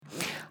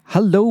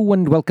Hello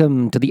and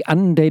welcome to the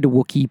Undead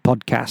Wookiee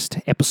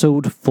podcast,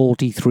 episode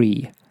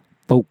 43,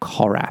 Folk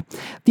Horror.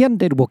 The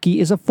Undead Wookiee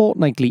is a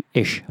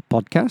fortnightly-ish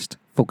podcast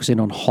focusing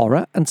on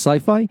horror and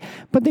sci-fi,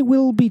 but there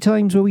will be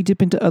times where we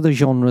dip into other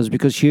genres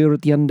because here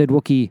at the Undead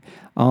Wookiee,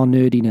 our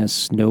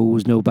nerdiness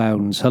knows no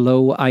bounds.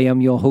 Hello, I am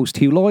your host,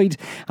 Lloyd,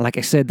 and like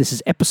I said, this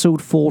is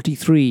episode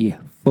 43,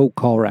 Folk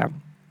Horror.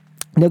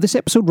 Now, this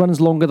episode runs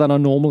longer than our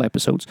normal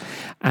episodes,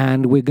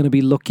 and we're going to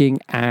be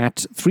looking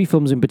at three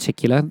films in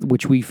particular,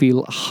 which we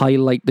feel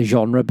highlight the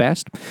genre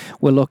best.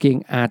 We're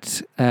looking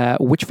at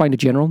Witchfinder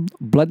General,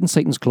 Blood and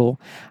Satan's Claw,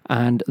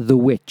 and The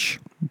Witch.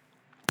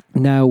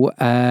 Now,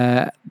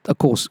 of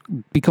course,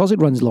 because it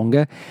runs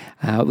longer,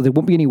 there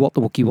won't be any What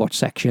the Wookiee Watch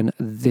section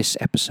this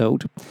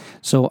episode.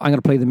 So I'm going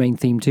to play the main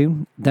theme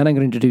tune. Then I'm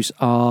going to introduce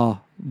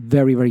our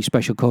very, very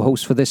special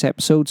co-host for this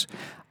episode.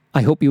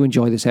 I hope you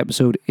enjoy this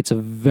episode. It's a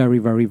very,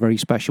 very, very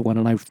special one,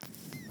 and I've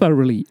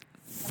thoroughly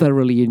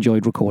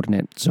enjoyed recording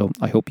it. So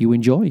I hope you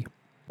enjoy.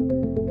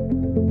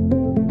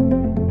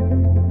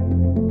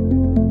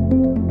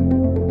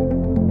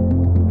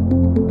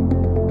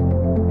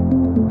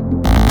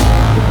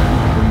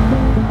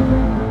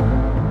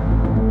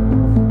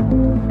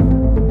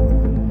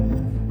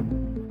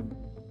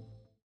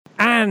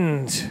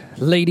 And,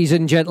 ladies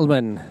and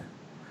gentlemen,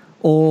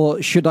 or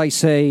should I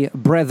say,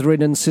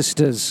 brethren and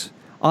sisters,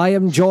 I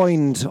am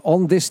joined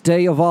on this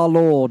day of our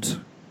Lord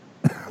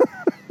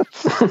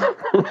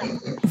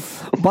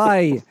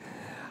by,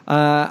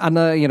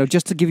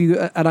 just to give you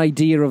an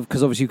idea of,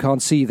 because obviously you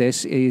can't see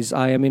this, is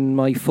I am in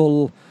my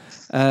full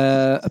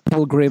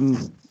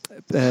pilgrim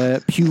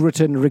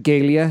Puritan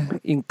regalia,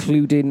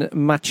 including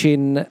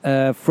matching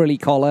frilly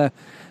collar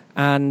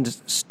and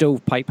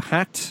stovepipe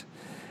hat.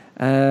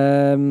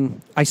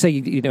 I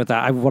say,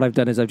 that what I've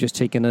done is I've just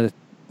taken a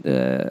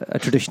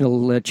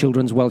traditional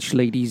children's Welsh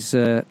lady's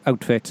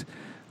outfit,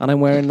 and I'm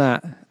wearing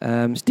that.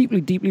 It's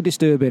deeply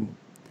disturbing.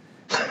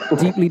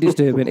 Deeply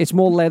disturbing. It's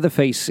more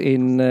Leatherface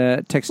in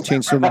Texas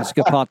Chainsaw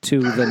Massacre Part 2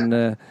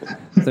 than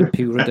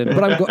Puritan.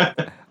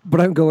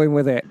 But I'm going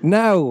with it.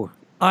 Now,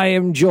 I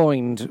am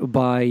joined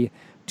by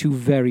two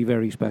very,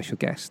 very special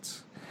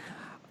guests.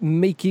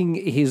 Making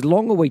his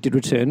long-awaited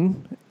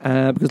return,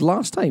 because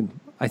last time,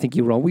 I think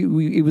you were on,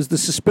 it was the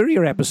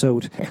Suspiria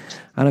episode.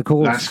 And of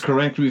course... That's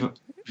correct. We've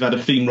had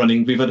a theme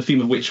running. We've had a theme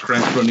of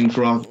witchcraft running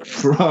for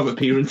our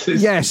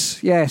appearances.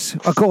 Yes.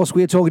 Of course,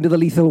 we're talking to the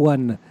lethal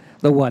one,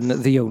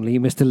 the only,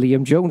 Mr.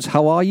 Liam Jones.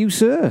 How are you,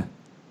 sir?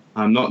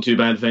 I'm not too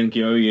bad, thank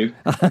you. How are you?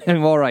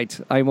 I'm all right.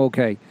 I'm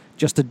okay.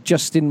 Just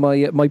adjusting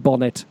my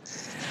bonnet.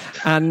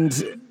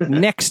 And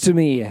next to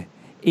me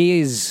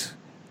is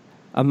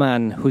a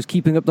man who's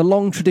keeping up the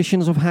long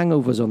traditions of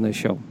hangovers on this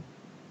show.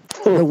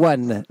 The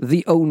one,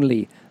 the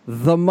only,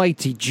 the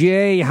mighty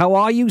Jay. How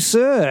are you,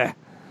 sir?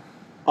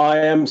 I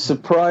am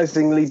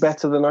surprisingly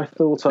better than I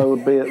thought I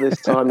would be at this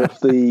time of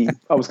the...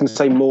 I was going to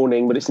say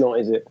morning, but it's not,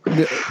 is it?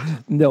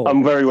 No.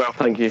 I'm very well,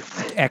 thank you.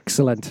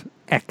 Excellent.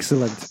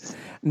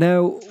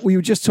 Now, we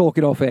were just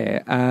talking off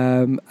air,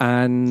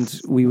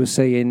 and we were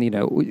saying,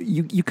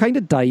 you kind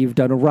of dived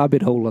down a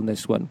rabbit hole on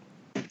this one.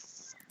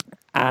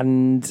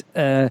 And,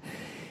 of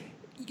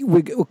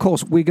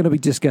course, we're going to be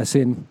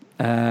discussing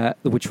The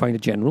Witchfinder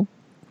General.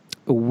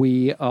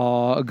 We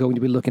are going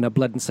to be looking at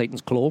Blood and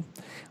Satan's Claw,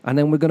 and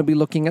then we're going to be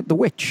looking at The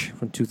Witch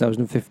from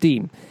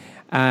 2015,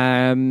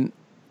 and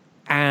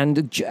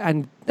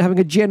having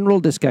a general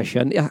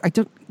discussion.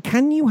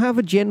 Can you have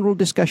a general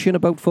discussion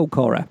about folk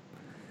horror?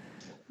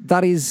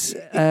 That is,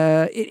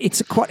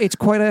 it's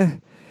quite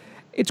a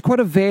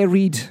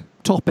varied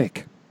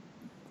topic.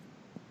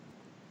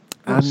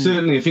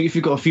 Certainly, I think if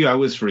you've got a few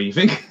hours free, I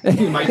think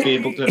you might be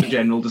able to have a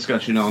general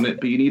discussion on it,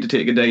 but you need to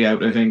take a day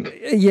out, I think.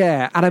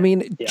 Yeah, and I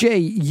mean, yeah. Jay,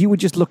 you were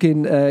just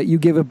looking, you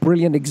gave a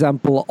brilliant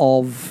example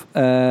of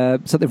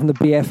something from the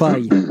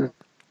BFI.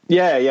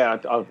 Yeah,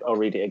 I'll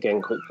read it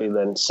again quickly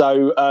then.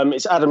 So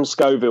it's Adam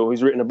Scoville,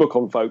 who's written a book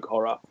on folk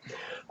horror.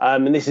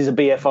 And this is a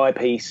BFI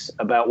piece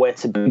about where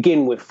to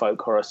begin with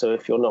folk horror. So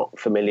if you're not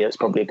familiar, it's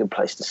probably a good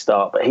place to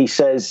start. But he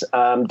says,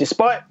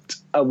 despite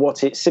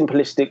what its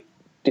simplistic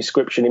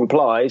description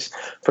implies,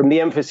 from the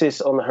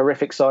emphasis on the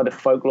horrific side of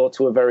folklore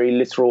to a very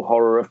literal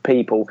horror of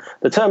people,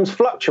 the term's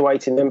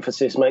fluctuating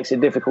emphasis makes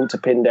it difficult to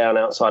pin down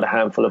outside a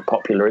handful of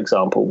popular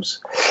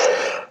examples.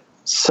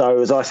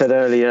 So, as I said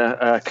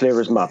earlier, clear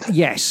as mud.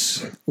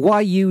 Yes. Why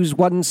use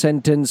one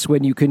sentence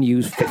when you can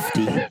use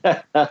 50?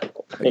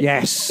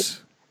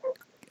 Yes.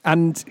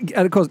 And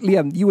of course,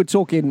 Liam, you were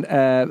talking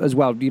as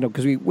well,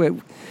 because we're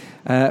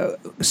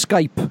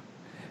Skype,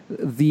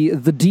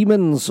 the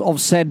demons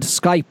of said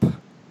Skype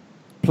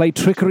play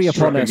trickery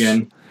upon us.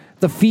 Again.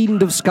 The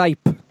fiend of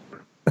Skype.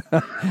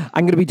 I'm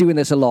going to be doing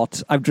this a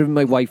lot. I've driven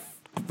my wife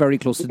very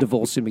close to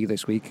divorcing me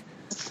this week.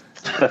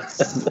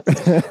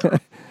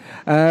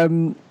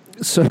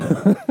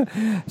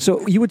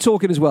 So you were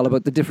talking as well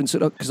about the difference,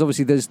 because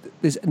obviously there's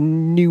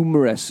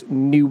numerous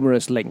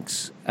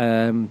links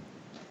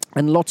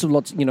And lots,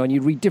 and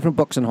you read different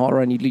books on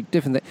horror, and you read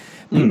different.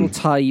 People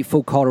tie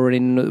folk horror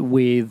in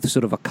with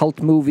sort of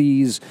occult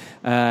movies.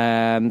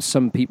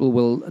 Some people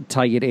will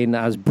tie it in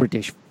as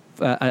British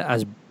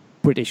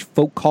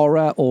folk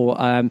horror, or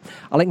I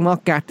like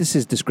Mark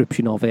Gattis's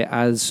description of it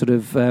as sort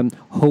of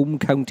home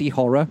county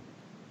horror.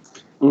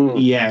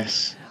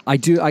 Yes, I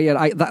do.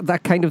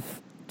 That kind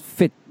of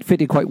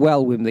fitted quite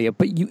well with me.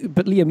 But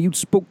Liam, you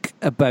spoke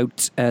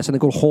about something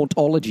called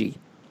hauntology.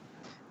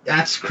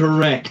 that's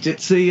correct.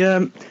 It's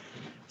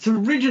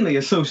originally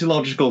a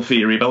sociological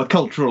theory, but a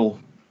cultural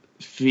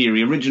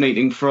theory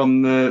originating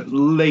from the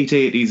late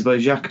 80s by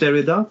Jacques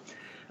Derrida.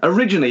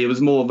 Originally, it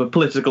was more of a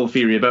political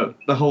theory about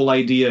the whole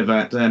idea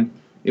that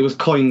it was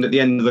coined at the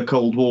end of the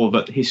Cold War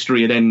that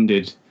history had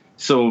ended.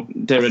 So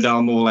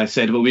Derrida more or less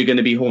said, well, we're going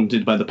to be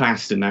haunted by the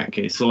past in that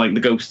case. So like the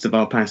ghosts of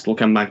our past will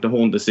come back to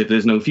haunt us if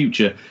there's no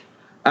future.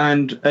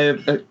 And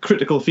a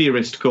critical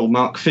theorist called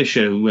Mark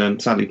Fisher, who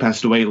sadly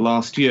passed away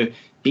last year,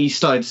 he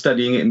started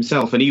studying it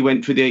himself, and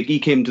he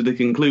came to the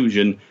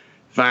conclusion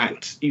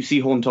that you see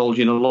hauntology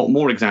in a lot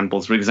more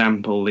examples. For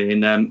example,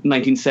 in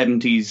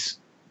 1970s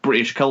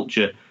British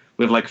culture,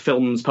 with like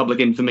films, public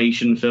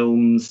information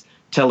films,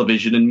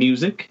 television, and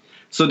music.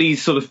 So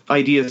these sort of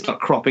ideas start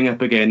cropping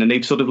up again, and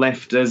they've sort of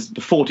left, as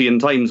the 40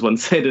 Times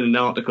once said in an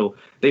article,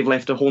 they've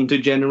left a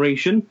haunted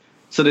generation.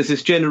 So there's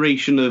this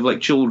generation of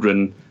like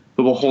children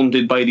who were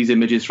haunted by these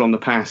images from the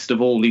past,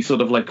 of all these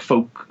sort of like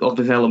of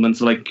these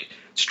elements, like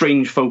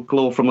strange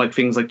folklore from like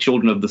things like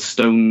Children of the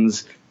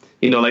Stones,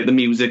 like the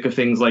music of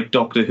things like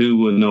Doctor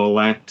Who and all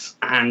that,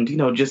 and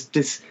just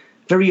this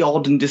very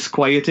odd and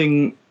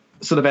disquieting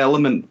sort of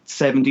element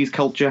 70s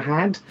culture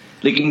had.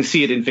 Like you can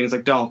see it in things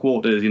like Dark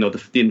Waters,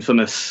 the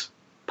infamous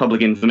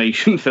public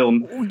information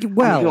film. Well, and you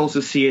can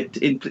also see it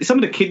in some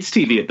of the kids'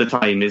 TV at the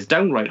time is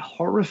downright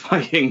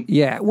horrifying.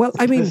 Yeah, well,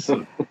 I mean,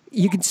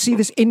 you can see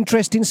this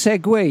interesting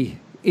segue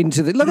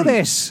into the. Look at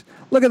this.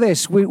 Look at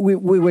this. We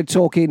were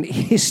talking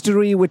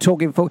history, we're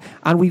talking folk,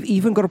 and we've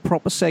even got a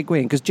proper segue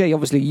in. Because, Jay,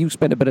 obviously, you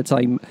spent a bit of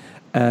time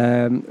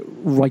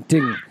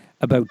writing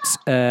about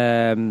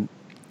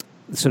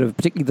sort of,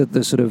 particularly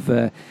the sort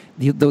of,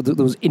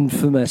 those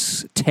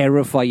infamous,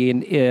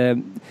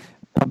 terrifying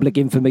public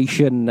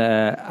information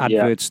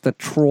adverts that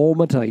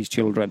traumatise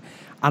children.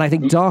 And I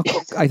think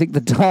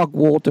the Dark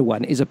Water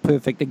one is a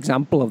perfect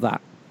example of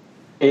that.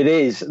 It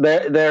is.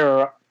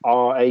 There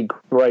are a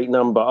great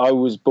number. I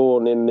was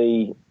born in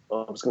the,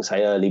 I was going to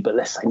say early, but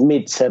let's say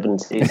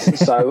mid-70s.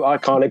 So I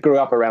kind of grew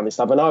up around this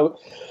stuff. And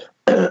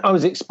I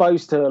was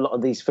exposed to a lot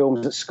of these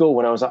films at school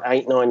when I was like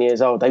 8, 9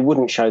 years old. They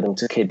wouldn't show them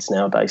to kids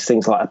nowadays.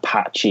 Things like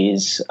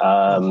Apaches.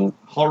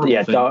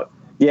 Horrible thing.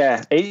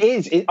 Yeah, it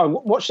is. I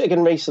watched it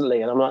again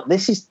recently, and I'm like,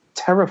 this is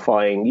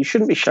terrifying. You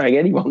shouldn't be showing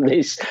anyone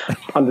this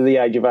under the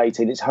age of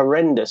 18. It's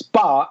horrendous.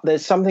 But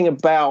there's something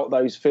about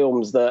those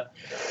films that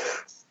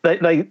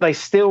they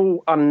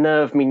still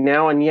unnerve me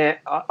now, and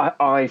yet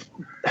I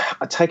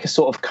take a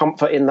sort of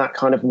comfort in that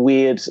kind of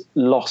weird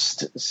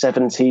lost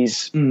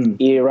 70s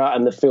era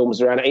and the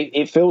films around it.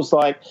 It feels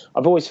like,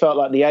 I've always felt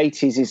like the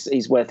 80s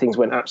is where things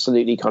went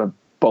absolutely kind of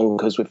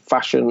bonkers with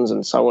fashions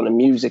and so on, and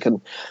music,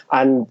 and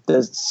the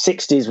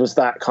 60s was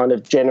that kind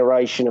of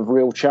generation of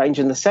real change,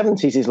 and the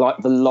 70s is like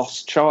the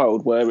lost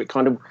child, where it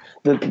kind of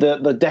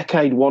the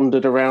decade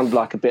wandered around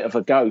like a bit of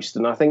a ghost.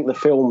 And I think the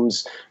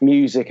film's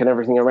music and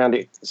everything around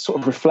it sort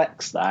of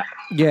reflects that.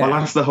 Yeah, well,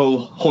 that's the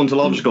whole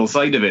hauntological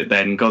side of it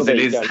then, because it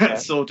is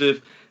sort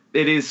of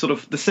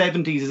the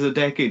 70s is a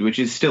decade which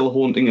is still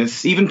haunting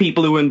us. Even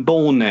people who weren't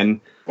born then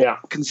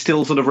can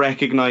still sort of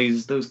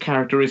recognise those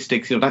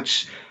characteristics.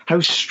 That's how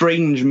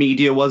strange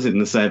media was in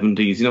the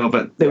 70s.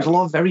 But there was a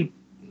lot of very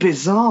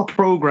bizarre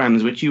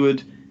programmes which you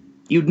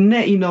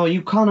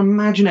can't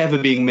imagine ever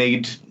being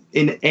made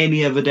in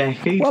any other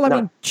decade. Well, I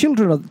mean,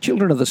 Children of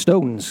the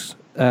Stones.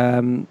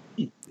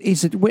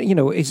 Is a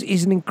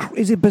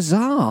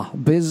bizarre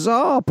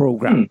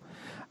program.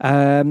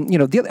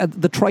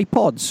 The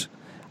tripods.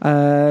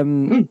 All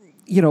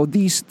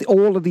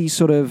of these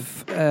sort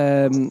of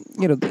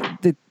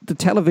the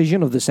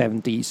television of the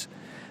 70s,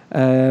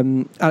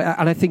 and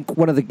I think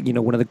one of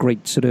the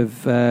great sort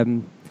of I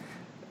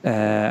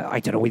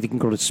don't know whether you can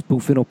call it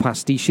spoofing or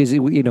pastiches,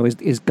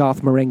 is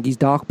Garth Marenghi's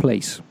Dark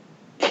Place.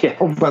 Yeah,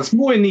 that's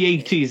more in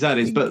the 80s, that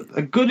is, but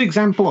a good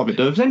example of it,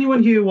 though. Has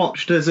anyone here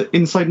watched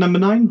Inside Number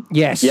 9?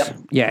 Yes. Yep.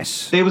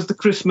 Yes. There was the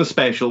Christmas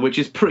special, which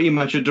is pretty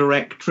much a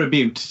direct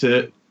tribute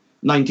to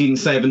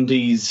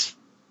 1970s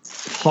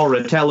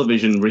horror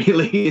television,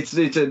 really. It's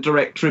a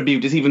direct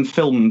tribute. It's even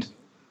filmed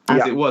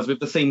as it was, with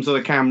the same sort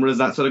of cameras,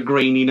 that sort of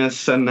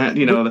graininess, and that,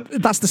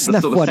 that's the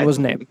snuff one,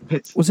 wasn't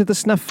it? Was it the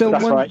snuff film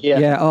That's one? Right, yeah.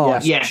 Yeah,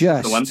 oh, yes,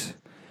 just, the one.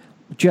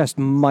 Just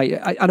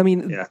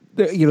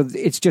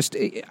it's just...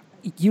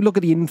 You look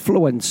at the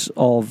influence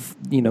of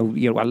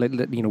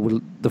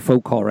the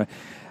folk horror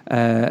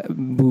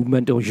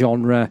movement or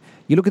genre.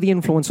 You look at the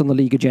influence on the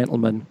League of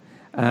Gentlemen,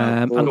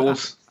 and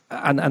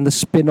the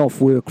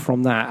spin-off work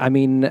from that. I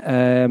mean,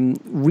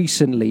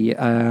 recently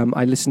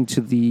I listened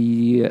to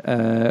the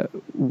I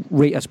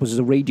suppose it's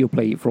a radio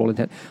play for all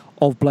intent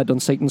of Blood on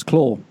Satan's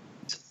Claw.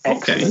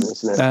 It's excellent,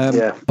 isn't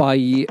it?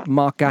 by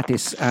Mark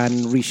Gatiss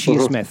and Reece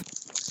Shearsmith.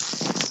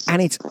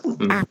 And it's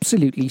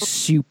absolutely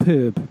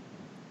superb.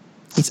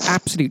 It's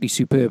absolutely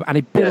superb. And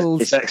it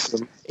builds, it's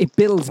excellent. It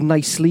builds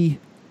nicely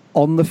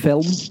on the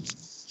film.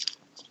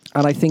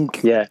 And I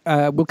think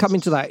we'll come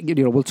into that,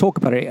 we'll talk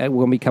about it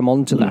when we come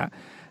on to that,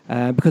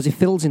 because it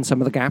fills in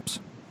some of the gaps.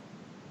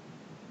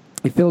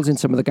 It fills in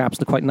some of the gaps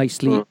quite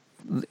nicely,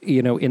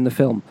 in the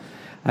film.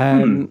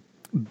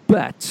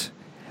 But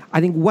I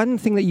think one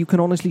thing that you can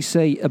honestly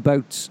say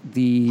about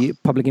the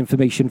public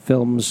information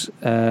films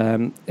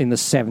in the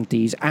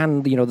 70s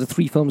and, the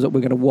three films that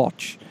we're going to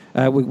watch,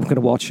 we're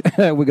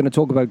going to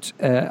talk about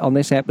on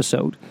this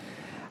episode,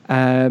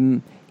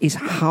 is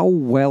how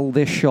well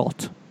they're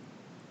shot.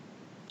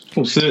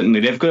 Well,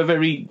 certainly. They've got a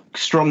very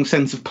strong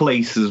sense of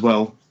place as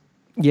well.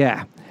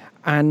 Yeah.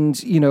 And,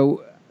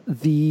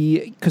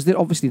 because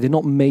they're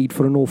not made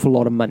for an awful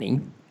lot of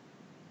money.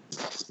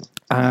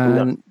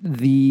 And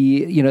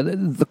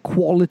the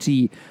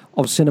quality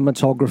of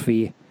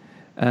cinematography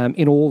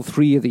in all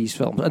three of these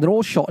films, and they're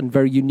all shot in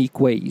very unique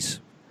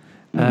ways.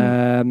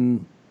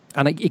 And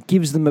it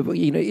gives them,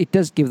 it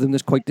does give them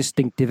this quite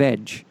distinctive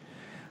edge.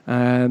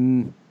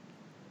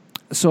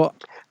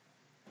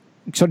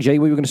 Sorry, Jay,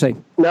 what were you going to say?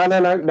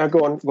 No, go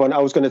on. I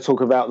was going to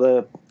talk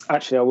about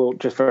actually, I will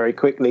just very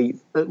quickly.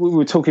 We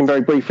were talking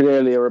very briefly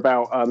earlier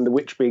about The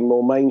Witch being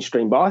more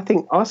mainstream, but I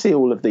think I see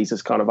all of these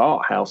as kind of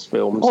art house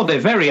films. Oh, they're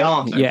very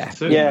art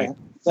house. Yeah.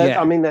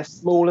 I mean, they're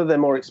smaller, they're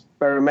more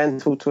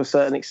experimental to a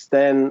certain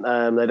extent.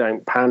 They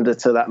don't pander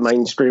to that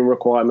mainstream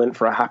requirement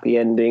for a happy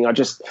ending. I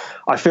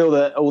feel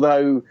that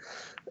although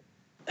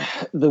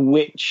The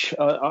Witch,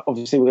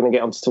 obviously we're going to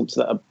get on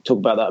to talk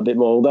about that a bit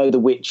more, although The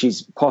Witch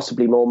is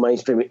possibly more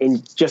mainstream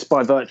just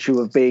by virtue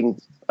of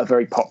being a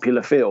very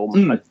popular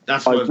film.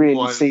 That's what I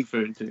really see.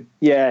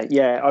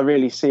 I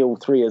really see all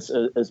three as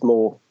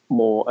more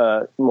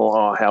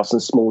art house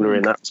and smaller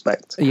in that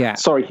respect. Yeah.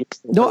 Sorry.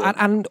 No,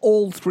 and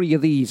all three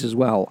of these as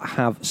well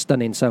have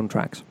stunning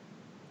soundtracks.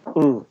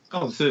 Oh,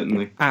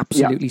 certainly.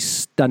 Absolutely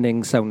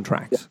stunning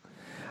soundtracks.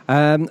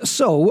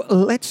 So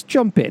let's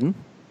jump in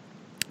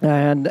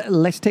and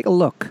let's take a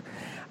look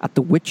at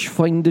the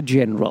Witchfinder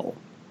General.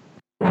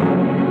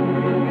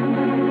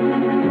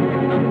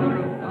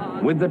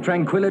 With the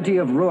tranquility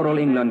of rural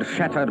England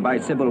shattered by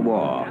civil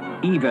war,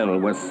 evil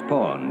was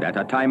spawned at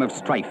a time of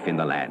strife in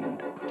the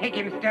land. Take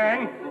him,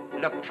 Stern.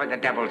 Look for the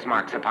devil's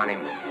marks upon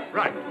him.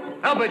 Right.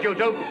 Help us, you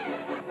two.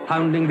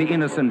 Hounding the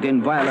innocent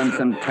in violence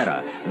and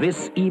terror,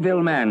 this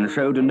evil man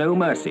showed no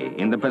mercy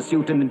in the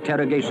pursuit and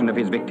interrogation of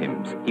his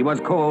victims. He was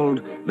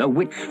called the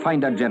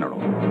Witchfinder General.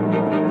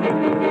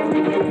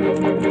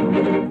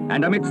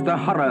 And amidst the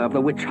horror of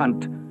the witch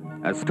hunt,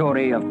 a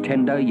story of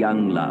tender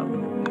young love.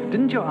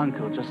 Didn't your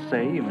uncle just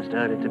say you must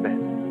early to bed?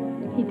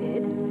 He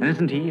did. And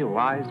isn't he a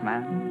wise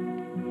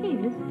man?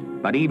 He is.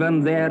 But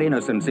even their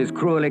innocence is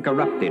cruelly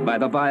corrupted by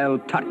the vile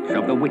touch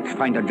of the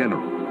Witchfinder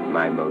General.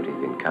 My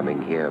motive in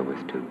coming here was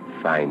to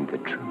find the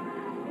truth.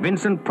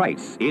 Vincent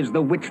Price is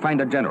the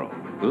Witchfinder General.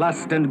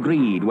 Lust and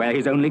greed were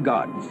his only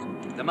gods.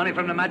 The money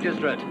from the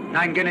magistrate.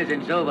 9 guineas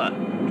in silver.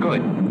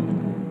 Good.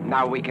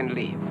 Now we can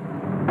leave.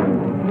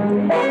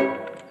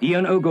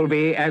 Ian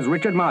Ogilvy as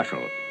Richard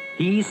Marshall.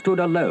 He stood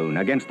alone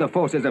against the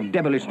forces of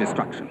devilish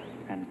destruction.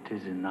 And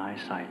 'tis in thy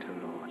sight, O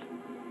Lord,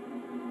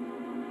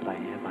 that I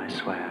hereby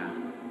swear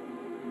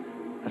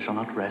I shall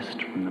not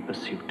rest from the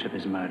pursuit of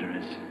his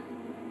murderers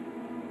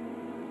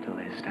till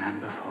they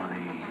stand before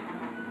thee,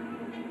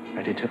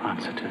 ready to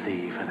answer to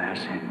thee for their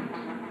sins.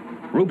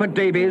 Rupert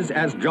Davies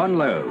as John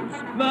Lowes.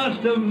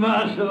 Master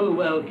Marshall,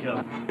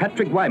 welcome.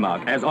 Patrick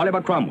Wymark as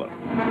Oliver Cromwell.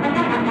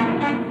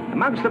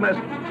 Amongst the most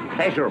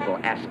pleasurable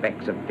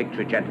aspects of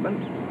victory,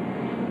 gentlemen,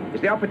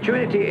 is the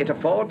opportunity it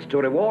affords to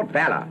reward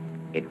valor.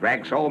 It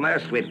ranks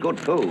almost with good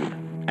food.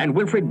 And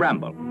Wilfrid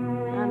Bramble.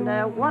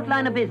 And what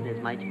line of business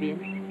might you be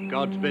in?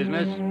 God's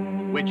business.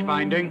 Witch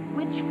finding.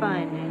 Witch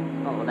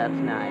finding. Oh, that's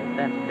nice.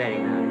 That's very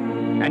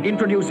nice. And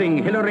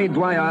introducing Hilary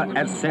Dwyer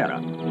as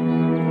Sarah.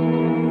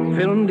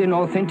 Filmed in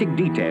authentic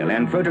detail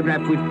and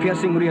photographed with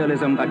piercing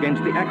realism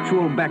against the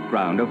actual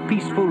background of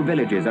peaceful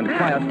villages and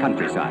quiet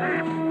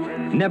countryside.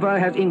 Never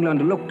has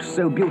England looked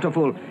so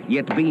beautiful,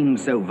 yet been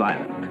so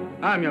violent.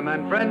 I'm your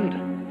man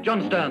friend.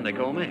 John Stern, they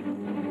call me.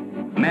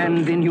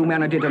 Man's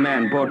inhumanity to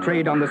man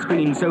portrayed on the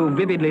screen so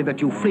vividly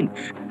that you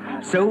flinch.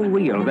 So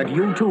real that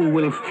you too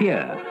will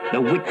fear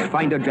the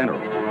Witchfinder General.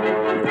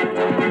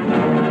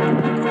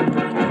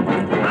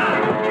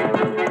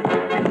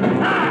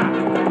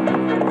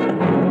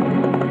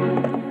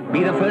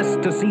 Be the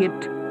first to see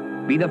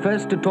it. Be the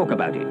first to talk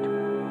about it.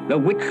 The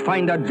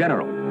Witchfinder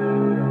General.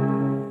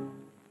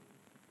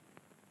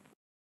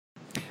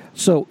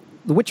 So,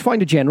 The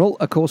Witchfinder General,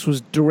 of course,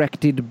 was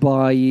directed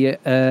by,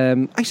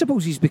 I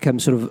suppose he's become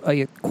sort of,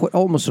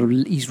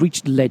 he's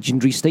reached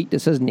legendary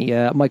status, hasn't he?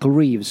 Michael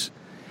Reeves.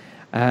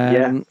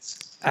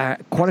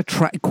 Quite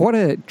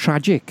a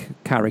tragic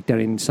character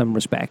in some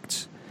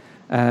respects.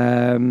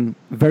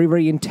 Very,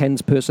 very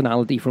intense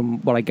personality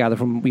from what I gather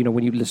from,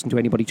 when you listen to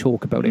anybody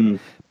talk about him.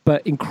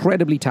 But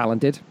incredibly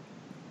talented.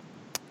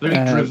 Very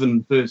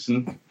driven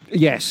person.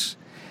 Yes.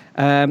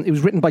 It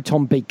was written by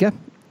Tom Baker.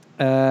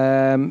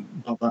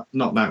 Not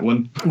that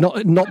one.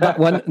 Not that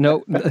one.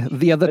 No,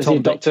 the other Is Tom he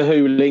a Doctor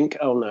Who link?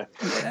 Oh, no.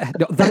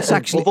 No, that's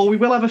actually... Although we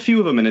will have a few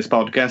of them in this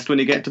podcast when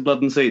you get to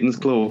Blood and Satan's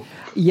Claw.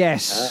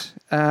 Yes.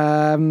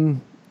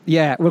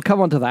 Yeah, we'll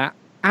come on to that.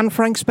 And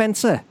Frank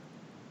Spencer.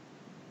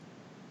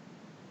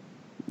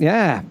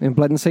 Yeah, in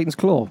Blood and Satan's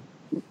Claw.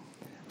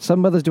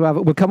 Some others do have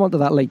it. We'll come on to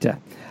that later.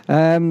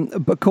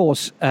 But of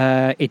course,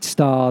 it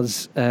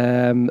stars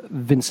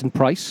Vincent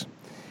Price,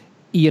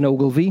 Ian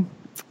Ogilvy,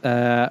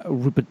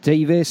 Rupert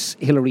Davis,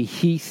 Hilary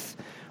Heath,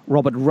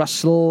 Robert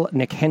Russell,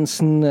 Nick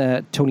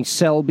Henson, Tony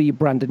Selby,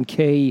 Brandon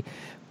Kay,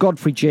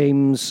 Godfrey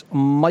James,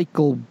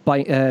 Michael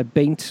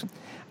Baint,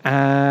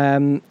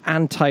 Anne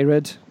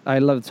Tyrod. I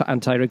love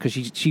Anne Tyrod because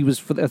she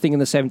was, I think in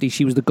the 70s,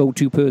 she was the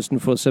go-to person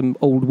for some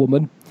old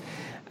woman.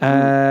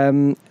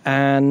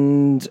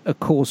 And of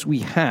course, we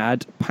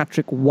had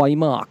Patrick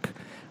Wymark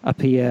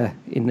appear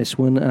in this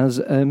one as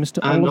Mr.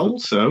 And Oliver.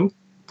 also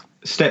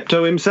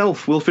Steptoe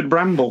himself, Wilfred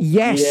Bramble.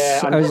 Yes,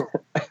 Yeah,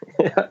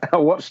 I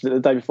watched it the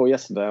day before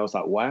yesterday. I was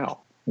like,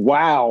 wow.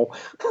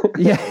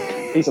 Yeah,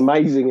 He's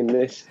amazing in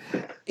this.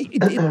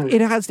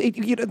 it has.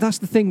 That's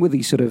the thing with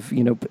these sort of,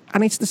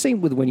 and it's the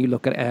same with when you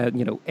look at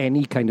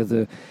any kind of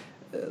the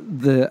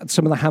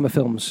some of the Hammer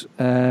films.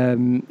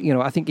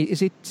 I think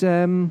is it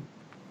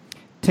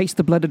Taste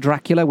the Blood of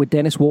Dracula, where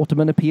Dennis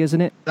Waterman appears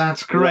in it.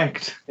 That's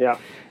correct. Yeah.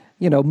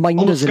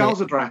 Minder's in it. Scars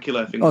of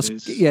Dracula, I think it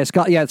is. Yeah,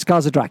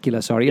 Scars of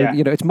Dracula, sorry. Yeah.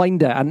 It's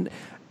Minder. And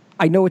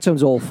I know it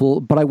sounds awful,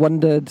 but I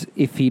wondered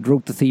if he'd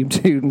wrote the theme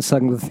tune and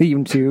sung the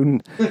theme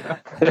tune.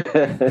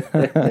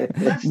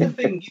 That's the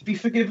thing. You'd be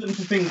forgiven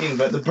for thinking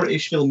that the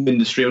British film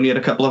industry only had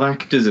a couple of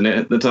actors in it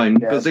at the time,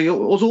 because it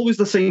was always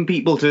the same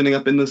people turning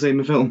up in the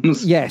same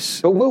films.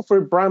 Yes. But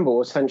Wilfred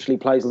Bramble essentially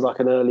plays like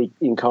an early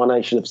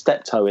incarnation of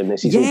Steptoe in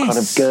this. He's all kind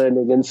of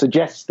gurning and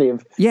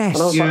suggestive. Yes.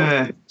 And I was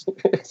Yeah.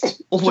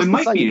 Although it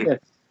might be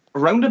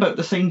around about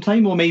the same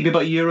time, or maybe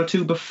about a year or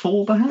two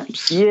before,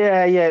 perhaps.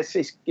 Yeah.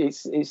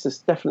 It's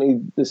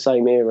definitely the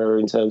same era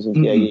in terms of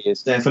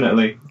years.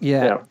 Definitely.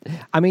 Yeah.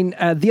 I mean,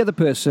 the other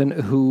person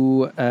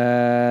who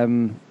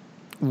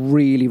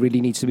really,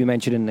 really needs to be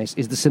mentioned in this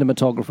is the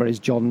cinematographer, is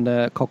John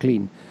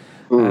Coughlin.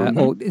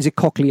 Or is it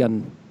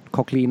Coughlin?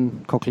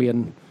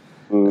 Coughlin,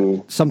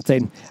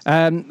 something.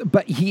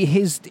 But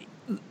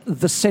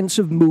the sense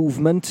of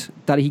movement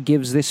that he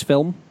gives this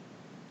film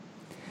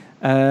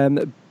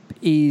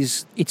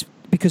it's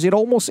because it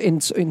almost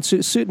in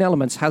certain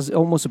elements has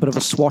almost a bit of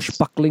a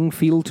swashbuckling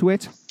feel to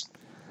it.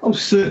 Oh,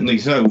 certainly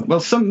so.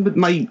 Well,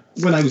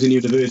 when I was in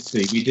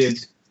university, we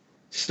did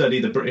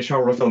study the British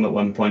horror film at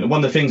one point, and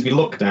one of the things we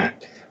looked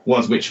at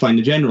was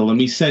Witchfinder General, and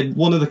we said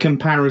one of the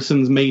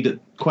comparisons made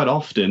quite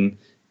often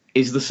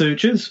is The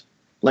Searchers.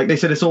 Like they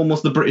said, it's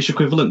almost the British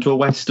equivalent to a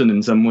Western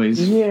in some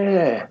ways.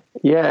 Yeah,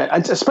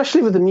 and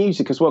especially with the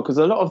music as well, because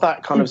a lot of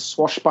that kind of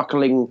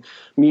swashbuckling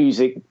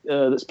music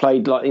that's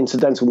played, like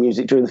incidental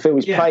music during the film,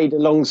 is played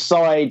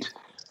alongside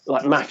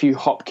like Matthew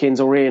Hopkins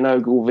or Ian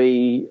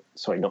Ogilvy.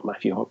 Sorry, not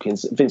Matthew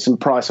Hopkins, Vincent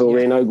Price or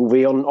Ian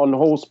Ogilvy on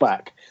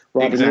horseback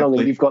riding along.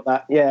 And you've got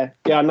that. Yeah,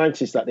 I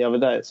noticed that the other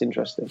day. It's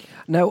interesting.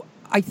 Now,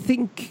 I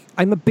think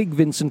I'm a big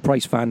Vincent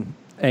Price fan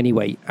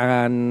anyway,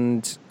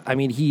 and I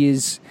mean he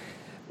is,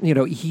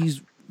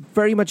 he's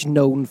very much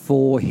known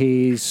for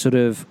his sort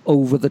of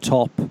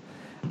over-the-top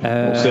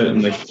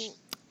certainly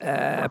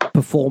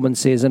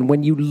performances. And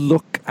when you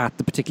look at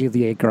particularly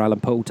the Edgar Allan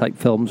Poe type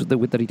films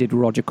that he did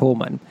with Roger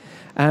Corman,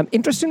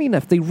 interestingly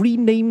enough, they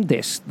renamed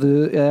this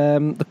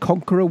the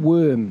Conqueror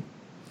Worm.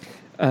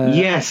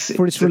 Yes,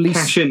 for its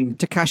release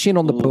to cash in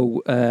on the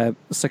Poe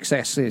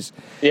successes.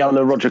 Yeah, on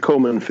the Roger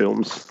Corman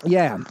films.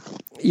 Yeah.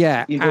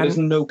 There's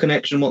no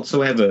connection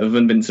whatsoever of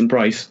Vincent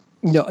Price.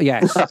 No,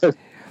 yes.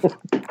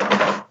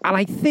 And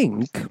I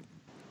think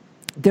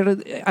there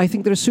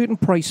are certain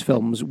Price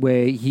films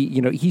where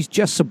he's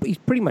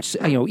pretty much,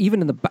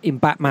 even in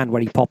Batman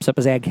where he pops up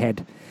as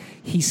Egghead,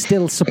 he's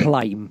still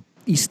sublime.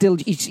 He's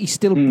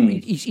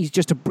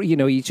just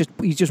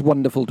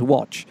wonderful to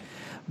watch.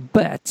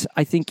 But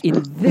I think in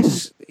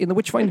the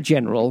Witchfinder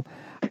General,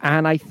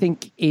 and I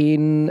think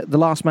in The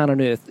Last Man on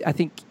Earth, I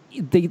think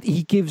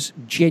he gives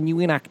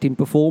genuine acting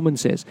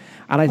performances,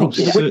 and I think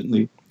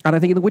certainly. And I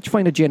think in The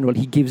Witchfinder General,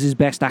 he gives his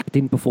best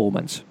acting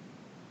performance.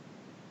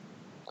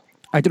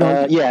 I don't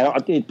know.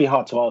 It'd be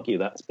hard to argue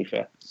that, to be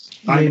fair.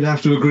 I'd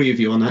have to agree with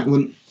you on that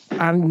one.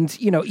 And,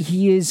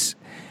 he is...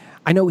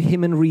 I know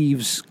him and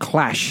Reeves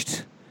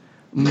clashed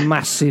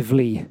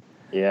massively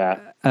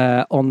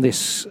on the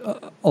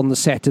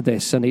set of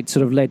this, and it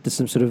sort of led to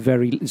some sort of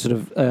very sort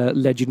of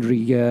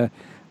legendary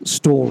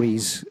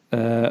stories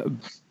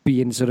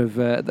being sort of...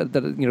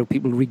 that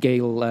people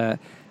regale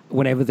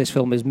whenever this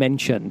film is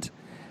mentioned.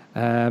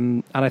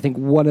 And I think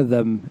one of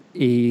them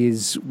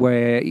is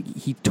where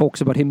he talks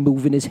about him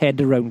moving his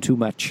head around too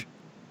much.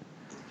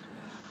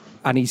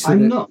 And he's... I've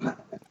not heard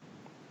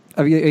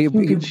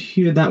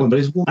that one,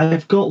 but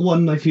I've got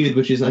one I've heard,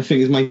 which I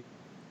think is my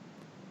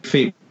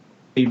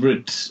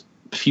favourite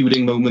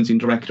feuding moments in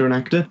director and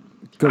actor.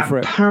 Go for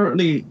it.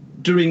 Apparently,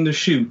 during the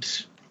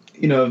shoot,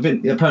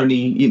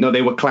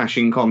 they were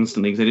clashing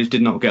constantly because they just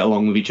did not get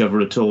along with each other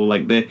at all.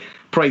 Like,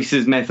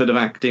 Price's method of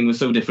acting was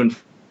so different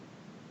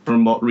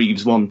from what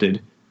Reeves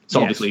wanted.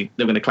 So obviously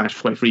they're going to clash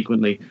quite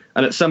frequently.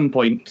 And at some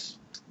point,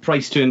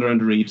 Price turned around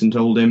to Reeves and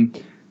told him,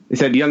 he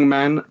said, "Young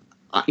man,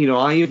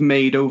 I have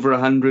made over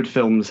 100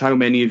 films. How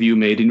many have you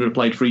made?" And he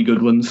replied, 3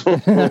 good ones.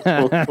 And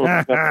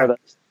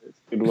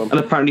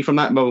apparently from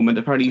that moment,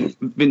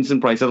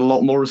 Vincent Price had a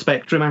lot more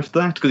respect for him after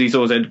that, because he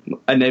sort of said,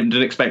 "I never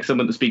did expect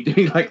someone to speak to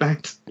me like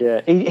that."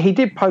 Yeah, he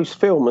did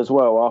post-film as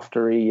well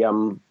after he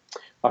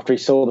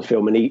saw the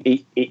film, and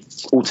he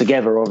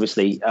altogether,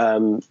 obviously,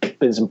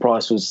 Vincent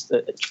Price was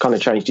kind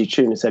of changed his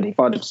tune and said, if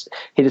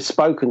he'd have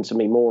spoken to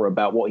me more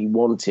about what he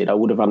wanted, I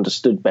would have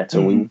understood better.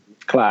 We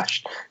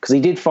clashed, because he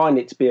did find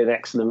it to be an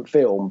excellent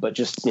film, but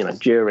just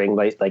during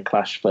they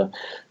clashed for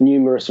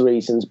numerous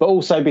reasons, but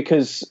also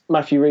because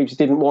Matthew Reeves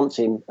didn't want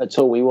him at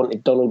all. He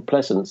wanted Donald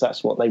Pleasance.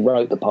 That's what they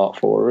wrote the part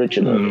for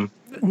originally.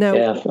 Now,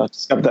 I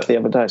discovered that the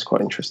other day. It's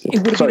quite interesting.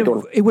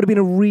 It would have been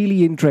a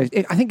really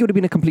interesting... I think it would have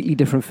been a completely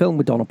different film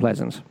with Donald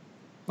Pleasance.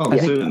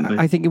 Certainly.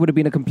 I think it would have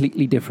been a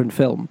completely different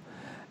film.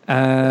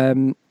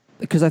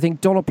 Because I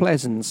think Donald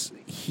Pleasance,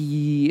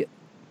 he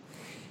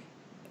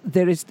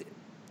does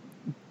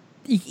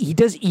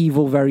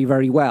evil very,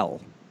 very well.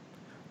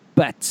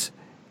 But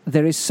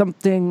there is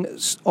something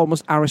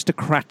almost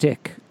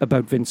aristocratic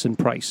about Vincent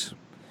Price,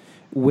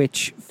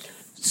 which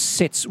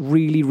sits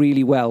really,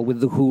 really well with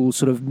the whole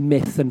sort of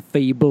myth and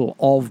fable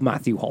of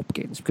Matthew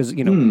Hopkins, because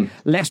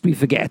lest we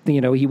forget,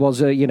 he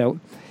was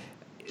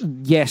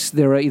yes,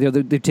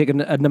 they've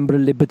taken a number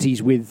of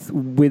liberties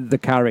with the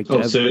character.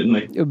 Oh,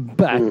 certainly,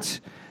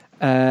 but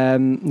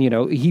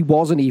he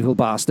was an evil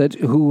bastard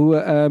who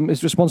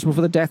is responsible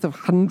for the death of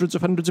hundreds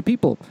of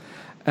people.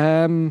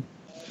 But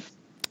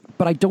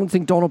I don't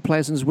think Donald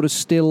Pleasance would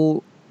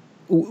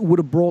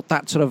have brought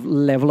that sort of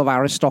level of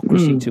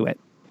aristocracy to it.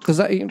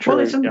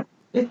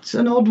 It's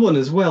an odd one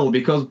as well,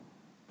 because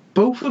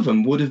both of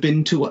them would have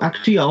been too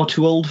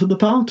old for the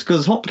part,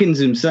 because Hopkins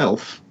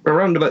himself,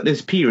 around about this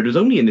period, was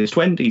only in his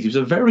 20s. He was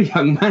a very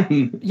young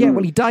man. Yeah,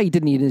 well, he died,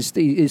 didn't he, in his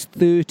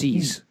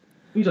 30s.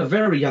 He was a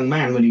very young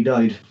man when he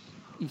died.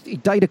 He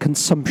died of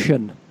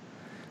consumption,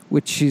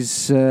 which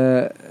is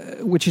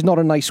not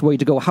a nice way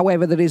to go.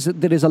 However, there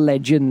is a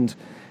legend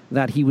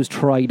that he was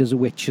tried as a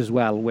witch as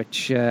well,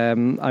 which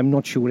I'm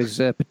not sure is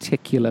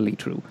particularly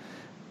true.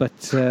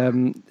 But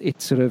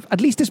it's sort of, at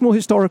least it's more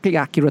historically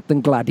accurate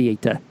than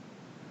Gladiator.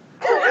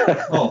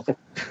 Oh,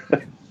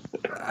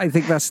 I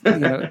think that's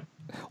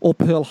or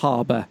Pearl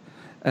Harbor.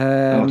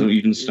 Don't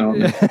even start.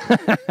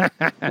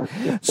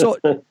 So,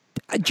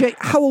 Jay,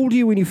 how old were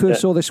you when you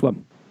first saw this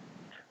one?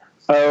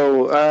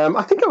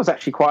 I think I was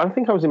actually I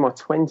think I was in my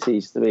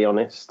 20s, to be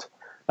honest.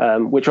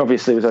 Which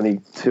obviously was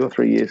only 2 or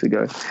 3 years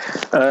ago.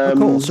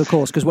 Of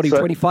course, because what are you,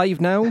 25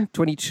 now?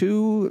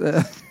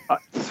 22?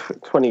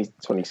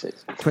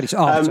 26. 26.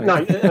 Oh, sorry. No,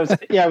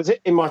 I was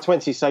in my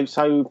 20s,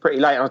 so pretty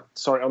late. I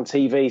saw it on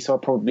TV, so I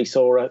probably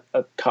saw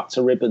a cut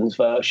to ribbons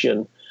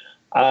version.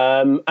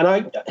 And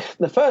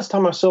the first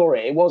time I saw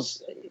it, it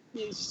was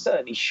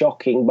certainly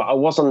shocking, but I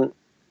wasn't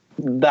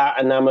that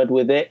enamoured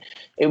with it.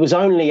 It was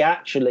only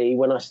actually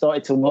when I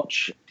started to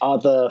watch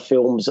other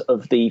films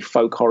of the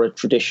folk horror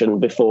tradition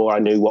before I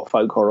knew what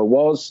folk horror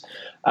was,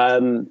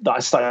 that I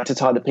started to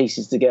tie the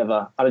pieces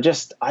together. And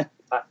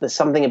there's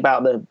something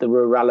about the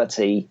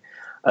rurality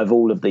of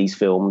all of these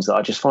films that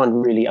I just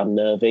find really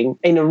unnerving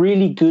in a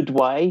really good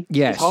way.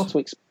 Yes. It's hard to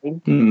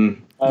explain.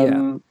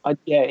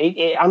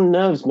 It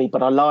unnerves me,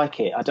 but I like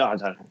it.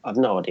 I've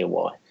no idea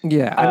why.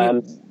 Yeah.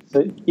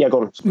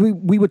 Go on.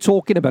 We were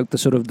talking about the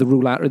sort of the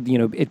rural,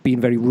 it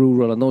being very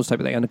rural and those type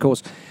of things. And of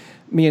course,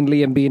 me and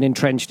Liam being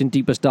entrenched in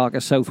deepest,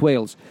 darkest South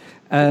Wales.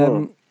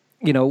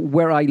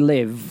 Where I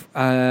live,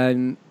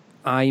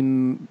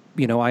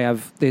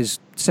 there's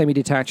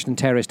semi-detached and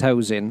terraced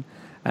housing.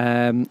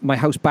 My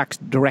house backs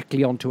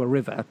directly onto a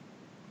river,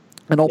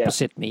 and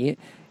opposite me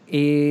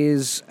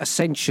is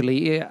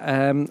essentially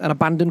an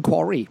abandoned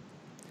quarry.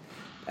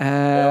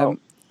 And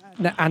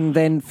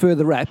then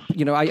further up,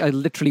 I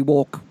literally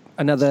walk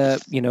another,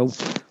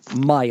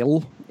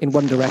 mile in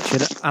one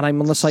direction, and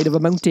I'm on the side of a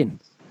mountain.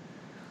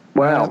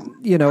 Wow.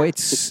 But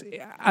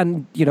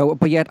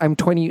yet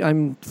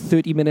I'm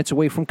 30 minutes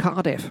away from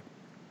Cardiff.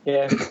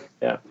 Yeah.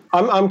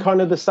 I'm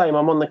kind of the same.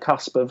 I'm on the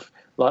cusp of,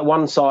 like,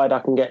 one side I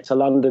can get to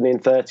London in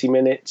 30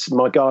 minutes.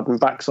 My garden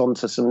backs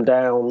onto some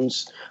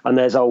downs, and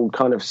there's old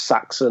kind of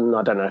Saxon,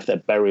 I don't know if they're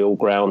burial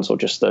grounds or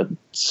just an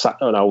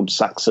old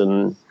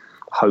Saxon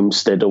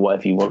homestead or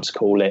whatever you want to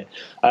call it.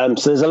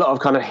 So there's a lot of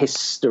kind of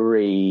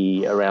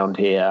history around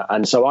here.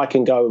 And so I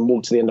can go and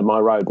walk to the end of my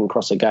road and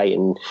cross a gate,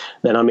 and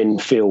then I'm in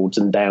fields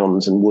and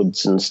downs and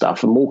woods and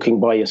stuff. And walking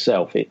by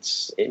yourself,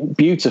 it's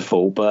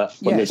beautiful, but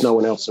when there's no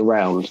one else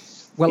around,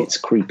 it's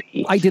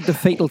creepy. I did the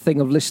fatal thing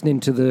of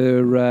listening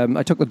to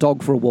I took the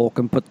dog for a walk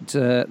and put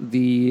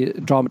the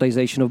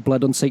dramatisation of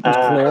Blood on Satan's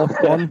Claw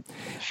on.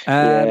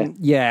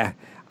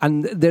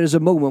 and there's a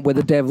moment where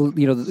the devil,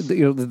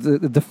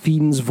 the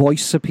fiend's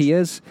voice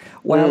appears.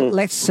 Well,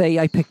 let's say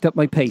I picked up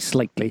my pace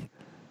slightly.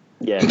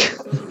 Yeah.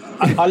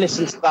 I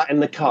listened to that in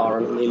the car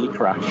and it nearly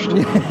crashed.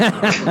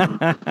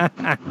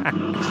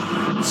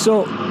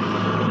 So,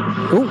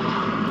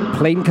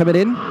 plane coming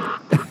in.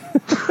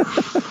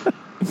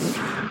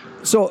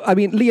 So, I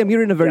mean, Liam,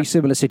 you're in a very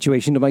similar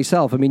situation to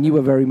myself. I mean, you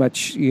were very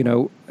much,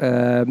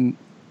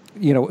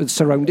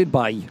 surrounded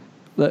by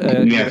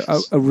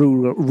a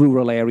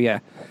rural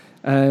area.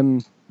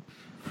 And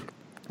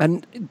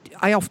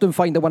I often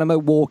find that when I'm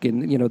out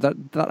walking,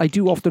 that I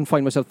do often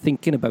find myself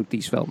thinking about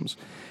these films.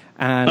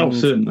 And,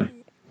 certainly.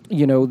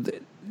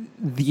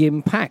 The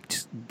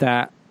impact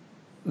that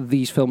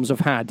these films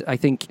have had, I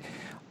think,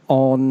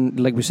 on,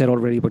 like we said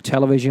already, about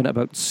television,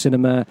 about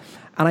cinema.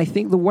 And I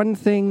think the one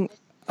thing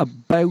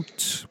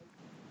about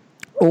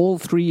all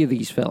three of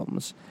these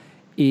films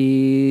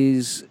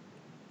is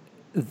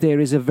there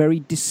is a very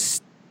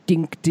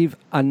distinctive,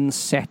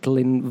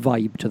 unsettling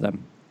vibe to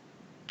them.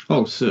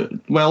 Oh,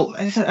 certain. Well,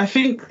 I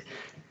think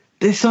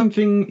there's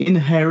something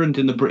inherent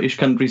in the British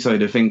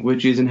countryside, I think,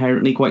 which is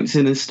inherently quite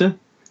sinister.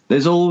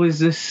 There's always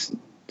this,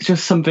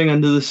 just something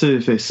under the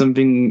surface,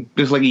 something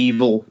just like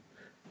evil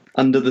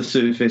under the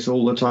surface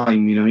all the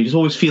time. You just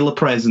always feel a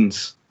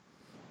presence.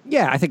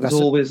 Yeah, I think that's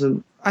always.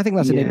 I think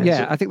that's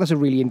I think that's a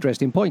really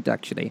interesting point,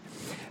 actually.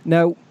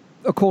 Now,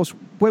 of course,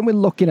 when we're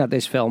looking at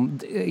this film,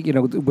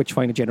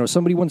 Witchfinder General,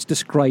 somebody once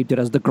described it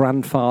as the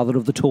grandfather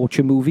of the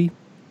torture movie.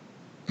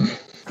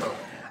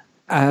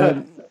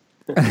 And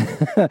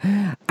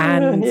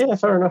yeah,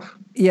 fair enough.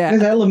 Yeah,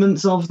 there's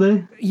elements of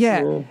the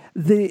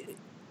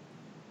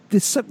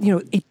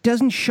it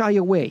doesn't shy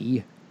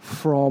away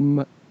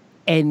from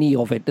any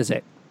of it, does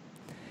it?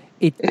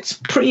 It's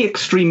pretty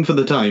extreme for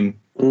the time.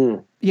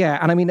 Yeah,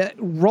 and I mean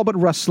Robert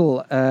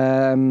Russell,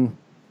 who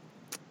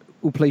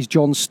plays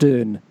John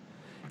Stern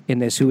in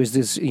this, who is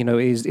this,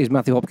 is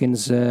Matthew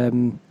Hopkins'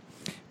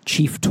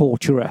 chief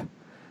torturer,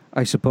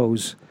 I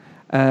suppose.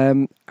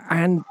 And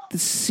the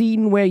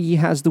scene where he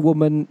has the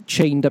woman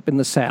chained up in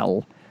the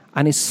cell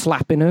and is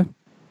slapping her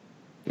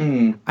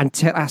and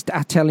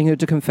telling her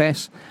to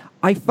confess,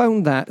 I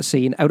found that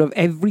scene, out of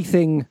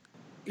everything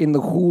in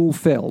the whole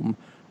film,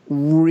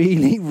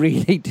 really,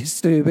 really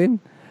disturbing.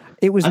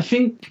 It was. I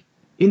think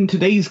in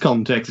today's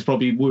context, it's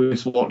probably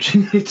worth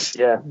watching it.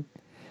 Yeah.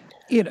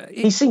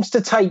 He seems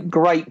to take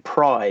great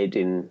pride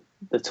in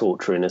the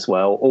torturing as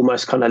well,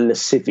 almost kind of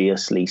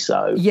lasciviously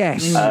so.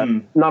 Yes.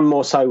 None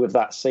more so with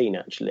that scene,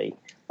 actually.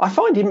 I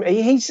find him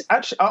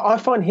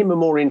a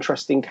more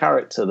interesting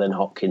character than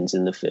Hopkins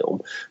in the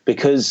film,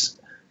 because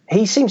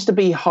he seems to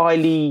be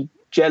highly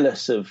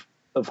jealous of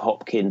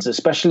Hopkins,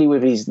 especially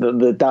with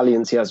the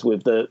dalliance he has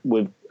with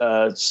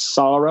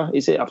Sarah.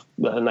 Is it?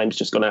 Her name's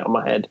just gone out of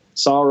my head.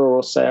 Sarah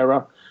or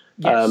Sarah?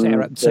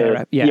 Yeah,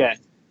 Sarah. Yeah.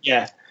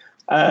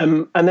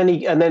 And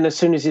then as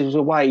soon as he was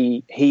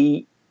away,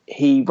 he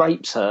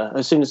rapes her.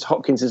 As soon as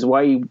Hopkins is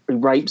away, he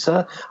rapes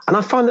her. And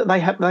I find that they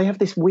have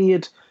this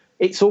weird.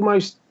 It's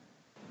almost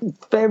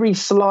very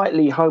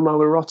slightly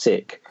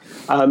homoerotic.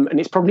 And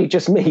it's probably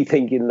just me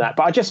thinking that,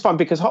 but I just find,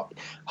 because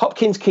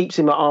Hopkins keeps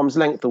him at arm's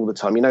length all the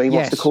time. He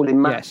wants to call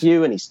him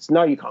Matthew, and he says,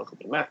 no, you can't call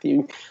me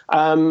Matthew.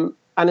 And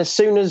as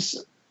soon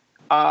as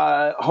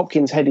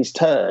Hopkins' head is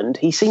turned,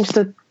 he seems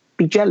to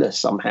be jealous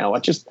somehow.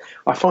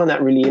 I find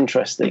that really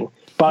interesting,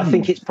 but I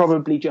think it's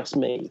probably just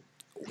me.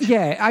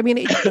 Yeah, I mean,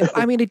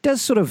 it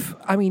does sort of.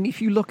 I mean, if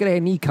you look at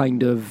any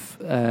kind of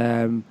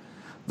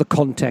the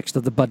context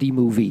of the buddy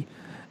movie.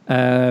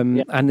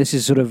 And this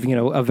is sort of,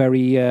 a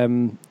very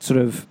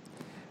sort of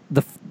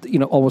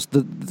almost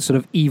the sort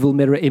of evil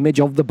mirror image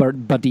of the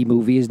buddy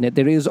movie, isn't it?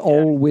 There is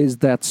always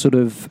that sort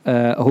of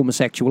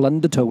homosexual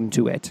undertone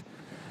to it.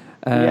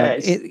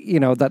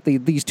 That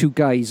these two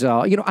guys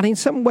are, and in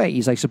some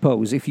ways, I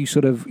suppose, if you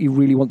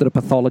really wanted to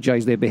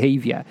pathologize their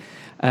behavior,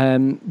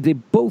 they're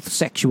both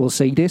sexual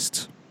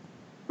sadists.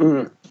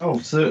 Oh,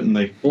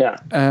 certainly. Yeah.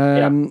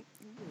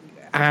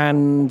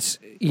 And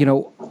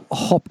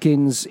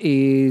Hopkins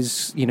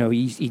is,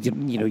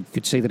 you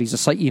could say that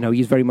he's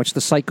he's very much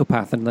the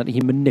psychopath, and that he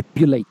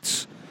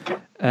manipulates,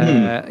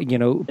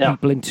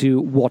 people into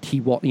what he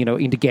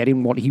into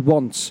getting what he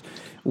wants.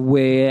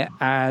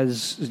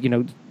 Whereas,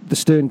 the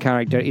Stern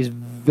character is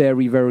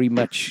very, very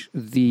much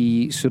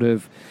the sort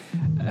of,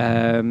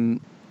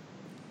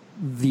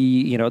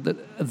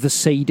 the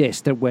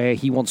sadist, where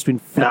he wants to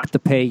inflict the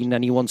pain,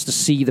 and he wants to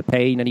see the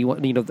pain, and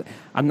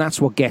and that's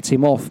what gets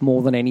him off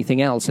more than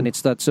anything else. And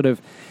it's that sort of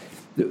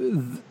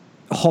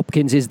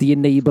Hopkins is the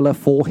enabler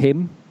for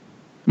him.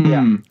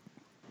 Yeah,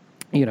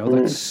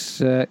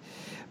 that's.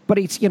 But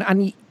it's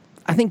and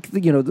I think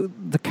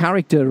the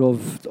character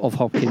of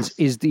Hopkins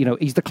is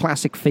he's the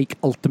classic fake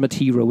ultimate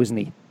hero, isn't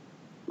he?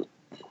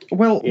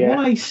 Well, what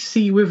I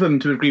see with him,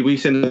 to agree, we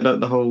said about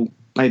the whole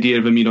idea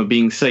of him,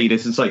 being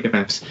sadists and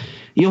psychopaths.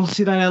 You also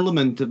see that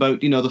element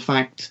about, the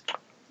fact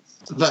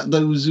that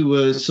those who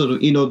are sort of,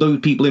 those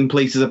people in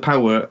places of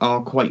power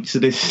are quite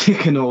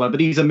sadistic and all that, but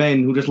these are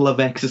men who just love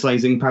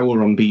exercising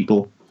power on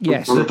people.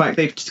 Yes. The fact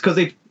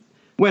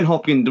when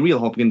Hopkins, the real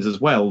Hopkins as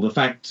well,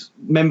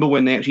 remember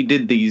when they actually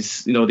did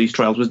these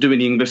trials, was during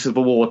the English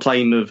Civil War,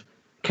 time of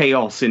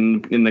chaos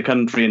in the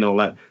country and all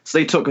that. So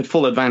they took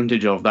full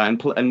advantage of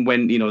that, and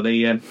when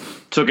they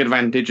took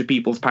advantage of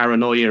people's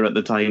paranoia at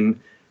the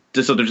time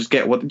to sort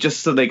of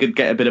just so they could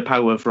get a bit of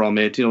power from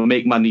it,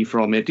 make money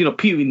from it.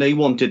 Putin, they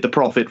wanted the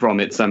profit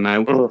from it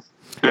somehow,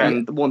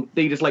 and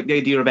they just like the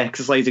idea of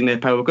exercising their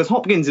power, because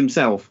Hopkins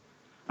himself,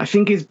 I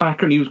think his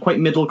background, he was quite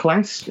middle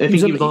class. I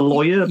think he was a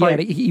lawyer.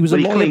 He was a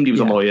lawyer. He claimed he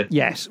was a lawyer.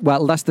 Yes,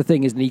 well, that's the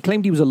thing, isn't he? He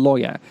claimed he was a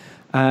lawyer,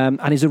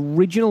 and his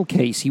original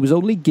case, he was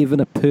only given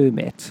a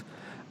permit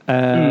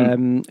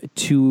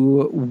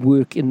to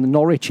work in the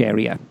Norwich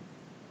area.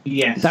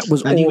 Yes, that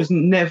was, and he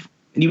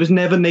was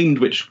never named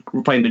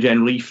Witchfinder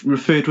General. He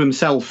referred to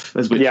himself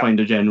as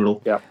Witchfinder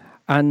General. Yeah,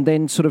 and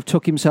then sort of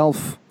took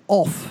himself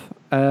off,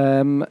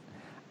 and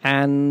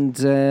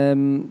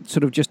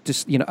sort of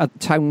just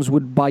towns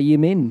would buy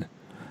him in.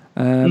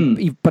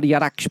 But he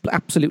had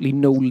absolutely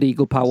no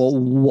legal power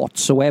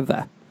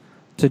whatsoever.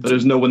 But there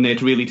was no one there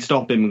to really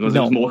stop him,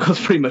 because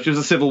pretty much there was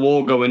a civil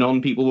war going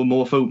on. People were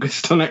more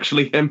focused on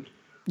actually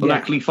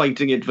actually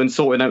fighting it than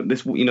sorting out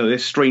this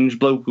this strange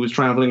bloke who was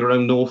travelling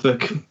around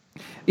Norfolk.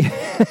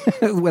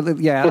 Well,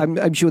 yeah,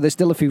 I'm sure there's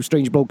still a few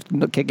strange blokes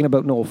kicking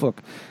about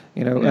Norfolk,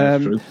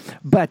 true.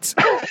 But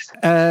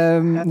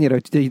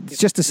it's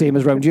just the same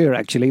as round here.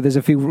 Actually, there's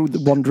a few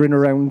wandering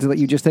around that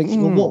you just think.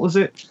 Well, what was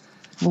it?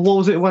 What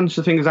was it once?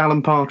 I think it was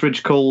Alan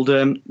Partridge called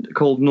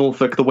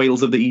Norfolk the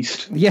Wales of the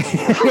East. Yeah,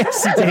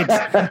 yes, he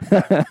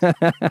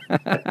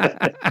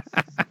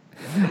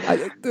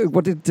did.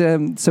 What did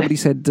somebody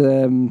said?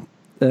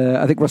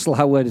 I think Russell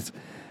Howard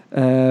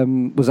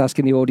was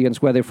asking the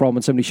audience where they're from,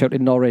 and somebody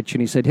shouted Norwich,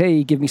 and he said,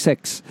 "Hey, give me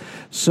 6."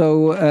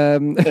 So,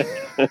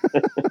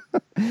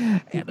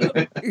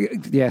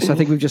 yes, I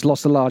think we've just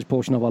lost a large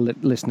portion of our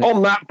listeners.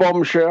 On that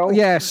bombshell.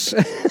 Yes.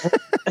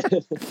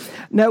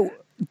 Now,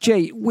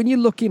 Jay, when you're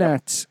looking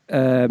at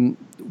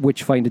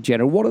Witchfinder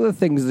General, what are the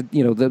things that,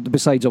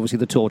 besides obviously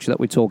the torture that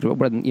we talked about,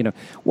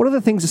 what are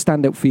the things that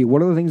stand out for you?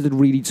 What are the things that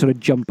really sort of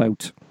jump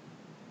out?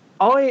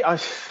 I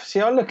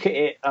look at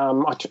it,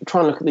 I try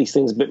and look at these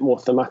things a bit more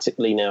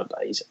thematically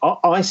nowadays.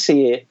 I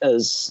see it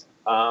as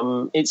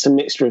it's a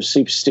mixture of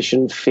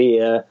superstition,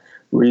 fear,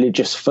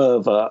 religious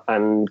fervour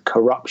and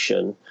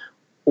corruption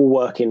all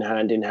working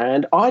hand in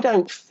hand. I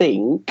don't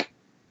think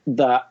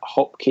that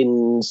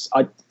Hopkins,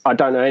 I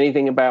don't know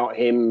anything about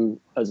him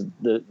as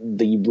the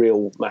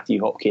real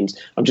Matthew Hopkins.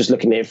 I'm just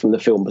looking at it from the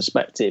film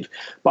perspective,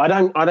 but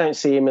I don't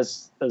see him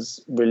as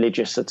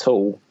religious at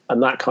all,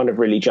 and that kind of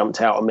really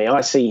jumped out at me.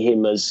 I see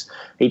him as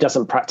he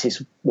doesn't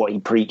practice what he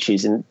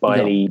preaches by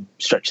any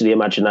stretch of the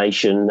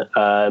imagination.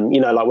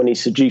 Like when he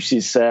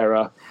seduces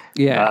Sarah.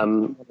 Yeah.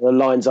 The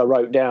lines I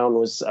wrote down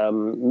was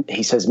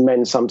he says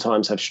men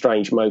sometimes have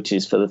strange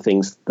motives for the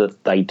things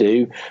that they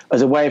do,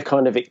 as a way of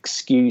kind of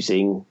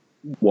excusing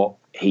what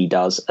he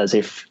does, as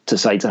if to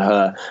say to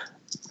her,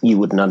 you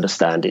wouldn't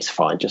understand, it's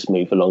fine, just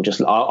move along,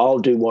 I'll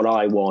do what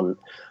I want.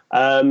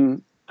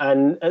 And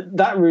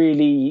that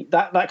really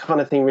that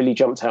kind of thing really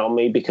jumped out on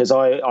me, because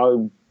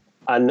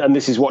and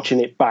this is watching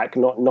it back,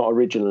 not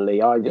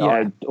originally.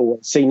 I'd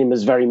always seen him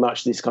as very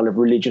much this kind of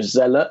religious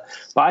zealot,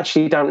 but I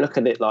actually don't look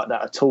at it like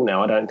that at all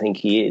now. I don't think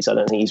he is. I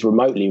don't think he's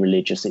remotely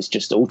religious. It's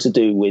just all to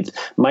do with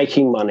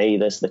making money.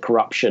 There's the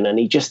corruption, and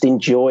he just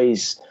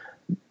enjoys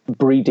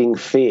breeding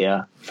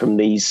fear from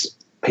these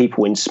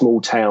people in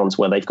small towns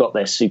where they've got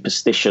their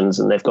superstitions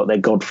and they've got their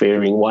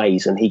God-fearing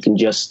ways, and he can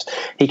just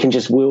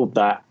wield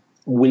that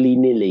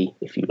willy-nilly,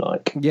 if you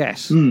like.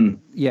 Yes.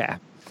 Yeah.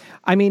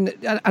 I mean,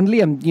 and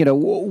Liam,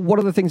 what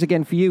are the things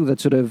again for you that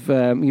sort of,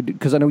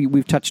 because I know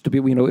we've touched a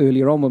bit,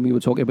 earlier on when we were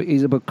talking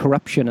about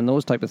corruption and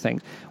those type of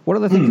things. What are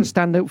the things that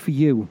stand out for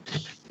you?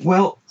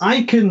 Well,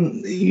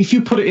 if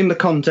you put it in the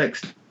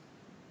context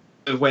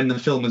of when the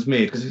film was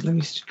made, because let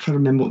me try to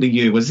remember what the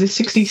year was. Is it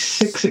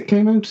 66 it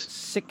came out?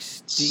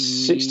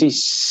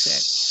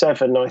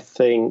 67, I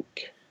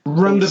think.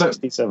 Round about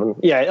 67.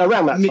 Yeah,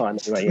 around that time.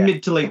 Anyway, yeah.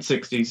 Mid to late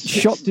 60s.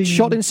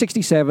 Shot in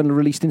 67,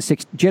 released in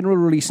general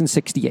release in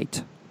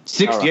 68.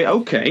 68,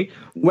 okay.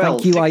 Well,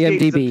 thank you,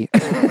 IMDb.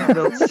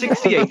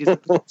 68 is a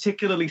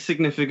particularly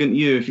significant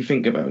year if you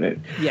think about it.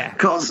 Yeah.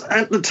 Because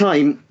at the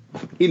time,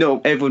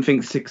 everyone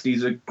thinks 60s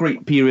is a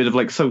great period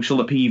of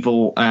social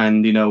upheaval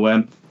and,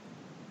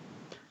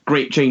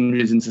 great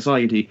changes in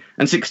society.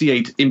 And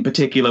 68 in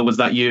particular was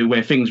that year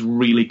where things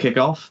really kick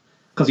off.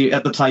 Because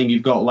at the time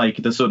you've got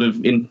the sort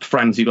of, in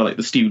France you've got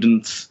the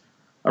students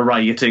are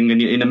rioting,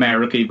 and in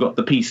America you've got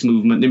the peace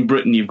movement, in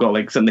Britain you've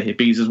got some of the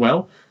hippies as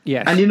well.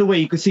 Yes. And in a way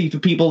you could see for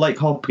people like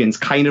Hopkins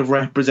kind of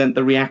represent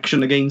the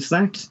reaction against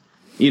that.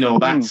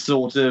 That's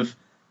sort of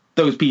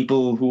those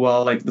people who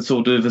are the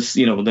sort of,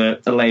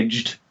 the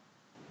alleged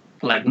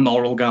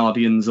moral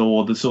guardians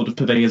or the sort of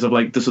purveyors of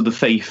the sort of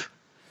faith.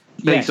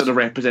 They sort of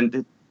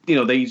represent,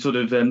 they sort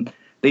of, they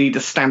need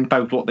to stamp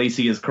out what they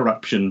see as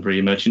corruption,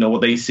 pretty much.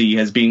 What they see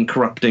as being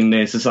corrupting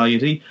their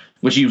society,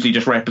 which usually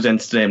just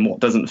represents to them what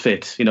doesn't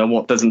fit,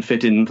 what doesn't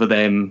fit in for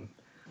them,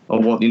 or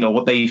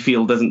what they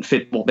feel doesn't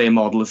fit what their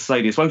model of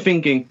society is. So I'm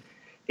thinking,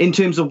 in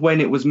terms of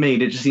when it was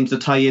made, it just seems to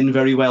tie in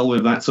very well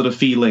with that sort of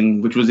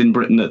feeling which was in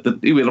Britain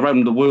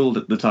around the world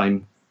at the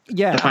time.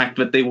 Yeah, the fact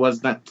that there was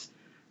that,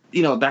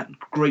 that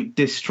great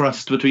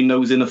distrust between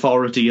those in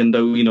authority and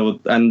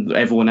and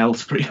everyone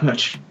else, pretty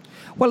much.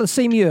 Well, the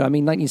same year,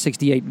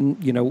 1968,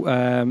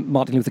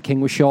 Martin Luther King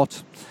was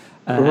shot.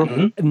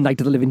 Night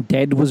of the Living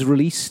Dead was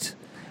released.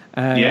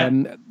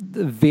 The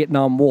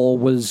Vietnam War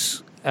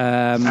was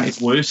at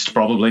its worst,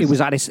 probably. It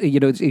was at its,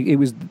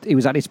 it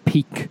was at its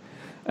peak.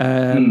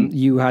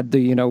 You had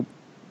the,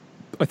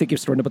 I think you're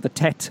throwing about the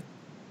Tet.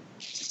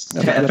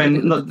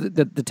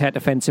 The Tet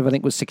offensive, I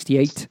think, was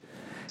 68.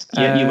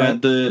 Yeah, you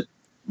had the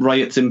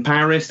riots in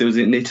Paris. There was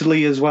in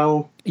Italy as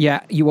well.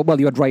 Yeah, you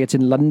had riots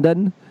in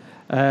London.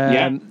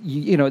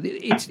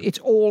 It's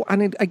all,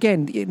 and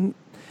again,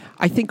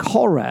 I think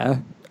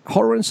horror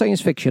and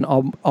science fiction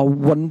are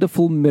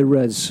wonderful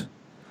mirrors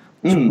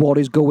to what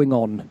is going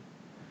on,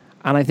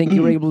 and I think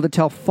you're able to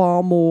tell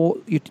far more.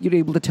 You're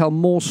able to tell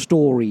more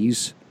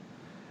stories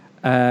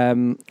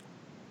via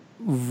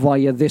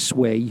this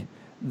way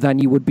than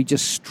you would be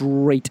just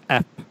straight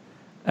up.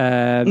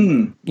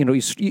 You're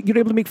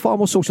able to make far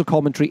more social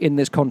commentary in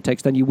this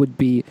context than you would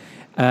be,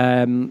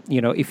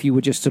 if you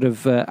were just sort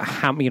of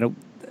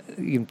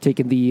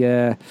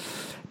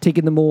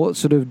taking the more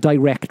sort of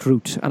direct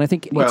route. And I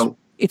think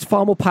it's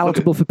far more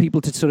palatable for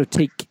people to sort of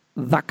take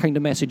that kind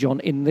of message on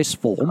in this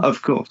form.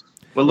 Of course.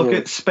 Well, look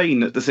at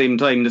Spain at the same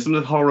time. Some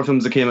of the horror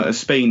films that came out of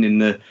Spain in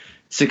the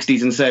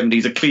 60s and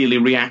 70s are clearly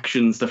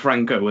reactions to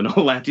Franco and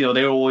all that.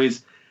 They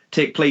always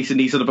take place in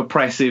these sort of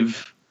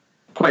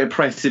quite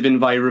oppressive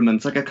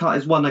environments.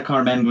 There's one I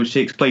can't remember, which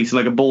takes place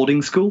in a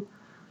boarding school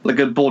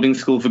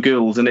for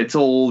girls, and it's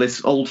all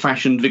this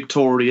old-fashioned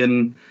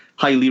Victorian,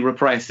 highly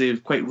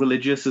repressive, quite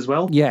religious as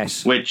well.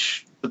 Yes.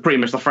 Which pretty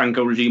much the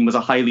Franco regime was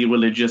a highly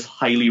religious,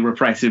 highly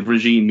repressive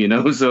regime,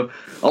 So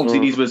obviously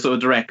these were sort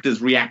of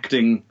directors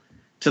reacting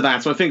to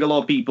that. So I think a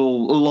lot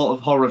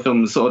of horror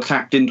films sort of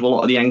tapped into a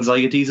lot of the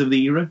anxieties of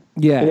the era.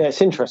 Yeah,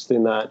 it's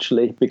interesting that,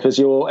 actually, because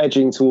you're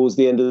edging towards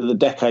the end of the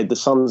decade. The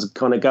sun's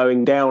kind of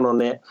going down on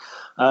it.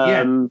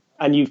 And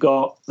you've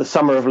got The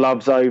Summer of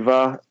Love's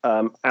over,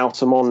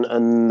 Altamont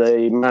and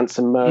the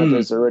Manson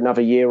murders are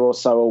another year or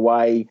so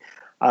away.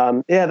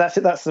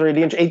 That's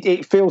really interesting.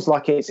 It feels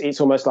like it's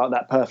almost like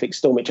that perfect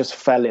storm. It just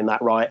fell in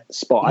that right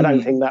spot. I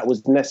don't think that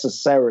was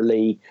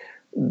necessarily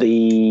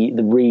the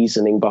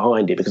reasoning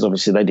behind it, because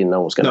obviously they didn't know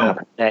what was going to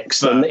happen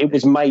next. And it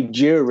was made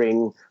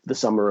during The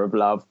Summer of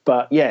Love.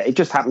 But yeah, it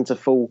just happened to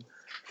fall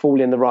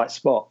in the right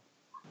spot.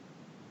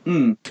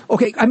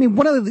 Okay,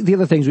 one of the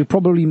other things, we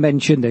probably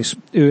mentioned this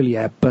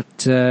earlier,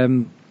 but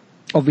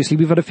obviously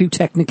we've had a few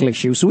technical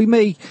issues, so we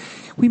may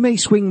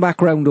swing back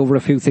round over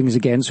a few things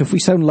again. So if we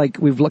sound like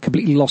we've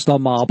completely lost our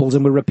marbles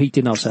and we're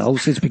repeating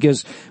ourselves, it's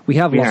because we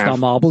have lost our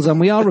marbles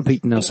and we are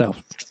repeating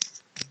ourselves.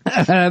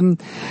 But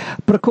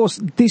of course,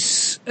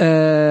 this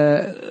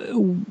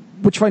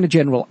Witchfinder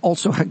General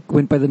also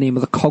went by the name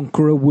of the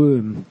Conqueror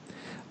Worm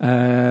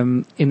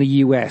in the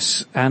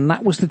US, and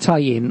that was to tie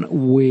in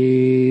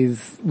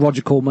with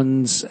Roger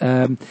Corman's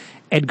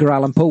Edgar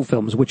Allan Poe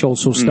films, which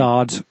also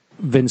starred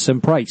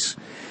Vincent Price.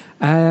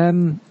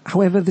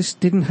 However, this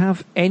didn't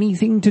have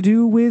anything to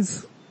do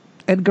with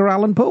Edgar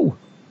Allan Poe.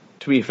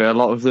 To be fair, a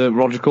lot of the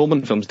Roger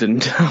Corman films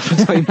didn't half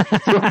the time.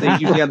 They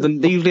usually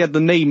had the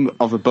name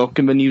of a book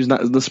and then used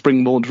that as the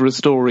springboard for a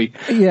story.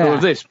 Yeah. But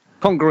with this,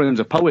 Conqueror Worm's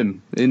a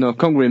poem.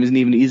 Conqueror Worm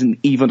isn't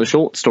even a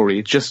short story.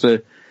 It's just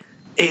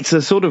it's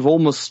a sort of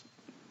almost,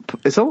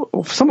 it's a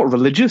somewhat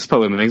religious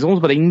poem. It's almost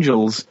about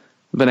angels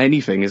than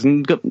anything. It's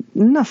got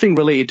nothing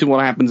related to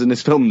what happens in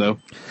this film, though.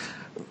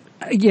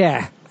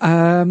 Yeah.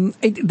 And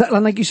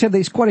like you said,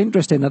 it's quite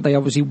interesting that they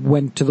obviously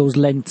went to those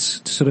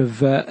lengths to sort of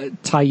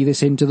tie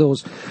this into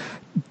those.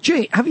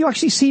 Jay, have you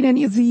actually seen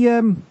any of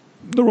the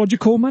Roger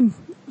Corman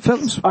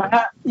films?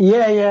 I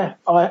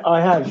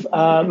have.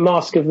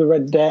 Mask of the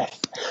Red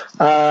Death,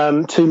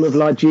 Tomb of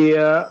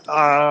Ligeia.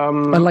 I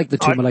like the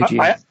Tomb of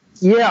Ligeia.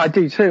 I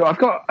do too. I've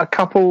got a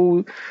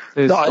couple.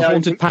 There's the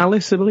Haunted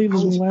Palace, I believe,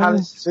 as well.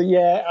 Palace,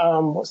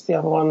 what's the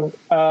other one?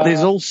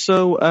 There's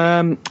also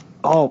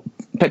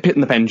Pit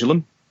and the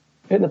Pendulum.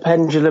 Pit and the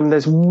Pendulum.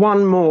 There's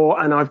one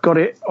more, and I've got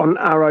it on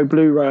Arrow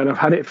Blu-ray, and I've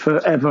had it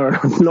forever, and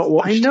I've not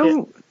watched it. I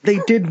know they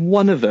did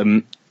one of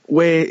them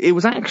where it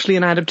was actually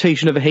an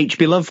adaptation of a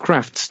H.P.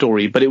 Lovecraft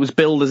story, but it was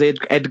billed as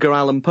Edgar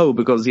Allan Poe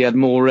because he had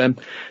more,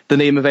 the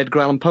name of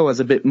Edgar Allan Poe has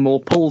a bit more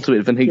pull to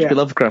it than H.P.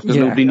 Lovecraft, because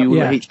nobody knew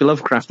who H.P.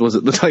 Lovecraft was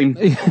at the time.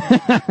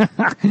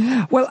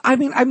 Well,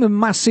 I'm a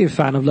massive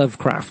fan of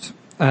Lovecraft,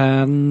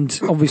 and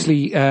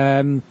obviously,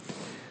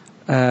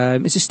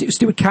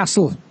 Stuart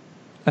Castle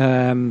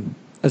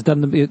has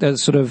done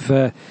sort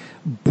of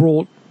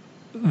brought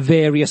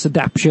various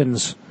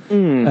adaptions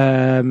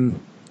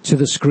to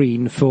the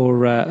screen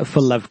for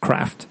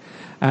Lovecraft.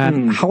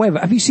 However,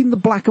 have you seen the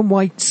black and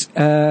white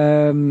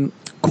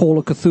Call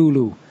of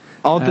Cthulhu?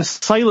 Oh, the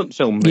silent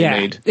film they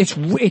made.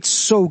 It's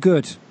so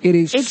good.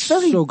 It's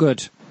so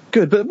good.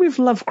 Good, but with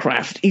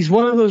Lovecraft, he's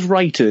one of those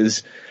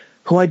writers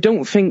who I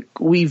don't think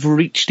we've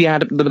reached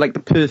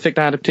the perfect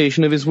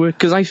adaptation of his work,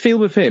 because I feel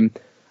with him,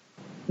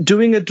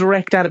 doing a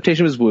direct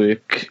adaptation of his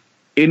work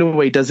in a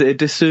way does it a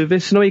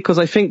disservice in a way, because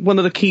I think one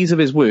of the keys of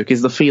his work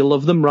is the feel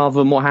of them rather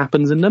than what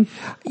happens in them.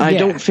 Yeah. I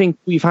don't think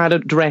we've had a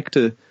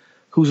director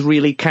who's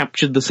really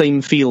captured the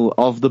same feel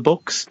of the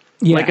books.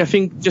 Yeah. Like, I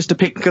think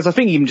because I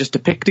think even just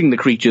depicting the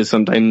creatures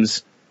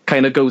sometimes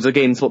kind of goes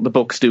against what the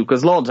books do,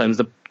 because a lot of times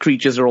the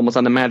creatures are almost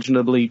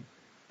unimaginably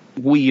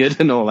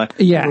weird and all that.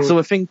 Yeah. So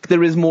I think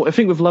there is more. I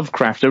think with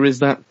Lovecraft there is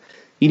that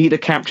you need to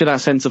capture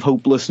that sense of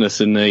hopelessness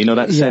and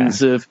that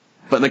sense of,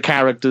 but the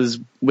characters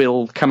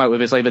will come out of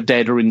this either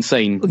dead or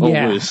insane or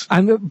worse.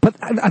 And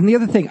the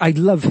other thing, I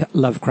love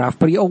Lovecraft,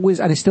 but he always,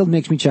 and it still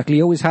makes me chuckle,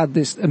 he always had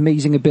this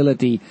amazing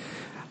ability,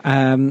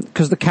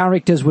 because the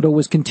characters would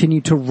always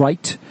continue to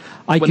write.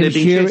 When they're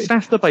being chased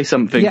after by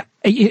something. Yeah,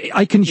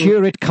 I can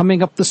hear it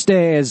coming up the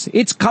stairs.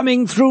 It's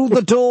coming through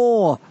the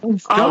door.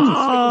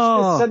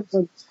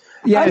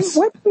 Yes.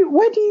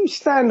 Where do you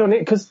stand on it?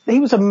 Because he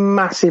was a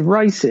massive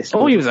racist.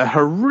 Oh, he was a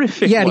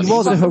horrific. Yeah, he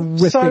was a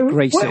horrific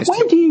racist.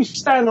 Where do you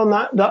stand on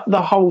that?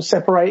 The whole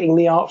separating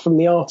the art from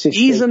the artist.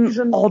 He's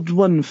an odd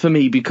one for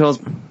me, because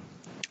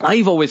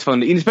I've always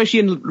found it, especially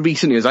in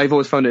recent years, I've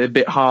always found it a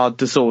bit hard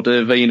to sort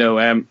of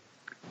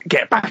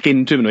get back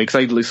into him,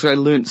 because I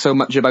learned so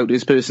much about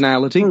his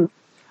personality.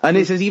 And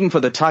this is even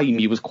for the time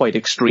he was quite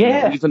extreme.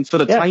 Yeah. Even for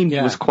the time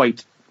he was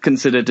quite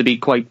considered to be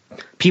quite.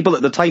 People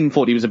at the time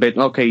thought he was a bit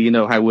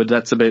Howard.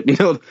 That's a bit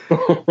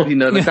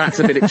that's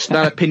a bit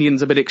that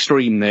opinion's a bit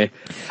extreme there.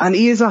 And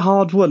he is a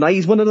hard one.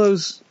 He's one of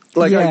those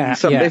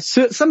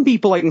some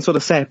people I can sort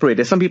of separate.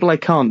 There's some people I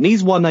can't. And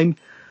he's one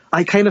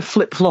I kind of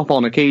flip flop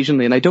on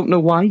occasionally, and I don't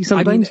know why.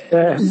 Sometimes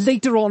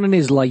later on in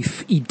his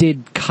life, he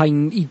did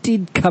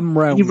come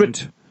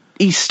round.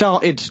 He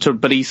started to,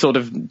 but he sort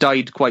of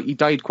died quite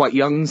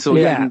young. So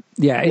in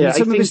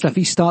some of his stuff,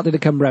 he started to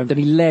come round, and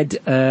he led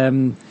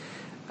an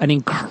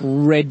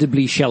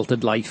incredibly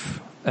sheltered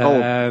life.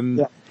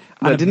 Didn't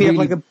he have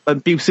like an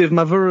abusive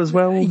mother as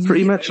well?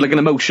 Pretty much like an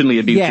emotionally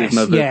abusive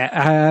mother.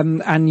 Yeah,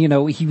 and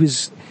he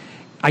was.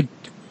 I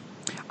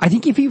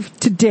think if you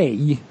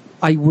today,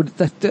 I would.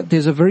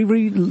 There's a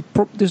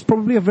there's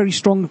probably a very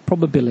strong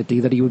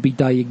probability that he would be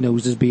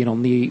diagnosed as being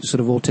on the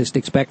sort of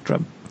autistic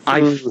spectrum.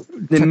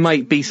 There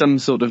might be some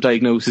sort of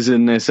diagnosis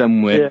in there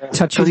somewhere.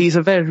 Because he's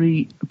a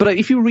very. But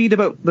if you read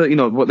about the,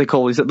 what they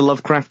call, is it the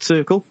Lovecraft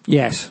Circle?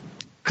 Yes.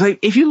 Because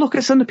if you look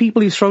at some of the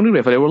people he's surrounded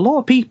with, there were a lot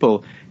of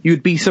people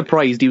you'd be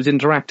surprised he was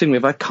interacting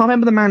with. I can't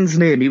remember the man's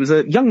name. He was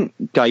a young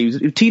guy. He was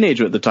a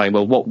teenager at the time.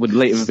 Well, what would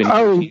later have been.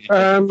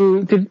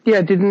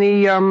 Didn't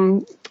he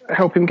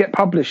help him get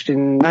published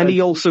in? And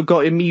he also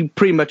got him. He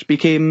pretty much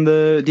became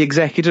the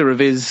executor of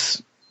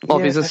his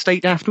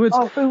estate afterwards.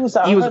 Oh, who was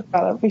that? I heard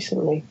about that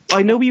recently.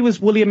 I know he was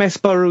William S.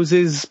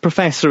 Burroughs'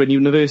 professor in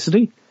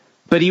university,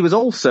 but he was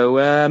also,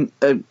 not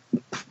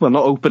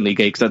openly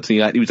gay, because he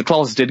was a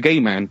closeted gay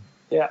man.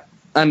 Yeah.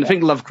 And I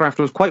think Lovecraft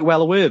was quite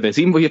well aware of this.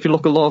 Even if you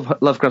look at a lot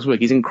of Lovecraft's work,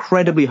 he's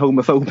incredibly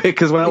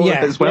homophobic as well.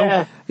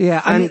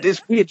 Yeah. And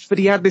it's weird, but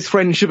he had this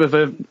friendship of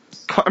a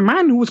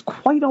man who was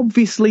quite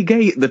obviously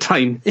gay at the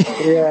time.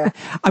 Yeah.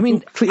 I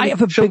mean, I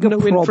have a bigger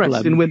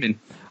problem in women.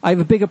 I have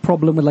a bigger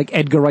problem with like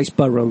Edgar Rice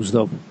Burroughs,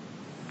 though.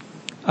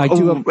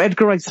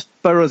 Edgar Rice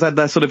Burroughs had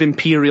that sort of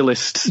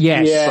imperialist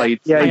side.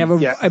 I have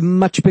a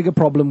much bigger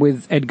problem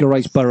with Edgar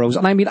Rice Burroughs.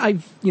 And I mean,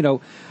 I've,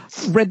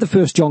 read the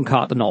first John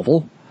Carter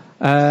novel,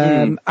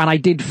 and I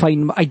did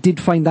find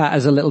that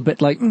as a little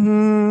bit like,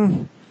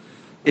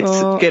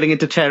 it's getting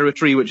into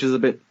territory which is a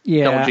bit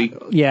dodgy.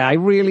 Yeah, I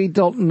really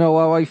don't know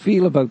how I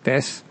feel about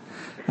this.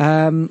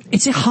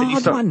 It's a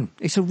hard one.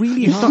 It's a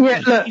really hard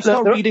one. You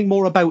start reading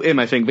more about him,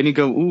 I think, when you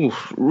go,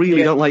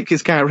 don't like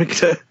his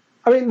character.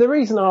 I mean, the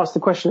reason I asked the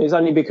question is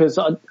only because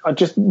I'd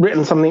just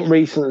written something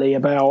recently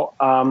about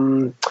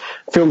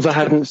films I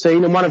hadn't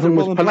seen, and one of them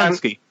was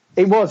Polanski.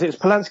 It was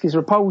Polanski's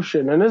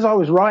Repulsion, and as I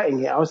was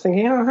writing it, I was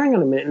thinking, hang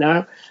on a minute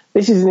now,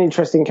 this is an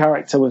interesting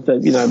character with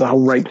the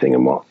whole rape thing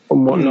and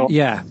whatnot.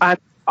 Yeah. And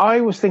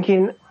I was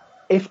thinking,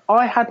 if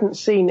I hadn't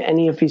seen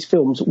any of his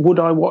films, would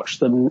I watch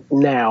them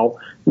now,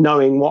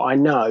 knowing what I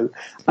know?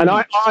 And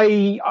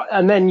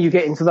and then you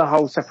get into the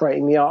whole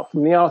separating the art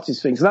from the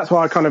artist thing. So that's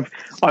why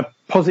I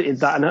posited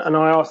that and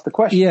I asked the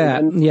question.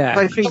 Yeah.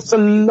 I think there's a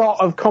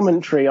lot of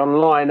commentary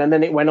online, and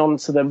then it went on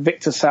to the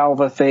Victor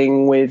Salva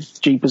thing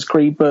with Jeepers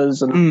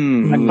Creepers and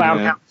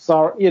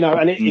Clownhouse,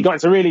 and it got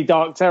into really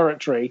dark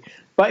territory.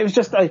 But it was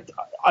just,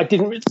 I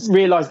didn't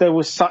realise there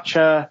was such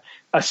a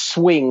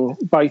swing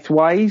both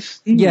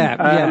ways.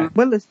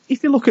 Well,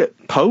 if you look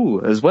at Poe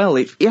as well,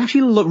 if you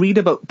actually read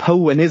about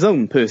Poe and his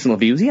own personal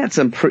views, he had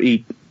some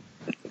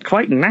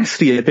quite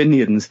nasty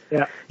opinions.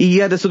 Yeah. He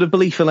had a sort of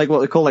belief in what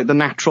they call the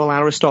natural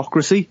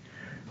aristocracy.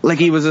 Like,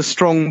 he was a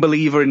strong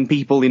believer in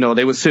people,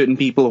 there were certain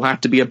people who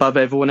had to be above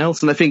everyone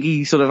else, and I think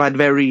he sort of had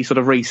very sort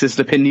of racist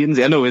opinions.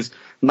 I know it's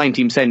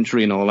 19th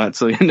century and all that,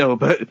 so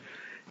but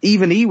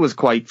even he was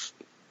quite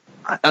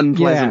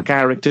unpleasant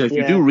character if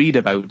you do read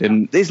about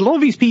him. There's a lot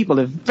of these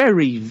people are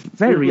very,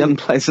 very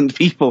unpleasant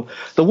people.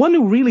 The one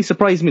who really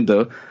surprised me,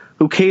 though,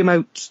 who came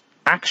out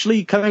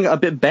actually coming out a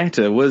bit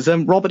better was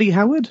Robert E.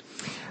 Howard.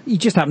 He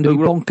just happened to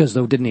be bonkers,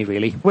 though, didn't he,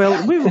 really?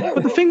 Well,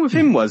 but the thing with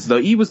him was,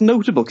 though, he was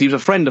notable because he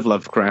was a friend of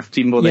Lovecraft,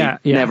 even though they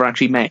never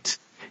actually met.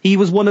 He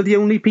was one of the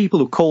only people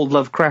who called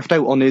Lovecraft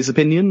out on his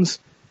opinions.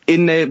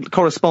 In their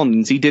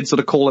correspondence, he did sort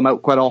of call him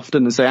out quite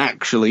often and say,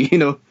 actually,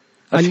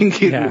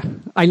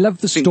 I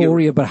love the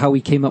story about how he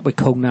came up with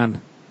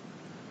Conan.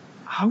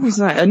 How was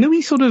that? I know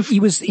he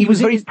was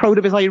very proud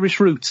of his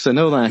Irish roots, I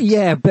know that.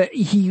 Yeah, but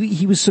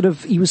he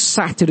was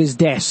sat at his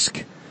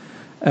desk.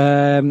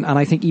 And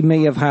I think he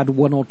may have had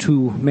one or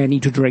too many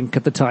to drink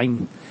at the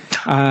time.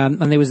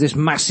 And there was this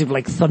massive,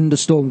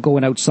 thunderstorm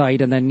going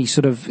outside, and then he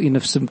sort of, in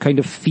some kind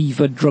of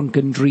fevered,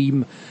 drunken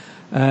dream,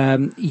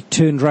 he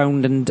turned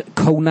round and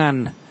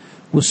Conan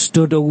was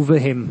stood over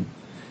him,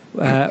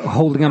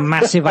 holding a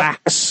massive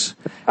axe,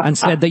 and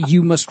said that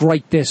you must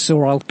write this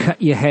or I'll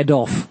cut your head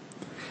off.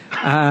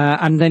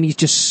 And then he's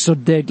just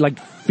stood there,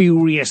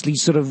 furiously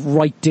sort of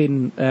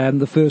writing,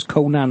 the first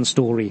Conan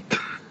story.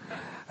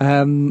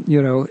 Which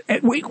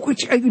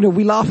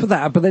we laugh at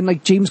that, but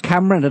then James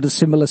Cameron had a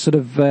similar sort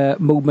of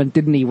moment,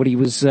 didn't he, where he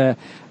was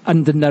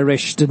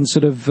undernourished and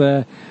sort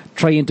of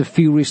trying to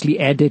furiously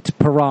edit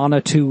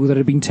Piranha 2 that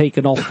had been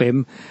taken off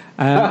him,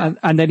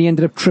 and then he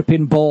ended up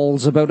tripping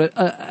balls about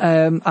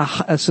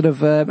a sort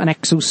of an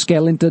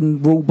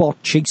exoskeleton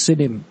robot chasing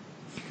him.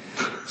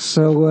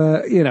 So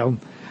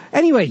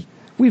anyway,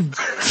 we've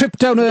tripped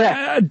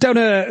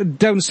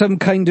down some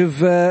kind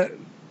of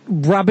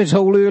rabbit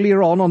hole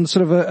earlier on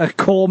sort of a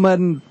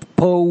Corman,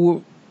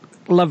 Poe,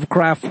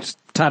 Lovecraft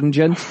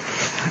tangent.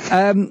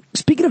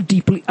 Speaking of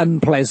deeply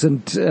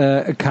unpleasant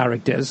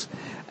characters,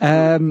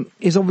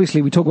 is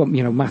obviously we talk about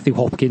Matthew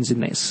Hopkins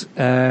in this,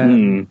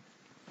 who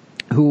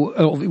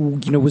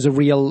was a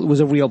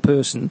real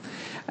person.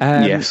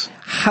 Yes.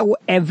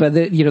 However,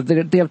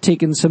 they have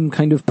taken some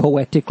kind of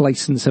poetic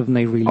license, haven't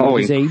they? Really, at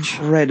his age.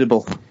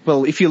 Incredible.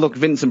 Well, if you look,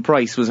 Vincent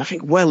Price was, I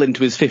think, well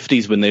into his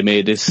 50s when they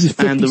made this,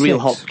 and the real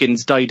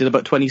Hopkins died at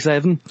about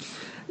 27.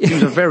 He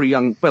was a very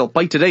young, well,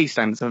 by today's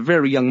standards, a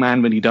very young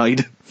man when he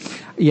died.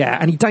 Yeah,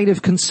 and he died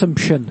of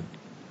consumption.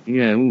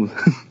 Yeah,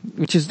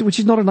 which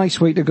is not a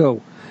nice way to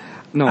go.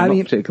 No, not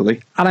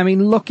particularly. And I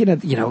mean, looking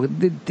at,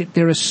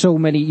 there are so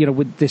many,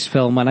 with this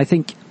film, and I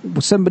think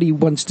somebody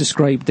once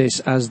described this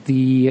as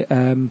the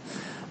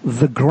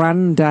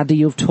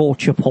granddaddy of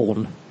torture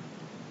porn.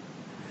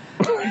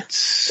 It's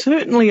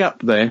certainly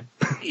up there.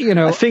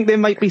 I think there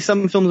might be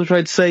some films which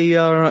I'd say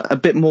are a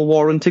bit more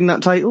warranting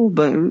that title,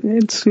 but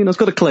it's, it's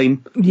got a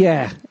claim.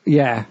 Yeah.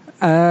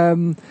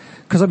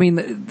 Because I mean,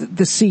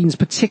 the scenes,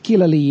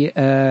 particularly,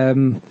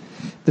 the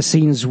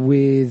scenes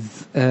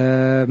with,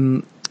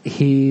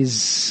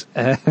 his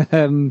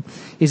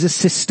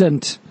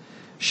assistant,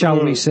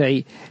 shall we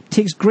say,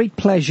 takes great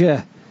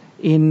pleasure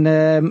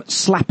in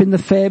slapping the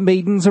fair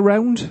maidens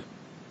around.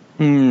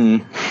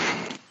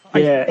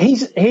 Yeah,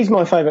 he's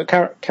my favourite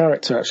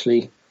character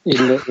actually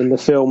in the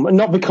film,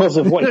 not because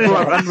of what.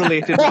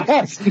 Unrelated.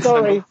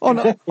 Sorry,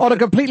 on a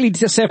completely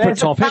separate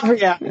topic.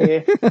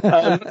 Here.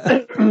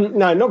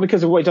 No, not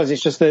because of what he does.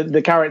 It's just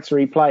the character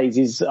he plays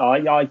is.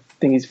 I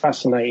think he's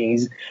fascinating.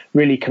 He's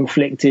really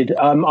conflicted.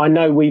 I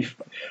know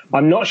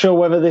I'm not sure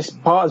whether this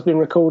part has been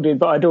recorded,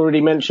 but I'd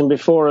already mentioned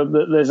before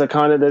that there's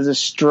a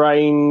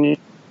strange.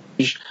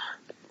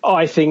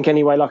 I think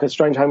anyway, like a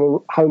strange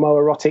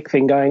homoerotic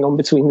thing going on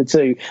between the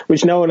two,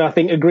 which no one I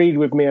think agreed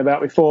with me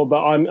about before,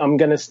 but I'm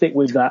going to stick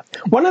with that.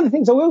 One of the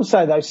things I will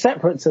say though,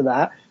 separate to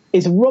that,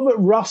 is Robert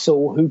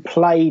Russell, who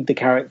played the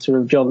character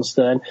of John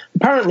Stern.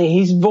 Apparently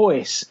his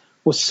voice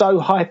was so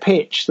high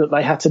pitched that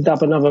they had to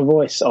dub another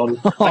voice on.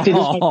 I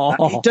didn't know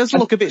that. It does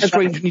look a bit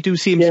strange when you do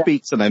see him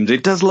speak sometimes.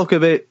 It does look a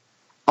bit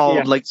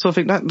odd, so I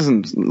think that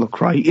doesn't look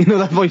right.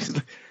 That voice.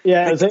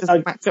 Yeah, there's a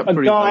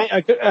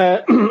guy,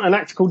 an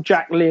actor called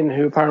Jack Lynn,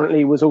 who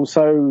apparently was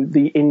also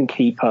the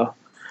innkeeper,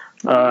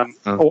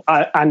 or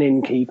an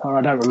innkeeper.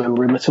 I don't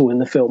remember him at all in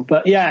the film,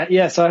 but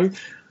yeah. So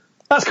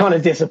that's kind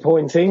of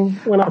disappointing.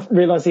 When I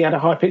realised he had a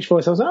high pitched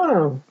voice, I was like,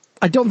 oh.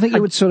 I don't think it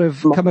would sort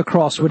of come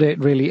across with it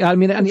really. I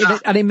mean, and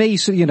it may,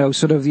 that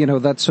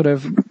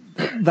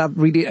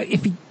really,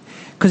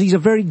 because he's a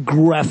very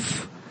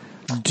gruff,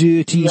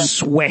 dirty,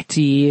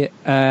 sweaty,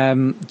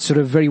 sort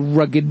of very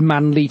rugged,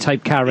 manly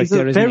type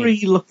character. He's a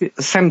very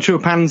Sancho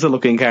Panza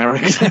looking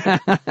character.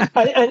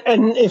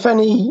 and if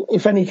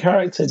any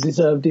character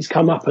deserved his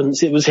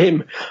comeuppance, it was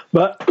him.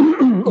 But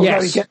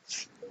although he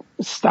gets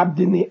stabbed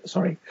in the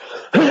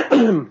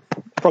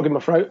frog in my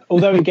throat.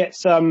 Although he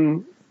gets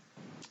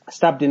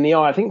stabbed in the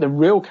eye, I think the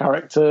real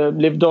character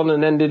lived on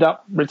and ended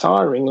up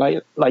retiring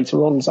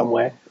later on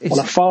somewhere on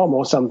a farm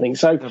or something.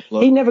 So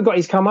he never got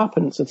his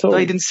comeuppance at all.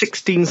 Died in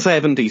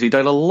 1670s. He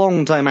died a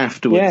long time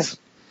afterwards.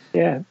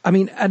 Yeah. I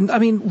mean,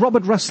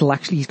 Robert Russell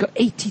actually, he's got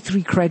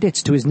 83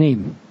 credits to his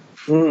name.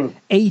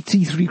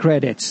 83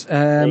 credits.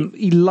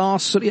 He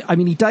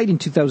died in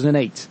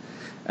 2008.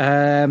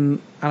 And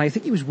I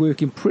think he was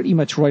working pretty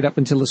much right up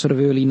until the sort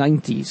of early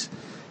 90s.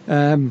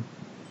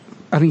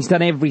 And he's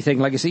done everything,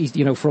 like I say,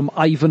 from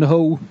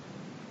Ivanhoe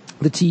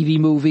the TV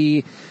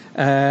movie.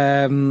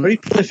 Very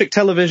prolific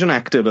television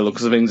actor, by the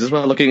looks of things, as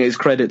well, looking at his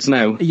credits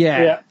now.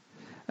 Yeah.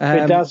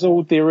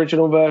 Bedazzled, the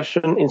original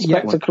version,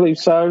 Inspector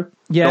Clouseau.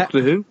 Yeah.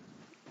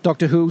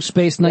 Doctor Who,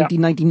 Space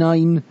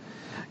 1999.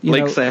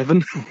 Blake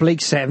Seven.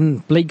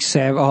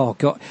 Oh,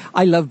 God.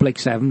 I love Blake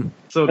Seven.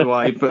 So do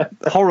I, but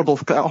horrible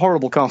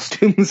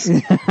costumes.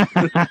 There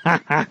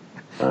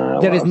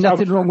is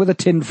nothing wrong with a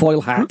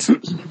tinfoil hat.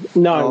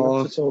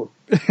 No, not at all.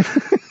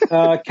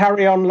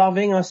 Carry On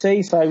Loving, I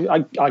see.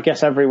 So I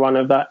guess everyone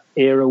of that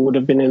era would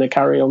have been in a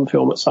Carry On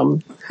film at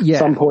some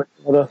point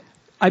or other.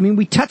 I mean,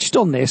 we touched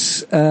on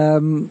this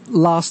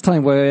last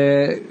time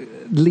where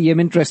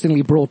Liam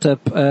interestingly brought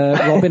up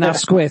Robin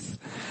Asquith.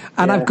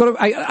 And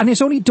and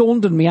it's only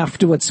dawned on me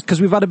afterwards, because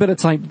we've had a bit of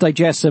time to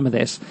digest some of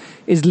this,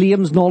 is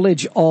Liam's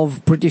knowledge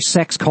of British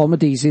sex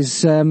comedies is...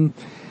 second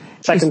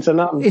to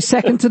none. It's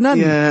second to none.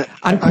 Yeah,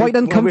 I'm quite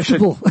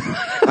uncomfortable.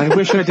 I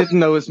wish I didn't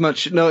know as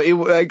much. No,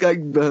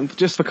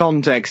 just for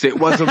context, it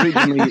was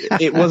originally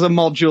it was a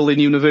module in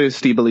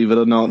university, believe it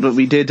or not, that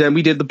we did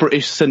the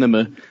British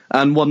cinema,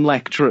 and one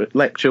lecture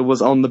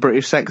was on the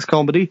British sex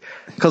comedy,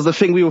 because the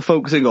thing we were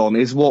focusing on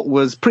is what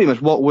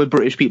were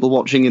British people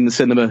watching in the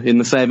cinema in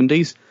the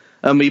 70s.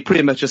 And we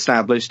pretty much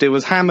established it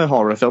was Hammer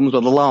horror films, or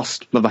the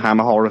last of the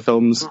Hammer horror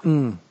films,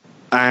 and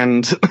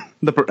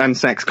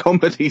sex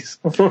comedies.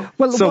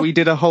 We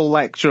did a whole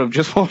lecture of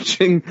just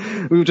watching.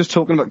 We were just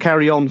talking about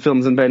Carry On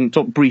films, and then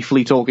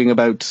briefly talking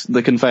about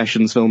the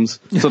Confessions films,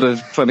 sort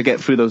of trying to get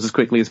through those as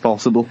quickly as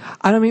possible.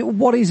 And I mean,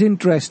 what is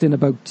interesting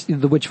about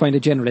the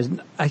Witchfinder genre is,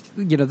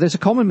 there's a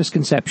common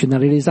misconception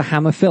that it is a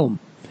Hammer film.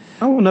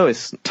 Oh no,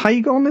 it's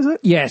Tygon, is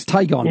it? Yes,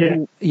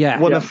 Tygon. Yeah.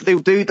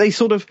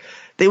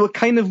 They were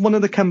kind of one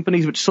of the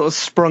companies which sort of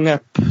sprung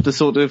up to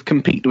sort of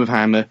compete with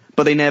Hammer,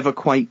 but they never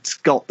quite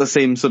got the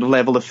same sort of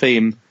level of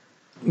fame.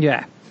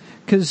 Yeah,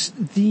 because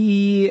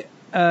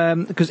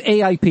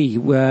AIP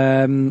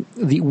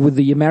were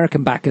the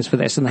American backers for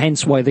this, and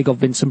hence why they got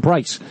Vincent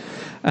Price.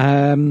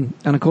 And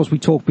of course, we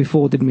talked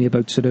before, didn't we,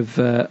 about sort of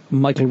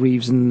Michael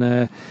Reeves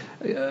and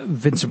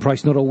Vincent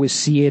Price not always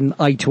seeing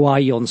eye to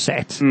eye on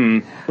set.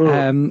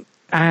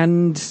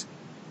 And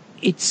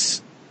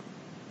it's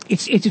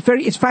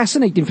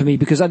fascinating for me,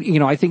 because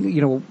I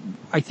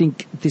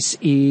think this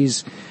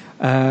is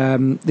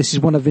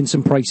one of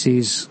Vincent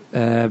Price's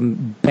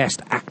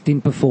best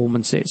acting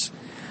performances,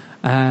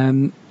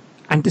 and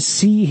to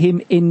see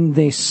him in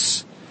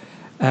this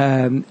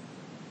playing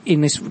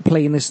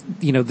this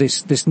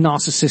this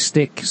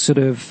narcissistic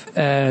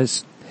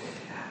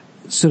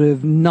sort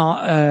of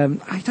not, I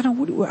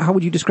don't know, how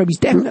would you describe? He's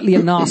definitely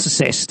a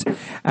narcissist.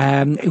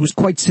 He was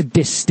quite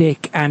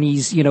sadistic, and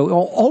he's,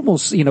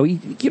 almost,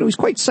 he's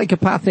quite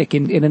psychopathic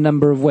in a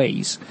number of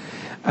ways.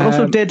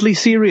 Also deadly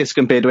serious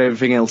compared to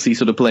everything else he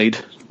sort of played.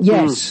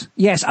 Yes,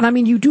 yes. And I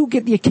mean, you do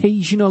get the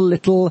occasional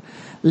little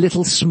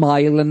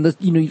smile, and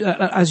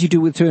as you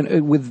do with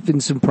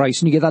Vincent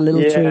Price, and you get that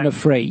little turn of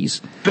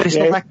phrase. But it's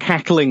not that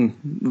cackling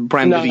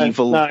brand of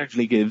evil he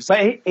usually gives.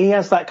 But he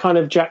has that kind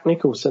of Jack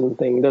Nicholson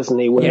thing, doesn't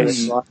he? Where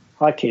it's like,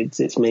 hi kids,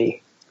 it's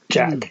me,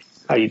 Jack.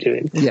 How you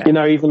doing? Yeah.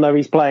 Even though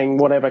he's playing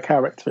whatever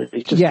character,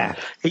 he's just,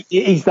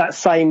 he's that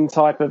same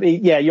type of,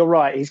 you're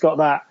right. He's got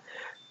that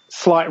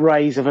slight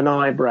raise of an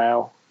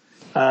eyebrow.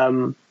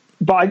 But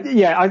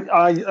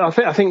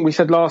I think we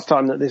said last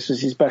time that this was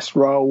his best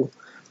role.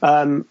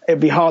 It'd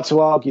be hard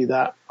to argue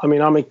that. I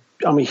mean, I'm a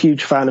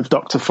huge fan of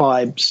Dr.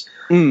 Phibes.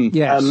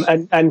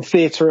 Yes. And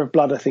Theatre of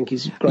Blood, I think,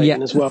 is great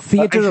in as well.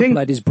 Theatre of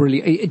Blood is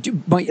brilliant.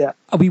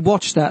 We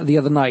watched that the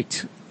other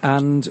night,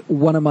 and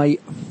one of my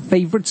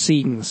favourite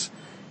scenes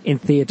in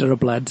Theatre of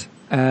Blood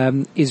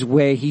is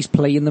where he's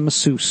playing the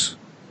masseuse.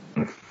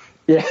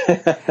 Yeah.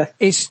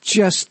 It's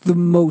just the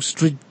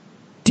most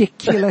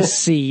ridiculous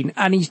scene,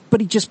 and he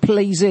just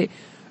plays it.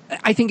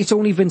 I think it's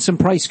only Vincent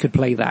Price could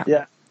play that.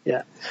 Yeah.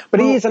 Yeah,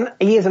 but he is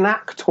an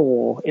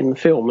actor in the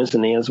film,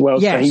 isn't he, as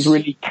well? Yes. So he's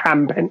really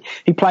camping.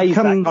 He plays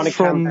that kind of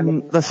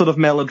from the sort of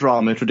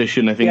melodrama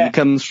tradition, I think. Yeah. He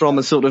comes from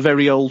a sort of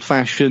very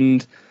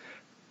old-fashioned,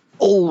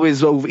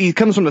 he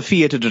comes from a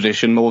theatre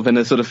tradition more than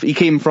he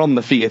came from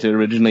the theatre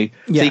originally.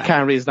 Yeah. So he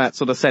carries that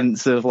sort of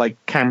sense of,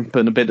 like, camp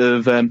and a bit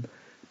of,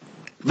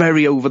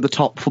 very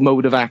over-the-top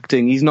mode of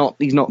acting. He's not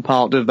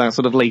part of that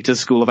sort of later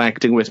school of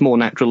acting where it's more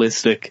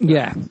naturalistic.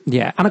 Yeah,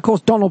 yeah. And of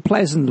course, Donald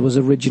Pleasant was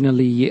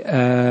originally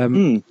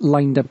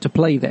lined up to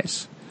play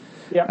this,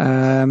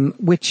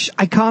 which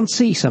I can't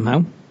see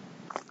somehow.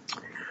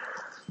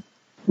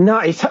 No,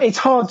 it's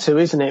hard to,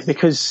 isn't it?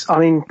 Because, I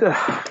mean,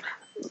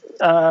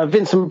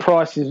 Vincent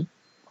Price's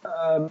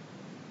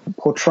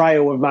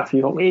portrayal of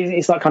Matthew Hawke,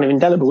 it's like kind of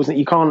indelible, isn't it?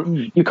 You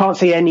can't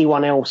see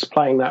anyone else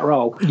playing that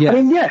role. Yeah. I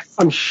mean, yes,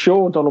 I'm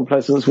sure Donald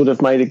Pleasance would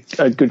have made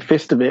a good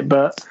fist of it,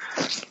 but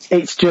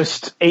it's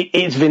just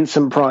it's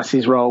Vincent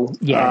Price's role.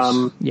 Yes,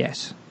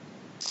 yes,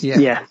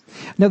 yeah.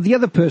 Now the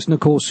other person, of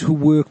course, who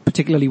worked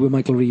particularly with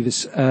Michael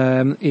Reeves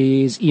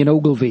is Ian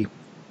Ogilvy,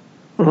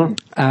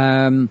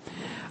 and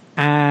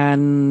I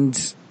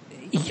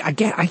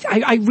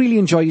really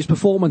enjoyed his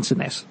performance in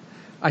this.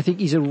 I think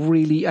he's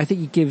I think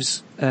he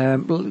gives,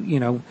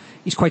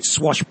 he's quite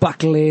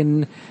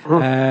swashbuckling,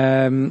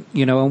 and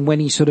when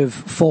he sort of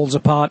falls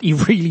apart, he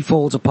really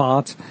falls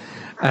apart,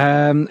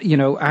 and he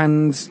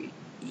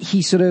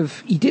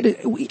did it,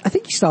 I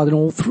think he starred in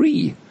all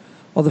 3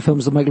 of the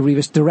films that Michael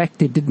Reavis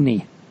directed, didn't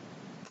he?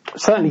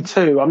 Certainly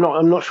 2. I'm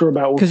not sure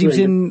about all 3. Because he was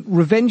in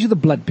Revenge of the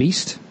Blood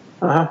Beast.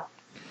 Yeah,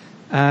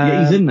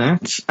 he's in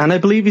that. And I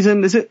believe he's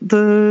in, is it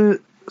The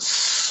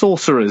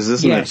Sorcerers,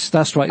 isn't it? Yes,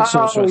 that's right,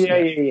 Sorcerers.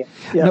 Yeah.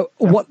 Now,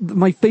 what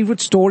my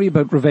favourite story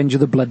about Revenge of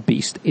the Blood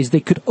Beast is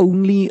they could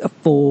only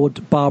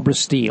afford Barbara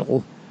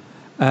Steele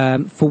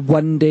for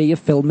 1 day of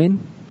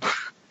filming.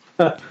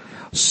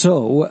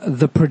 So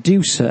the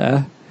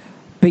producer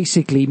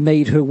basically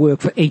made her work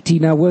for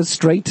 18 hours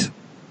straight.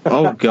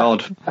 Oh,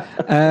 God.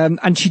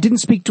 And she didn't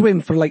speak to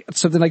him for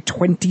something like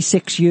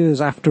 26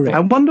 years after it. I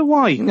wonder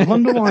why.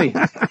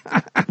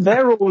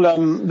 They're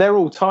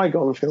all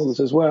Tygon films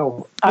as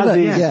well. As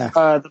is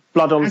The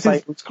Blood on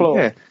Satan's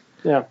Claw.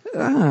 Yeah.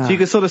 So you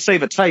could sort of say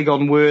that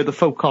Tygon were the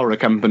folk horror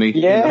company.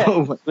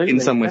 Yeah. In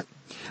some way.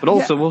 But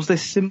also, was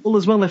this symbol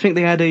as well? I think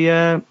they had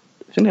a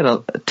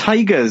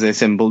tiger as their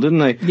symbol, didn't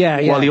they? Yeah.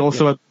 While he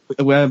also had,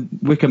 where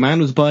Wicker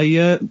Man was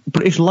by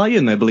British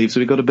Lion, I believe,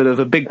 so we got a bit of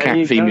a big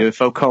cat theme here,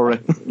 folk horror.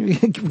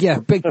 Yeah,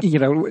 big,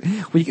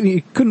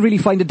 we couldn't really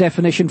find a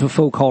definition for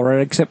folk horror,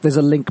 except there's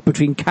a link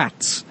between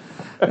cats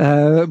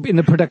in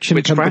the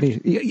production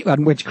company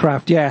and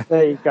witchcraft, yeah.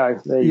 There you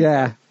go.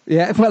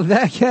 Yeah, well,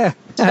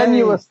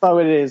 tenuous though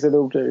it is,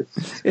 it'll do.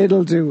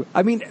 It'll do.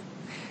 I mean,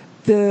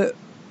 the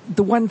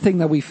one thing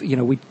that we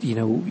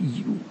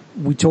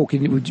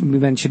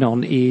mention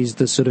on is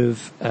the sort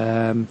of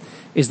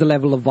is the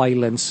level of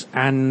violence,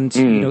 and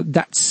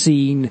that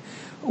scene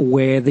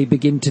where they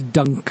begin to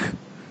dunk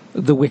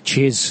the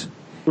witches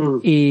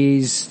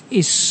is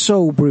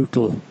so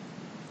brutal.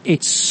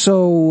 It's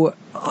so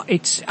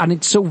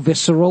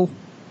visceral,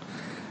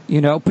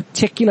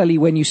 particularly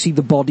when you see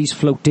the bodies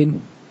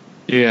floating.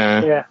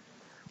 Yeah.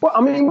 Well, I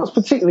mean, what's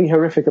particularly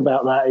horrific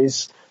about that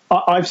is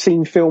I've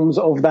seen films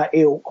of that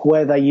ilk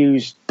where they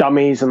use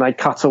dummies and they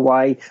cut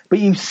away, but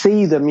you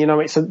see them,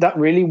 it's that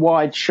really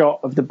wide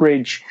shot of the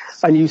bridge,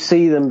 and you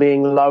see them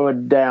being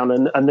lowered down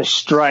and the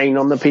strain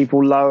on the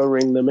people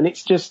lowering them, and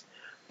it's just,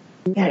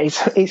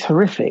 it's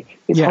horrific.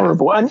 It's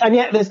horrible. And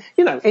yet there's,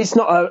 it's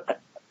not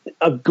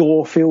a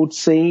gore-filled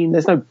scene.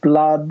 There's no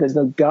blood, there's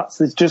no guts,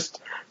 there's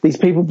just these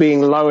people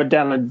being lowered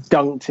down and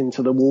dunked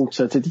into the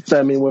water to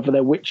determine whether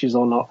they're witches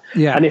or not.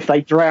 Yeah. And if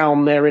they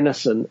drown, they're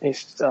innocent.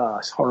 It's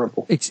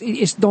horrible.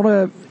 It's not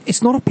a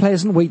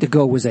pleasant way to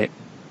go, is it?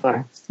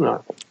 No.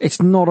 It's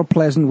not a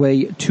pleasant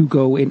way to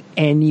go in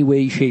any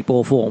way, shape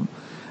or form.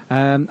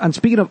 And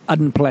speaking of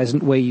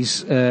unpleasant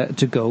ways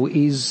to go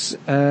is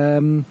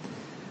when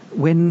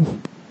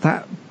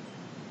that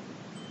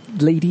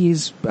lady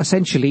is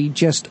essentially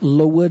just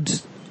lowered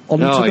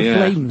onto the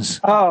flames.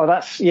 Oh,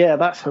 that's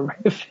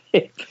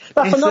horrific.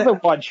 That's another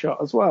wide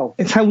shot as well.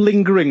 It's how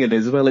lingering it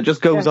is as well. It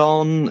just goes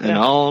on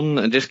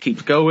and just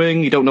keeps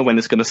going. You don't know when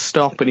it's going to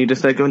stop, and you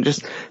just go and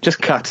just cut,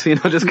 just cut to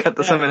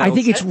something else. I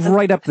think it's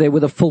right up there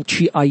with a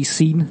Fulci eye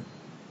scene.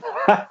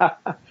 I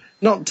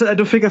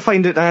don't think I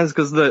find it as,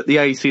 because the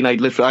eye scene,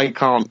 I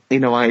can't,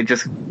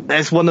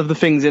 that's one of the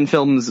things in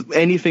films,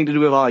 anything to do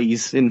with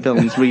eyes in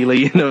films,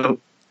 really,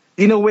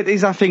 it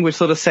is that thing which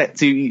sort of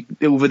sets you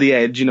over the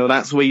edge,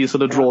 that's where you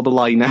sort of draw the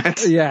line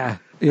at. Yeah.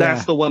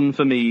 That's the one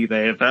for me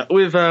there. But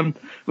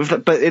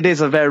but it is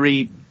a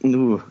very,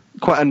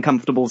 quite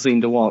uncomfortable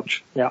scene to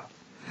watch. Yeah.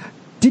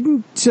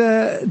 Didn't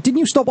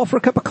you stop off for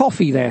a cup of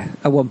coffee there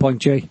at one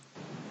point, Jay?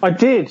 I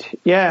did,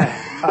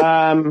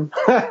 yeah.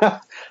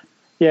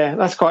 Yeah,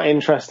 that's quite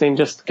interesting,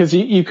 just because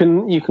you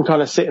can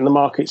kind of sit in the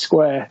market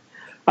square.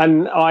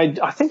 And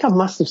I think I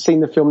must have seen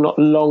the film not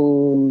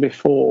long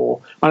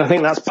before, and I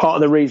think that's part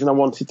of the reason I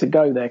wanted to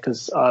go there,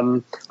 because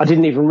I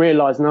didn't even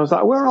realise, and I was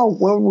like, where are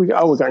we?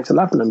 Oh, we're going to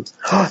Lavenham.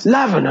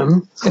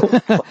 Lavenham?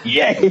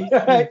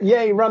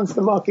 Yeah, he runs to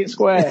the market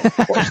square.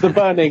 Watch the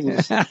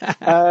burnings.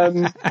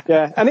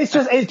 Yeah, and it's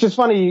just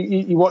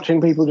funny you watching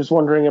people just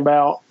wandering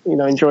about,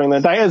 enjoying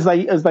their day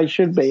as they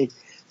should be.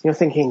 You're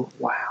thinking,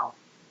 wow,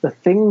 the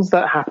things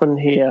that happen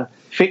here,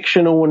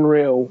 fictional and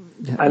real,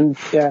 and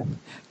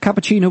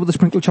Cappuccino with a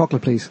sprinkled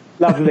chocolate, please.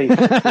 Lovely. Now,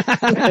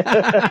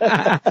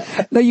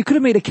 you could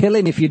have made a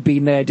killing if you'd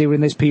been there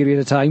during this period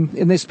of time,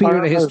 in this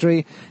period of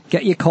history.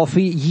 Get your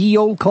coffee, ye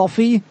old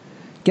coffee.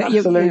 Get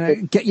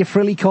your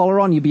frilly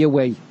collar on. You'd be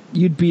away.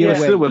 It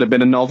still would have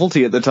been a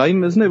novelty at the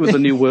time, isn't it? It was a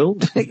new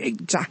world.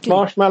 Exactly.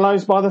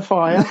 Marshmallows by the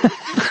fire.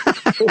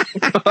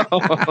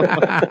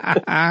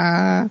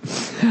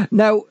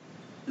 Now,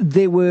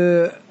 there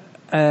were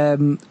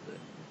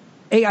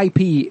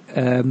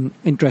AIP,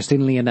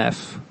 interestingly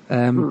enough,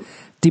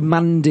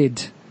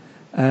 demanded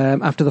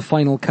after the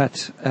final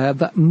cut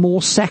that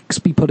more sex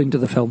be put into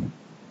the film.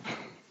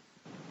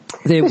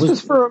 This was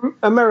for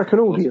American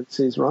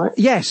audiences, right?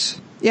 Yes.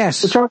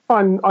 Which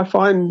I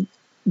find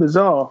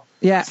bizarre.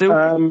 Yeah.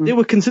 So they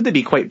were considered to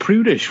be quite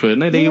prudish, weren't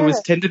they? They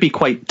always tend to be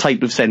quite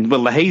tight with sense.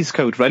 Well, the Hays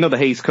Code, I know the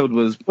Hays Code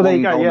was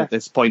long gone at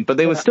this point, but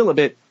they were still a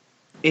bit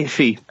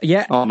iffy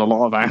on a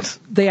lot of that.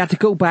 They had to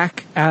go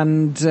back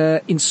and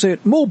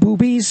insert more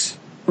boobies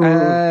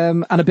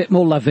and a bit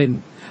more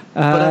loving.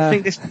 But I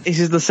think this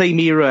is the same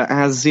era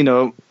as, you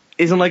know,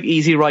 isn't like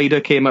Easy Rider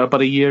came out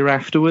about a year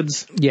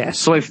afterwards? Yes.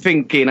 So I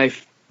think, you know,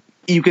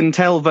 you can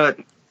tell that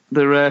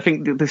I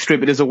think the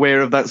distributor's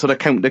aware of that sort of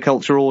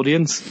counterculture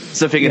audience.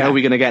 So thinking, how are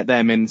we going to get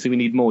them in? So we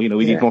need more, you know,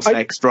 we need more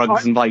sex,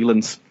 drugs, and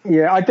violence.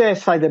 Yeah, I dare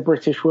say the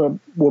British were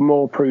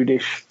more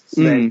prudish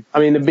then. I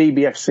mean, the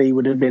BBFC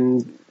would have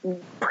been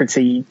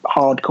pretty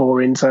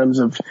hardcore in terms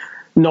of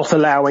not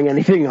allowing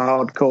anything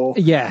hardcore.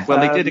 Yeah. Well,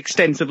 they did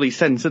extensively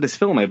censor this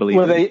film, I believe.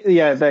 Well,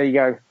 there you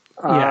go.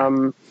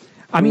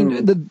 I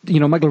mean,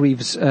 Michael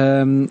Reeves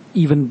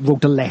even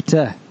wrote a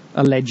letter,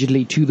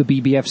 allegedly, to the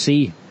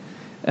BBFC,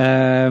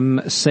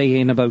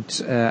 saying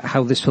about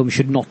how this film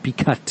should not be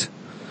cut,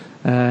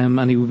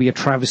 and it would be a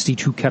travesty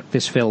to cut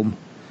this film,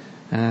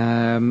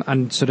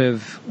 and sort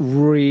of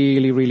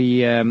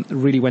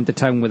really went to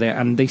town with it,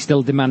 and they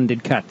still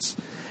demanded cuts.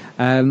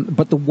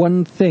 But the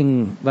one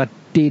thing that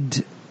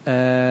did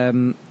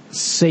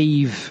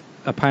save,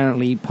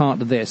 apparently,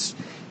 part of this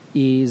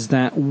is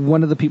that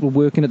one of the people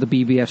working at the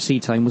BBFC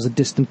time was a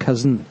distant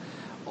cousin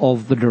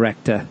of the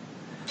director.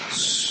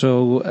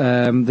 So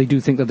they do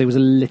think that there was a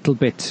little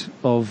bit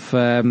of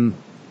nepotism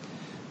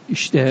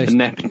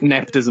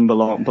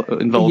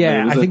involved. Yeah,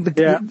 there, I think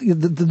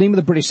the name of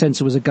the British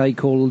censor was a guy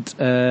called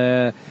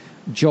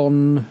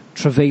John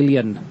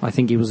Trevelyan. I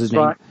think he was his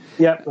name. Right.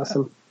 Yeah, that's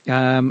him.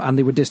 And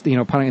they were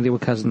apparently they were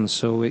cousins.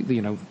 So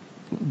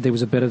there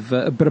was a bit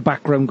of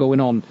background going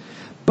on.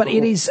 But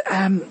it is,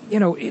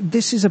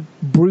 this is a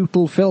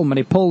brutal film, and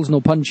it pulls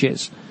no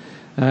punches.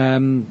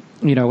 And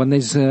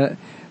there's a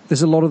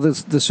lot of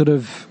the sort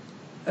of,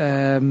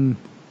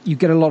 you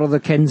get a lot of the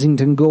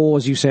Kensington gore,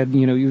 as you said,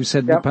 in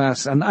the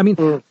past. And I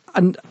mean,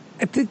 and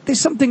there's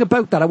something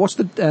about that. I watched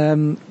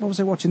what was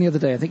I watching the other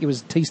day? I think it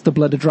was Taste the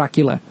Blood of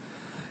Dracula.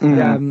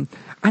 And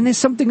there's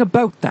something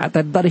about that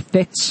it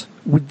fits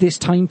with this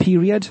time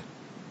period.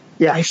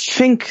 Yeah, I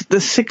think the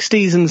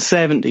 60s and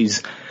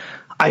 70s,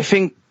 I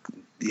think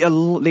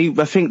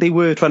they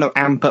were trying to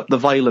amp up the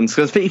violence,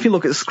 because if you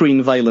look at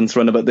screen violence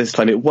around about this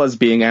time, it was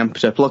being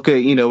amped up. Look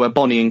at,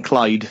 Bonnie and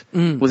Clyde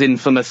was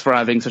infamous for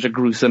having such a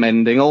gruesome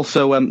ending.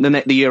 Also,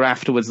 the year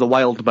afterwards, The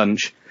Wild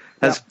Bunch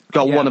has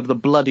got one of the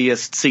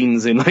bloodiest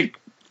scenes in, the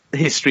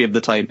history of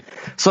the time.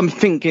 So I'm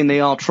thinking they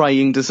are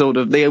trying to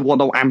they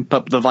want to amp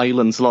up the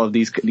violence, a lot of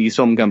these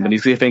film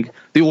companies, because I think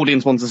the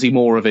audience wants to see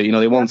more of it,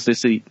 they want to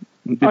see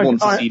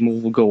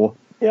more gore.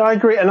 Yeah, I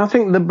agree, and I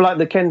think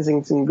the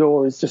Kensington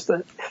gore is just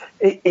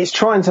it's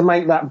trying to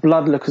make that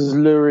blood look as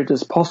lurid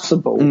as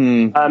possible.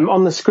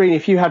 On the screen,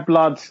 if you had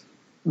blood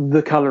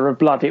the colour of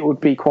blood, it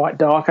would be quite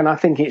dark, and I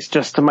think it's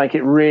just to make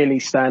it really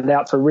stand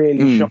out, to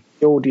really shock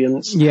the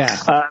audience.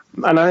 Yeah,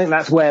 and I think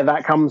that's where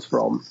that comes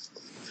from.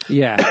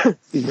 Yeah.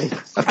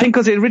 I think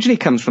because it originally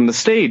comes from the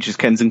stage as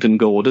Kensington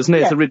Gore, doesn't it?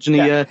 Yeah. It's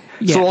originally,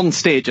 so on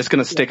stage it's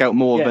going to stick out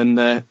more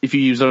than if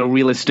you use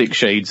realistic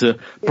shades.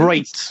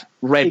 Bright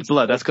red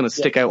blood, that's going to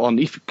stick out on,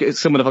 if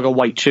someone with a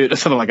white shirt or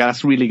something like that,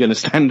 that's really going to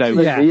stand out.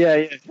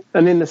 Yeah.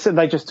 And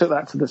they just took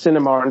that to the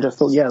cinema and just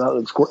thought, that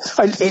looks great.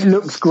 It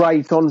looks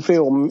great on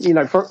film,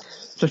 from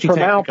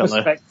our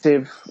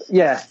perspective,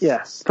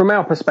 from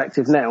our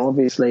perspective now,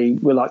 obviously,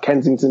 we're like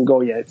Kensington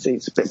Gore, it's a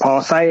bit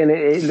passé and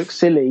it looks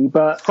silly,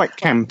 but... Quite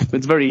camp.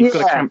 It's got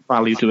a camp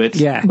value to it.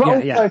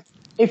 Also,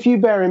 if you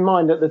bear in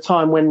mind at the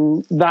time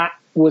when that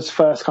was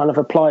first kind of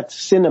applied to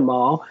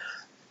cinema,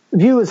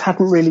 viewers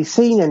hadn't really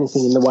seen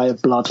anything in the way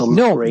of blood on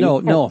the screen.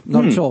 No,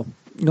 not at all.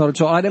 Not at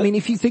all. I mean,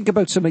 if you think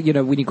about some of,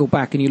 when you go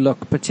back and you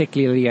look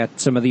particularly at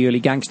some of the early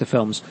gangster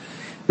films,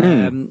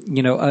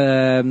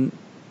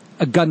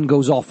 a gun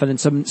goes off and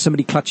then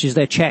somebody clutches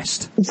their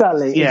chest.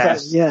 Exactly.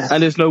 Yeah.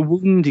 And there's no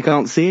wound, you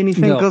can't see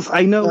anything. Because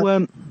I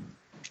know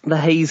the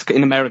Hays,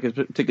 in America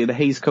particularly, the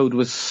Hays Code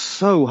was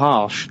so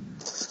harsh.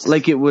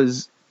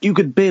 You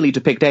could barely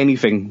depict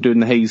anything during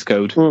the Hays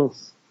Code. You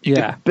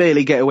could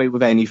barely get away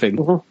with anything.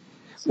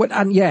 Well,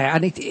 and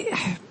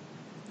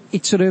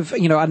it sort of,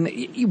 and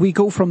we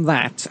go from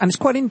that, and it's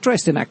quite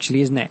interesting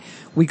actually, isn't it?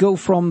 We go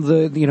from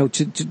the,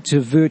 to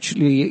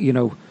virtually,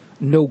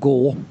 no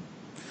gore,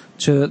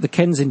 to the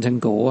Kensington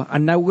Gore,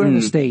 and now we're on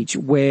a stage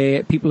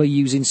where people are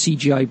using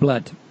CGI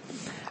blood,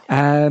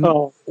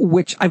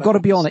 which I've got to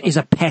be honest is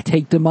a pet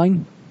hate of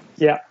mine.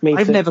 Yeah, me too.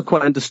 I've never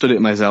quite understood it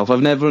myself.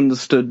 I've never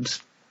understood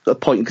the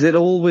point, because it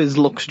always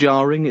looks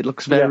jarring. It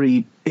looks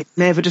very. It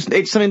never just.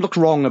 Something looks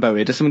wrong about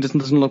it. Something just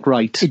doesn't look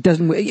right. It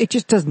doesn't. It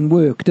just doesn't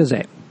work, does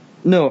it?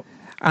 No.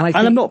 And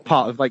I'm not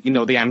part of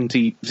the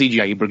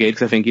anti-CGI brigade,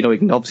 because I think you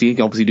can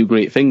obviously do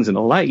great things and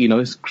all that.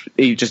 You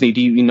just need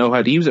to know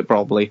how to use it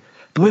properly.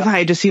 But with that,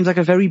 it just seems like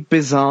a very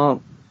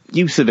bizarre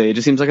use of it. It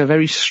just seems like a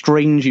very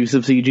strange use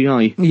of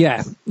CGI.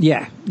 Yeah.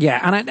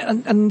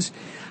 And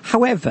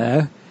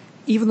however,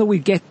 even though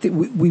we've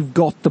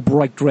got the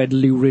bright red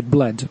lurid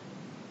blood,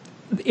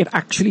 it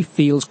actually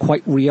feels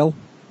quite real.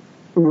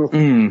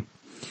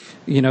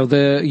 You know,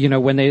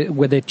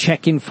 when they're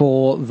checking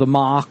for the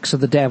marks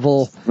of the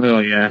devil. Oh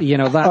yeah. You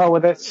know that. Oh,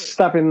 where they're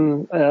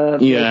stabbing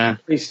the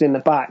priest in the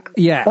back.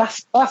 Yeah,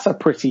 that's a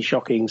pretty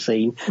shocking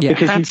scene, yeah,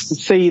 because you can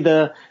see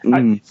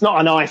it's not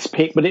an ice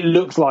pick, but it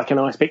looks like an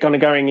ice pick kind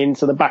of going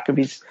into the back of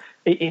his,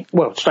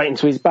 straight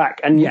into his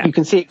back, and you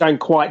can see it going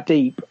quite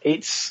deep.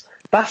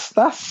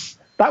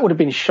 That would have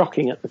been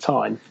shocking at the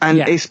time, and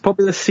it's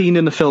probably the scene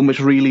in the film which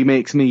really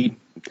makes me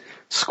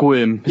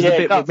squirm. It's the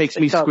bit that makes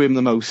me squirm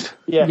the most.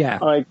 Yeah.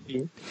 I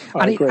agree.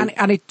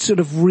 And it sort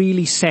of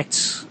really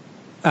sets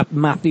up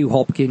Matthew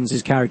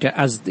Hopkins' character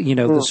as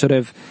the sort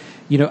of,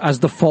 as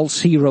the false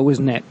hero,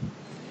 isn't it?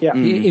 Yeah.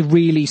 It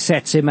really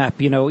sets him up.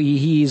 He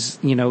has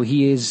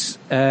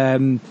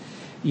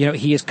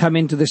come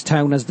into this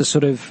town as the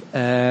sort of,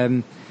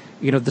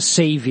 the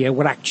savior,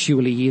 when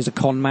actually he is a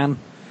con man.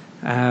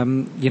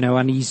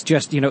 And he's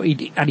just,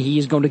 and he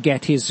is going to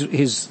get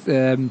his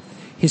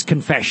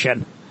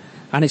confession.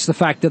 And it's the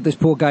fact that this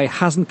poor guy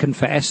hasn't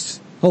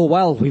confessed. Oh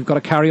well, we've got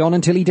to carry on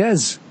until he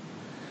does.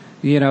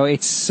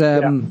 It's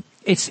a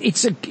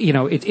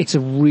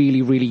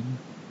really, really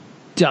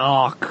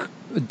dark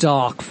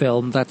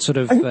film. That sort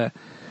of.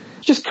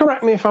 Just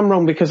correct me if I'm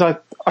wrong, because I've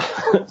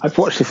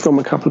watched this film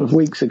a couple of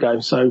weeks ago,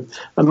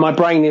 and my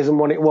brain isn't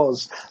what it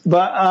was.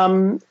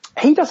 But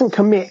he doesn't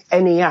commit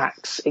any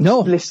acts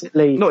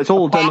explicitly. No, it's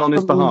all done on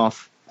his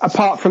behalf.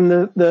 Apart from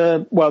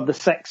the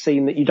sex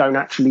scene that you don't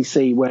actually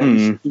see, where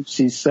he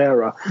sees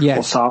Sarah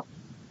or Sarah.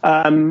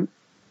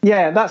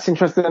 That's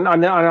interesting.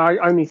 And I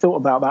only thought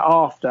about that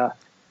after.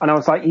 And I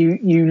was like,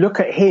 you look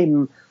at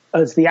him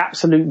as the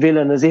absolute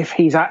villain, as if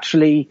he's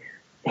actually,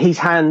 his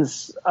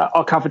hands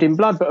are covered in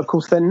blood, but of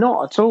course they're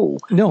not at all.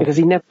 No. Because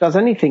he never does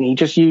anything. He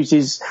just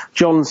uses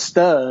John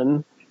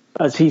Stern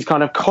as his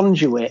kind of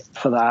conduit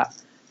for that.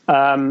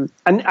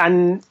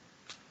 And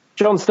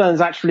John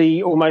Stern's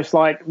actually almost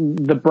like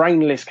the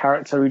brainless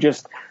character who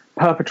just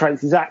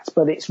perpetrates his acts,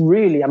 but it's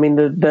really, I mean,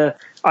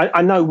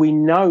 I know we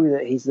know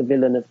that he's the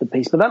villain of the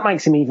piece, but that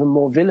makes him even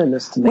more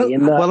villainous to me.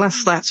 Well,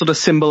 that's that sort of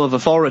symbol of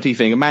authority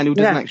thing. A man who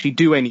doesn't actually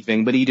do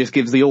anything, but he just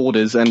gives the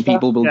orders and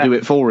people will do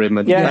it for him.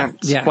 And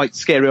that's quite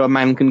scary. A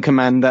man can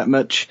command that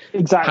much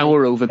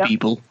power over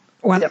people.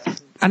 Well,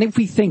 and if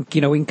we think,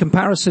 in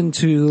comparison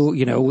to,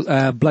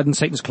 Blood and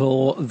Satan's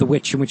Claw, The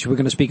Witch, in which we're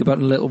going to speak about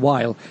in a little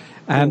while,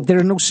 there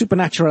are no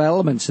supernatural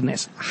elements in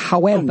this.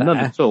 However, none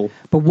at all.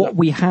 But what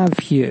we have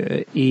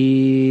here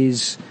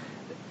is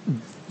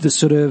the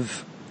sort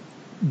of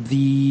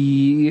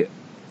the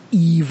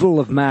evil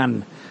of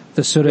man,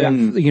 the sort of,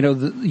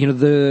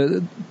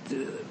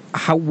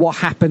 what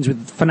happens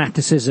with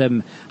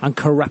fanaticism and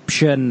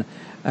corruption.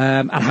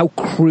 And how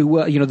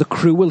cruel, the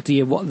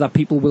cruelty of what that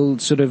people will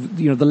sort of,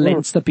 the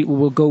lengths that people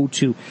will go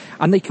to,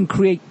 and they can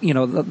create,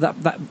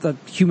 that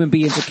human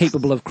beings are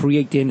capable of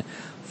creating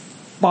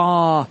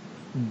far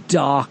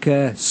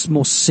darker,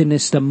 more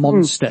sinister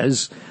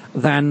monsters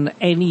than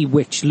any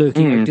witch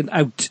lurking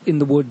out in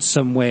the woods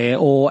somewhere,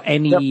 or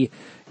any,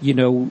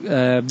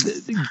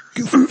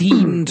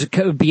 fiend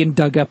being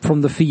dug up from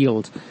the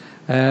field.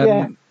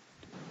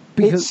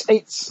 Because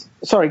it's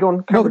sorry, go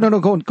on. No,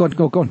 go on.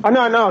 I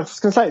know. I was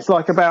just going to say, it's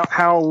like about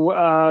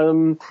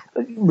how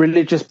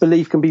religious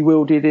belief can be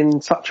wielded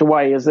in such a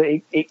way as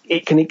that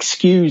it can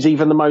excuse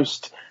even the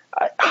most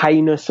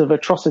heinous of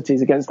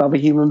atrocities against other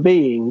human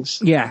beings.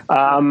 Yeah.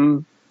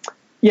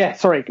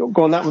 Sorry,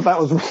 go on. That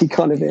was really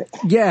kind of it.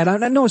 Yeah,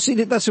 no, see,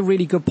 that's a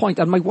really good point.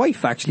 And my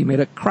wife actually made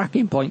a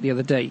cracking point the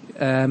other day,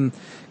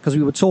 because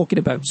we were talking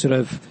about sort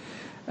of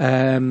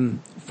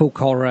folk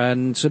horror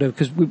and sort of,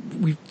 because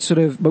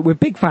but we're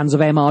big fans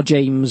of M.R.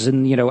 James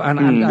and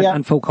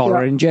and folk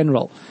horror in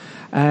general.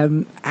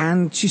 And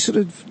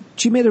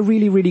she made a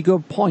really, really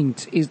good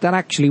point, is that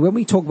actually when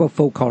we talk about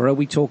folk horror,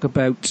 we talk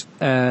about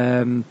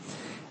we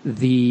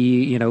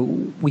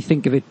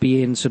think of it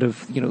being sort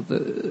of,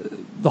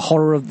 the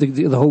horror of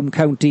the home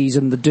counties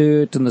and the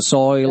dirt and the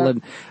soil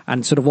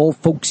and sort of all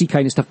folksy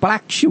kind of stuff. But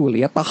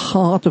actually, at the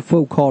heart of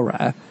folk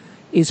horror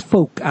is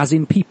folk, as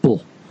in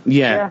people.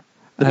 Yeah.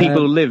 The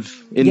people who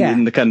live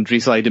in the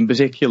countryside in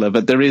particular,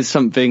 but there is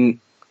something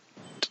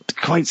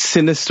quite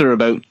sinister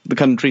about the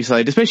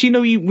countryside,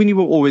 especially, when you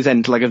always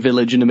enter like a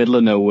village in the middle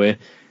of nowhere.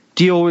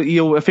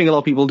 I think a lot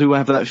of people do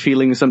have that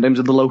feeling sometimes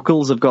that the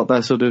locals have got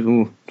that sort of,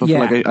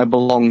 like I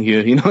belong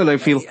here, and I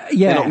feel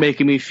they're not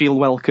making me feel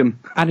welcome.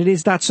 And it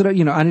is that sort of,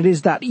 and it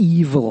is that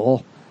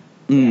evil,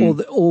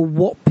 or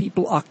what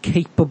people are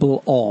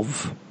capable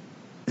of.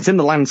 It's in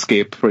the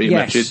landscape, pretty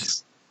much.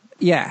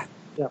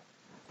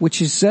 Which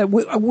is a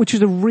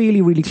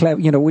really, really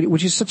clever,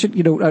 which is such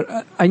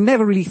a, I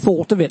never really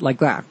thought of it like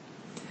that.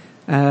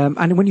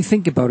 And when you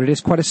think about it, it's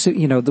quite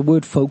the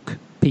word folk,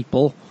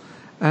 people,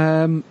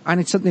 and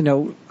it's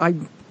something, I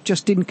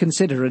just didn't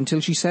consider until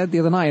she said the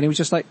other night, and it was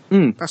just like,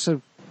 that's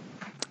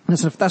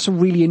a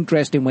really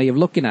interesting way of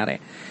looking at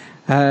it.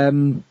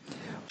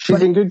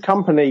 She's in good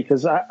company,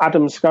 because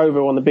Adam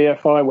Scoville on the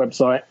BFI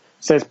website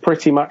says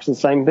pretty much the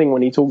same thing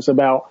when he talks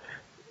about,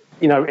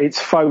 it's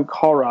folk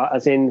horror,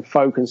 as in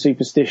folk and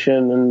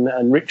superstition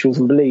and rituals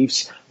and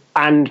beliefs,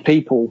 and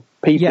people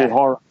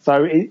horror.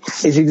 So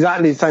it's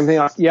exactly the same thing.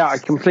 I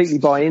completely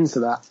buy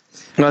into that.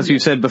 As you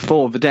said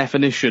before, the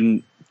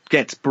definition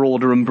gets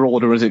broader and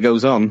broader as it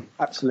goes on.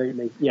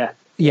 Absolutely, yeah.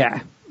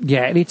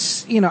 And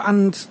it's,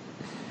 and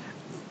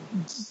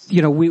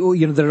there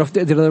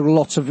are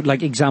lots of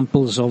like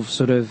examples of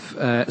sort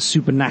of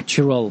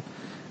supernatural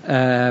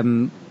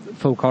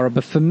folk horror,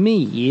 but for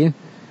me,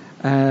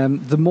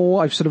 the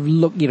more I've sort of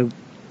looked,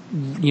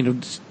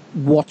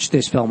 watched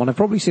this film, and I've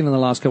probably seen it in the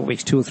last couple of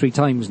weeks 2 or 3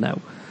 times now.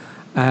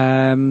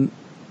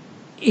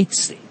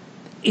 It's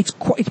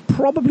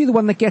probably the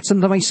one that gets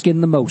under my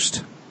skin the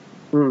most.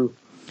 Mm.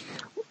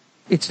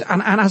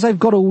 And as I've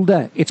got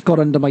older, it's got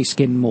under my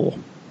skin more.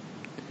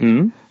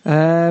 Mm.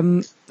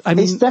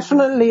 It's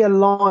definitely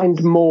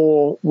aligned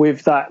more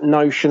with that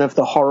notion of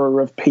the horror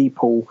of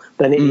people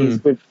than it is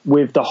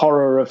with the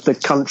horror of the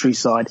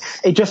countryside.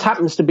 It just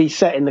happens to be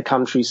set in the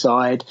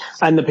countryside,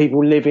 and the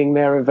people living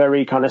there are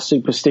very kind of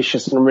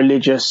superstitious and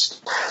religious,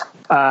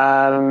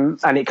 and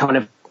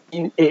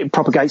it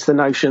propagates the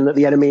notion that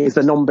the enemy is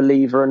the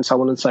non-believer and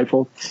so on and so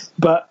forth.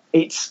 But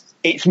it's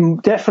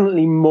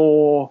definitely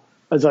more,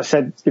 as I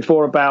said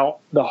before, about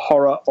the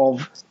horror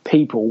of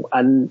people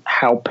and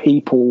how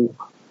people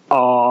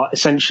are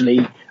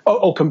essentially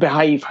or can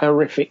behave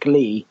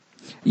horrifically.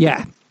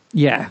 Yeah.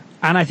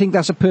 And I think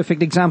that's a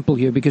perfect example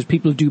here, because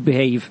people do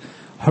behave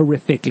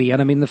horrifically.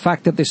 And I mean, the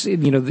fact that this,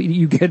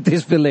 you get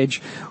this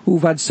village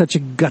who've had such a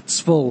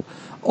guts full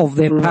of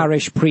their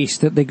parish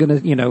priest that they're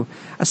going to,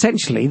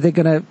 essentially they're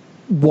going to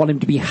want him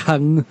to be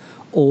hung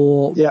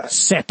or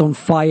set on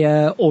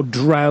fire or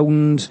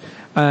drowned,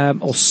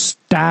 or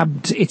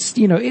stabbed. It's,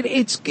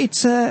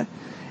 it's an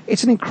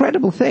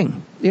incredible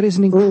thing. It is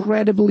an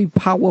incredibly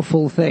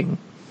powerful thing,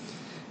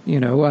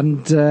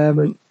 and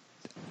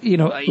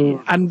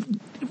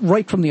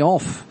right from the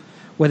off,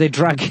 where they're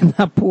dragging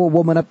that poor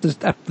woman up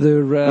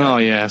the oh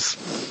yes,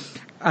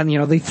 and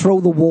they throw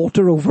the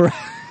water over.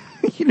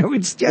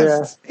 It's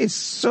just it's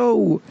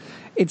so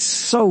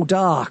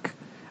dark.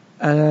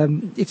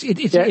 Sorry,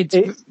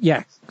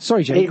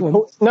 Jake.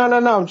 No.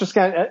 I'm just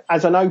going,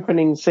 as an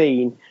opening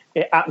scene,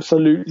 it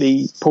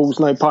absolutely pulls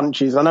no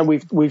punches. I know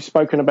we've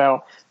spoken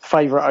about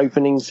favourite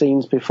opening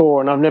scenes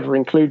before, and I've never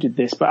included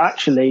this, but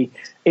actually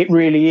it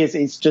really is.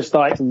 It's just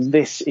like,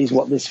 this is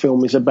what this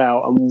film is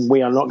about, and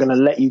we are not going to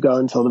let you go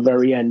until the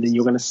very end, and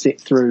you're going to sit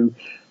through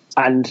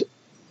and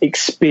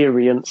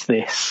experience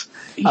this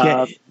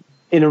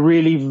in a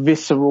really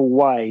visceral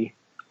way.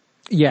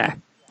 Yeah.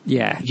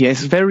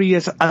 Yes, very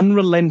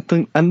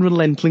unrelentingly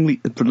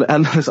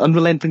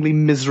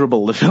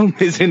miserable the film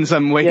is in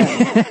some way.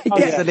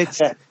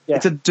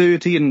 It's a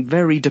dirty and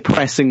very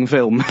depressing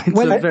film.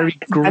 It's a very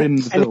grim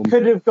film. And it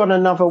could have gone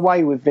another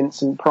way with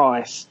Vincent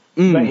Price,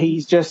 but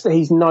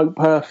he's note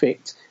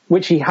perfect,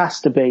 which he has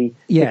to be,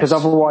 because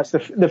otherwise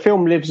the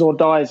film lives or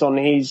dies on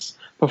his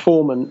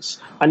performance.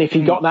 And if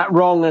he got that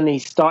wrong and he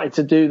started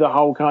to do the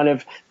whole kind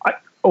of,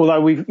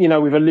 although we've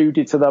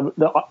alluded to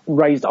the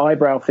raised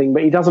eyebrow thing,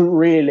 but he doesn't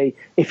really.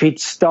 If he'd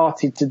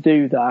started to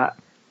do that,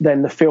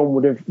 then the film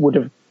would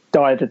have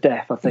died a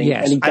death, I think.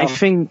 Yes. I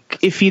think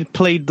if he'd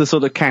played the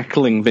sort of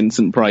cackling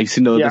Vincent Price,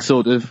 the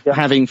sort of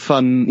having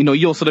fun,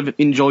 you're sort of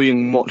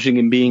enjoying watching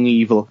him being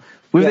evil.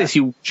 With this,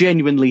 you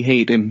genuinely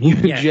hate him. You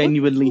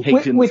genuinely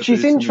hate him. Which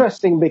is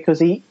interesting, because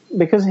he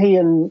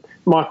and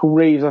Michael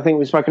Reeves, I think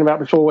we've spoken about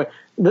before,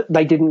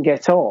 they didn't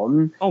get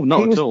on. Oh,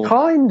 not at all. He was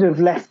kind of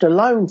left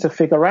alone to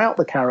figure out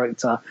the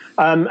character.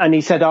 And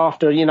he said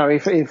after,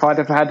 if I'd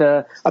have had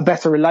a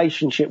better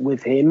relationship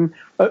with him,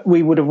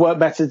 we would have worked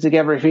better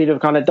together if he'd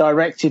have kind of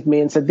directed me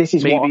and said, this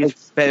is Maybe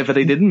it's better that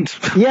they didn't.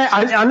 Yeah,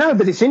 I know,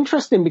 but it's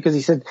interesting, because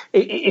he said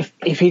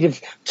if he'd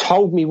have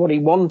told me what he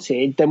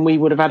wanted, then we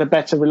would have had a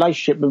better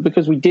relationship. But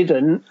because we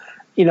didn't,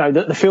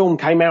 that the film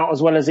came out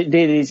as well as it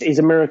did is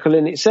a miracle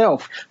in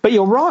itself. But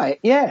you're right,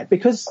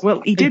 because...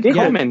 Well, he did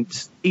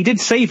comment. He did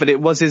say that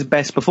it was his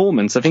best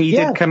performance. I think he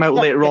did come out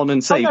later on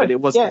and say that it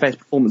was the best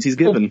performance he's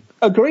given.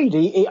 Agreed.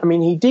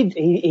 He did.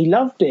 He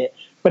loved it.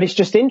 But it's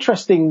just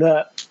interesting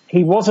that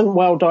he wasn't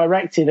well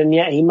directed, and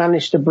yet he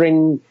managed to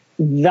bring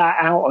that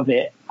out of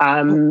it,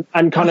 and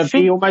kind of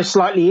be almost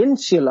slightly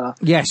insular.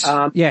 Yes.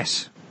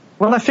 Yes.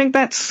 Well, I think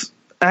that's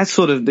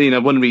sort of, one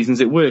of the reasons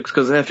it works,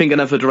 because I think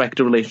another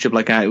director relationship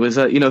like that was,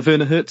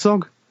 Werner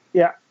Herzog.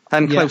 Yeah.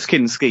 And Klaus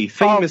Kinski,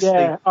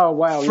 famously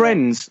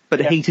friends,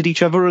 but hated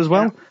each other as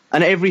well. Yeah.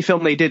 And every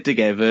film they did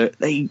together,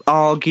 they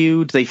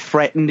argued, they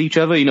threatened each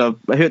other.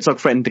 Herzog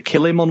threatened to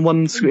kill him on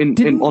one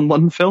on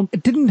one film.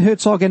 Didn't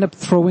Herzog end up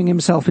throwing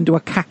himself into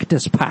a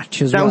cactus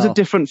patch as well? That was a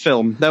different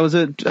film. That was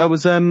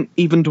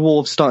Even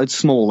Dwarves Started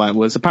Small. That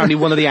was apparently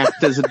one of the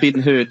actors had been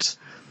hurt.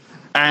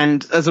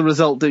 And as a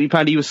result,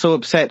 apparently he was so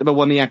upset about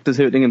one of the actors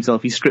hurting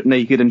himself, he stripped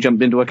naked and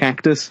jumped into a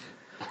cactus.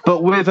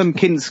 But with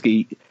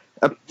Kinski,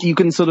 you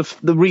can sort of,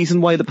 the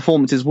reason why the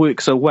performances work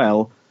so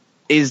well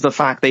is the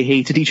fact they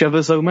hated each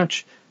other so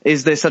much.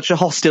 Is there such a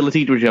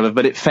hostility to each other,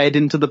 but it fed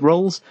into the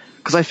roles?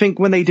 Because I think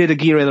when they did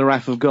Aguirre and the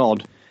Wrath of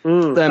God,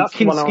 That's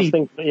the one I was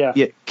thinking.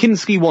 Yeah.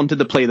 Kinski wanted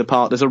to play the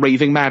part as a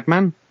raving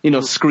madman,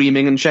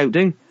 screaming and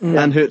shouting,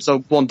 and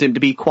Herzog wanted him to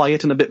be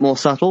quiet and a bit more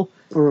subtle.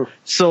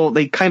 So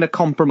they kind of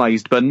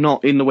compromised, but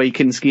not in the way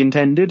Kinski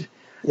intended.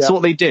 Yeah. So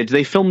what they did,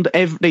 they'd filmed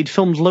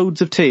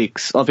loads of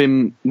takes of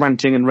him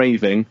ranting and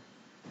raving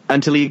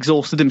until he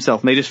exhausted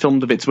himself, and they just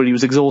filmed the bits where he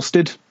was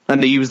exhausted,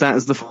 and they used that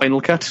as the final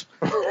cut.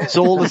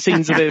 So all the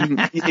scenes of him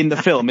in the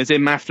film is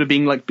him after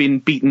being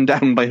beaten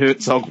down by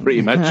Herzog,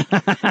 pretty much.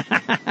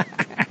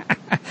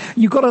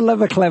 You've got to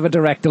love a clever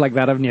director like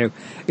that, haven't you?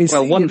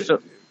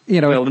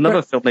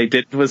 Another film they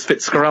did was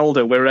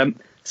Fitzcarraldo, where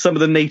some of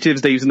the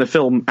natives they use in the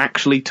film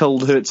actually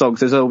told Herzog,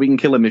 says, "Oh, we can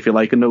kill him if you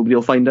like, and nobody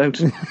will find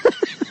out."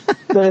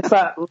 There's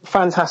that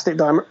fantastic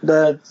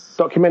the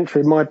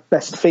documentary, My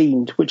Best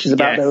Fiend, which is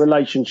about their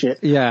relationship.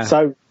 Yeah.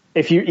 So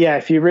if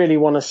you really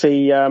want to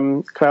see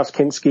Klaus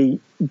Kinski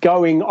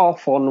going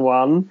off on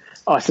one,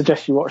 I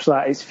suggest you watch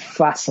that. It's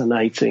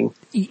fascinating.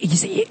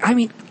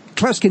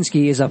 Klaus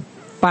Kinski is a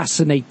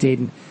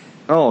fascinating,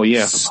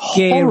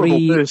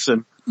 scary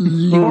person,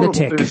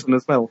 lunatic, horrible person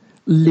as well.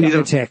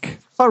 Lunatic. He's a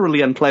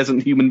thoroughly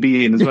unpleasant human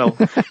being as well,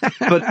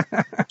 but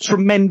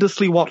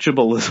tremendously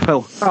watchable as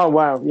well. Oh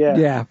wow,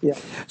 yeah.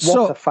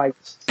 What a fate.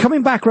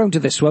 Coming back round to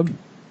this one,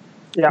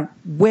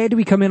 where do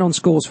we come in on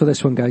scores for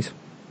this one, guys?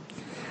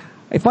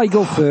 If I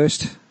go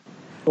first,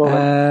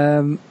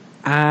 and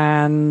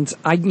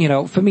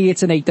for me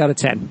it's an 8 out of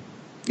 10.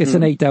 It's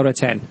an 8 out of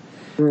 10.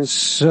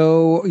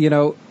 So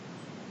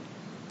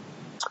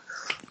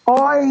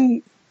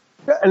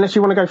unless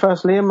you want to go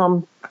first,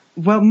 Liam.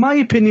 Well, my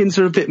opinions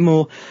are a bit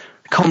more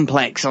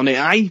complex on it.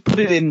 I put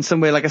it in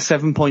somewhere like a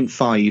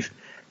 7.5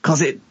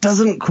 because it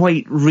doesn't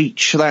quite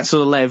reach that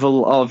sort of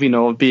level of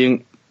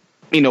being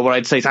where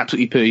I'd say it's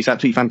absolutely pure, it's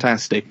absolutely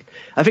fantastic.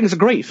 I think it's a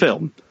great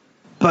film,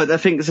 but I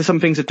think there's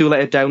some things that do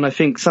let it down. I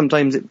think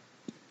sometimes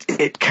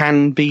it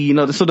can be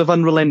the sort of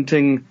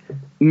unrelenting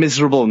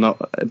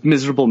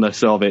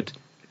miserableness of it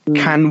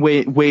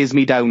weighs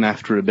me down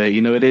after a bit.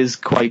 It is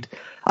quite.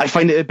 I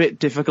find it a bit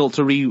difficult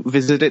to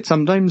revisit it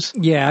sometimes.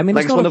 Yeah, I mean,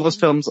 it's one of those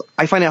films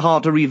I find it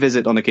hard to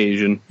revisit on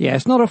occasion. Yeah,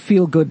 it's not a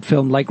feel-good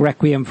film like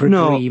Requiem for a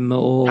Dream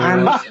or...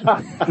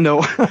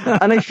 No,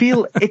 and I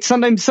feel it's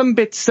sometimes some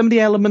of the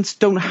elements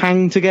don't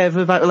hang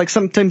together. Like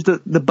sometimes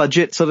the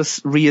budget sort of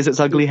rears its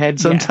ugly head.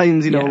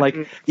 Sometimes,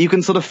 like you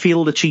can sort of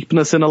feel the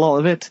cheapness in a lot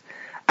of it.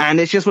 And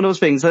it's just one of those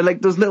things.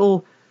 Like those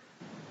little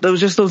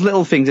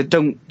things that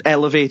don't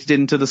elevate it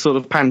into the sort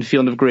of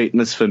pantheon of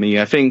greatness for me.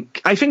 I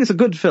think it's a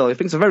good film. I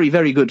think it's a very,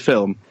 very good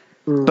film.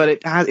 But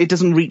it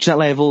doesn't reach that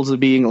levels of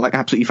being like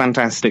absolutely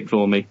fantastic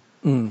for me.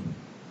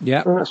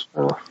 Yeah. That's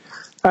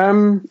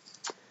fair.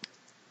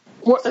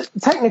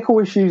 Technical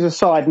issues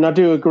aside, and I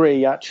do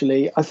agree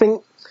actually, I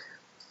think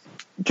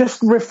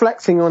just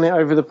reflecting on it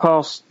over the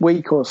past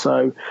week or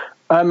so,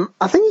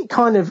 I think it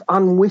kind of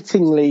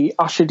unwittingly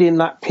ushered in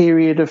that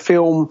period of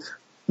film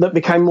that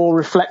became more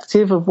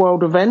reflective of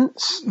world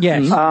events.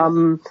 Yes.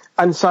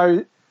 And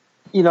so,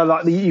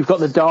 you've got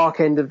the dark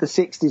end of the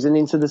 60s and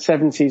into the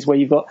 70s where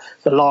you've got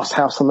The Last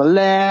House on the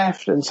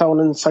Left and so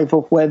on and so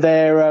forth, where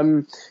they're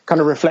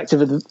kind of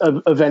reflective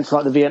of events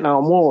like the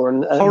Vietnam War.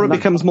 And horror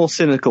becomes more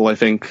cynical, I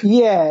think.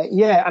 Yeah.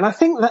 And I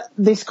think that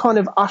this kind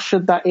of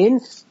ushered that in,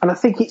 and I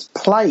think its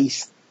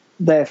place,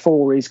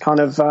 therefore, is kind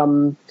of,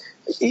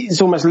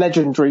 it's almost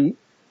legendary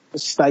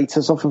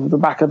status off of the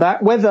back of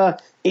that. Whether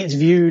it's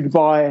viewed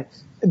by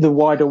the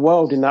wider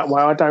world in that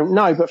way, I don't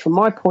know, but from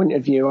my point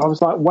of view, I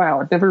was like,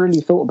 wow, I'd never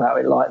really thought about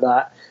it like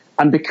that.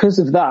 And because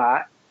of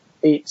that,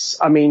 I'd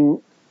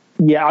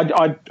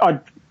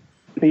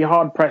be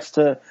hard pressed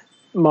to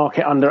mark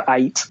it under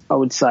 8, I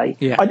would say.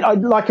 Yeah.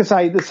 Like I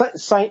say, the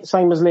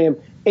same as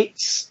Liam,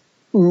 it's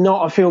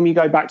not a film you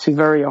go back to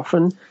very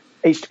often.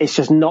 It's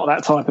just not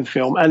that type of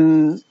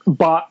film.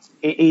 But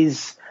it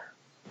is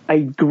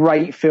a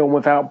great film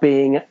without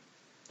being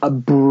a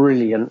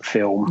brilliant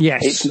film.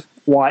 Yes. It's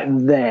right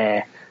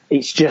there.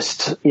 It's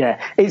just,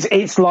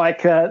 it's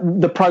like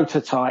the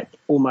prototype,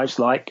 almost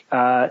like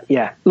a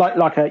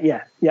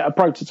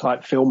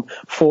prototype film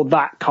for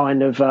that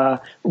kind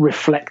of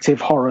reflective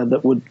horror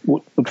that would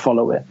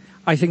follow it.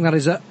 I think that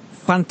is a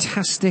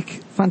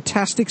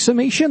fantastic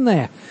summation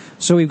there.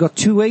 So we've got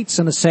 2 8s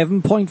and a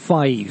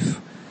 7.5.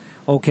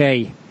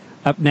 Okay,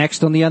 up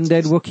next on the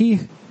Undead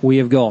Wookiee, we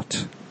have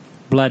got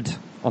Blood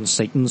on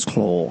Satan's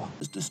Claw.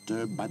 Is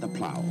disturbed by the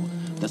plow.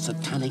 The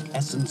satanic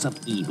essence of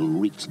evil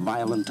wreaks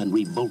violent and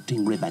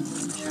revolting revenge.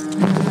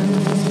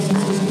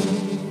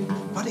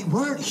 But it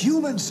weren't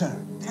human, sir.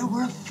 They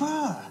were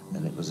fur.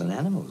 Then it was an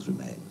animal's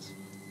remains.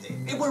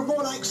 It were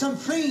more like some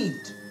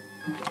fiend.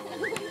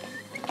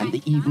 And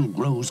the evil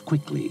grows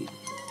quickly,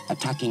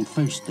 attacking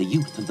first the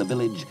youth of the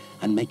village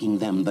and making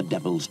them the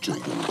devil's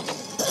children.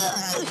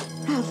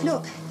 Ralph,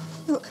 look.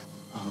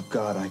 Oh,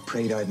 God, I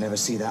prayed I'd never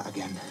see that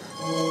again.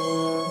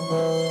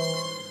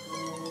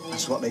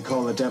 That's what they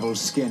call the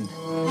devil's skin.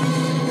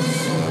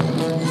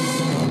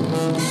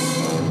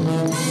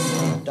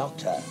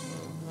 Doctor,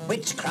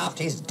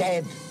 witchcraft is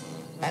dead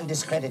and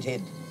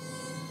discredited.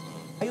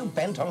 Are you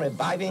bent on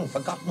reviving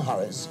forgotten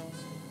horrors?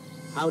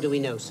 How do we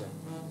know, sir,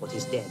 what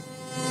is dead?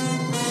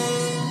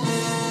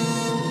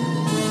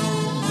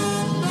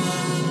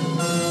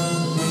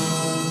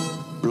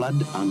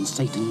 Blood on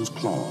Satan's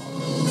claw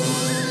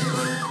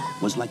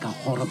was like a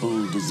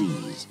horrible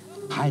disease,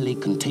 highly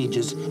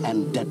contagious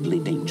and deadly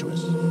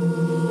dangerous.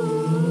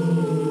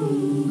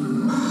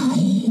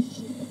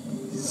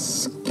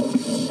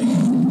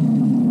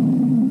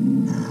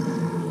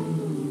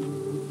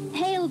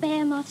 Hail,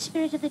 Behemoth,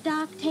 spirit of the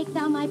dark, take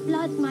thou my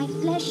blood, my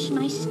flesh,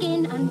 my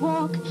skin, and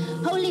walk.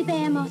 Holy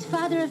Behemoth,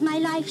 father of my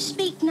life,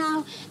 speak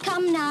now,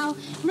 come now,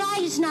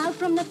 rise now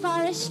from the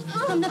forest,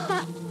 from the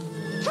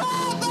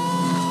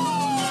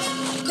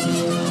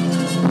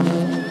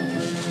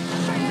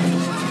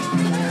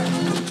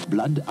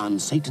Blood on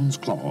Satan's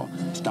Claw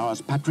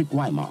stars Patrick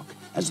Wymark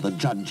as the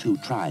judge who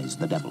tries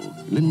the devil,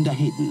 Linda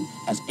Hayden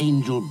as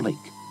Angel Blake,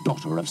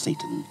 daughter of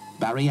Satan,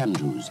 Barry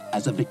Andrews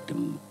as a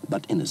victim,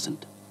 but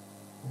innocent,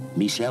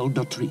 Michelle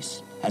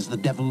Dautrice as the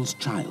devil's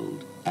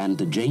child,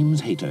 and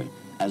James Hayter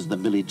as the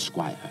village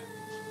squire.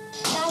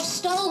 Thou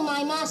stole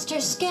my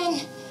master's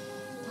skin.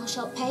 Thou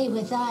shalt pay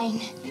with thine.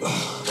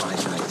 Why,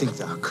 I think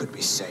thou could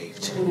be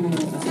saved.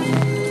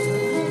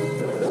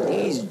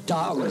 These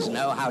dogs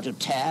know how to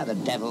tear the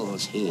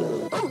devil's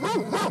heel. Thou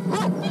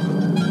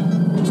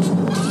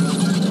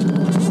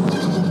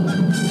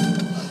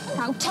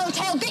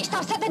telltale bitch,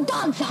 thou set the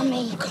dogs on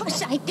me. Of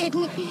course I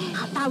didn't.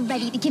 Art thou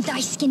ready to give thy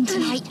skin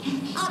tonight?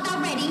 Art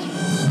thou ready?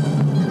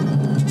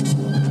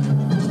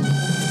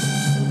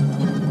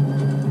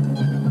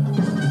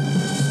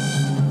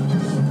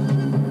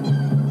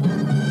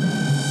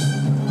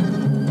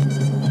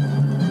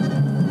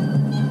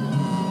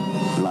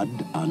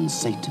 Blood on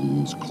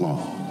Satan's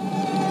Claw.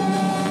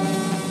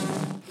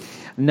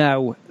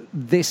 Now,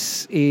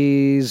 this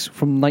is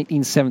from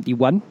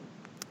 1971,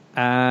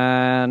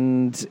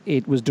 and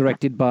it was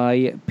directed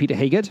by Peter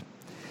Haggard.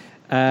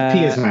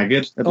 Piers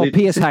Haggard.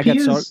 Piers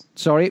Haggard,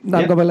 sorry.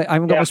 I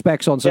haven't got my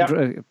specs on, so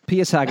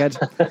Piers Haggard.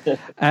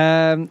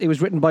 It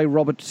was written by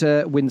Robert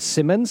Wynne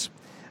Simmons.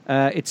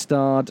 It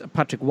starred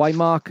Patrick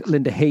Wymark,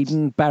 Linda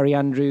Hayden, Barry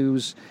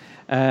Andrews,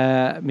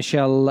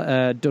 Michelle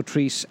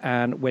Dautrice,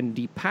 and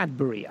Wendy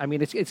Padbury. I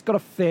mean, it's got a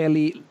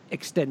fairly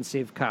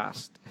extensive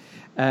cast.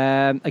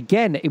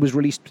 Again, it was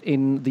released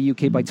in the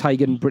UK by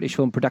Tigan British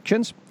Film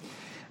Productions.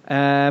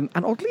 And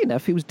oddly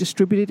enough, it was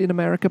distributed in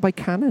America by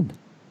Canon.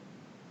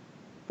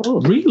 Oh,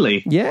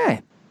 really? Yeah.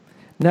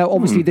 Now,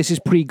 obviously, this is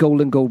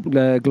pre-Golden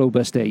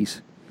Globus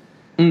days.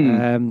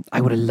 I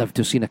would have loved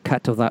to have seen a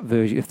cut of that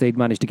version if they'd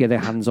managed to get their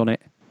hands on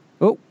it.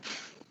 Oh,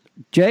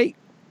 Jay?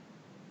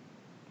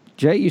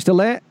 Jay, you still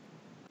there?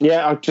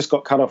 Yeah, I just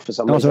got cut off for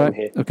some reason. Right.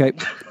 Here. Okay.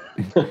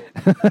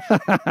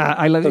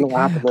 I love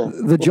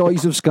the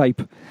joys of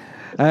Skype.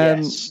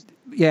 Yes.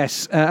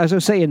 As I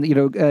was saying,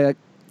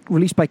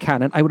 released by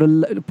Canon. I would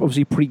have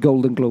obviously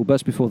pre-Golden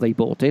Globus before they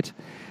bought it.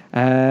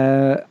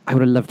 I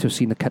would have loved to have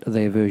seen the cut of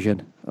their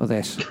version of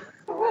this.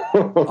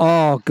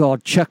 Oh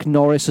God, Chuck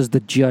Norris as the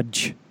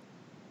judge.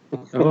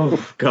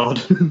 Oh God.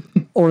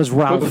 Or as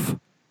Ralph.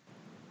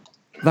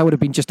 That would have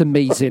been just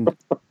amazing.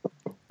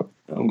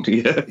 Oh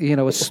dear.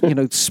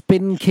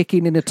 Spin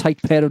kicking in a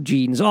tight pair of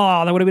jeans.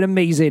 Oh, that would have been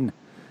amazing.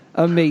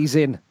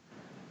 Amazing.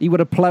 He would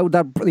have ploughed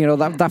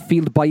that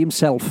field by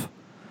himself.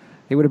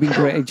 It would have been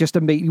great. Just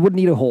amazing. You wouldn't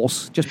need a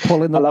horse. Just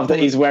pulling. I love that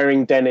he's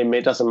wearing denim.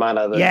 It doesn't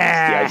matter.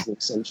 That it's the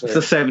 18th century.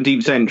 It's the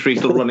 17th century,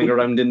 still running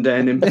around in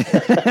denim.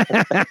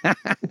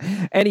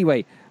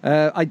 Anyway,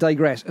 I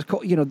digress.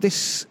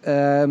 This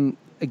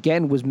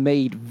again was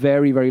made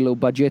very, very low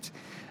budget.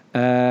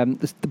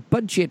 The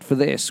budget for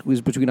this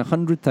was between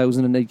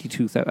 100,000 and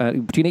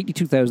 82,000, between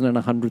 82,000 and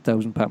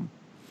 100,000 pounds.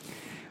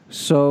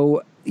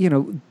 So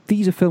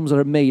these are films that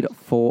are made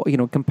for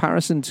in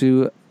comparison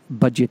to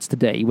budgets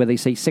today, where they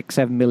say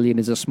 6-7 million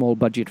is a small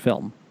budget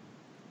film.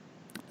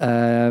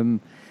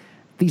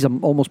 These are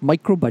almost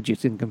micro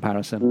budgets in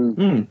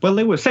comparison. Well,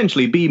 they were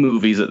essentially B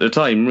movies at the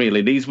time.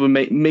 Really, these were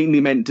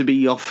mainly meant to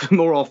be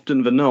more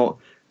often than not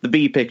the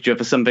B picture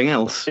for something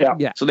else.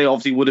 Yeah. So they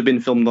obviously would have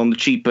been filmed on the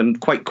cheap and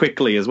quite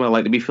quickly as well,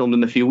 like to be filmed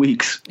in a few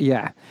weeks.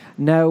 Yeah.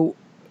 Now,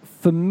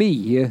 for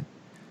me,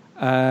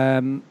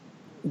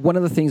 one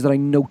of the things that I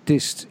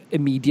noticed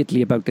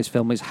immediately about this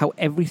film is how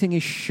everything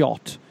is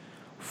shot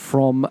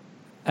from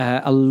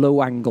a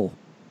low angle.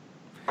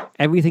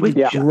 Everything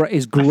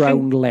is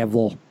ground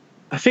level.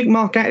 I think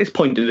Mark Gatiss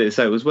pointed this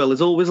out as well.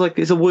 There's always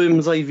it's a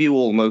worm's eye view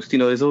almost.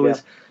 There's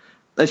always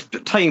there's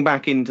tying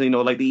back into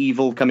like the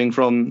evil coming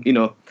from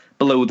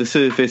below the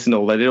surface and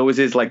all that. It always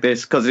is like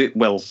this because the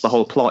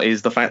whole plot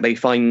is the fact they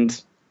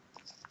find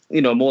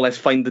more or less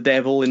find the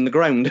devil in the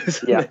ground.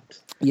 Isn't it?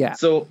 Yeah.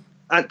 So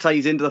that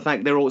ties into the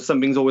fact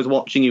something's always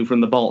watching you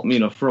from the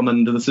bottom, from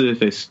under the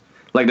surface.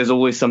 Like there's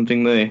always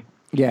something there.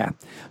 Yeah.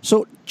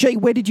 So Jay,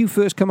 where did you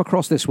first come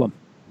across this one?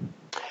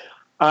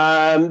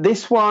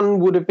 This one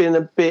would have been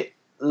a bit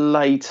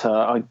later,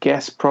 I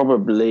guess.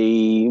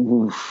 Probably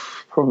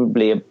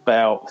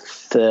about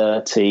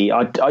 30.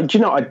 I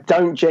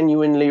don't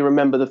genuinely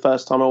remember the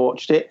first time I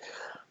watched it,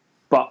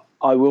 but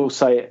I will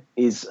say it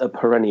is a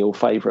perennial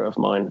favourite of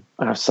mine.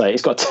 I have to say,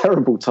 it's got a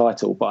terrible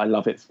title, but I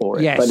love it for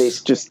it. Yes. But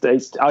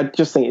I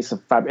just think it's a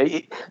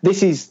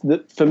this is,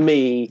 for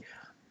me,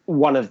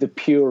 one of the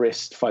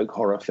purest folk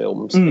horror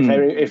films.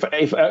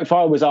 If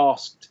I was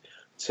asked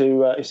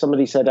to, if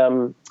somebody said,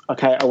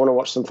 okay, I want to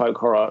watch some folk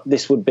horror,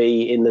 this would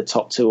be in the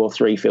top 2 or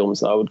 3 films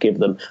that I would give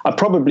them. I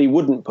probably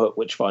wouldn't put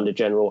Witchfinder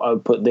General. I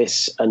would put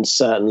this and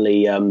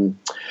certainly The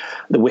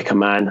Wicker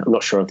Man. I'm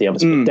not sure of the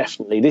others, but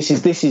definitely this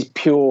is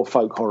pure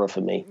folk horror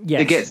for me.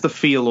 It gets the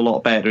feel a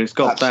lot better. It's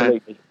got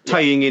that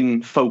tying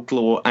in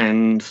folklore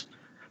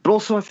but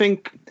also I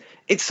think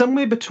it's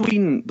somewhere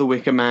between The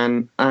Wicker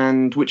Man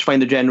and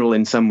Witchfinder General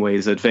in some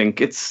ways, I think.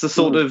 It's the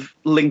sort of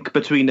link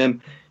between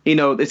them. You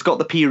know, it's got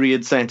the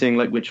period setting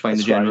like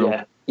Witchfinder General.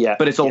 Right, yeah.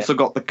 But it's also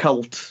got the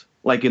cult,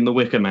 like in The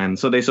Wicker Man.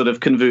 So they're sort of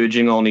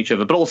converging on each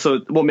other. But also,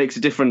 what makes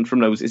it different from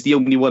those is the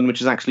only one which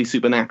is actually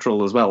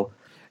supernatural as well,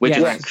 which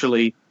is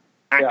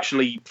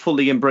actually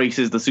fully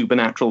embraces the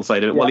supernatural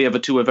side of it, while the other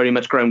two are very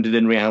much grounded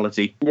in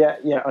reality.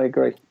 Yeah, I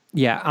agree.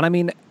 Yeah, and I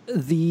mean,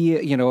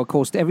 of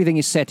course, everything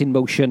is set in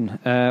motion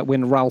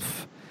when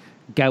Ralph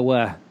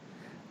Gower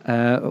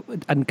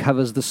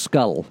uncovers the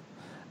skull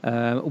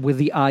with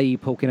the eye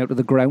poking out of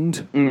the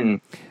ground.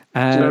 It's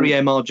very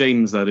M.R.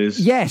 James, that is.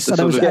 Yes. And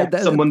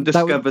someone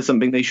discovers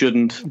something they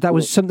shouldn't. That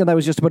was something I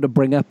was just about to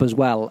bring up as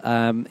well,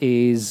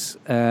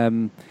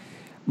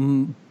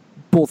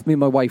 both me and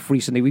my wife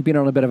recently, we've been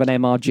on a bit of an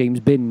M.R. James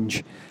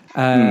binge.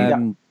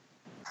 And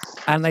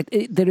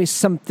there is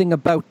something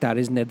about that,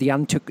 isn't there? The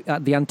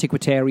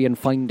antiquarian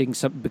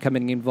findings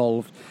becoming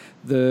involved,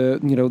 the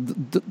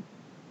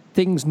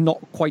things not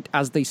quite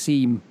as they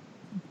seem,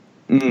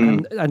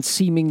 and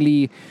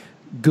seemingly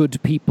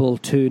good people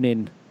turn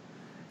in.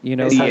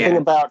 There's something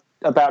about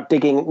not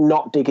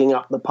digging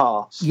up the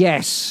past.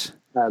 Yes,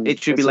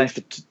 it should be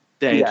left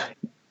dead.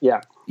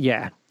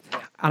 Yeah.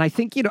 And I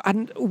think,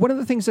 and one of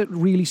the things that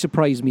really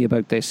surprised me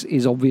about this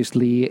is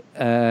obviously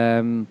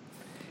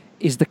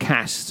is the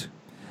cast.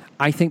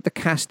 I think the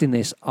cast in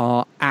this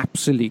are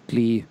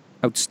absolutely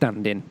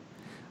outstanding.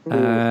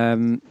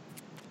 And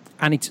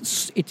one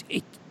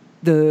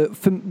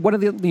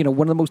of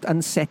the most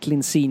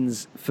unsettling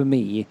scenes for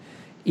me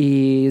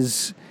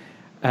is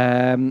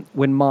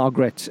when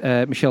Margaret,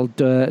 Michelle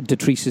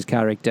Detrice's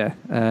character,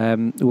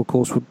 who of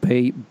course would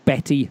be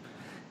Betty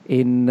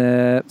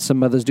in Some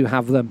Mothers Do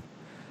Have Them,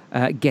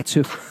 gets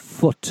her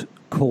foot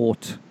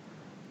caught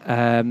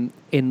in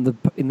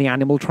the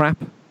animal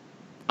trap.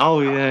 Oh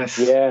yes,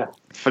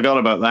 forgot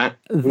about that.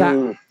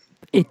 And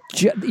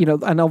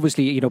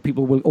obviously,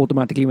 people will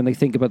automatically, when they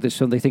think about this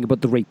film, they think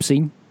about the rape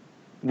scene.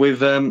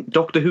 With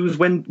Doctor Who's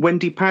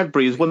Wendy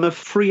Padbury is one of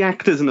the 3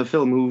 actors in the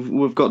film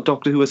who have got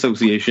Doctor Who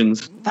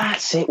associations.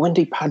 That's it,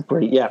 Wendy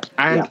Padbury, yeah.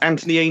 And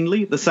Anthony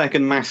Ainley, the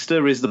second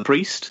master, is the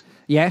priest.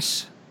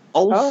 Yes.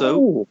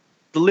 Also,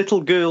 the little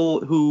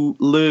girl who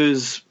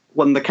lures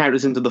one of the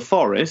characters into the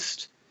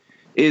forest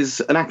is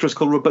an actress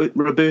called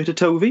Roberta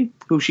Tovey,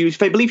 who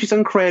I believe she's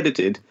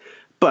uncredited,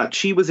 but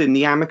she was in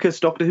the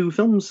Amicus Doctor Who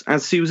films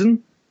as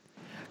Susan,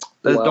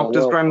 the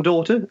Doctor's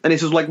granddaughter, and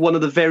this was like one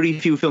of the very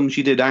few films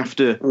she did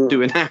after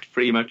doing that,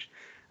 pretty much.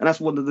 And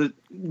that's one of the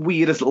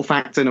weirdest little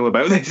facts I know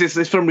about this.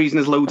 For some reason,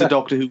 there's loads of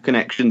Doctor Who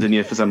connections in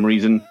here for some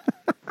reason.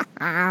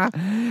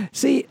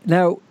 See,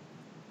 now,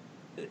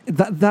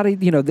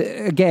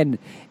 again,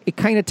 it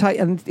kind of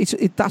and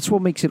that's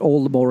what makes it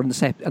all the more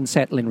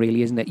unsettling,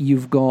 really, isn't it?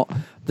 You've got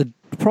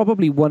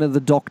probably one of the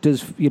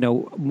Doctor's,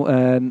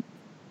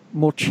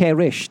 more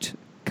cherished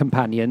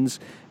companions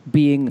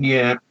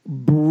being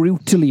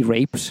brutally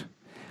raped.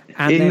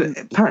 And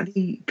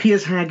apparently,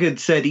 Piers Haggard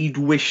said he'd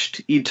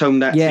wished he'd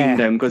toned that scene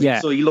down because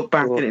so he looked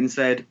back at it and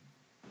said,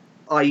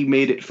 "I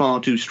made it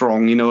far too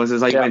strong,"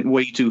 as I went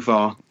way too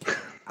far.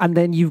 And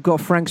then you've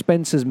got Frank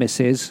Spencer's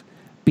missus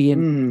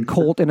being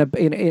caught in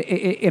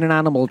an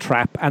animal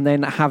trap, and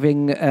then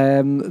having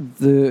her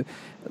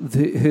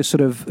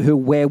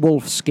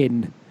werewolf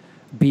skin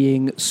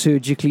being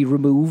surgically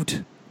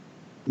removed.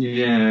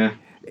 Yeah,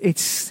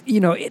 it's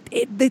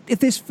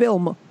this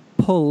film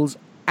pulls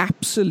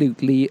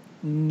absolutely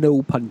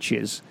no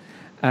punches,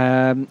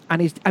 and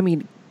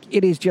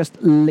it is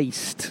just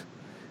laced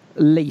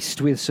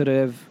with sort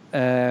of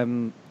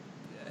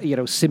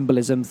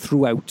symbolism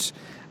throughout.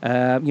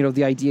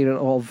 The idea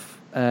of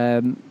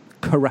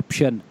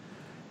corruption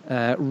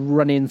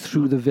running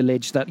through the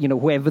village, that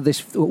whoever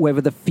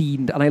the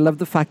fiend, and I love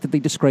the fact that they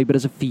describe it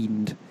as a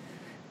fiend,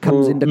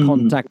 comes into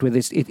contact with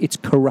this, it's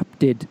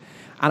corrupted.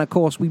 And of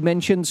course, we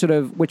mentioned sort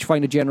of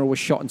Witchfinder General was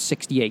shot in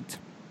 1968.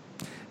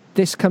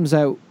 This comes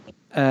out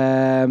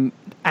in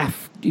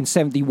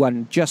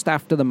 1971, just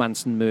after the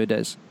Manson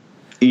murders.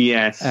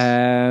 Yes.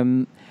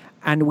 And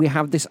we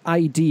have this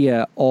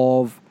idea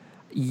of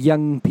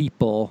young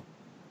people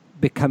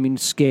becoming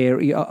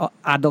scary,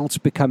 adults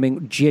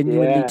becoming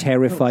genuinely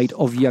terrified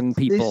of young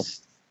people.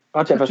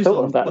 I'd never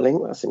thought of that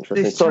link. That's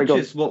interesting. Sorry, John.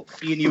 This is what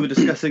Ian, you were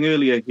discussing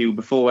earlier, Hugh,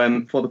 before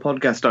the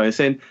podcast started,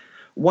 saying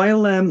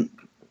while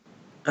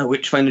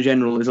Witchfinder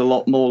General is a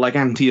lot more like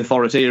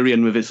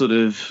anti-authoritarian with its sort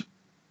of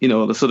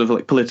the sort of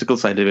like political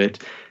side of it.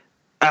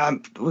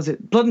 Was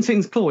it Blood and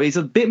Satan's Claw is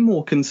a bit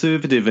more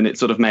conservative in its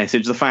sort of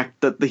message. The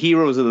fact that the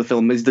heroes of the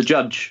film is the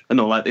judge and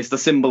all that. It's the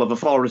symbol of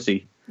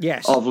authority.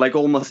 Yes. Of like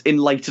almost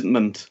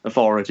enlightenment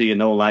authority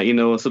and all that,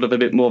 sort of a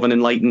bit more of an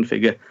enlightened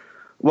figure.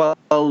 While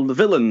the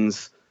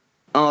villains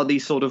are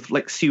these sort of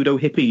like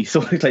pseudo-hippie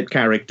sort of type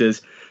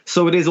characters.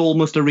 So it is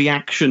almost a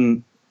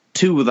reaction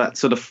to that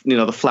sort of,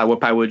 the flower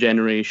power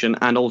generation,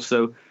 and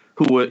also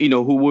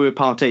who were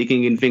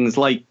partaking in things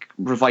like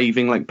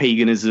reviving like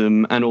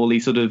paganism and all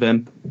these sort of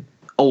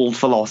old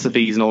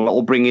philosophies and all that,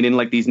 or bringing in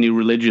like these new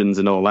religions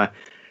and all that.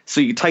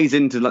 So it ties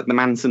into like the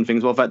Manson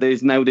things. Well, in fact,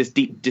 there's now this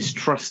deep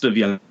distrust of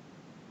young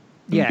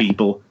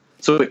people.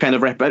 So it kind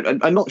of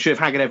I'm not sure if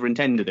Haggard ever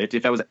intended it,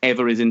 if that was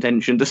ever his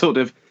intention to sort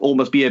of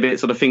almost be a bit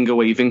sort of finger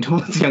waving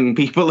towards young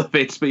people a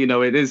bit. But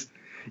it is,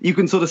 you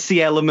can sort of see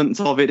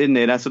elements of it in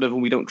there. That sort of,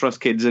 we don't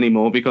trust kids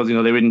anymore because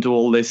they're into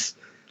all this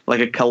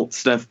like occult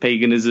stuff,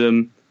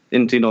 paganism,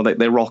 into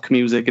their rock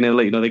music, and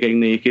they're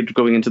getting naked,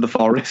 going into the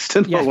forest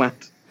and all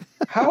that.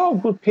 How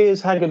old would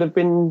Piers Haggard have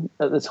been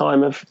at the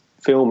time of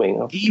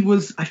filming? He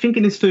was, I think,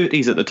 in his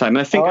 30s at the time.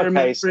 I think I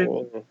remember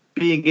him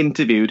being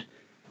interviewed.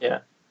 Yeah.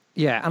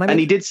 Yeah, and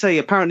he did say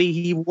apparently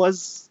he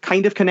was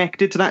kind of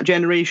connected to that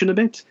generation a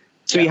bit.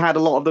 So he had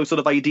a lot of those sort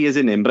of ideas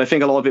in him, but I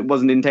think a lot of it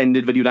wasn't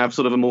intended that you'd have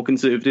sort of a more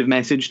conservative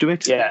message to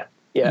it.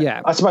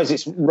 Yeah. I suppose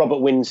it's Robert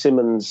Wynne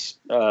Simmons'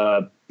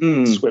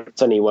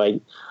 script anyway.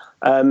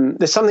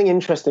 There's something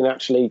interesting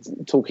actually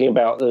talking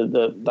about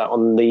that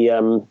on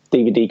the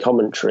DVD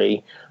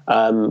commentary,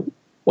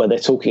 where they're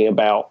talking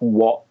about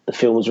what the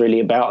film's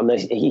really about, and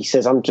he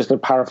says, I'm just going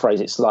to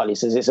paraphrase it slightly, he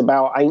says it's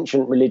about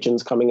ancient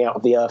religions coming out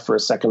of the earth for a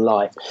second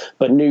life,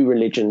 but new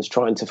religions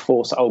trying to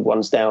force old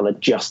ones down are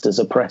just as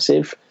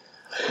oppressive.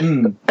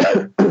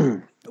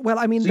 Well,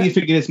 I mean... So you're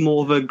thinking it's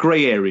more of a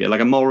grey area,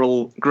 like a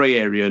moral grey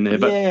area in there,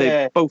 but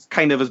they're both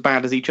kind of as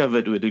bad as each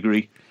other to a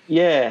degree.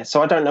 Yeah,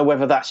 so I don't know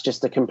whether that's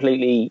just a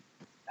completely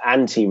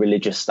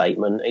anti-religious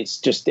statement.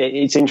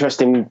 It's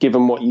interesting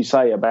given what you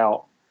say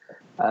about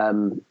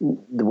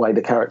the way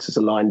the characters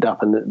are lined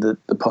up and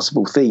the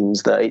possible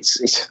themes, that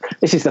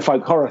this is the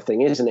folk horror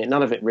thing, isn't it?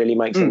 None of it really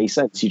makes any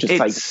sense. You just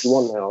take what you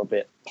want now a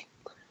bit.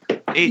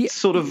 It's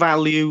sort of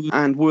value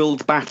and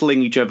worlds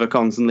battling each other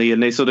constantly,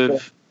 and they sort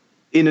of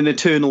in an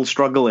eternal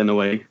struggle in a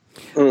way.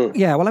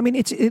 Yeah, well, I mean,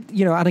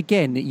 and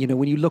again,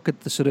 when you look at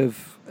the sort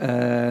of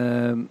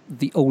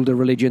the older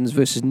religions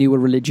versus newer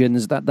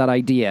religions, that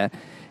idea,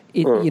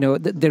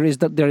 there is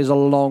a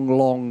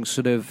long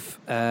sort of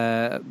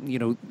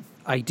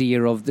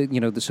idea of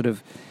the sort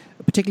of,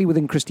 particularly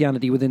within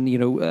Christianity, within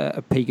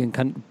a pagan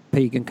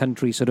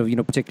country, sort of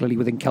particularly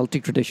within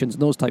Celtic traditions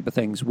and those type of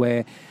things,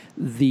 where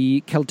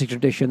the Celtic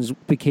traditions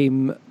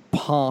became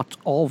part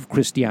of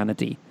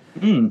Christianity.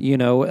 And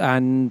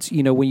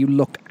when you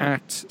look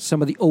at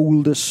some of the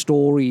older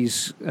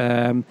stories,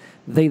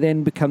 they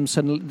then become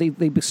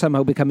they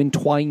somehow become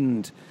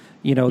entwined.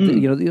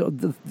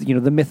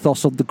 The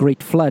mythos of the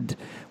Great Flood.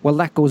 Well,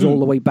 that goes all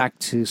the way back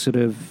to sort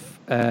of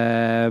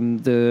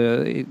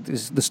the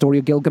story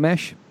of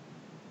Gilgamesh.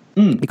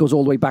 It goes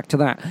all the way back to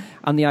that,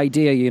 and the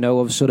idea,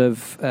 of sort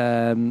of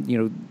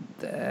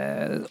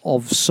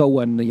of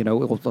Samhain,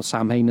 or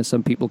Samhain as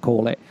some people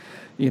call it.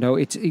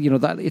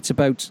 That it's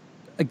about,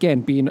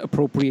 again, being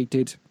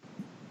appropriated.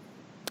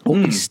 Or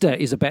Easter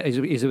is a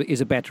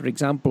better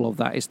example of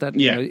that. Is that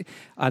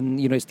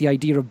it's the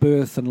idea of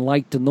birth and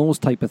light and those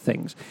type of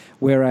things.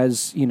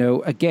 Whereas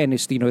again,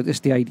 it's the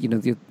idea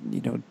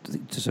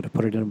to sort of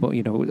put it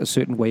in a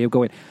certain way of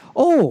going.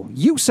 Oh,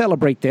 you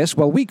celebrate this?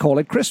 Well, we call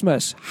it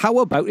Christmas. How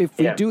about if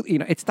we do?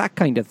 It's that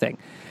kind of thing.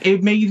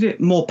 It made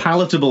it more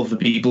palatable for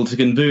people to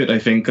convert, I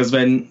think, because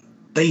then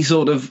they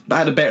sort of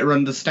had a better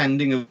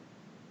understanding of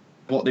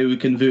what they were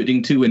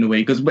converting to in a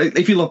way. Because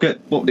if you look at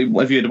what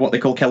they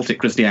call Celtic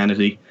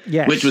Christianity,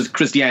 which was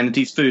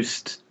Christianity's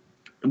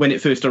when it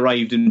first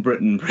arrived in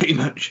Britain, pretty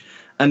much,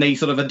 and they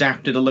sort of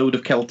adapted a load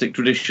of Celtic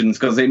traditions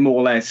because they more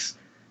or less,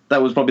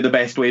 that was probably the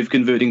best way of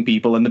converting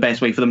people and the best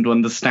way for them to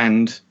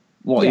understand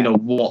what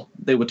what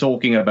they were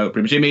talking about.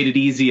 Pretty much, it made it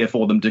easier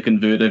for them to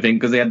convert, I think,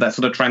 because they had that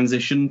sort of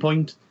transition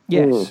point.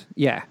 Yes,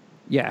 yeah.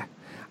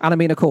 And I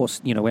mean, of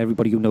course,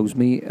 everybody who knows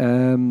me,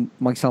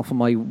 myself and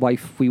my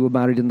wife, we were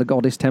married in the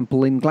Goddess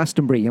Temple in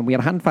Glastonbury, and we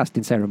had a hand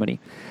fasting ceremony.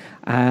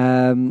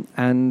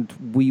 And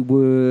we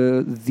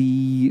were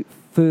the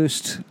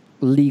first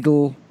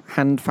legal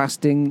hand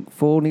fasting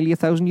for nearly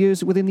 1,000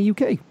 years within the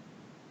UK.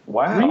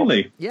 Wow.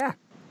 Really? Yeah.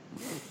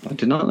 I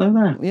did not know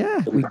that. Yeah.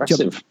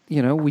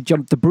 We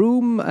jumped the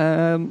broom.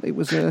 It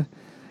was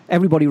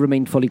everybody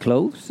remained fully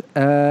clothed,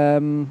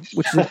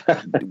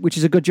 which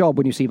is a good job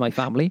when you see my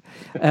family.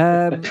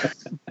 But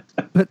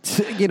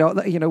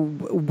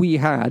we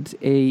had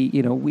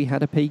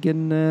a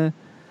pagan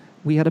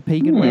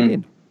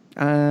wedding,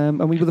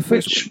 and we were the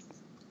first.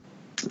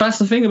 That's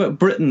the thing about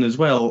Britain as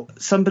well.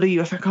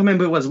 Somebody, I can't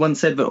remember who it was, once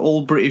said that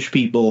all British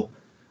people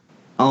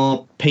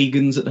are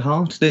pagans at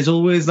heart. There's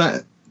always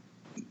that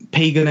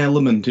pagan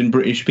element in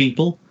British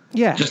people.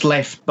 just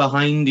left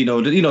behind.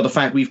 The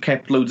fact we've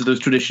kept loads of those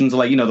traditions,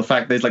 like the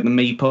fact there's like the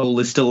maypole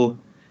is still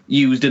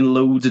used in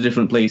loads of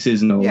different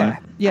places and all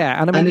that.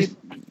 Yeah, and I mean,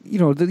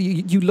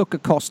 you look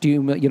at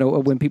costume,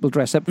 when people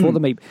dress up for the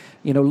maypole,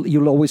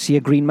 you'll always see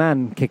a green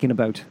man kicking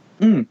about.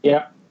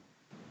 Yeah.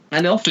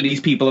 And often these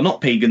people are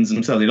not pagans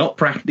themselves. They're not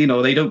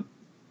they don't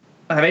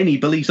have any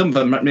belief. Some of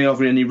them don't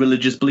have any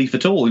religious belief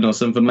at all.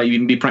 Some of them might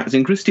even be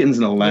practicing Christians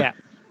and all that.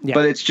 Yeah.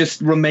 But it's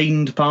just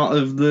remained part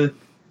of the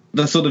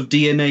sort of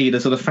DNA, the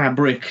sort of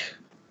fabric.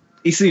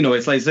 It's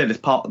it's like I said, it's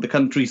part of the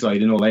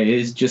countryside and all that. It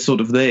is just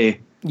sort of there.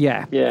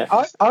 Yeah.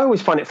 I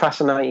always find it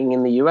fascinating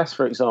in the US,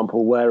 for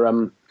example, where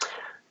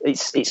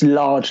it's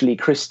largely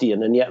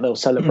Christian, and yet they'll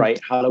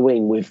celebrate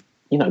Halloween with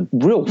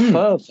real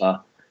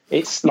fervor.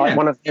 It's like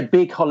one of their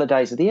big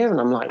holidays of the year, and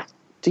I'm like,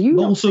 do you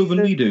more so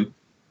than we do?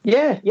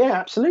 Yeah,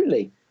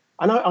 absolutely.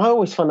 And I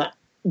always find that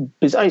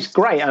bizarre. It's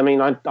great. I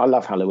mean, I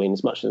love Halloween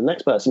as much as the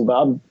next person,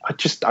 but I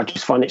just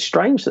find it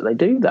strange that they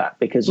do that,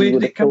 because where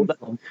did it come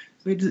from?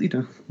 Where does it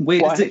come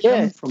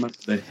from?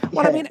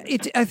 Well, I mean,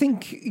 I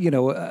think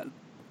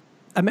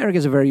America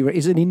is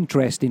an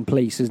interesting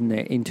place, isn't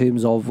it? In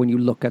terms of when you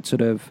look at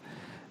sort of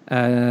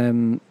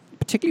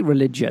particularly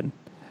religion,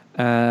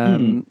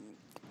 and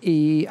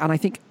I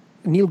think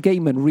Neil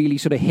Gaiman really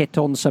sort of hit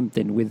on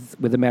something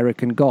with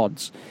American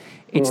Gods.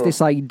 It's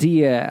this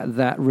idea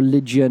that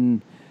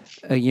religion,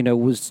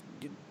 was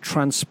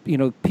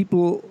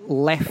people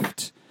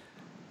left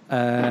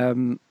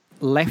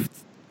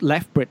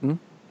Britain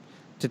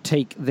to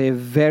take their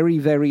very,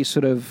 very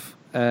sort of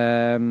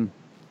their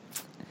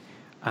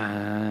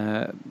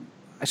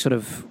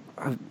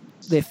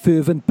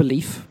fervent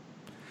belief.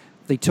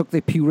 They took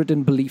their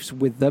Puritan beliefs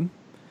with them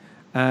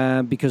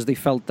because they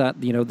felt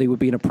that they were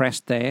being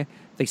oppressed there.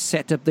 They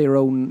set up their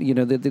own,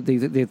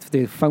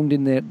 they're found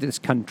in this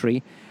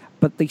country,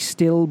 but they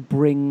still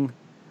bring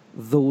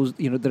those.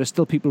 There are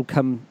still people who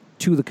come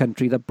to the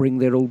country that bring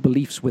their old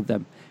beliefs with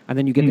them, and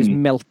then you get this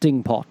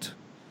melting pot.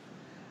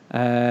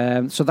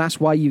 So that's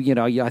why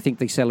I think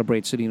they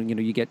celebrate. So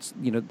you get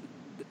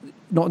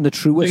not in the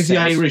truest sense.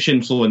 There's the Irish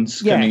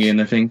influence coming in,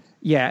 I think.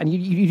 Yeah, and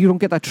you don't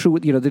get that true.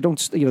 They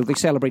don't. They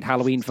celebrate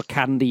Halloween for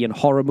candy and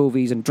horror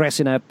movies and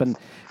dressing up and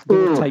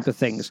those type of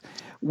things.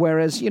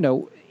 Whereas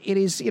it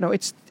is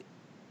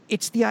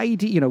it's the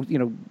idea.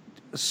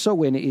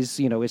 Sowing is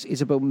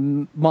about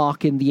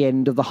marking the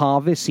end of the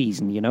harvest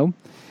season.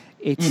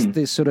 It's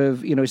this sort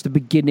of it's the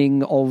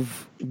beginning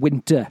of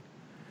winter.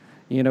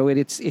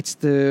 It's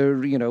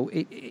essentially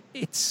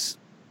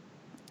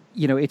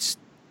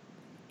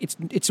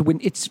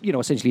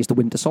it's the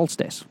winter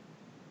solstice.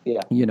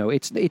 Yeah.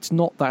 It's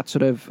not that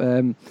sort of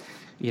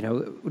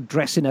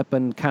dressing up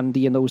and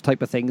candy and those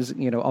type of things.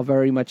 Are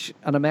very much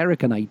an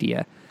American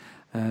idea,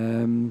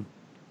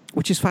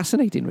 which is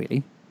fascinating,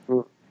 really.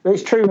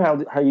 It's true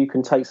how you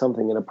can take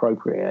something and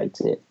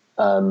appropriate it,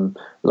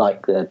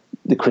 like the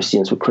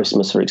Christians with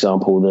Christmas, for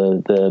example,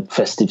 the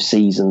festive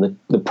season,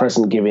 the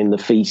present giving, the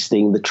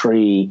feasting, the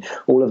tree,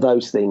 all of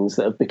those things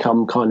that have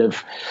become kind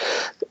of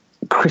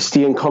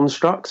Christian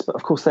constructs, but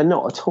of course they're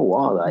not at all,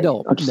 are they?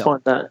 No, I just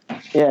find that,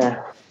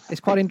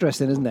 it's quite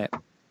interesting, isn't it?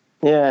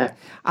 Yeah.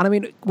 And I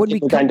mean, when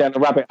we're going down the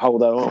rabbit hole,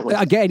 though, aren't we?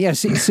 Again, yeah,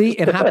 see,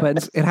 it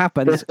happens. It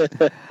happens.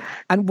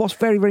 And what's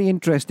very, very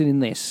interesting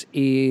in this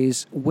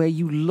is where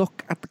you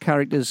look at the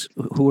characters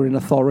who are in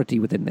authority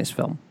within this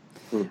film.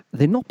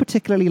 They're not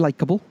particularly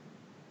likable.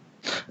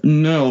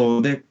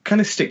 No, they're kind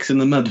of sticks in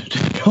the mud,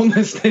 to be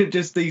honest. They're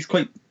just these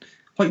quite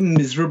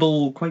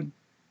miserable, quite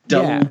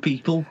dull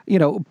people.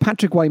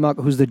 Patrick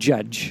Wymark, who's the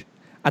judge,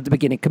 at the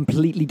beginning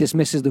completely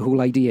dismisses the whole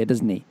idea,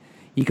 doesn't he?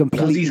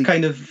 He's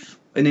kind of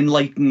an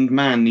enlightened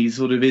man. He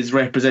sort of is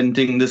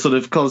representing the sort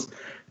of, because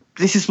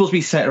this is supposed to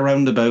be set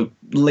around about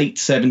late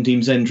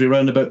 17th century,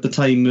 around about the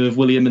time of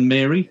William and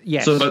Mary.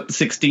 Yes. So about the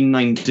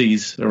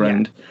 1690s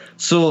around. Yeah.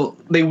 So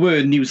they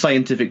were new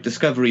scientific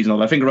discoveries and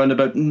all. I think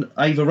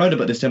either around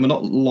about this time or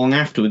not long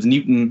afterwards,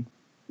 Newton,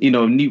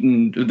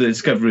 the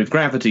discovery of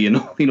gravity and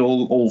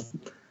all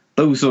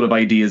those sort of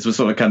ideas were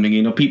sort of coming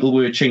in. People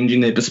were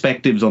changing their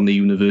perspectives on the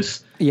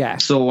universe. Yeah.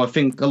 So I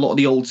think a lot of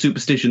the old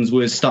superstitions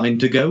were starting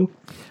to go.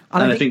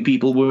 And I think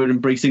people were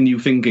embracing new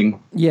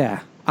thinking.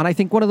 Yeah. And I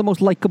think one of the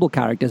most likable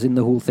characters in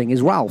the whole thing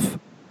is Ralph.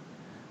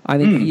 I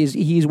think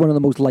he is one of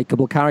the most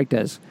likable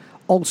characters.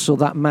 Also,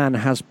 that man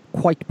has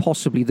quite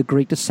possibly the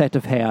greatest set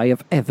of hair I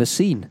have ever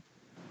seen.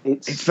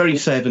 It's very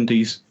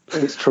 70s.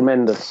 It's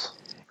tremendous.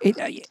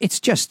 It's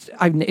just,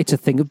 it's a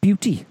thing of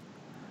beauty.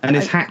 And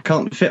his hat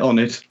can't fit on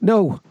it.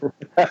 No.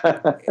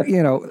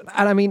 And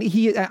I mean,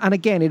 and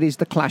again, it is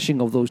the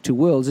clashing of those two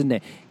worlds, isn't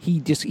it?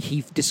 He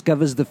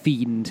discovers the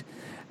fiend.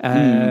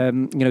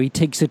 He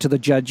takes it to the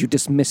judge who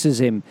dismisses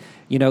him.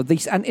 Then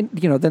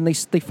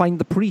they find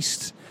the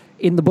priest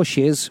in the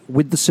bushes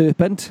with the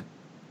serpent.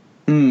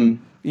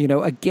 Again,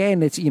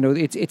 it's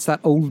that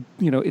old,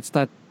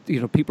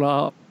 people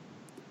are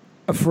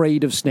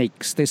afraid of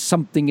snakes. There's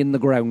something in the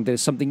ground.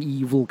 There's something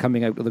evil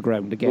coming out of the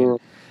ground again.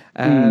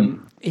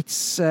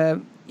 It's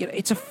a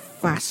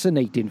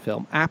fascinating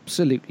film.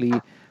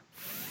 Absolutely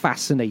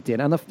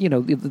fascinating. And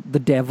the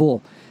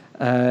devil,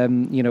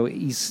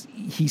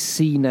 he's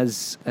seen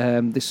as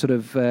this sort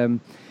of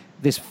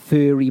this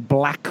furry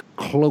black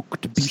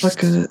cloaked beast.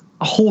 It's like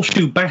a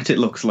horseshoe bat. It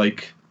looks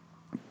like.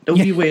 The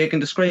only way I can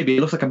describe it, it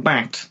looks like a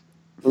bat.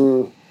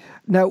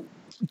 Now,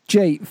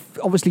 Jay,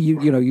 obviously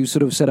you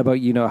sort of said about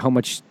how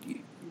much.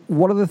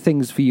 What are the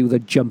things for you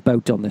that jump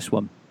out on this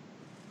one?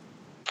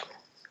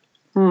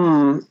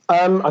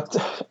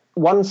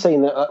 One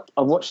scene that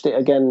I watched it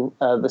again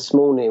this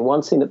morning.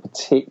 One scene that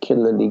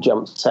particularly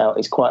jumps out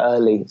is quite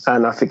early,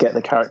 and I forget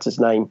the character's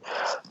name.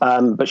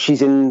 But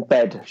she's in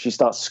bed. She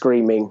starts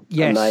screaming,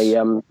 yes.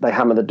 And they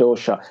hammer the door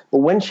shut. But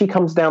when she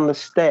comes down the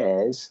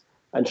stairs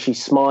and she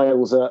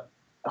smiles at,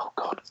 oh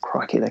God,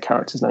 crikey, their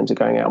characters' names are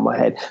going out of my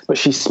head. But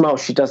she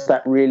smiles. She does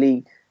that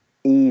really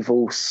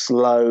evil,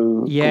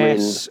 slow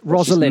grin.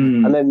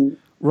 Rosalind. And then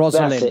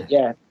Rosalind. that's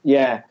it.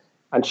 Yeah.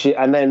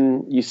 And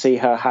then you see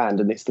her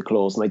hand, and it's the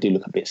claws, and they do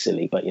look a bit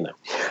silly, but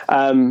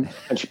and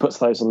she puts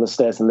those on the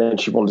stairs, and then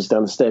she wanders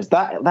down the stairs.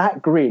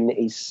 That grin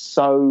is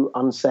so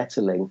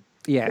unsettling.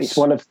 Yes, it's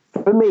one of,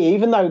 for me,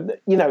 even though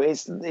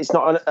it's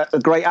not a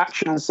great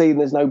action scene.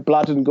 There's no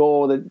blood and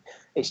gore.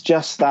 It's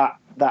just that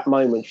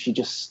moment. She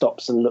just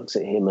stops and looks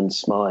at him and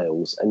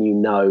smiles, and you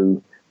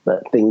know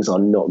that things are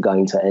not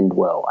going to end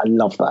well. I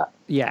love that.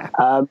 Yeah,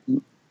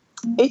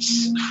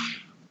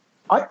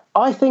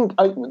 I think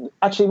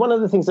actually one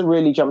of the things that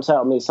really jumps out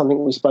at me is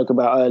something we spoke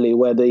about earlier,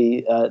 where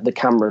the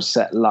camera's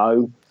set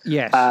low.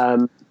 Yes.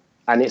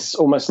 And it's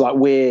almost like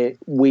we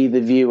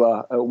the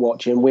viewer are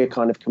watching. We're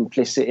kind of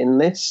complicit in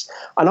this,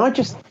 and I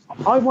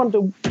wonder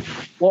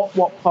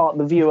what part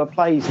the viewer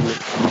plays in this.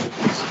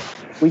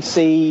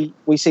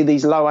 We see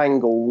these low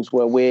angles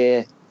where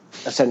we're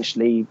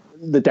essentially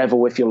the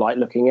devil, if you like,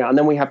 looking out, and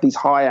then we have these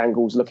high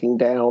angles looking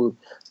down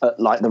at,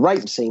 like, the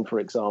rape scene, for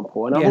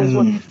example. And I always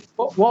wonder,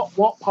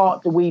 what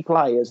part do we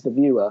play as the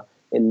viewer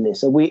in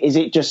this? Is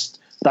it just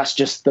that's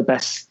just the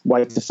best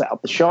way to set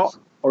up the shot,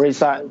 or is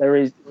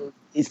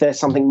there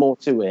something more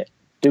to it?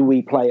 Do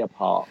we play a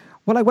part?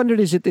 Well, I wonder,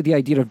 is it the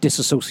idea of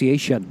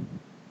disassociation?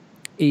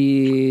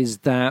 Is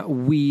that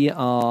we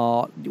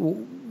are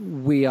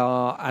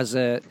as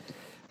a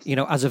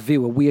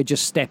viewer, we are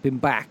just stepping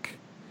back.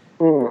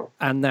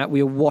 And that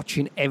we are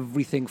watching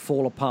everything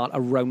fall apart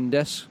around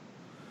us,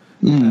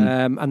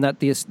 and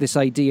that this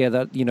idea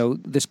that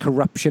this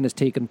corruption has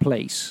taken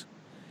place,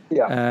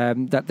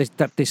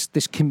 that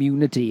this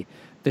community,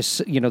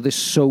 this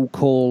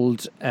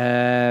so-called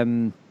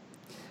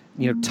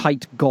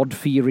tight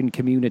God-fearing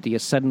community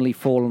has suddenly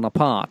fallen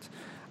apart,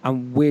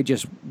 and we're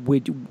just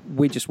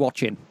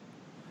watching.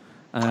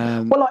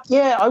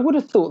 I would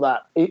have thought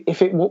that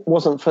if it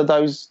wasn't for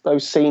those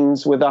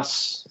scenes with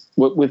us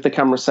with the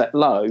camera set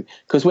low,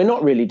 because we're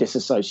not really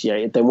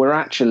disassociated. Then we're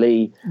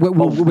actually we're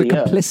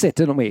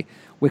complicit, aren't we?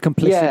 We're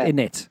complicit in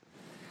it.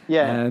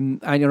 Yeah,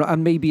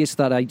 and maybe it's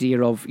that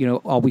idea of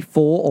are we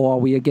for or are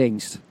we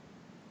against?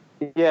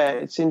 Yeah,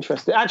 it's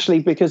interesting actually,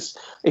 because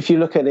if you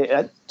look at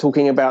it,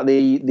 talking about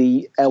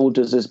the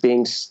elders as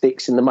being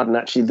sticks in the mud, and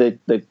actually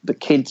the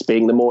kids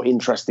being the more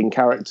interesting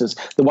characters,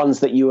 the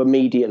ones that you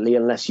immediately,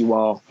 unless you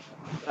are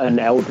an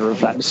elder of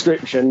that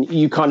description,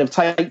 you kind of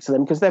take to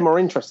them because they're more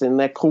interesting,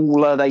 they're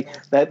cooler, they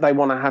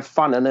want to have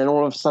fun, and then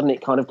all of a sudden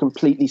it kind of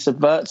completely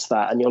subverts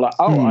that, and you're like,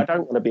 I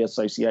don't want to be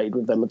associated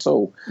with them at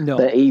all. No.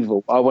 They're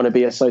evil. I want to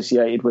be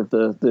associated with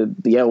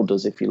the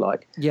elders, if you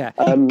like. Yeah,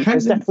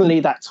 there's definitely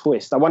that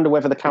twist. I wonder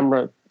whether the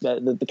camera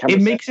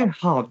it makes it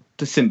hard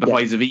to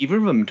sympathise with either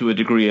of them to a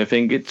degree. I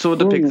think it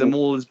sort of depicts them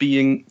all as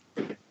being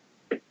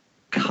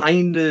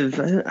kind of,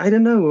 I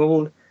don't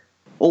know,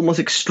 almost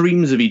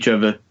extremes of each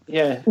other.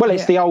 Yeah, well,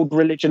 it's the old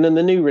religion and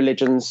the new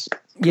religions.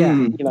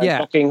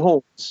 Knocking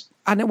horns.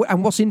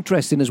 And what's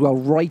interesting as well,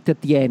 right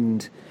at the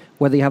end,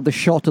 where they have the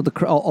shot of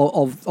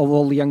of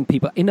all the young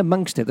people, in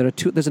amongst it,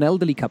 there's an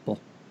elderly couple.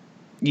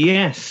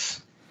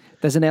 Yes,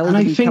 there's an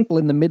elderly couple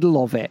in the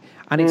middle of it,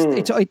 and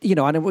it's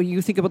and when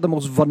you think about the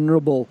most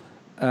vulnerable,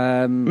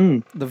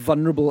 the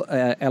vulnerable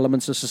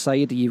elements of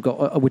society, you've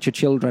got which are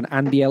children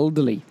and the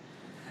elderly.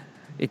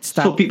 It's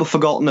that people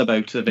forgotten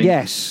about. I think.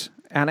 Yes.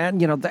 And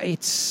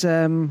it's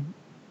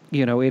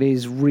it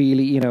is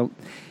really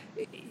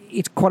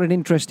it's quite an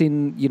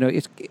interesting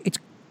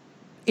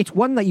it's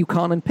one that you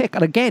can't unpick,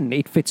 and again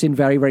it fits in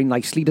very, very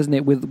nicely, doesn't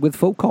it, with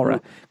folk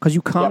horror, because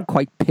you can't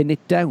quite pin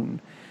it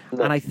down.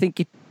 And I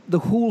think the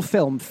whole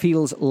film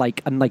feels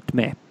like a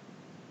nightmare,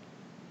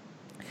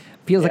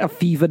 feels like a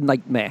fevered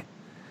nightmare.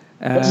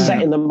 But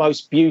set in the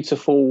most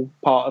beautiful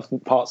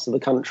parts of the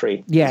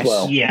country as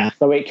well. Yeah.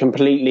 So it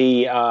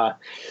completely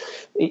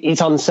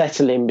it's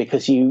unsettling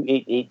because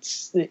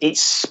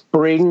it's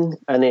spring,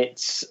 and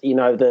it's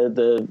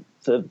the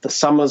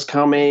summer's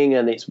coming,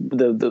 and it's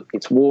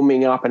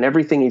warming up, and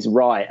everything is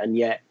right, and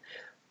yet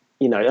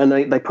and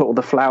they put all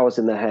the flowers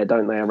in their hair,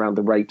 don't they, around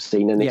the rape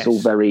scene, and it's all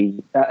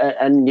very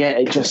and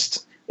yet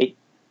it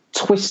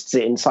twists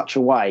it in such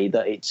a way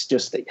that it's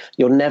just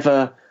you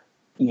never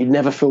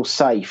feel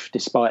safe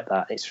despite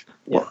that. It's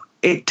well,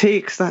 it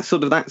takes that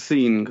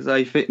scene, because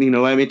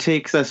it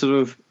takes that sort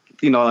of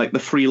like the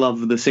free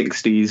love of the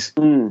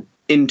 60s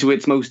into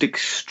its most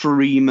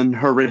extreme and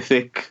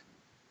horrific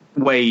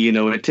way.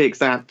 It takes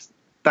that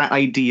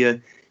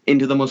idea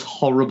into the most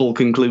horrible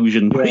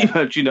conclusion, pretty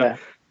much.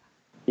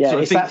 Yeah, So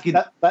it's I think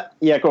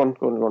yeah, go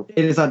on.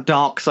 it is that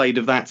dark side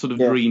of that sort of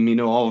dream,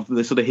 of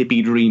the sort of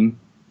hippie dream.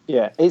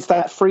 Yeah, it's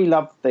that free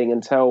love thing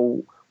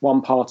until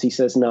one party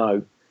says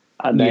no,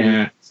 and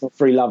then it's not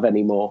free love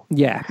anymore.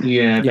 Yeah,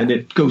 and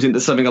it goes into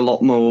something a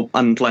lot more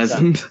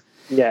unpleasant.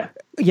 Yeah,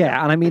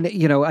 and I mean,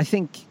 I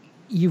think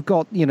you've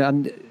got,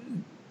 and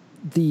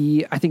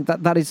I think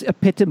that is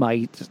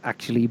epitomized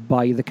actually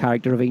by the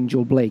character of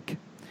Angel Blake.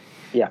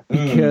 Yeah,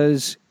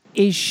 because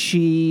is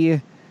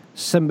she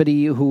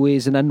somebody who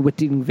is an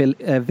unwitting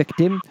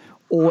victim,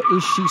 or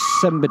is she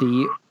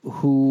somebody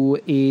who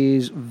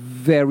is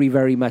very,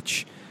 very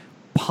much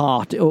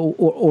part,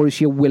 or is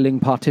she a willing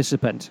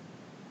participant?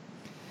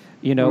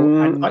 I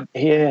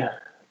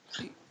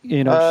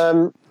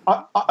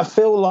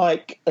feel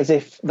like as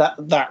if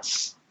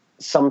that's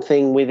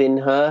something within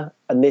her,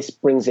 and this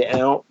brings it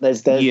out.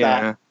 There's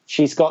that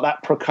she's got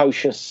that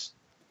precocious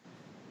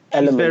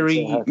element.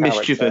 She's very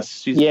mischievous.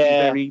 She's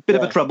very bit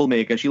of a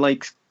troublemaker. She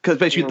likes,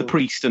 especially with the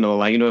priest and all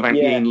that, about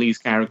Ian Lee's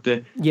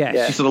character. She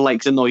sort of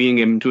likes annoying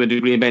him to a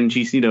degree, and then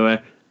she's, and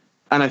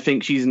I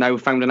think she's now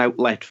found an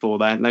outlet for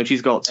that. Now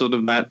she's got sort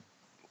of that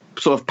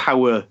sort of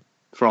power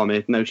from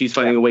it. Now she's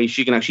finding a way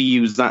she can actually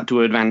use that to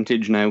her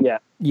advantage now.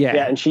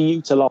 Yeah, and she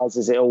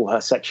utilises it all,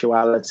 her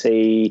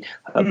sexuality,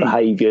 her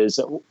behaviours,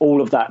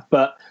 all of that,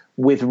 but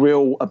with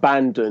real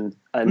abandon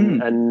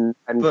and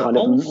kind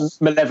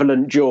of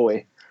malevolent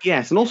joy.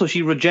 Yes, and also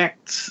she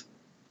rejects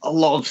a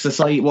lot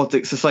of what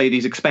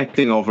society's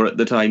expecting of her at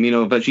the time,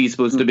 but she's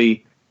supposed to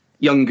be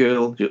young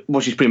girl.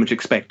 What she's pretty much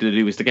expected to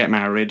do is to get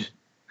married,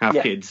 have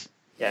kids.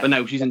 Yeah. But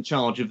now she's in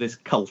charge of this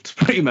cult,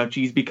 pretty much.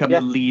 She's become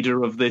the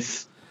leader of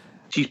this.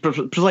 She's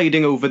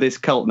presiding over this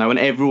cult now, and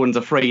everyone's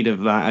afraid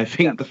of that. I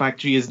think the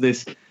fact she's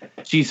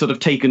sort of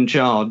taken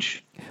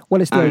charge. Well,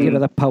 it's the idea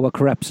that power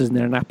corrupts, isn't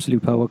it? And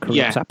absolute power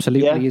corrupts,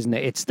 absolutely, isn't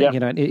it? It's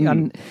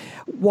and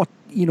what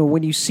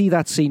when you see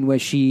that scene where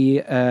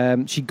she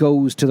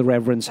goes to the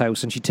Reverend's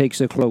house and she takes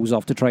her clothes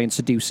off to try and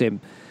seduce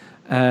him,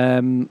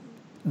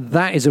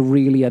 that is a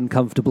really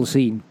uncomfortable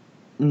scene.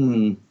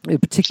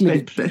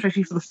 Particularly,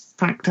 especially for the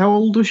fact, how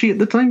old was she at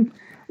the time?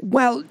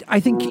 Well,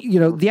 I think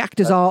the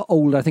actors are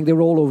older. I think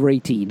they're all over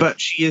 18. But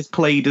she is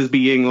played as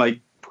being like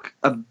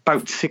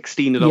about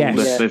 16 at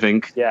oldest, I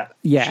think. Yeah.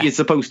 She is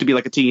supposed to be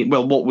like a teen.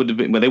 Well, what would have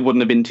been? Well, they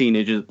wouldn't have been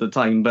teenagers at the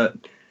time, but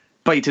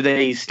by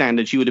today's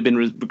standards, she would have been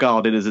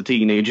regarded as a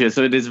teenager.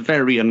 So it is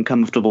very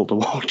uncomfortable to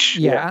watch.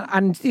 Yeah,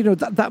 and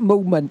that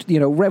moment,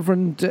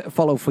 Reverend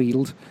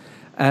Fallowfield,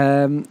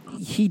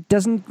 he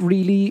doesn't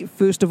really.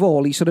 First of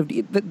all, he sort of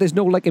there's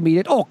no like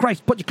immediate. Oh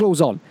Christ, put your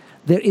clothes on.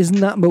 There isn't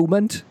that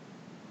moment.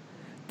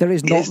 There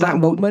is not that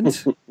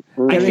moment.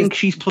 I think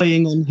she's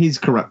playing on his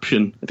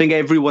corruption. I think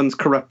everyone's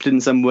corrupt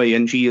in some way,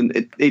 and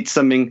it's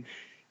something.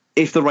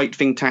 If the right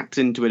thing taps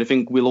into it, I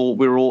think we're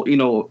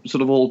all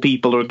sort of all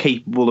people are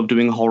capable of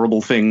doing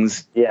horrible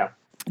things. Yeah.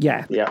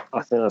 I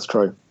think that's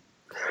true.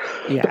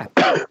 Yeah.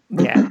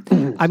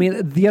 I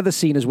mean, the other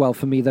scene as well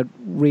for me that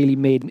really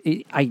made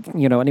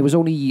and it was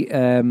only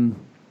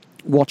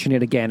watching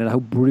it again and how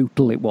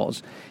brutal it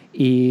was,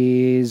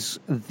 is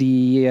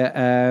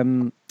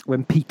the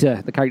when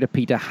Peter, the character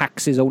Peter,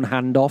 hacks his own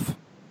hand off.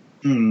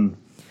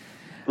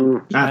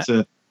 That's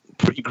a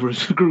pretty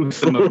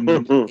gruesome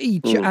moment.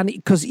 And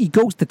because he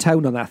goes to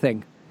town on that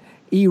thing.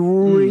 He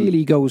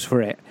really goes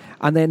for it.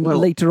 And then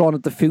later on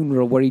at the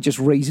funeral where he just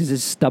raises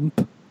his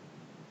stump.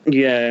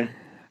 Yeah.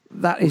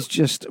 That is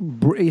just,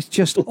 it's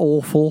just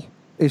awful.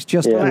 It's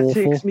just awful. That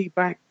takes me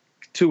back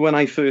to when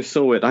I first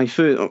saw it. I'd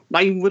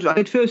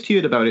first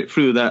heard about it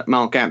through that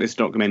Mark Gatiss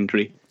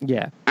documentary.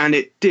 Yeah. And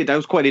it did. I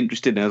was quite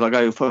interested. I was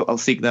like, I'll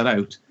seek that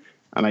out.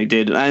 And I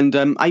did. And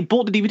I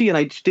bought the DVD and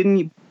I just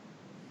didn't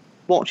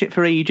watch it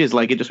for ages.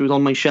 Like, it just was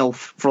on my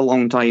shelf for a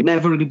long time.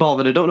 Never really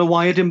bothered. I don't know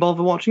why I didn't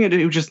bother watching it.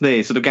 It was just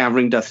there, sort of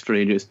gathering dust for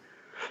ages.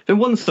 Then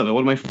one summer,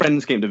 one of my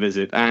friends came to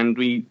visit and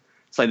we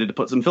decided to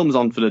put some films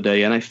on for the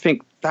day. And I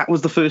think that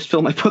was the first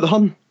film I put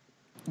on.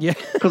 Yeah.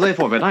 Because I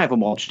thought, I haven't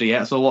watched it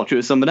yet, so I'll watch it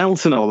with someone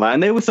else and all that.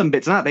 And there were some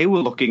bits of that. They were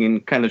looking in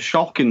kind of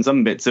shock in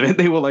some bits of it.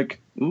 They were like,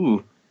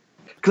 ooh.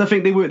 Because I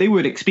think they were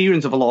an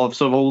experience of a lot of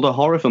sort of older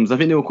horror films. I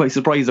think they were quite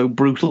surprised how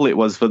brutal it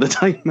was for the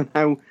time and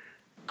how,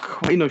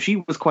 she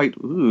was quite,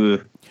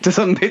 ooh, to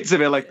some bits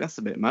of it, like, that's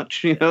a bit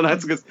much.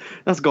 That's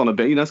gone a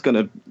bit, that's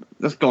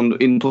gone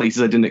in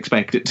places I didn't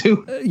expect it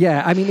to.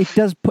 Yeah, I mean,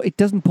 it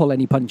doesn't pull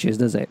any punches,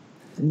 does it?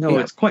 No,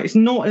 it's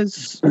not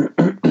as,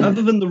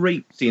 other than the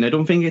rape scene, I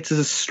don't think it's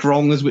as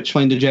strong as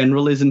Witchfinder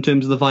General is in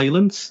terms of the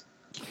violence.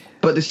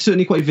 But it's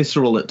certainly quite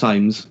visceral at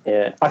times.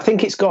 Yeah, I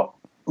think it's got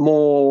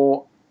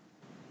more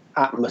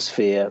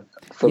atmosphere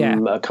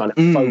from a kind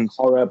of folk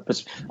horror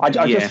perspective. I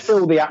just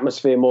feel the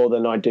atmosphere more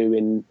than I do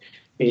in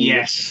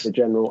the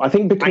General. I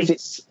think because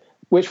it's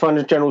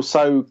Witchfinder General,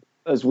 so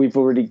as we've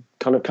already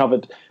kind of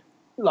covered,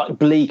 like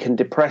bleak and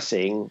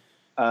depressing.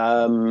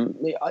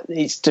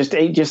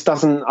 It just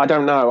doesn't. I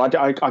don't know.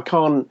 I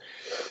can't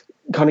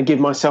kind of give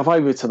myself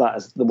over to that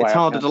as the way. It's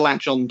harder to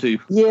latch onto.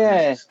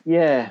 Yeah.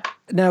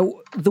 Now,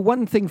 the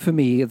one thing for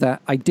me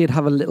that I did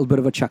have a little bit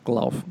of a chuckle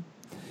of,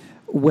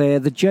 where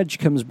the judge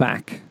comes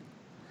back,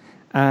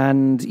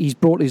 and he's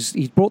brought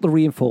the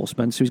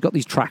reinforcements. So he's got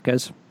these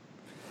trackers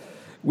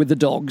with the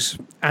dogs,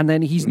 and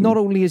then he's not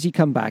only has he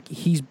come back,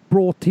 he's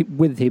brought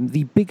with him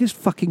the biggest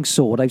fucking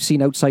sword I've seen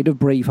outside of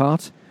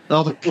Braveheart.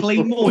 Oh, the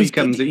claymore he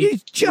comes in.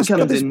 He just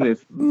comes in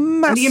with,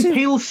 massive... and he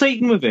impales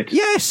Satan with it.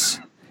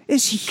 Yes,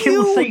 it's huge.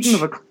 Kill Satan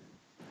with a...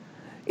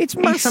 It's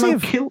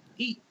massive.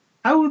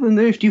 How on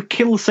earth do you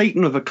kill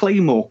Satan with a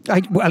claymore?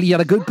 Well, he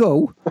had a good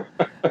go.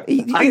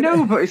 I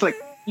know, but it's like,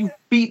 you've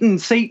beaten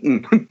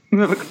Satan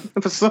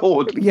with a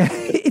sword. Yeah,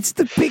 it's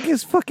the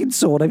biggest fucking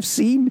sword I've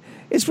seen.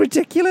 It's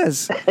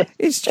ridiculous.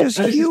 It's just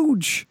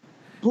huge.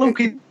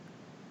 Bloke in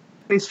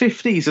his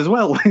 50s as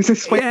well. It's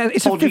this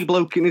podgy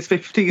bloke in his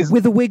 50s.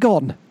 With a wig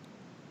on.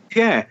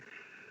 Yeah.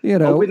 You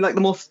know. With like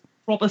the most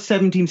proper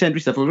 17th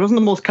century stuff. It wasn't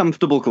the most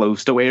comfortable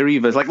clothes to wear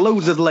either. There's like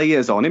loads of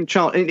layers on him.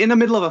 In the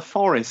middle of a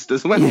forest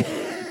as well.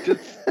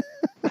 Just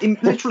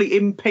literally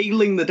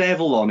impaling the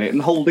devil on it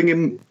and holding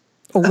him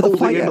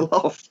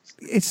aloft.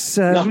 It's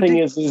nothing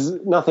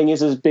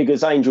is as big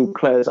as Angel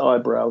Clare's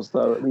eyebrows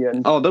though at the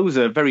end. Oh, those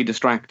are very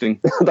distracting.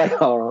 They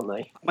are, aren't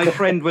they? My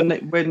friend,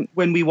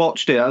 when we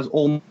watched it, as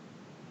all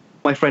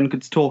my friend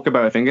could talk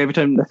about, I think every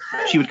time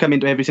she would come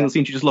into every single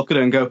scene, she'd just look at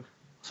her and go,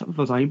 "What's up with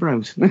those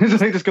eyebrows?"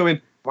 Just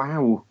going,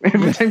 "Wow!"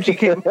 Every time she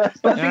came. But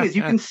the thing is,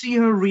 you can see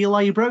her real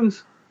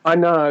eyebrows. I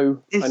know.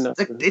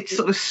 It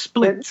sort of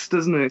splits,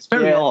 doesn't it? It's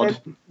very odd.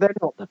 They're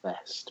not the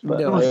best, but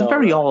no, it's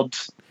very odd.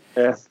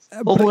 Yeah.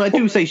 Although I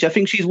do say, I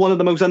think she's one of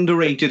the most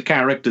underrated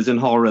characters in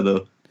horror,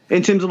 though.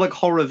 In terms of like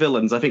horror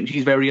villains, I think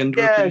she's very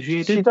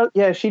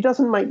underappreciated. She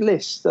doesn't make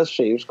lists, does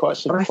she? It was quite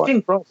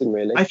surprising,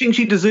 really. I think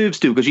she deserves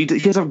to, because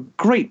she has a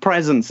great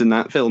presence in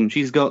that film.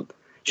 She's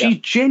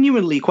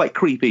genuinely quite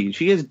creepy.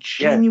 She is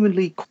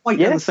genuinely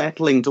quite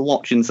unsettling to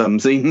watch in some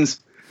scenes.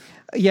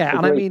 Yeah,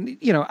 and I mean,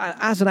 you know,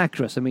 as an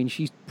actress, I mean,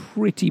 she's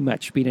pretty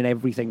much been in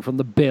everything from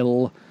The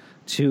Bill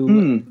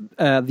to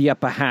The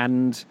Upper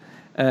Hand.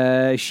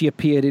 She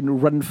appeared in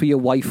Run for Your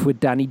Wife with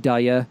Danny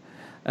Dyer.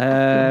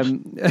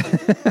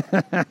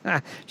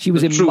 She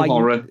was in True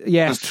Horror.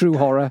 Yes, True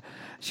Horror.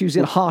 She was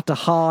in Heart to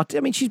Heart.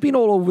 I mean, she's been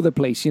all over the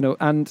place, you know.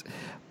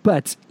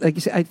 But like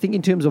you said, I think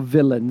in terms of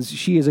villains,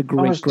 she is a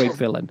great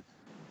villain.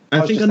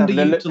 I think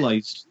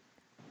underutilized.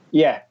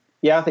 Yeah,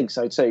 I think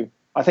so too.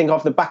 I think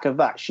off the back of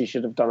that, she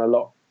should have done a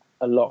lot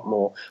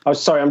more.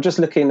 I'm just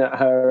looking at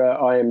her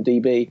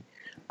IMDb.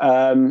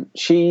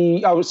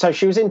 She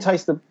was in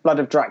Taste the Blood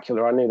of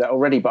Dracula. I knew that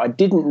already, but I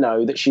didn't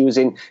know that she was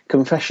in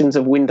Confessions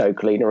of Window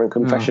Cleaner and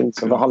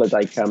Confessions of a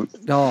Holiday Camp.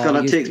 Oh, God,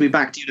 that takes me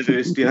back to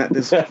university.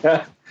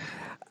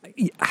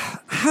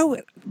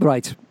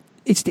 Right.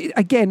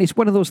 It's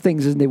one of those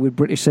things, isn't it, with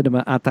British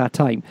cinema at that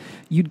time.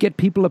 You'd get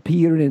people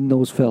appearing in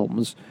those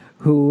films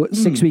who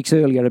 6 weeks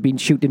earlier had been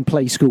shooting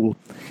Play School,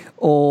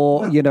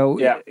 or but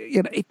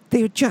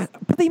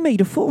they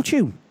made a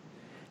fortune.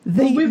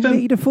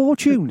 Made a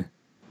fortune.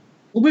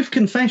 Well, with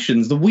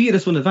Confessions, the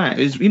weirdest one of that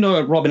is, you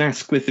know, Robin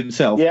Asquith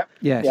himself.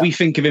 Yeah. We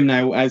think of him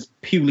now as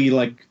purely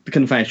like the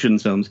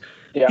Confessions films.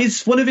 Yeah.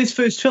 One of his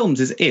first films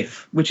is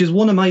If, which is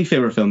one of my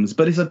favourite films,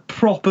 but it's a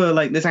proper,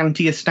 like, this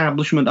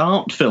anti-establishment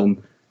art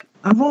film.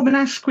 And Robin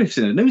Asquith's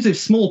in it. There was a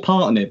small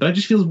part in it, but it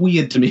just feels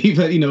weird to me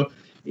that, you know,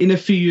 in a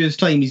few years'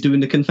 time, he's doing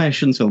the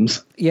Confessions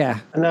films. Yeah.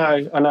 I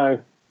know.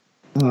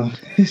 Oh,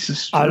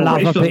 I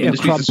love a bit of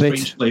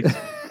crumpet.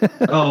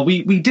 Oh,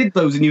 we did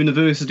those in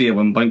university at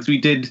one point, because we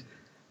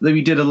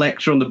did a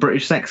lecture on the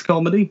British sex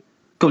comedy.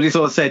 Because we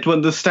sort of said, to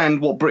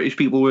understand what British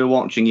people were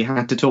watching, you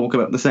had to talk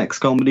about the sex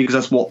comedy, because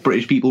that's what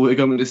British people were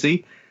going to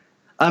see.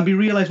 And we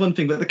realised one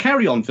thing, that the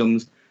Carry On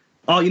films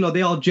are, you know,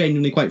 they are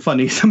genuinely quite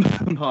funny. Some of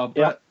them are,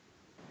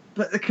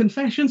 but the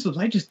Confessions films,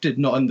 I just did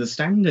not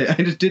understand it.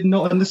 I just did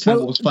not understand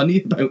what was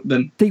funny about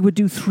them. They would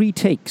do 3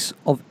 takes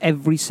of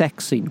every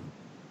sex scene.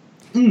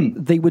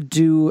 They would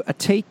do a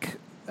take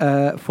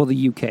for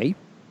the UK,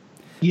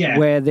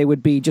 where there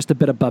would be just a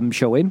bit of bum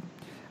showing,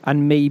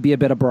 and maybe a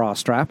bit of bra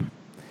strap.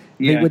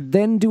 Yeah. They would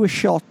then do a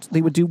shot.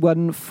 They would do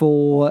one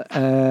for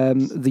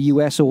the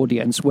US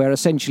audience, where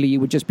essentially it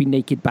would just be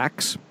naked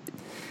backs.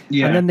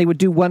 Yeah. And then they would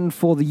do one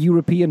for the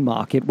European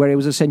market, where it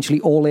was essentially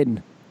all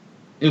in.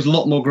 It was a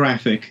lot more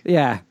graphic.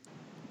 Yeah.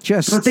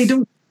 But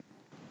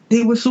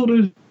they were sort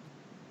of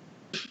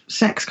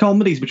sex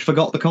comedies which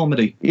forgot the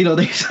comedy. You know,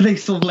 they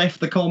sort of left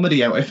the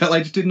comedy out. I felt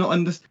I just did not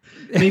understand.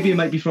 Maybe it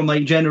might be from my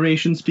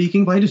generation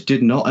speaking, but I just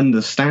did not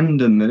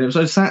understand them. And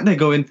I sat there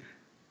going,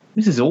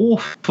 this is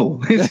awful.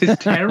 This is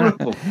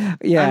terrible.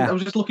 Yeah. And I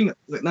was just looking at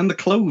the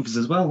clothes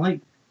as well. Like,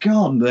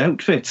 God, the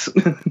outfits.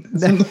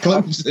 And the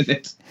clothes in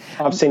it.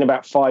 I've seen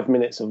about 5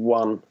 minutes of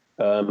one.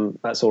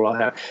 That's all I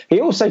have.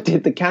 He also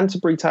did the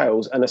Canterbury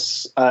Tales and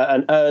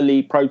an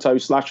early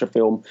proto-slasher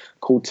film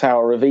called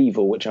Tower of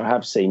Evil, which I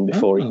have seen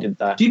before he did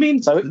that. Do you mean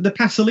the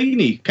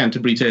Pasolini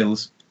Canterbury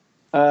Tales?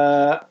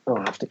 I'll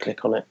have to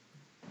click on it.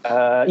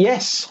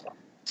 Yes.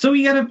 So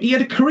he had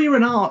a career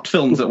in art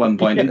films at one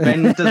point, and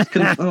then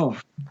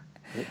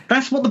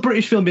that's what the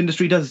British film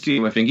industry does to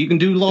you, I think. You can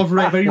do a lot of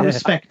very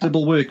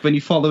respectable work when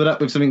you follow it up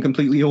with something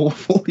completely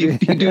awful. You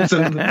do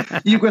something,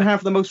 you can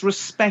have the most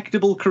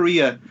respectable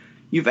career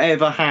you've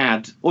ever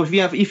had. Or if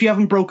you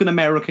haven't broken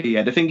America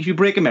yet, I think if you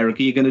break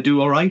America, you're going to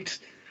do all right.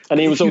 And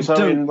he was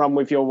also in Run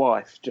With Your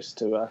Wife, just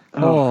to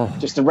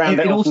round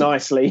it off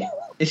nicely.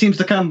 It seems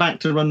to come back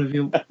to Run With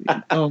Your...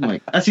 Oh,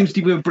 my... That seems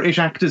to be where British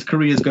actors'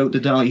 careers go to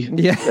die.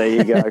 Yeah. There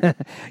you go.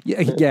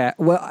 Yeah.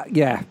 Well,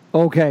 yeah.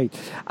 Okay.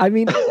 I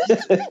mean,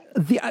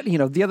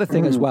 the other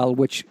thing as well,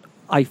 which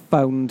I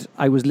found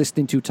I was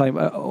listening to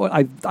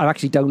I've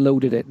actually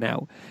downloaded it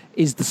now,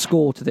 is the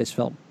score to this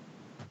film.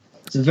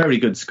 It's a very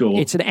good score.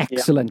 It's an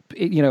excellent,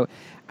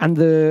 and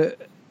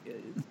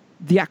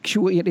the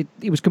actual it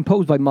was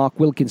composed by Mark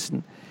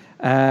Wilkinson,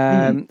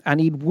 and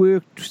he'd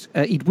worked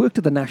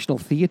at the National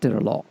Theatre a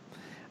lot.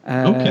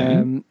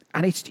 And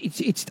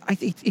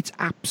it's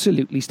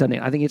absolutely stunning.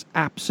 I think it's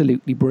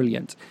absolutely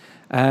brilliant.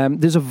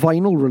 There's a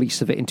vinyl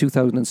release of it in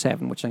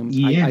 2007, which I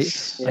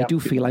do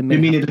feel I may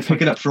have meaning to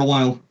pick it up for a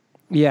while.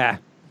 Yeah.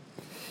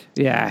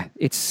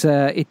 It's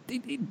there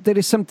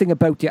is something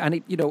about it,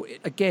 and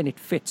it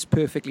fits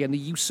perfectly, and the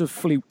use of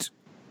flute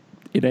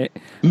in it.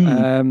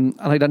 And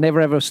I never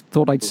ever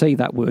thought I'd say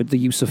that word, the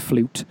use of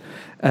flute.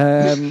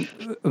 But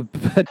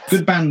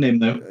good band name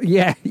though.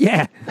 Yeah.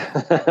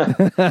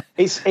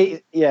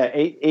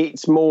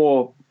 It's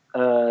more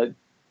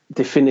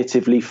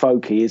definitively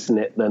folky, isn't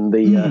it, than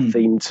the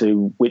theme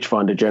to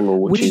Witchfinder General,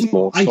 which is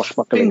more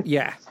swashbuckling.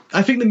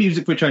 I think the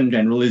music for Witchfinder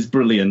General is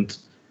brilliant.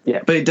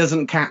 Yeah, but it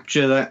doesn't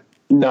capture that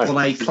what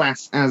I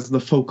class as the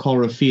folk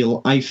horror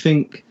feel. I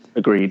think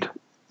agreed.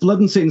 Blood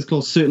and Satan's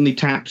Claw certainly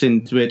taps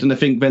into it, and I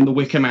think then The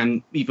Wicker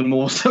Man even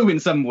more so in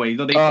some ways.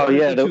 The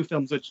two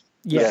films which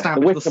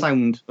establish the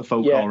sound of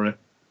folk horror.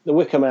 The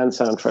Wicker Man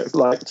soundtrack,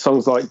 like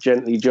songs like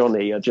Gently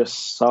Johnny, are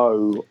just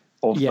so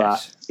of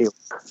that ilk.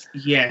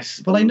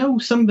 Yes. Well, I know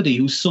somebody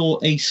who saw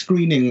a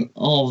screening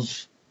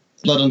of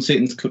Blood on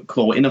Satan's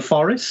Claw in a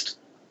forest.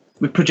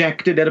 We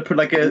projected, they had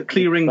a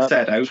clearing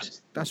set out.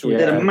 That's really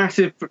They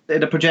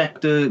had a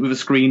projector with a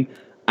screen,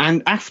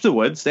 and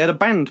afterwards they had a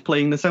band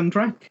playing the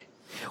soundtrack.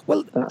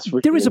 Well,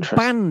 there is a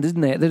band,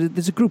 isn't there?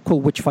 There's a group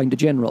called Witchfinder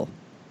General.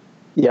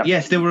 Yeah.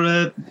 Yes, they were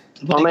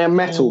a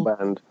metal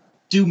band.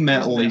 Doom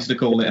metal, they used to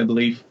call it, I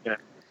believe. Yeah.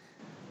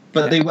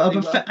 But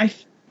I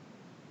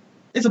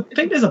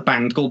think there's a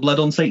band called Blood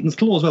on Satan's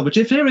Claw as well, which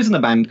if there isn't a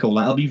band called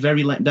that, I'll be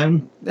very let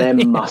down. There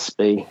must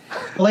be.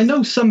 Well, I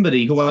know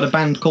somebody who had a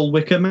band called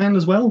Wicker Man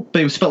as well,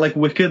 but it was spelled like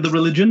Wicca, the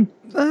religion.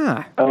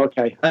 Ah. Oh,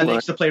 okay. And they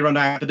used to play around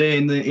Arcade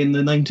in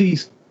the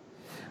 90s.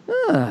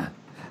 Ah.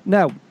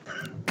 Now,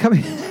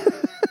 coming...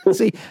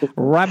 See,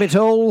 rabbit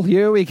hole,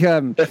 here we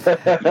come.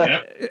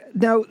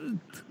 Now,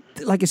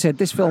 like I said,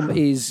 this film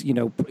is,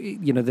 there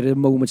are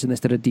moments in this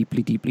that are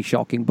deeply, deeply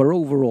shocking, but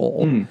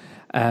overall,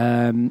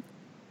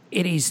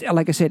 it is,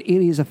 like I said,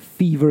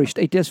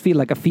 it does feel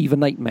like a fever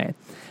nightmare.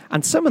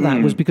 And some of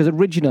that was because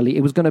originally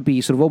it was going to be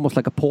sort of almost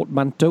like a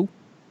portmanteau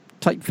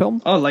type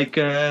film. Oh, like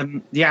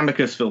the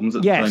Amicus films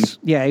at the time.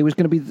 Yeah, it was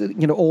going to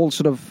be, all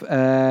sort of...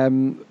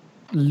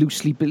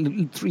 loosely,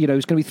 it's going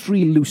to be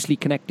three loosely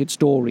connected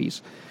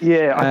stories.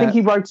 Yeah, I think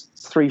he wrote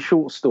 3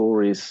 short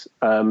stories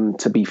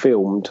to be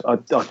filmed. I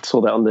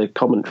saw that on the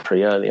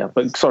commentary earlier.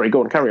 But sorry, go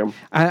on, carry on.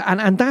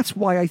 And that's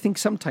why I think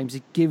sometimes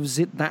it gives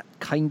it that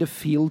kind of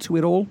feel to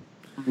it all.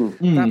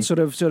 That sort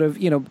of,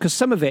 because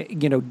some of it,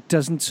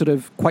 doesn't sort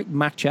of quite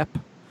match up.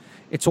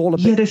 It's all a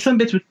bit. Yeah, there's some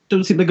bits which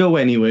don't seem to go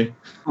anywhere.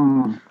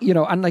 And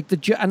like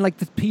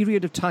the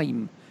period of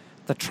time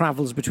that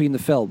travels between the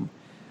film.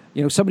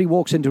 Somebody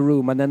walks into a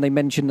room and then they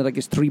mention that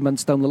it's 3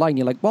 months down the line.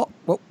 You're like, what?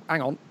 Whoa,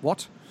 hang on,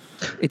 what?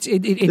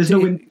 There's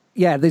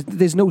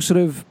no sort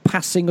of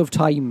passing of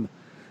time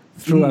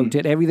throughout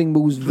it. Everything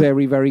moves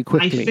very, very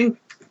quickly. I think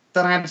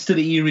that adds to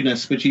the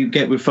eeriness which you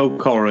get with folk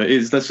horror.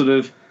 Is that sort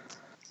of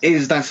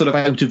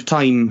out of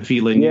time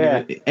feeling?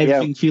 Yeah,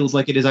 everything feels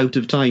like it is out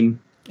of time.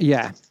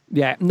 Yeah.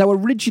 Now,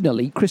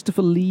 originally,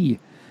 Christopher Lee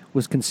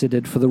was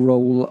considered for the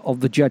role of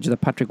the judge that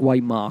Patrick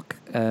Wymark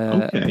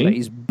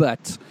plays,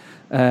 but.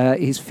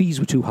 His fees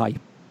were too high.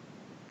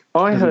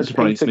 I heard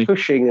Peter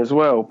Cushing as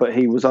well, but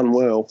he was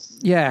unwell.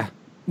 Yeah.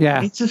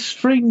 It's a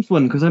strange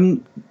one because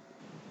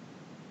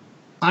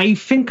I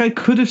think I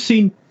could have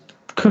seen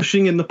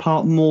Cushing in the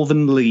part more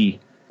than Lee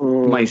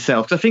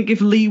myself. I think if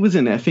Lee was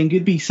in it, I think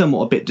it'd be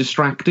somewhat a bit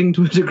distracting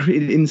to a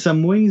degree in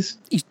some ways.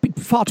 He's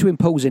far too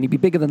imposing. He'd be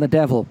bigger than the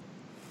devil.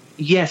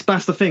 Yes,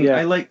 that's the thing.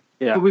 Yeah.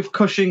 But with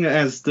Cushing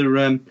as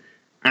the...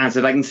 As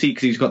it, I can see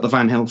because he's got the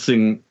Van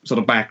Helsing sort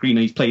of background.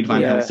 He's played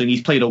Van Helsing.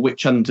 He's played a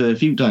witch hunter a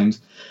few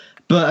times.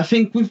 But I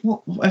think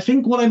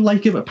what I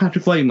like about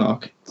Patrick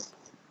Wymark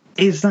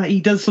is that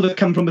he does sort of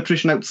come from a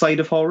tradition outside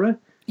of horror.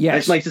 Yes.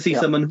 It's nice to see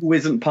someone who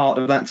isn't part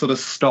of that sort of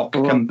stock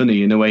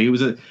company in a way.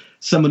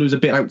 Someone who's a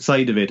bit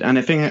outside of it, and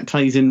I think that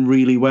ties in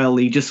really well.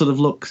 He just sort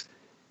of looks.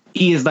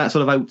 He is that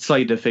sort of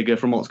outsider figure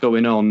from what's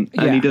going on,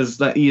 and he does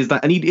that. He is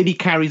that, and he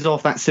carries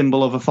off that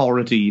symbol of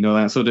authority.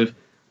 That sort of.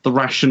 the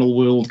rational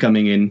world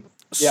coming in.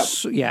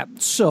 Yep.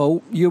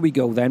 So here we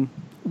go then.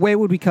 Where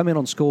would we come in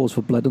on scores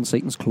for Blood on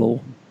Satan's Claw?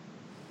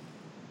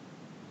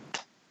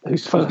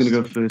 Who's Who's going first? to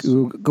go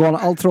first? Go on,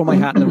 I'll throw my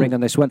hat in the ring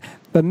on this one.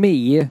 For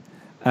me,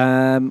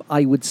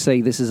 I would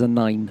say this is a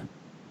 9.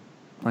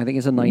 I think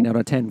it's a 9 out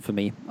of 10 for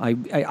me.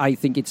 I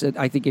think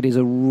it is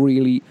a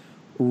really,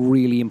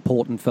 really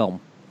important film.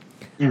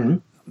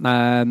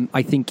 Mm-hmm.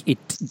 I think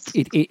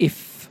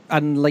if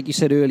and like you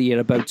said earlier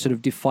about sort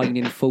of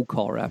defining folk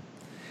horror,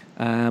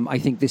 I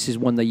think this is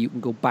one that you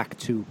can go back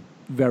to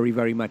very,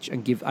 very much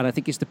and I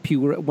think it's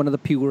one of the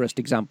purest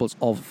examples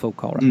of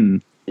folk horror.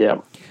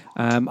 Yeah.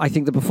 I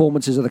think the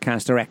performances of the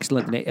cast are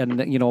excellent in it,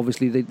 and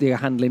obviously they are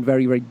handling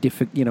very, very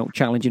difficult,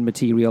 challenging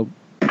material.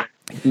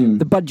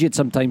 The budget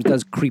sometimes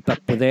does creep up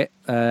with it,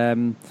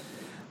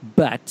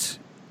 but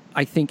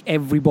I think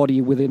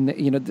everybody within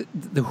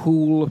the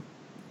whole,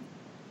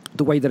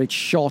 the way that it's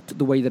shot,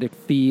 the way that it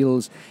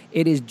feels,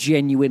 it is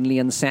genuinely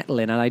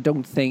unsettling, and I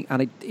don't think,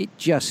 and it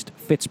just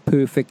fits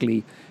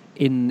perfectly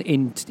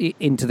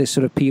into this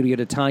sort of period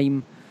of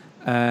time.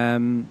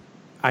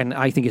 And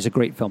I think it's a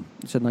great film.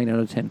 It's a 9 out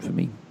of 10 for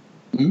me.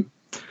 All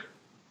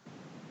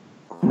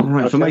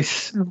right, for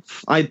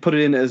myself, I'd put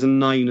it in as a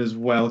 9 as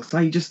well,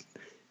 because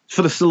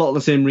for a lot of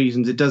the same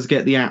reasons, it does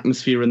get the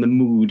atmosphere and the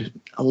mood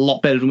a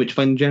lot better than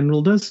Witchfinder in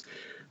general does.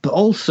 But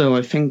also,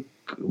 I think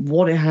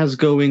what it has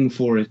going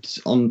for it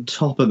on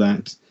top of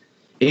that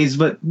is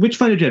that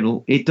Witchfinder in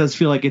general, it does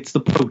feel like it's the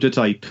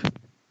prototype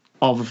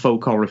of a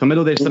folk horror film. I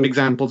know there's some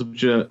examples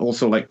which are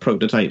also like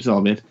prototypes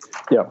of it.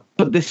 Yeah.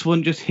 But this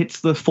one just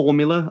hits the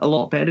formula a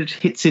lot better. It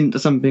hits into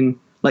something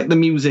like the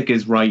music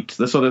is right,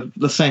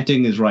 the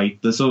setting is right,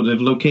 the sort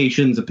of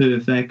locations are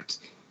perfect,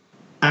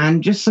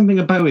 and just something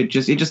about it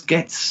just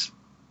gets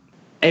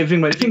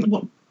everything right. I think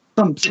what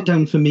bumps it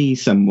down for me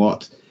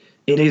somewhat,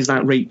 it is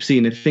that rape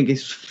scene. I think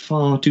it's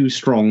far too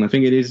strong. I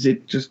think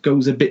it just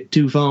goes a bit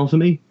too far for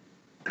me,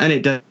 and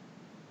it does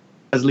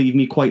leave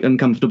me quite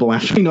uncomfortable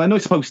after. I know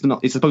it's supposed to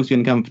be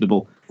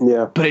uncomfortable.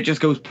 Yeah. But it just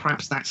goes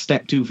perhaps that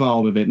step too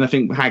far with it. And I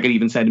think Haggard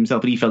even said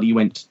himself that he felt you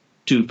went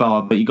too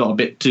far, but you got a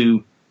bit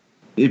too,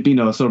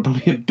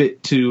 probably a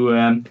bit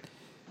too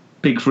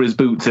big for his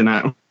boots in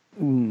that.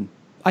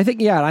 I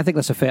think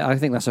that's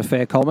a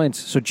fair comment.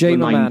 So Jay,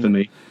 my man, for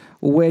me.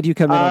 Where do you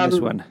come in on this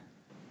one?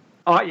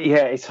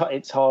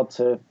 It's hard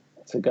to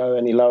go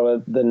any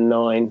lower than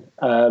 9.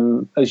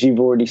 As you've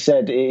already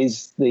said, it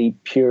is the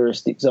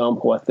purest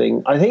example, I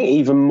think. I think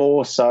even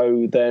more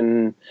so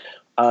than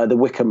The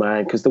Wicker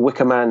Man, because The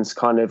Wicker Man's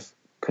kind of,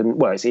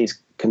 it's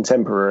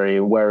contemporary,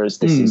 whereas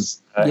this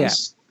is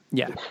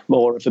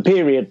more of a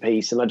period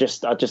piece, and I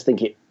just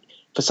think it,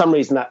 for some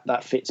reason,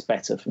 that fits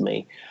better for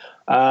me.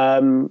 I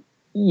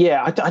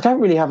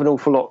don't really have an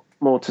awful lot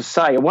more to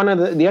say.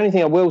 The only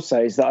thing I will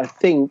say is that I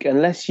think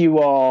unless you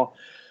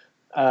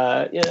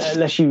have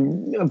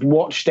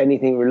watched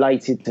anything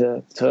related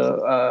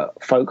to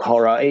folk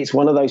horror, it's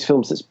one of those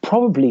films that's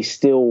probably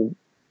still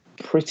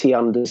pretty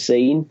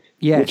underseen.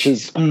 Yes. Which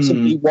is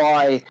possibly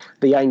why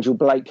the Angel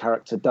Blake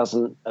character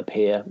doesn't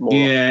appear more.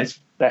 Yeah,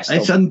 I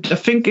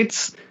think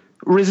it's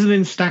risen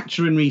in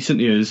stature in recent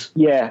years.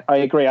 Yeah, I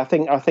agree. I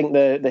think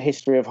the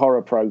History of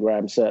Horror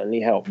program certainly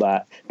helped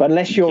that. But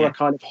unless you're a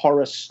kind of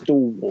horror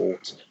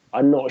stalwart,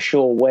 I'm not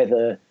sure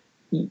whether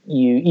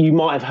you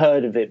might have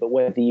heard of it, but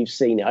whether you've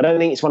seen it. I don't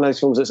think it's one of those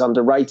films that's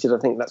underrated. I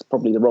think that's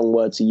probably the wrong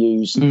word to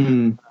use.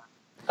 A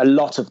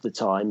lot of the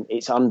time,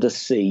 it's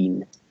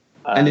underseen.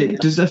 And I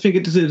think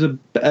it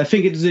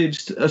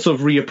deserves a sort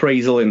of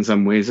reappraisal in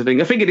some ways. I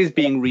think it is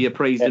being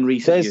reappraised in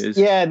recent years.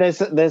 Yeah,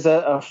 there's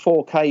a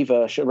 4K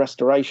version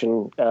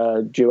restoration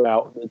due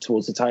out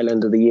towards the tail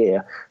end of the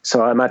year.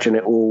 So I imagine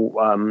it will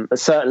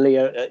certainly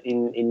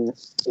in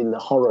the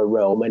horror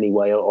realm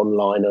anyway,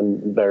 online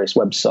and various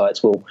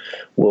websites will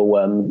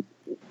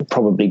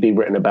probably be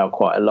written about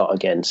quite a lot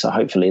again. So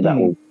hopefully that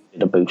will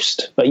get a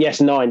boost. But yes,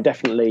 9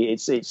 definitely.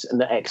 It's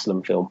an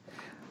excellent film.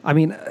 I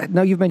mean,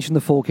 now you've mentioned the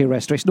 4K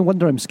restoration. No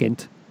wonder I'm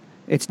skint.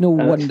 It's no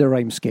wonder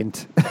I'm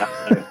skint.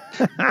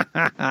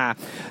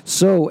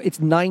 So it's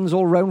 9s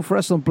all round for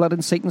us on Blood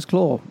and Satan's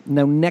Claw.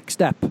 Now,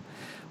 next up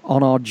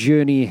on our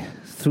journey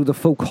through the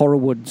folk horror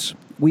woods,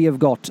 we have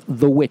got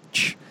The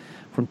Witch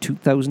from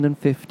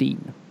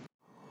 2015.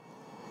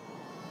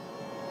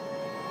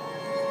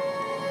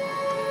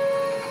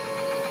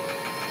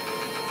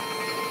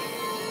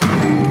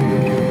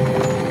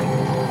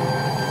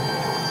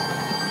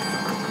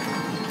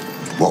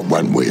 What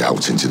went we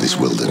out into this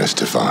wilderness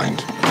to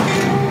find?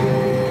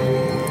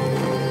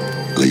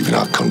 Leaving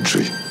our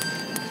country,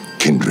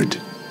 kindred,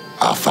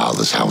 our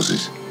fathers'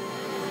 houses.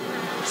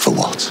 For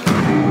what?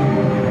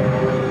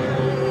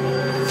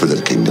 For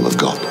the kingdom of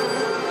God.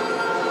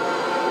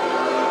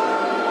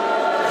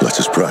 Let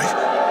us pray.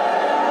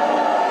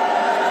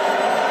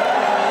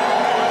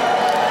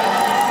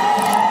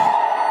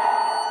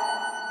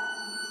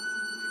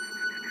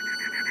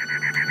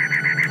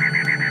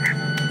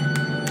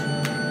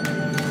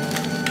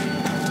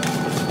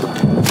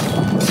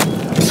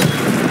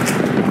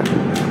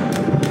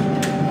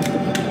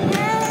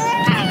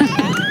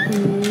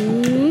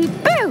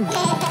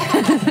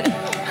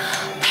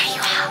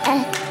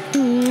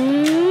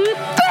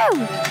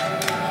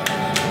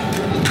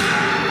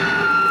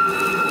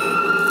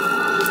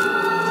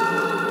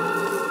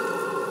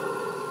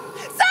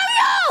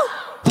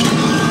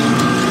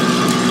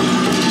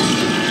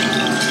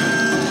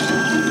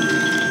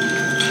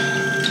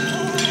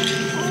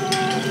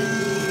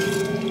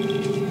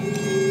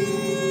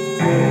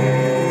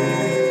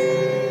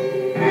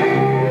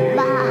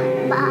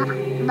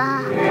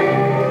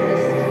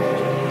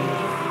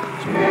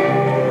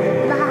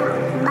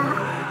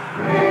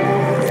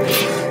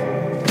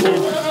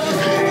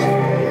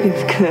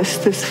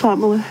 disgrace this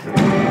family.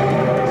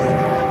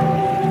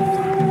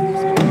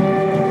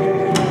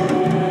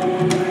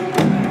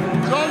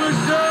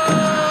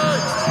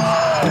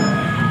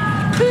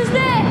 Who's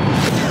there?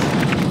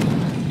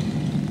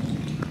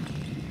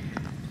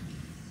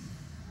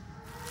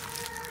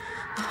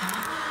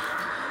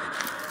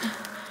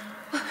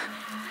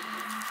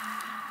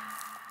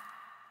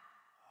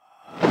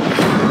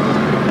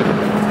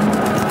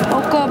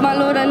 Oh God, my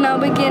Lord, I now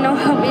begin. Oh,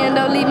 help me and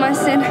I'll leave my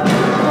sin. For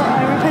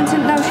I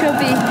repentant now shall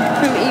be.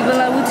 From evil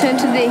I will turn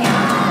to thee.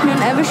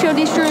 None ever shall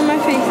destroy my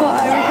faith. For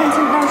I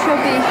repentant now shall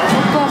be.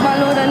 Oh God, my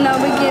Lord, I now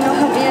begin. Oh,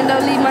 help me and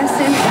I'll leave my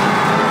sin.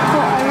 For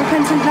I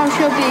repentant now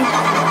shall be.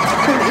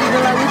 From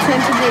evil I will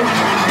turn to thee.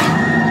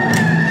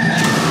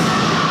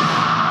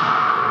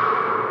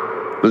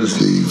 Let us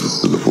leave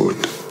the wood.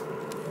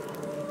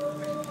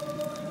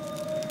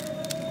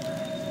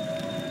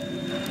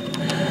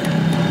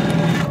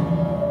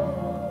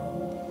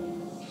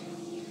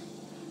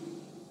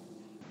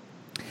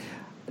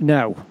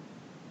 Now,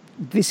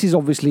 this is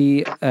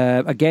obviously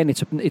again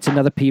it's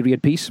another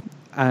period piece,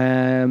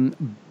 and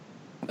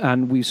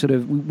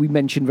we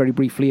mentioned very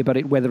briefly about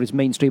it, whether it's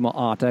mainstream or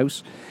art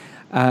house,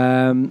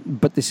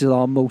 but this is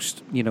our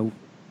most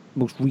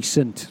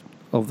recent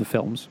of the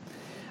films,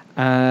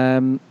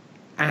 and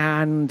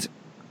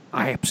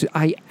I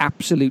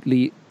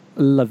absolutely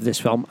love this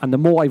film, and the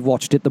more I've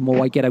watched it, the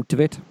more I get out of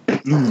it.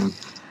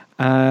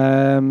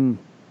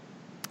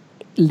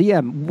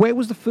 Liam, where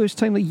was the first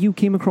time that you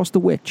came across The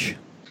Witch?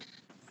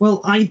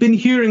 Well, I've been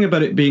hearing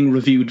about it being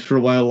reviewed for a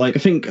while. Like, I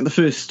think the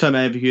first time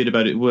I ever heard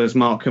about it was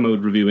Mark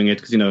Kermode reviewing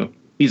it, because,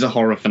 he's a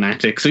horror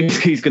fanatic, so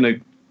he's going to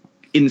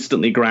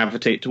instantly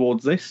gravitate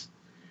towards this.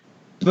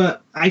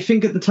 But I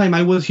think at the time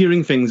I was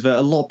hearing things that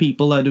a lot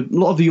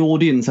of the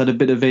audience had a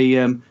bit of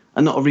a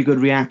not a very good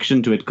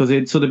reaction to it, because it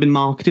had sort of been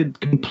marketed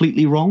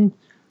completely wrong.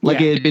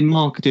 Like, it had been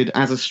marketed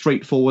as a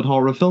straightforward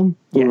horror film.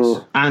 Yes.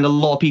 And a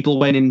lot of people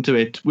went into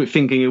it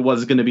thinking it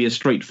was going to be a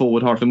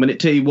straightforward horror film, when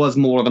it was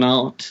more of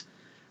an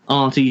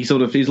arty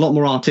sort of, it's a lot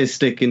more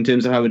artistic in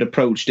terms of how it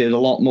approached it, a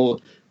lot more,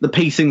 the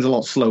pacing's a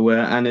lot slower,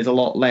 and it's a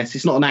lot less,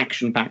 it's not an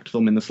action-packed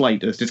film in the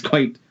slightest,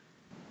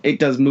 it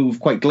does move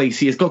quite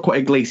glacial, it's got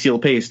quite a glacial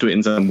pace to it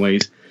in some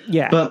ways.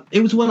 Yeah. But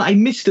it was one I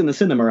missed in the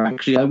cinema,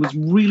 actually. I was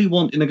really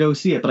wanting to go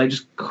see it, but I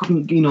just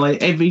couldn't, I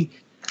think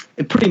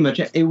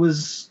it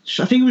was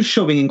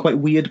showing in quite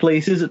weird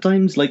places at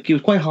times, like it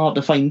was quite hard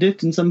to find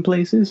it in some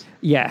places.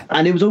 Yeah.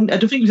 And I don't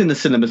think it was in the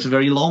cinemas for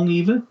very long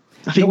either.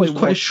 I think it was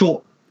quite a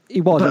short...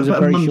 It was a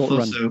very short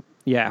run. So.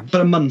 Yeah. About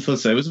a month or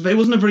so. It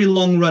wasn't a very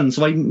long run,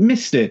 so I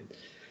missed it.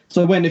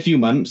 So I went a few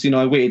months,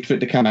 I waited for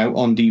it to come out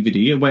on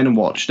DVD, I went and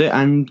watched it,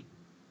 and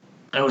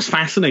I was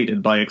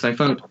fascinated by it, because I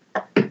found...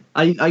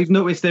 I've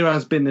noticed there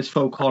has been this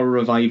folk horror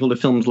revival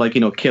of films like,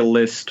 Kill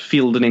List,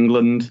 Field in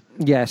England...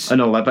 Yes.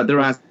 And all that, but there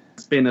has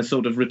been a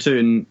sort of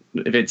return,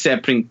 if it's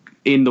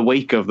in the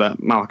wake of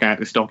that Mark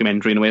Artis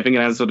documentary in a way. I think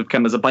it has sort of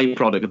come as a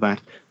byproduct of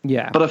that.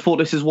 Yeah. But I thought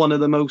this is one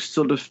of the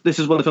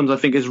films I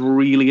think has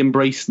really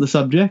embraced the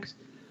subject.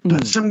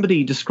 But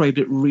somebody described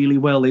it really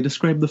well. They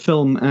described the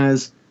film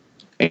as,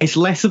 it's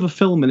less of a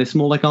film and it's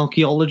more like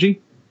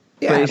archaeology.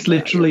 Yeah. But it's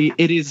literally,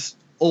 it is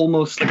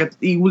almost like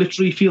you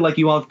literally feel like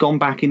you have gone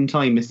back in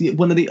time. It's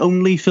one of the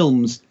only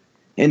films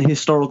in a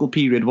historical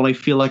period where I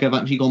feel like I've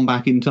actually gone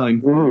back in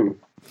time.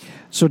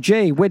 So,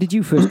 Jay, where did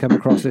you first come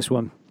across this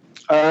one?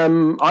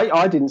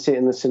 I didn't see it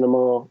in the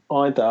cinema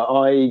either.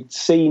 I'd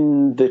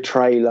seen the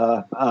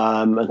trailer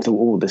and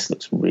thought, this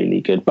looks really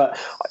good. But,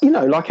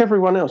 like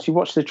everyone else, you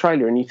watch the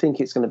trailer and you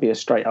think it's going to be a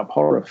straight-up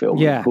horror film.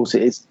 Yeah. Of course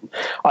it is.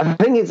 I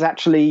think it's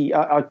actually,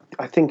 I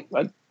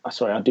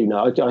do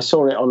know. I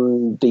saw it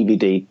on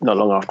DVD not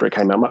long after it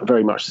came out,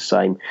 very much the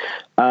same.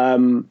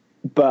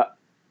 But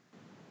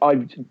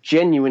I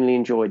genuinely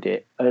enjoyed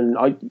it. And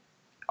I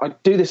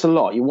do this a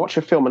lot. You watch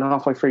a film and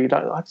halfway through you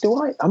don't,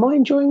 am I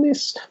enjoying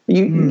this?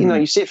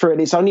 You sit through it.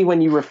 It's only when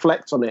you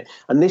reflect on it.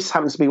 And this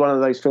happens to be one of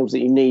those films that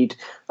you need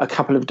a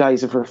couple of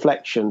days of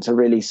reflection to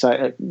really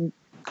say,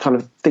 kind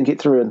of think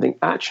it through and think,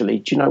 actually,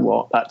 do you know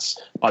what? That's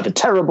either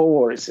terrible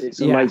or it's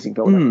an amazing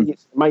film. I think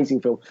it's an amazing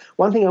film.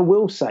 One thing I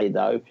will say,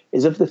 though,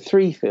 is of the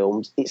three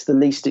films, it's the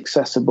least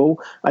accessible.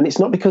 And it's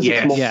not because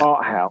it's more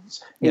art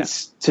house.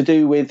 It's to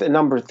do with a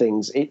number of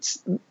things.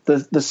 It's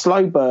the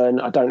slow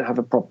burn I don't have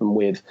a problem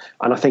with.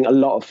 And I think a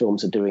lot of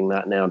films are doing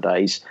that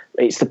nowadays.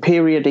 It's the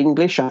period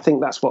English. I think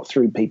that's what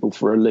threw people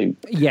for a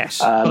loop. Yes.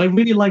 But I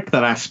really like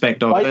that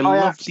aspect of it. I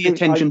love the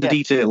attention to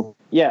detail.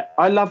 Yeah,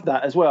 I love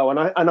that as well.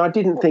 And I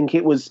didn't think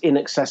it was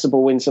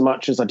inaccessible in so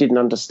much as I didn't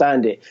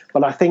understand it.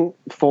 But I think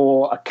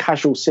for a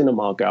casual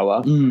cinema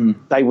goer,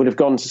 they would have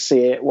gone to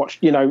see it,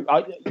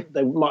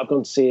 they might have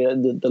gone to see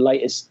the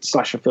latest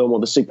slasher film or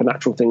the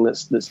supernatural thing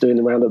that's doing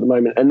the round at the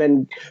moment, and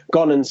then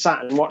gone and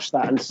sat and watched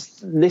that and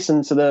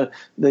listened to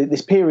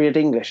this period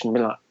English and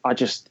been like,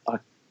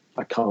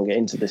 I can't get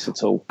into this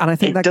at all. And I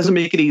think that doesn't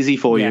make it easy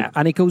for you.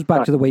 And it goes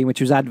back to the way in which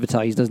it was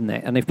advertised, doesn't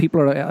it? And if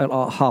people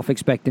are half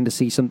expecting to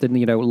see something,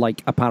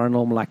 like a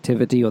Paranormal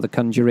Activity or The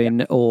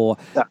Conjuring,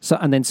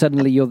 and then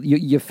suddenly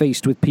you're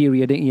faced with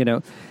period,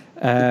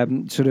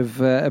 sort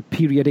of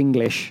period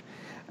English,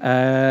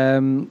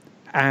 and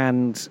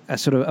a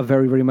sort of a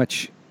very, very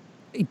much,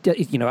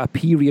 a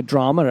period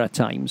drama at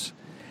times.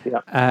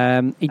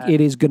 Yeah.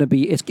 It is going to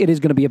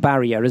be a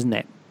barrier, isn't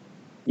it?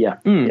 Yeah.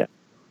 Yeah.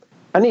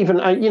 And even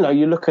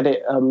you look at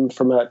it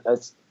from a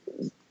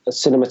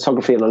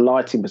cinematography and a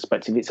lighting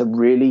perspective, it's a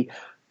really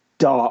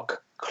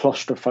dark,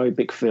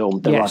 claustrophobic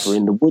film. They're either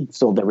in the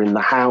woods or they're in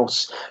the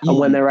house, and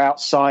when they're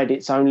outside,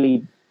 it's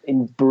only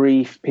in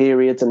brief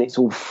periods, and it's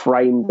all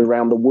framed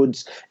around the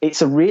woods.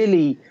 It's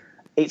a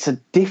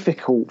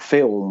difficult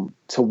film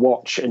to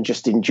watch and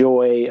just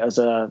enjoy as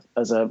a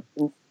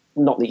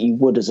not that you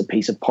would as a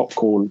piece of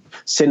popcorn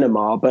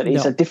cinema, but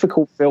it's a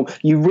difficult film.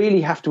 You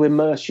really have to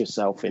immerse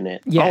yourself in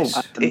it. Yes.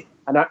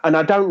 And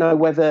I don't know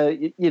whether,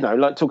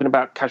 like talking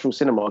about casual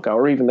cinema go,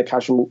 or even the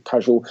casual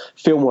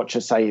film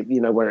watcher, say,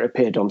 where it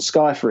appeared on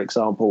Sky, for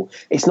example,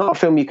 it's not a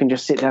film you can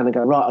just sit down and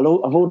go, right, I've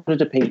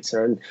ordered a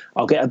pizza and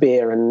I'll get a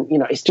beer. And,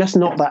 it's just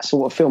not that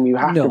sort of film. You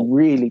have to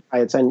really pay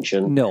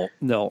attention. No.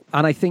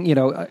 And I think,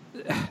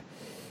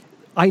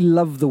 I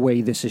love the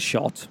way this is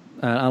shot.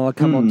 And I'll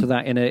come on to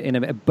that in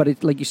a minute.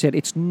 But like you said,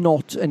 it's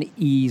not an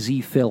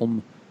easy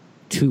film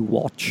to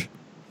watch.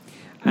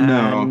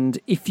 And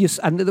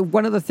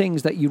one of the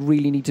things that you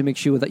really need to make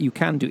sure that you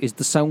can do is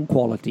the sound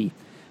quality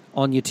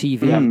on your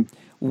TV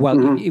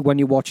when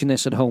you're watching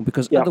this at home,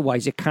 because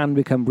otherwise it can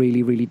become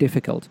really, really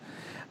difficult.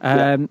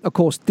 Of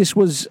course, this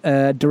was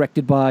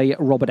directed by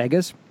Robert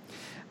Eggers.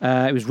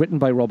 It was written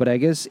by Robert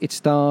Eggers. It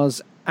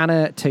stars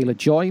Anna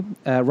Taylor-Joy,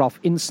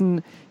 Ralph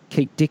Inson,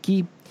 Kate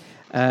Dickey,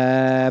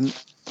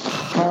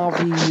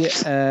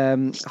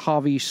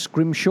 Harvey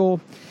Scrimshaw,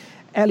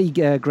 Ellie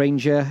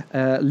Granger,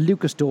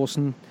 Lucas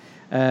Dawson,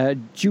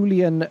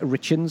 Julian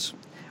Richards,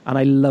 and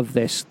I love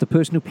this. The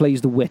person who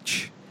plays the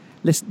witch.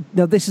 Listen,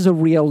 now this is a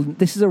real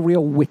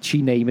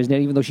witchy name, isn't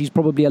it? Even though she's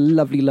probably a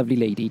lovely, lovely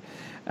lady,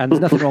 and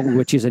there's nothing wrong with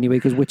witches anyway,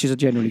 because witches are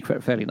generally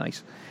fairly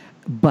nice.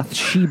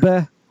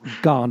 Bathsheba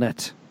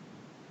Garnett.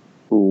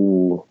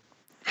 Ooh.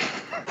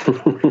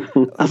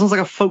 That sounds like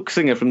a folk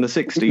singer from the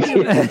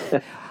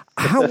 60s.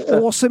 How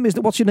awesome is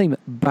that? What's your name?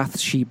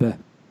 Bathsheba.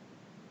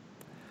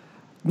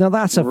 Now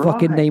that's a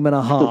fucking name and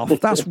a half.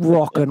 That's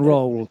rock and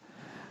roll.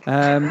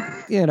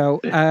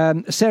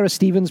 Sarah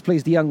Stevens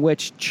plays the young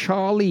witch.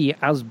 Charlie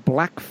as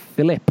Black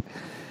Phillip.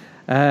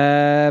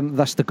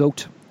 That's the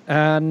goat.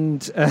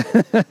 And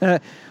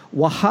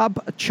Wahab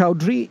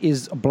Chowdhury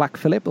is Black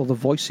Phillip, or the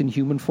voice in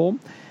human form.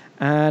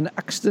 And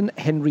Axton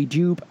Henry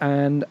Dube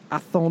and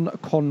Athon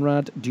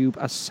Conrad Dube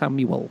as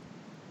Samuel.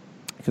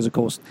 Because, of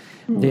course,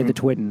 they're the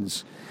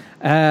twins.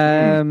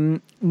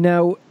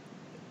 Now,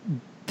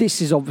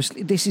 this is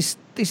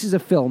a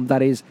film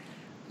that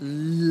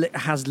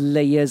has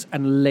layers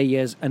and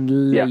layers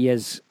and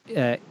layers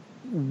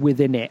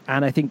within it,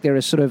 and I think there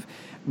are sort of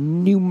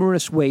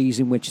numerous ways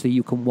in which that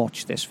you can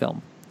watch this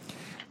film.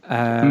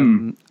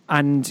 And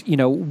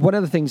one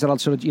of the things that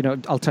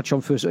I'll touch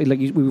on first, like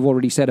we've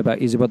already said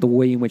is about the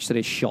way in which that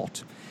is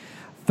shot.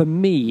 For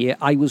me,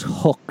 I was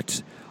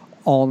hooked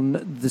on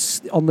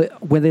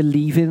when they're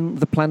leaving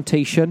the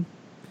plantation.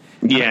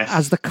 Yes.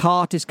 As the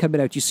cart is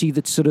coming out, you see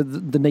that sort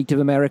of the Native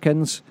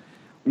Americans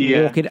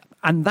walking,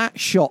 and that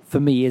shot for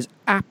me is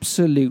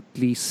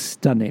absolutely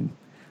stunning.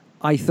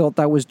 I thought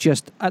that was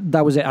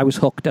it. I was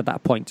hooked at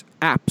that point,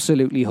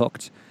 absolutely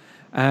hooked.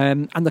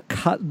 And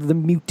the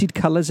muted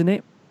colours in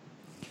it,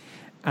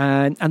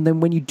 and then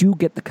when you do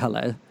get the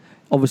colour,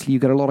 obviously you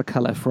get a lot of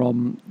colour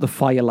from the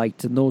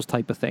firelight and those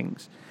type of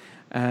things.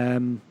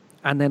 And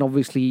then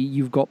obviously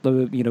you've got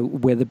the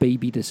where the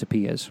baby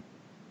disappears.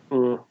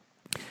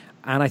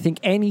 And I think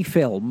any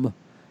film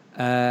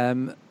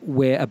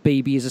where a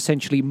baby is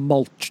essentially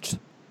mulched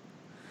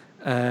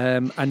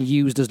and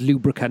used as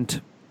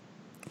lubricant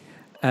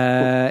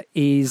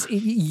is,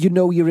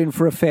 you're in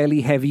for a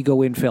fairly heavy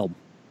going film.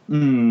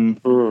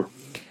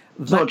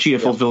 It's not a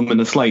cheerful film in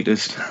the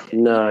slightest.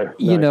 No.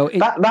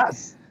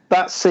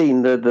 That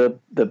scene,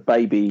 the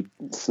baby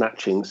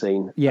snatching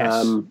scene.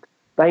 Yes.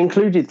 They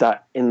included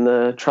that in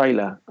the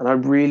trailer, and I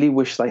really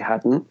wish they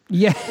hadn't.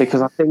 Yeah.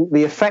 Because I think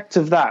the effect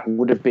of that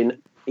would have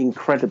been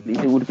incredibly,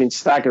 it would have been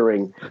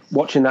staggering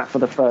watching that for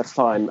the first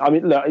time. I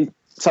mean, look,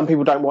 some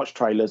people don't watch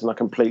trailers, and I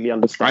completely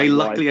understand.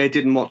 Luckily I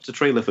didn't watch the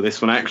trailer for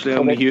this one. Actually, I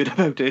only heard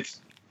about it.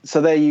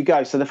 So there you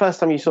go. So the first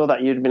time you saw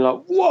that, you'd have been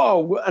like,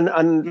 whoa!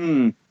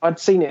 And I'd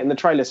seen it in the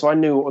trailer, so I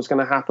knew what was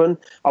going to happen.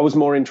 I was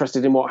more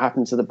interested in what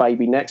happened to the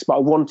baby next, but I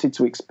wanted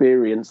to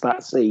experience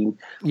that scene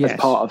as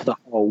part of the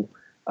whole.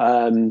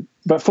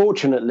 But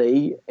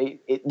fortunately,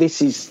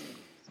 this is...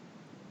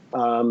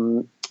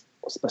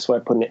 what's the best way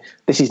of putting it?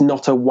 This is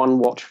not a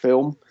one-watch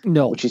film,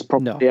 which is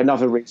probably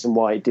another reason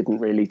why it didn't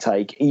really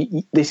take.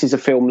 This is a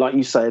film, like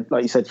you said,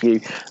 Hugh,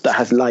 that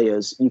has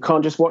layers. You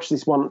can't just watch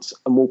this once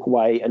and walk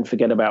away and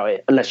forget about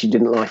it, unless you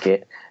didn't like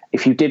it.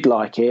 If you did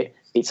like it,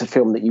 it's a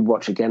film that you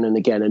watch again and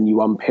again, and you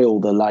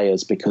unpeel the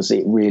layers, because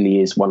it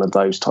really is one of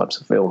those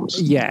types of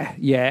films. Yeah,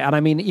 and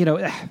I mean,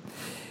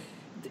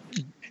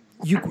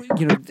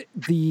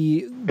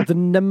 the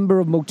number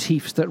of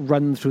motifs that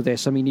run through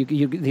this. I mean,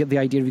 the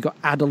idea you've got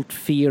adult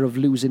fear of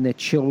losing their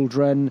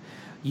children,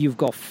 you've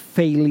got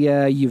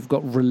failure, you've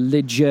got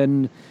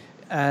religion,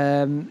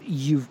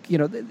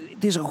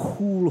 there's a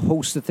whole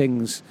host of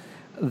things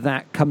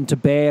that come to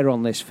bear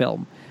on this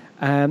film.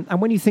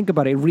 And when you think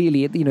about it,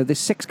 really, there's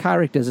 6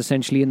 characters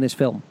essentially in this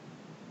film.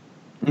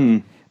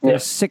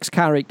 There's 6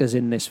 characters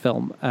in this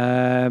film,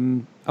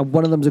 and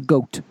one of them's a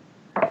goat.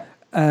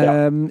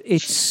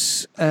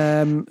 It's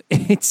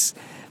it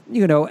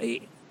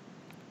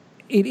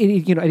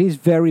is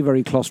very,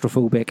 very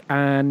claustrophobic,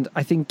 and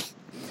I think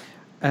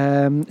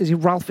is it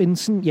Ralph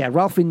Inson? Yeah,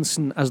 Ralph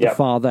Inson as the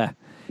father.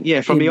 Yeah,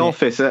 from The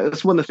Office.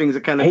 That's one of the things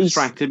that kind of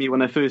distracted me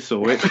when I first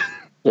saw it.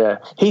 Yeah,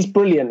 he's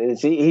brilliant,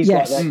 isn't he? He's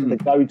like the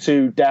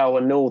go-to Dow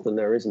and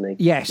Northerner, isn't he?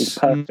 Yes, he's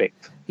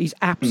perfect. He's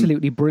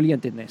absolutely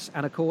brilliant in this,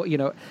 and of course,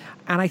 and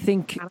I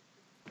think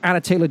Anna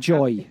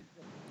Taylor-Joy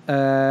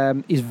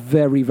is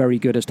very, very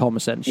good as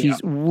Thomason. She's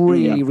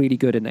really, really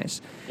good in this.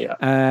 Yeah.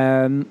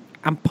 And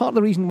part of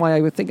the reason why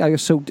I would think I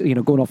was so,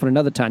 going off on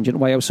another tangent,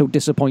 why I was so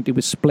disappointed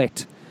with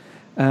Split,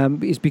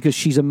 is because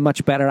she's a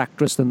much better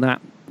actress than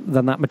that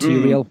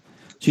material.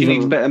 She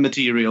needs better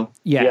material.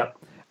 Yeah.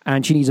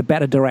 And she needs a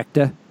better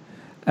director.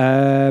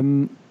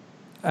 But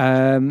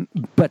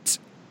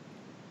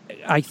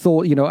I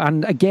thought,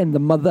 and again, the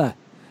mother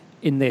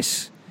in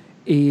this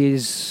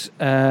is,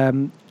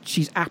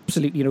 she's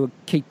absolutely,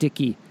 Kate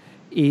Dickie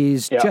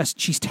is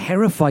she's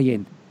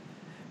terrifying.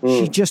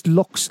 She just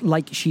looks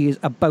like she is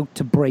about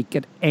to break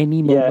at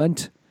any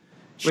moment.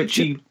 Which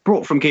she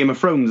brought from Game of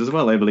Thrones as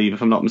well, I believe,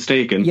 if I'm not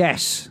mistaken.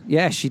 Yes,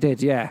 she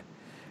did, yeah.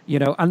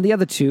 And the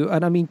other two,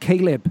 and I mean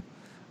Caleb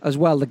as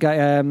well, the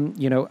guy,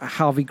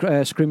 Harvey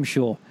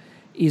Scrimshaw,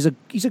 he's a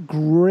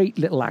great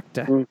little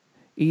actor.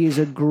 He is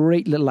a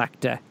great little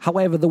actor.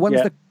 However, the ones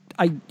that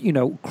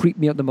creep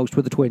me out the most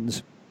were the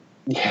twins.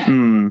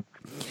 Yeah.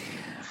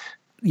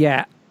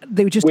 Yeah,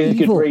 they were just with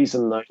evil. Good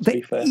reason, though, to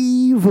be fair.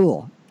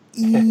 Evil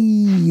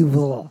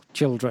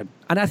children.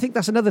 And I think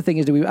that's another thing,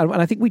 and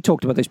I think we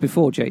talked about this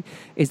before, Jay,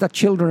 is that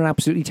children are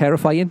absolutely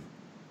terrifying.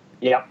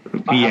 Yeah.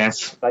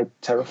 Yes. They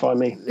terrify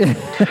me.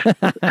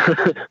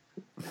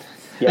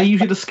 They're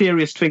usually the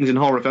scariest things in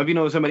horror. Have you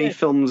noticed how many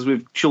films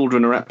with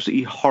children are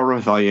absolutely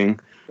horrifying?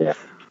 Yeah.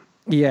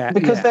 Yeah.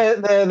 Because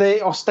they're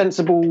the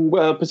ostensible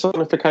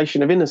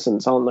personification of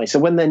innocence, aren't they? So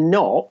when they're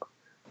not,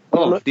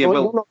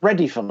 you're not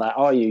ready for that,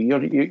 are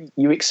you?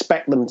 You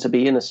expect them to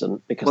be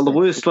innocent. Because the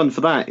worst one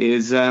for that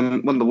is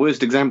one of the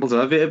worst examples.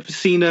 Have you ever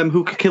seen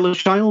Who Could Kill a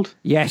Child?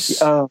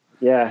 Yes.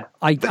 Yeah.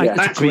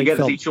 That's where you get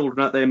to see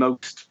children at their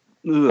most.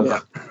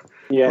 Ugh.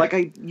 Yeah. Like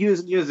years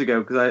and years ago,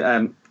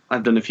 because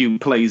I've done a few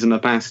plays in the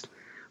past.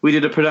 We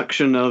did a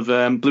production of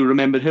Blue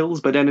Remembered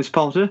Hills by Dennis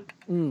Potter,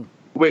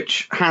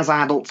 which has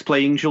adults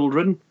playing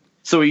children.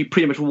 So you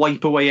pretty much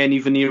wipe away any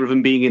veneer of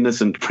them being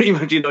innocent. Pretty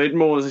much, it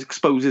more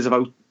exposes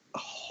how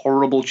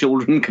horrible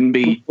children can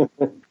be.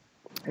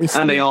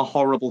 And they are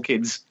horrible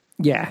kids.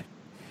 Yeah.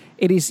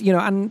 It is,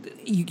 and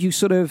you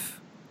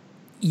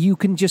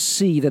can just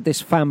see that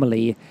this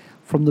family,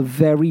 from the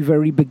very,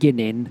 very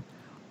beginning,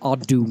 are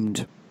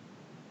doomed.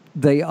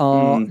 They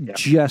are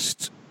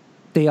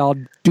they are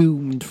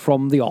doomed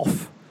from the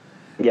off.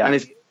 Yeah. And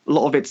a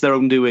lot of it's their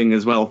own doing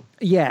as well.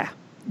 Yeah.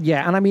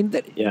 Yeah. And I mean,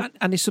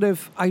 and it's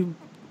I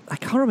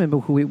can't remember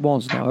who it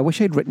was now. I wish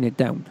I'd written it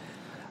down.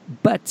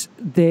 But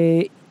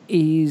there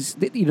is,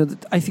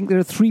 I think there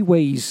are 3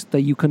 ways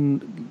that you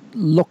can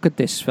look at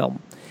this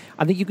film.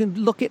 I think you can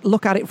look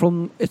at it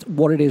from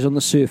what it is on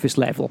the surface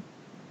level.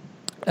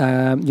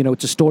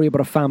 It's a story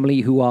about a family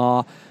who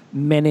are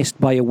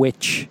menaced by a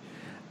witch,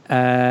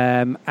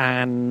 and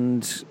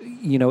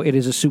it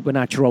is a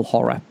supernatural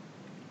horror.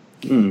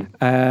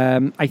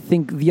 I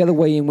think the other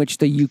way in which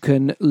that you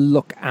can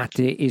look at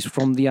it is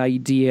from the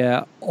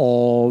idea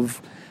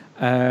of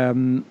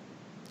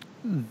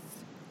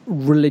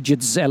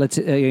religious zealot,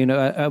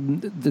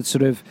 the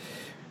sort of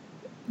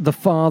the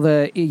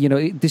father,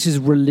 this is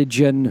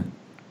religion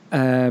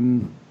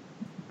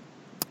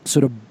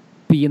sort of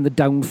being the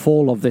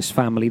downfall of this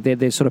family.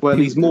 They're sort of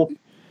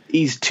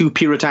he's too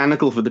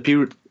puritanical for the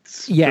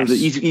Puritans. Yes. So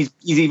he's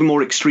even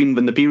more extreme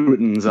than the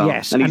Puritans are.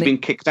 Yes. And he's been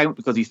kicked out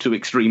because he's too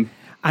extreme.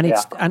 And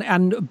it's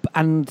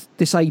and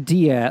this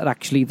idea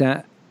actually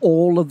that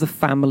all of the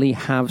family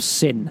have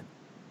sin.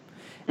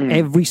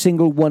 Every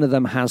single one of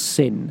them has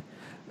sin.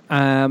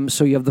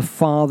 So you have the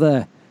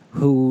father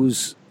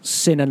who's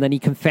sin, and then he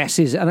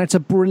confesses, and it's a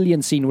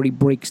brilliant scene where he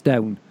breaks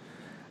down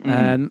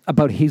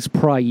about his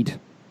pride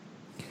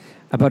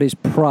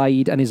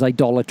and his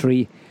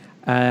idolatry,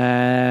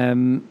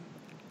 and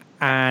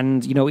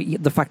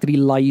the fact that he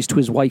lies to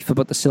his wife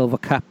about the silver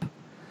cup.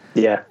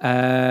 Yeah.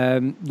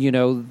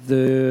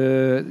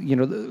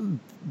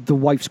 The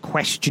wife's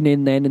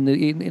questioning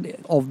then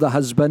of the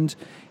husband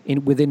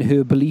within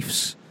her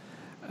beliefs.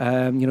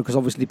 Because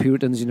obviously the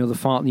Puritans,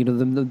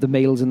 the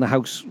males in the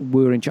house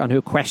were in charge, and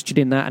her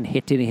questioning that and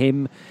hitting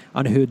him,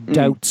 and her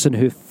doubts and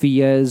her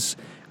fears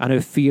and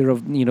her fear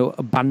of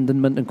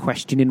abandonment and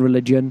questioning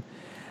religion.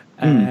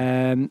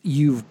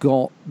 You've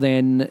got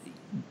then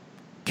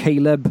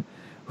Caleb,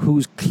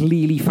 who's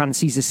clearly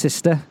fancies his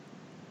sister.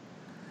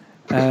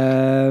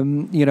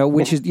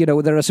 Which is,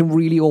 there are some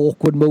really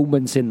awkward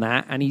moments in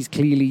that, and he's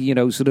clearly,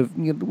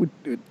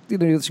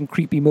 some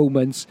creepy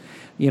moments,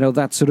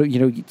 that sort of,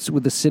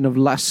 with the sin of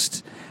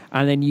lust.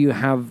 And then you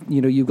have,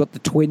 you've got the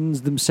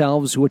twins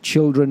themselves, who are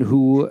children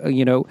who,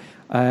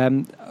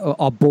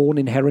 are born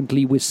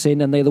inherently with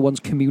sin, and they're the ones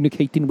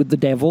communicating with the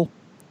devil.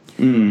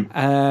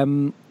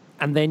 And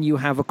then you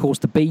have, of course,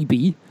 the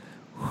baby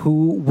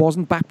who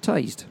wasn't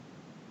baptized.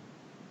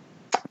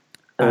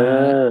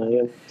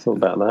 Thought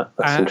about that.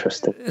 That's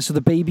interesting. So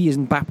the baby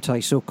isn't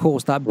baptized. So of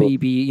course that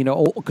baby,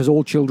 because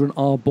all children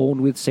are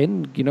born with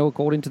sin,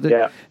 according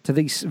to to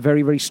these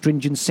very, very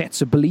stringent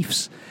sets of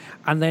beliefs.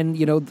 And then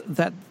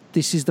that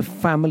this is the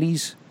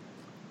family's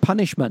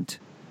punishment.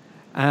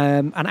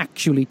 And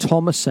actually,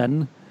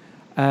 Thomason,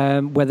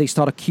 where they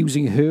start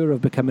accusing her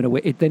of becoming a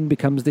witch, it then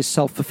becomes this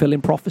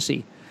self-fulfilling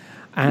prophecy.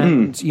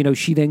 And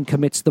she then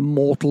commits the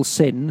mortal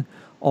sin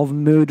of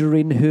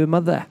murdering her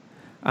mother.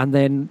 And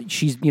then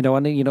she's,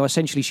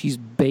 essentially she's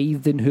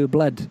bathed in her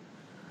blood.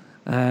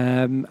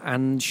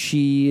 And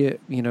she,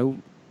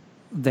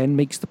 then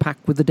makes the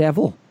pact with the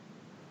devil.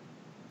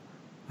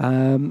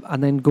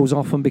 And then goes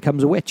off and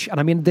becomes a witch. And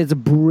I mean, there's a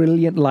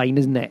brilliant line,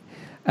 isn't it?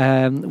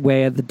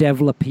 Where the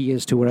devil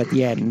appears to her at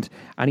the end.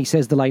 And he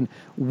says the line,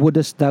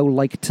 "Wouldst thou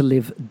like to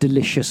live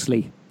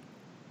deliciously?"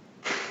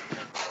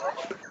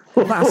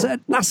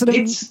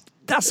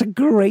 That's a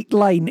great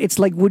line. It's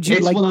like,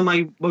 It's one of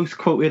my most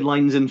quoted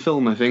lines in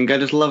film, I think. I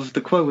just love the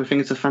quote. I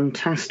think it's a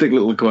fantastic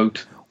little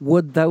quote.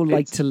 Would thou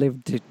like to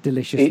live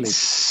deliciously? It's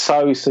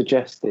so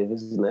suggestive,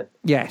 isn't it?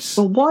 Yes.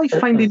 Well, what I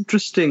find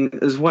interesting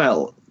as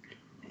well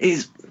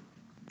is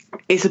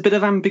it's a bit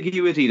of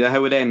ambiguity to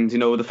how it ends.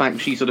 The fact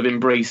she sort of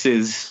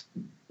embraces,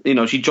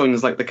 she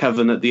joins like the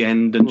coven at the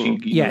end, and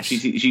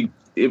she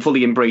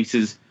fully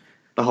embraces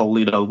the whole,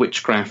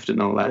 witchcraft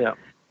and all that. Yeah.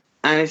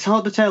 And it's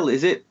hard to tell,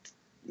 is it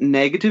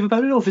negative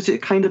about it, or is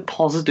it kind of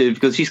positive?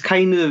 Because she's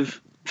kind of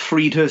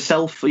freed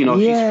herself,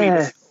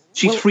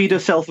 she's freed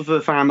herself of her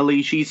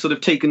family. She's sort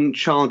of taken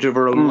charge of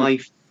her own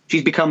life.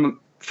 She's become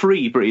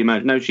free pretty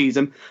much. Now she's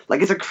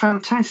it's a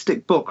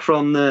fantastic book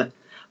from the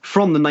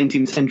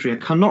 19th century. I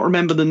cannot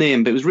remember the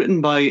name, but it was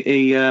written by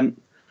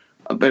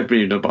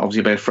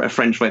obviously by a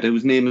French writer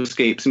whose name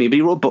escapes me, but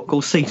he wrote a book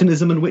called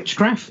Satanism and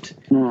Witchcraft.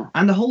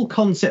 And the whole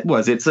concept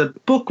was, it's a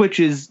book which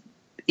is,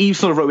 he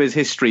sort of wrote his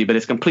history, but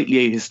it's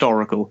completely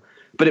ahistorical.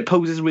 But it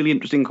poses a really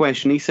interesting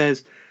question. He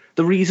says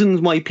the reasons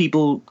why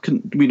people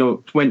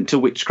went to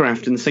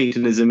witchcraft and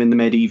Satanism in the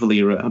medieval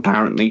era,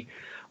 apparently,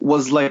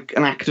 was like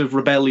an act of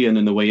rebellion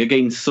in a way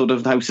against sort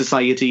of how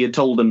society had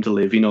told them to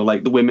live.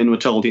 Like the women were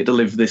told you had to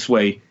live this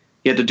way,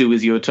 you had to do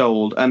as you were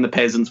told, and the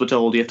peasants were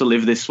told you have to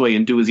live this way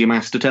and do as your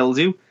master tells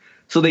you.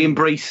 So they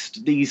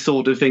embraced these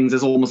sort of things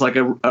as almost like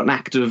an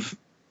act of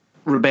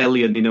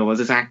rebellion, as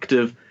this act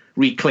of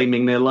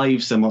reclaiming their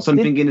lives somewhat. So I'm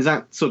thinking, is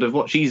that sort of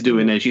what she's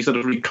doing there? She's sort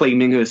of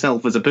reclaiming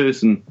herself as a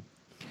person.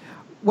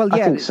 Well, yeah,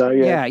 I think so.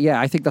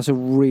 Yeah. I think that's a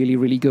really,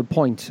 really good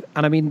point.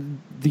 And I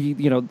mean,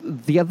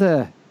 the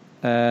other,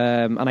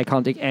 and I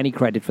can't take any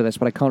credit for this,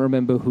 but I can't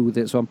remember who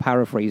this. So I'm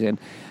paraphrasing.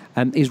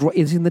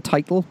 Is in the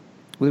title,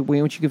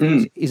 which you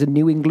give is a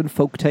New England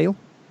folktale.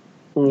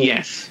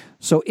 Yes.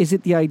 So is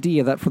it the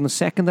idea that from the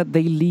second that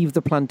they leave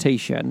the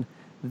plantation,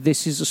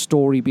 this is a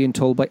story being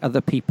told by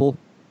other people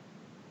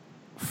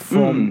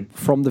from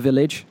the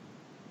village?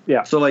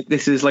 Yeah. So like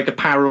this is like a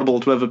parable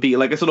to other people,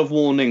 like a sort of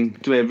warning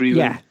to everyone.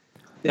 Yeah.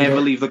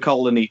 Never leave the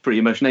colony,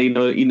 pretty much. Now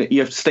you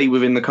have to stay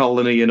within the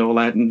colony and all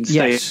that, and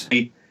stay. Yes.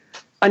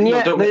 And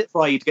yet, don't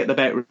try to get the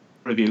better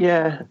review.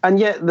 Yeah, and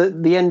yet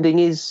the ending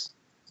is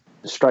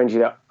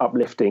strangely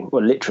uplifting,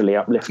 well, literally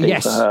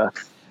uplifting for her.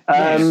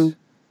 And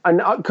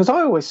because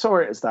I always saw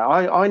it as that,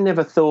 I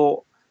never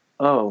thought,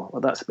 oh,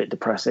 well, that's a bit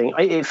depressing.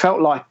 It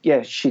felt like,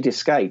 she'd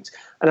escaped.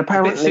 And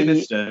apparently, a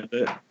bit sinister,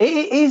 but...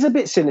 it is a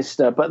bit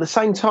sinister, but at the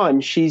same time,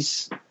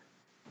 she's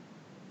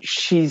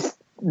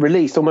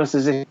released almost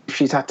as if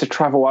she's had to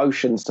travel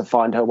oceans to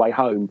find her way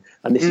home,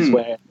 and this is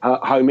where her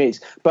home is.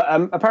 But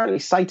apparently,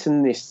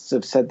 Satanists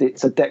have said that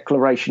it's a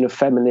declaration of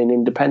feminine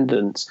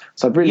independence.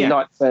 So I'd really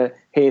like to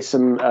hear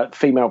some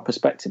female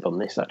perspective on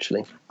this.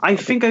 Actually, I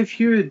think I've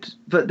heard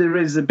that there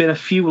has been a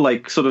few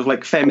sort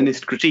of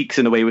feminist critiques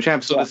in a way, which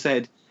I've sort of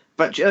said.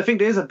 But I think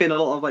there's been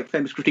a lot of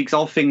feminist critiques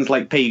of things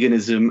like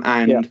paganism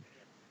and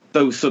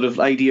those sort of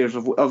ideas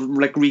of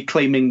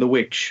reclaiming the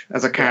witch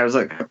as a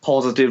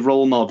positive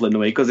role model in a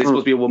way, because it's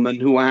supposed to be a woman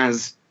who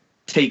has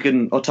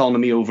taken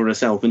autonomy over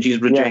herself and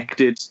she's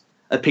rejected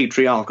a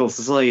patriarchal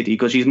society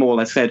because she's more or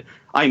less said,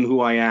 I'm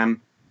who I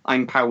am,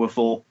 I'm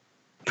powerful,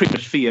 pretty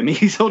much fear me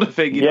sort of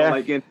thing.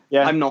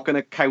 I'm not going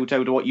to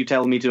kowtow to what you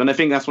tell me to. And I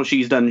think that's what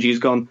she's done. She's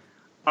gone,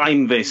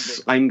 I'm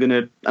this,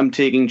 I'm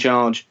taking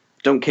charge.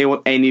 Don't care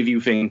what any of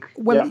you think.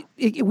 Well,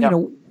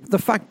 the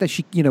fact that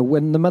she,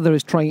 when the mother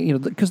is trying,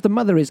 because the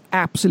mother is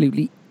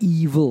absolutely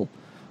evil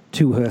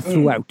to her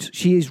throughout.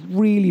 She is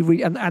really,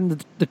 really,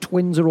 and the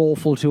twins are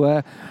awful to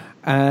her.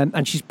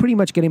 And she's pretty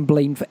much getting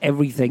blamed for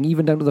everything,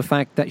 even down to the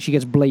fact that she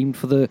gets blamed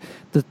for the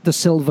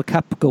silver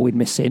cup going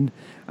missing.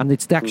 And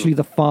it's actually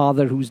the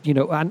father who's,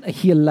 and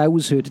he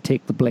allows her to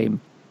take the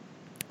blame.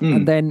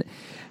 And then,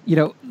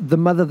 the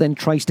mother then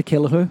tries to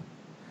kill her.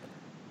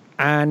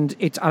 And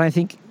I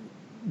think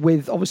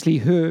with obviously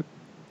her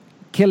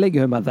killing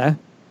her mother,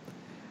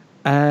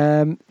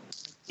 it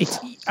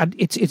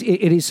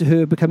is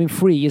her becoming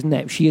free, isn't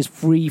it? She is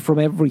free from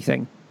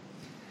everything.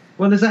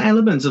 Well, there's that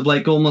element of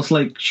almost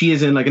like she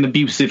is in an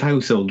abusive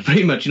household.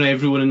 Pretty much,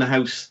 everyone in the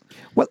house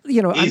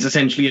is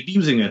essentially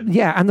abusing her.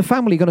 Yeah, and the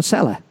family are going to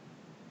sell her.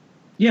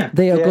 Yeah.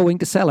 They are going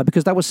to sell her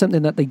because that was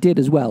something that they did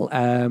as well.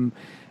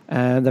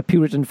 The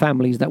Puritan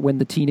families, that when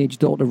the teenage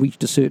daughter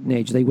reached a certain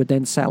age, they would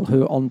then sell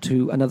her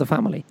onto another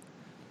family.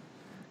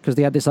 Because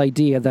they had this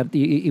idea that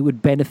it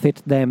would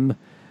benefit them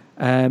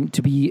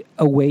to be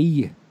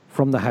away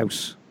from the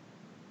house.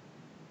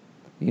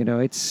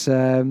 It's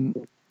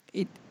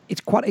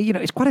quite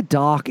a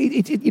dark.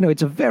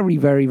 It's a very,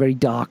 very, very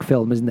dark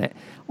film, isn't it?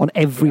 On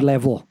every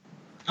level.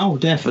 Oh,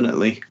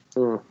 definitely.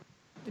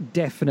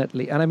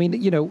 Definitely. And I mean,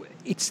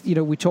 it's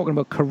we're talking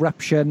about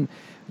corruption.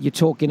 You're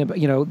talking about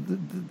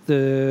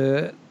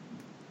the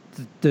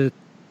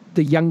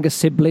younger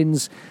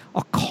siblings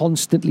are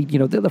constantly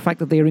the fact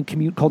that they're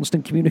in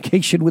constant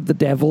communication with the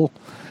devil.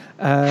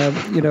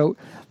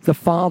 The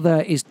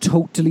father is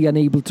totally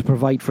unable to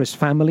provide for his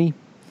family.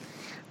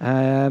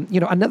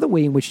 Another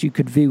way in which you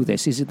could view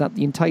this is that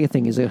the entire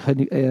thing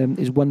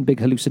is one big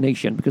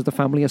hallucination because the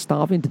family are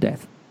starving to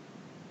death.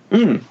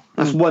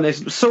 That's one.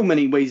 There's so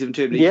many ways of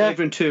interpreting it. You can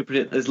either interpret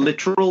it as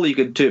literal, you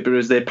could interpret it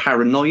as their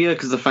paranoia,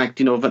 because the fact,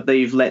 that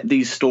they've let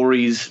these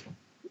stories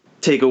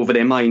take over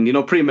their mind.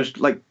 Pretty much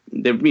like,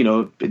 at the end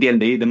of the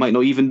day, there might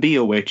not even be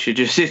a witch.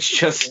 It's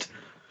just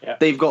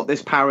they've got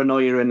this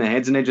paranoia in their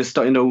heads, and they're just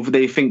starting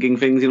they're thinking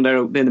things, they're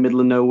out in the middle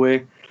of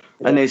nowhere.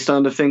 And they're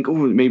starting to think,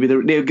 maybe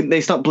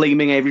they start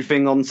blaming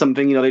everything on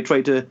something. They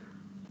try to.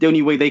 The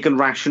only way they can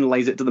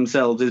rationalise it to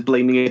themselves is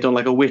blaming it on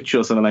a witch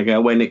or something like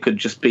that, when it could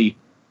just be.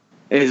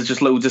 It's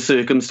just loads of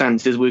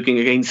circumstances working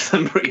against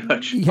them, pretty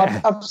much. Yeah.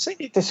 I've seen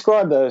it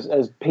described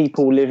as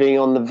people living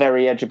on the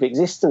very edge of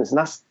existence,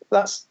 and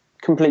that's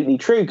completely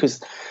true.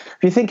 Because if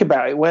you think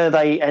about it, where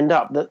they end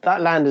up,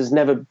 that land has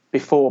never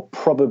before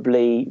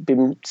probably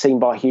been seen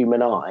by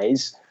human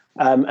eyes.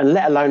 And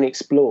let alone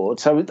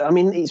explored. So, I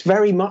mean, it's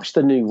very much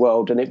the new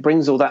world, and it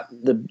brings all that,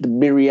 the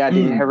myriad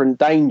inherent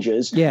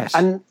dangers. Yes.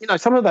 And,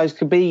 some of those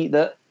could be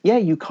that,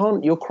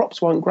 your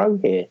crops won't grow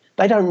here.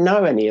 They don't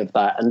know any of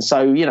that. And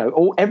so,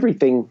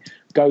 everything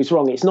goes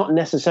wrong. It's not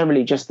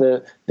necessarily just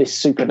this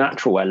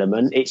supernatural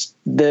element. It's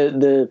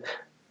that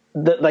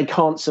they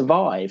can't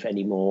survive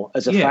anymore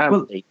as a family.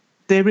 Well,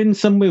 they're in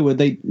somewhere where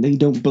they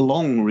don't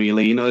belong,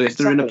 really.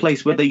 They're in a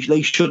place where they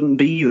shouldn't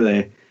be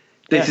there.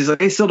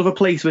 It's sort of a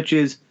place which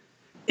is,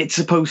 it's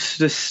supposed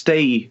to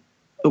stay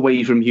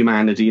away from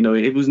humanity.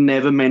 It was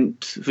never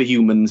meant for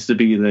humans to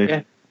be there.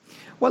 Yeah.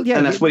 Well, yeah.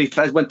 And that's when it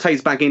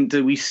ties back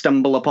into we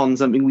stumble upon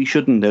something we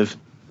shouldn't have.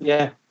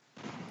 Yeah.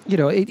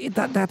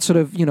 That sort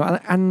of,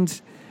 and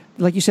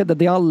like you said, that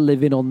they are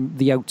living on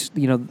the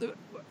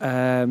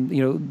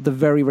the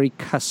very, very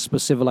cusp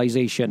of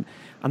civilization.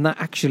 And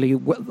that actually,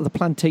 the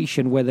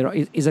plantation where there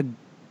is a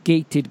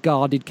gated,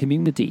 guarded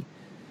community.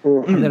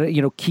 And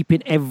they're,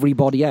 keeping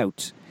everybody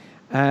out.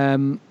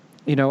 And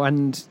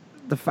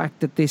the fact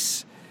that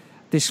this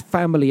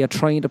family are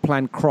trying to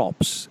plant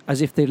crops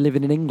as if they're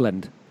living in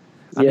England,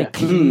 and they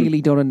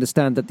clearly don't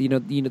understand that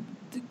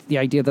the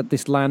idea that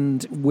this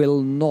land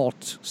will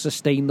not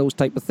sustain those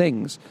type of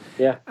things.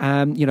 Yeah.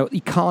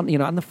 He can't.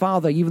 And the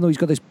father, even though he's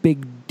got this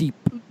big, deep,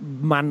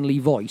 manly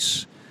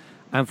voice,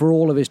 and for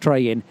all of his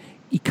trying,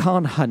 he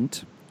can't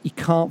hunt, he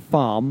can't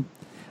farm,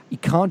 he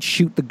can't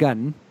shoot the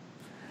gun.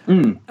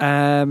 He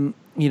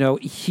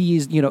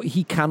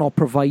cannot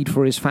provide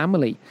for his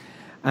family,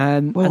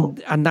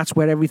 and that's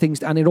where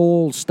it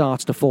all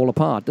starts to fall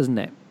apart, doesn't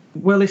it?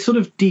 Well, it sort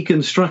of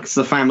deconstructs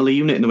the family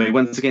unit in a way.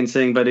 Once again,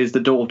 saying that is the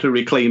daughter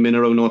reclaiming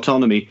her own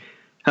autonomy.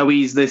 How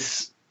he's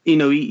this,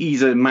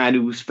 he's a man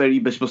who's very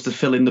much supposed to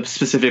fill in the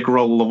specific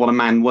role of what a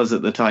man was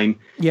at the time.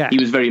 Yeah, he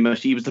was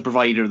the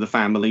provider of the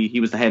family. He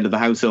was the head of the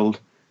household,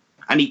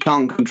 and he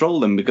can't control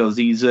them because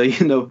he's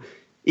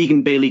he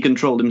can barely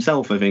control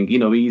himself. I think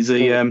there's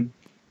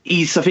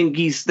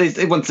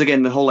once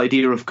again the whole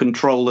idea of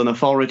control and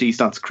authority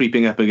starts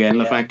creeping up again.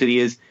 The fact that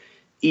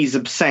he's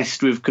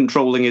obsessed with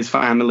controlling his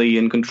family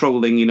and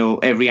controlling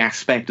every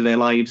aspect of their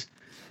lives.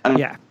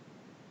 And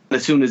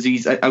as soon as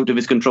he's out of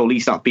his control, he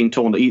starts being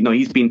torn.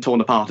 He's been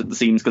torn apart at the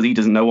seams because he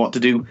doesn't know what to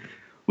do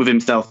with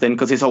himself then,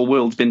 because his whole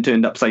world's been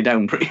turned upside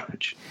down pretty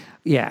much.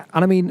 Yeah,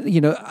 and I mean,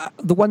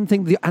 the one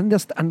thing,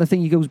 the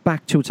thing he goes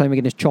back to time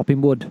again is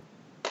chopping wood.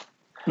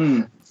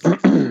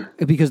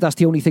 Because that's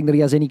the only thing that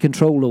he has any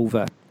control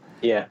over.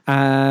 Yeah.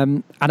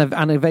 And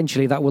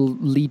eventually that will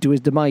lead to his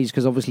demise,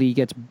 because obviously he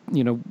gets,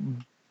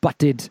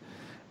 butted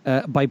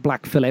by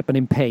Black Phillip and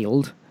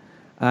impaled.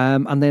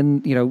 And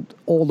then,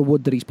 all the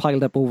wood that he's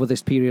piled up over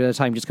this period of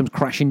time just comes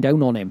crashing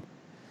down on him.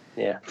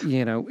 Yeah.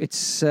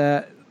 It's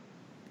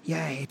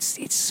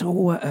it's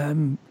so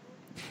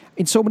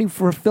in so many,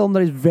 for a film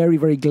that is very,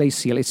 very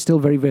glacial, it's still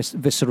very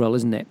visceral,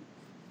 isn't it?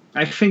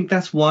 I think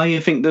that's why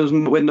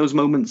when those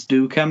moments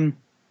do come,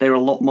 they're a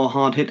lot more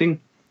hard hitting.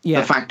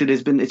 Yeah. The fact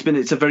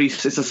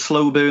it's a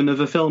slow burn of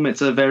a film.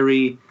 It's a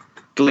very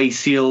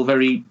glacial,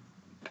 very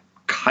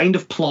kind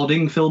of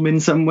plodding film in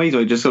some ways,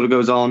 or it just sort of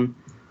goes on.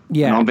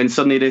 Yeah. And then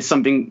suddenly there's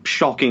something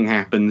shocking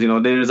happens.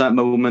 There's that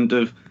moment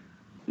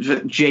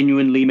that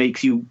genuinely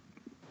makes your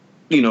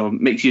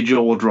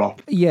jaw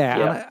drop.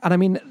 Yeah. And I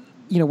mean,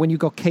 when you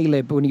got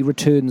Caleb when he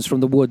returns from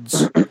the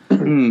woods,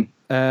 and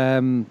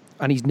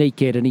he's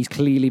naked and he's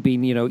clearly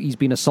been, he's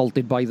been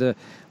assaulted by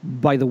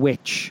the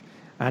witch,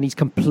 and he's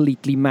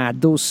completely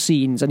mad. Those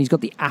scenes, and he's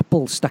got the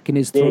apple stuck in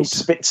his throat. He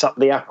spits up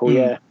the apple.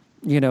 Yeah.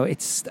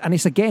 It's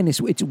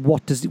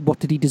what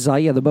did he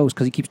desire the most?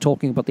 Because he keeps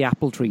talking about the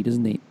apple tree,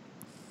 doesn't he?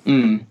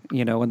 And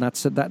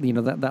that's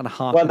that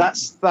heart. Well,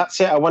 that's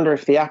it. I wonder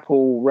if the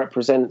apple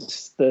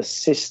represents the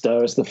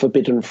sister as the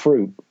forbidden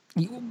fruit.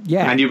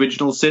 Yeah, and the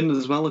original sin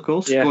as well, of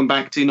course. Yeah. Going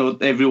back to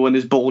everyone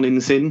is born in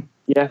sin.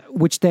 Yeah,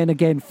 which then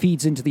again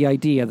feeds into the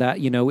idea that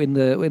in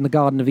the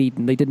Garden of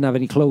Eden they didn't have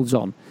any clothes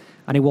on,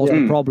 and it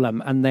wasn't a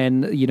problem. And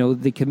then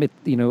they commit,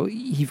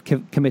 he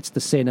commits the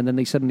sin, and then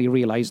they suddenly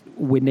realise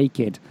we're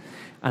naked,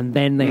 and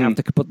then they have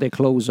to put their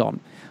clothes on.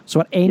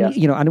 So at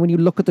any and when you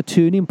look at the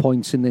turning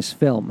points in this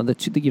film,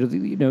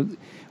 and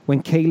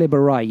when Caleb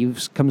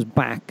arrives, comes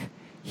back,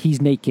 he's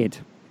naked.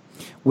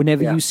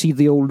 Whenever you see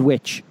the old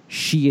witch,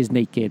 she is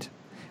naked.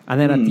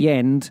 And then at the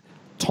end,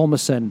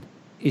 Thomason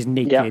is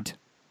naked.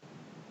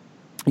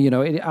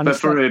 But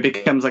for her, it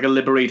becomes like a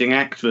liberating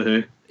act for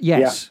her.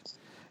 Yes.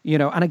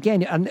 And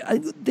again,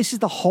 this is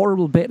the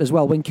horrible bit as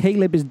well, when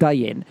Caleb is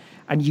dying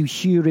and you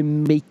hear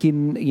him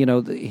making,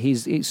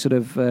 his sort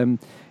of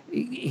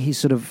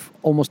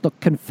almost not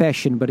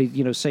confession, but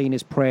saying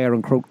his prayer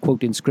and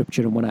quoting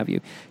scripture and what have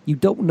you. You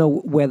don't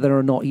know whether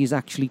or not he's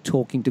actually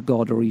talking to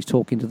God or he's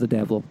talking to the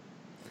devil.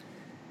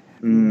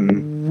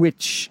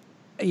 Which,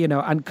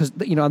 and because,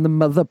 and the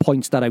mother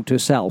points that out to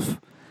herself.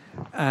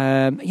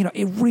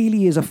 It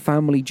really is a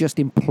family just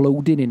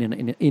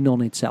imploding in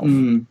on itself.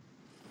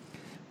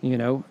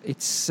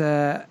 It's,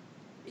 this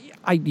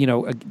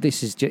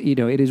is just,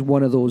 it is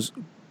one of those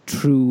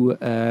true,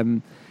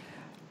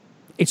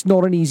 it's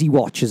not an easy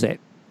watch, is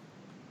it?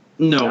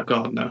 No,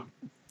 God, no.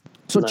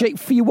 So, Jake,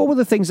 for you, what were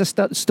the things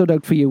that stood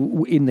out for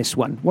you in this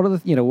one? What are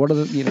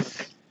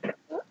the.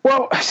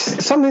 Well,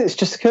 something that's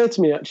just occurred to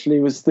me actually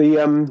was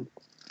the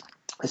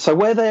so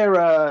where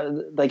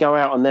they go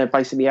out and they're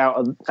basically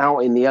out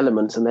in the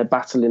elements and they're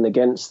battling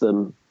against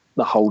them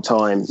the whole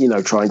time,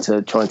 trying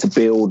to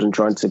build and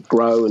trying to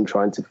grow and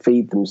trying to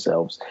feed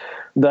themselves.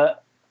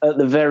 That at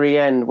the very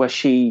end, where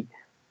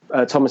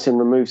Thomasin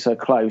removes her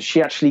clothes,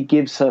 she actually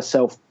gives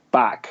herself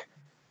back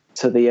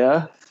to the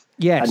earth,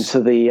 and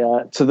to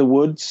the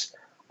woods.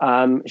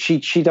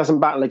 She doesn't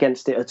battle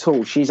against it at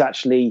all. She's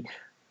actually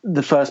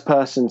the first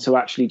person to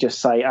actually just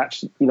say,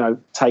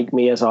 take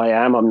me as I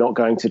am. I'm not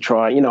going to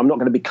try, I'm not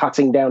going to be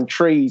cutting down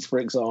trees, for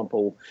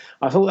example.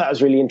 I thought that was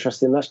really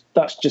interesting.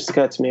 That's just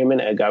occurred to me a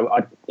minute ago.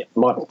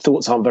 My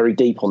thoughts aren't very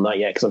deep on that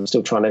yet because I'm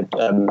still trying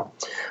to,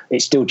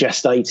 it's still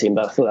gestating,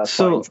 but I thought that's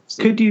so.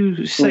 Could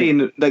you say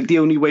the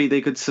only way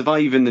they could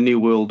survive in the new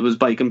world was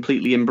by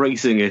completely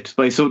embracing it,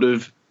 by sort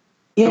of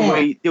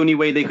the only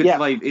way they could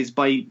survive is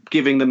by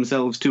giving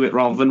themselves to it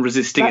rather than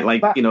resisting it,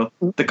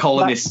 the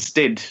colonists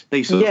did.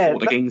 They sort of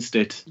fought against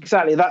it.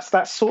 Exactly.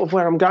 That's sort of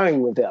where I'm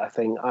going with it. I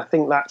think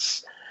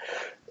that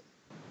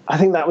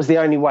was the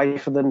only way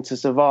for them to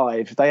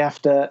survive. They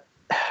have to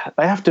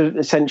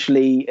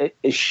essentially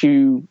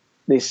eschew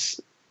this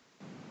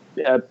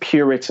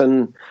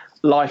Puritan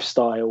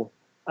lifestyle,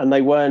 and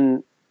they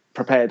weren't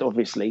prepared,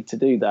 obviously, to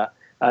do that.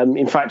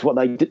 In fact, what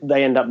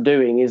they end up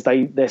doing is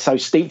they're so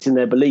steeped in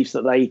their beliefs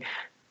that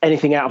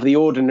anything out of the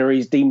ordinary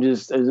is deemed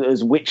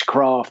as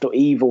witchcraft or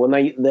evil,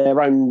 and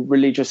their own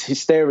religious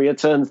hysteria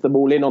turns them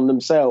all in on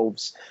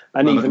themselves.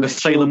 And even the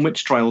Salem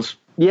witch trials.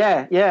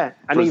 Yeah,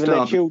 and even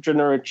their children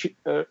are,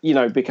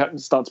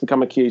 start to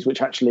become accused,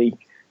 which actually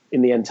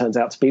in the end turns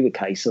out to be the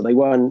case. So they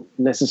weren't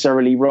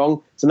necessarily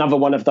wrong. It's another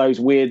one of those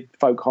weird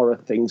folk horror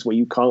things where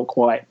you can't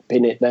quite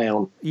pin it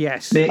down.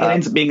 Yes, it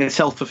ends up being a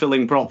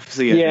self-fulfilling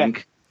prophecy. I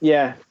think.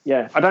 Yeah.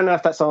 I don't know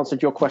if that's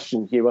answered your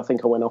question, Hugh. I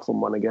think I went off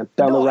on one again.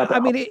 The rabbit hole. I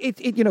mean,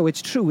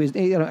 it's true.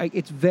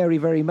 It's very,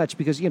 very much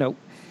because you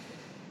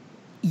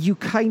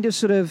kind of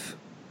sort of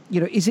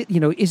is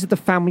it the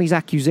family's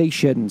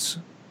accusations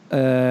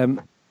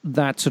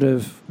that sort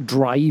of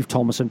drive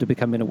Thomasin to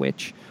becoming a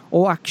witch,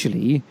 or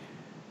actually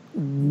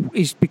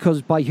is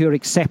because by her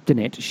accepting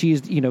it,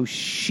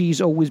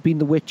 she's always been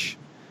the witch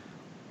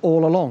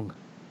all along.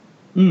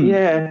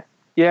 Yeah.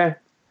 Is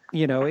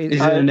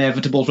it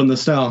inevitable from the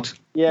start?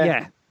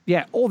 Yeah.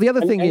 Or the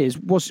other thing is,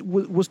 was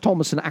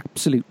Thomasin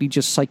absolutely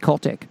just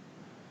psychotic?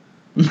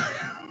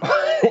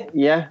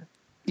 Yeah.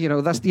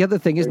 That's the other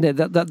thing, isn't it?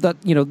 That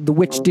the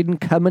witch didn't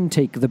come and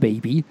take the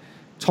baby.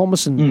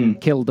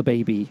 Thomasin killed the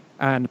baby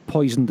and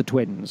poisoned the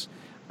twins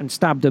and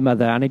stabbed her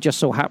mother, and it just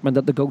so happened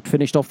that the goat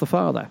finished off the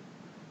father.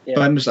 Yeah.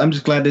 But I'm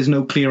just glad there's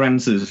no clear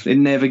answers. It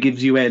never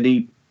gives you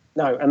any.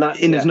 No, and that.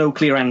 There's no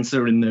clear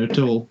answer in there at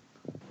all.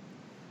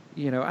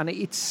 And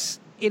it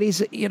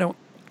is.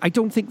 I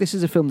don't think this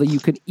is a film that you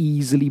can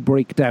easily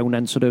break down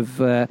and sort of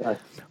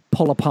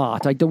pull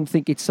apart. I don't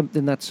think it's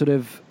something that sort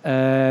of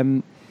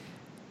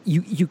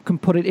you can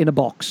put it in a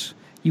box.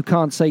 You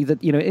can't say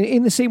that,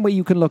 in the same way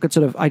you can look at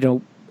sort of, I don't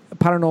know,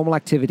 Paranormal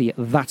Activity,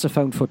 that's a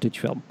found footage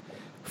film.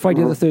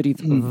 Friday the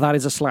 13th, that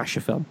is a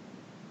slasher film.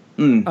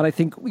 And I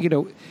think,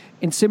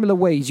 in similar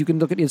ways, you can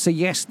look at it and say,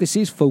 yes, this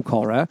is folk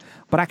horror,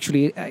 but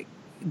actually,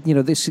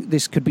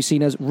 this could be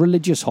seen as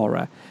religious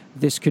horror.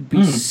 This could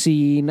be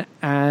seen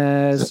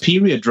as a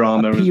period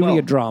drama.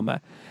 Drama.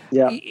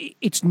 Yeah,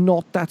 it's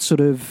not that sort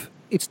of.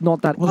 It's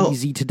not that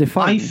easy to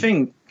define. I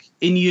think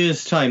in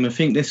years' time, I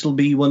think this will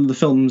be one of the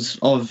films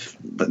of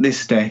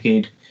this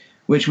decade,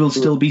 which will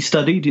still be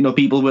studied.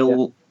 People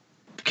will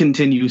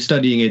continue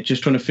studying it,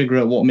 just trying to figure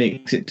out what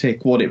makes it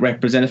tick, what it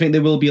represents. I think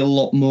there will be a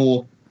lot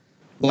more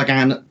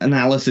an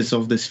analysis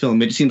of this film.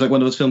 It seems like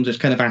one of those films that's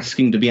kind of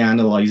asking to be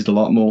analysed a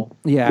lot more.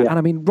 Yeah, and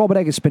I mean, Robert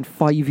Eggers spent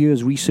 5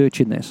 years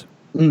researching this.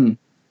 Didn't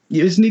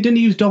he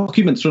use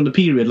documents from the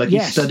period? He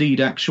studied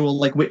actual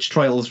witch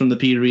trials from the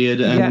period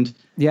and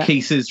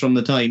cases from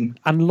the time.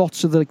 And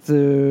lots of the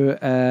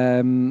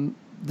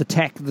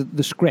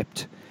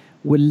script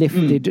were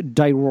lifted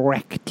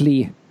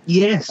directly.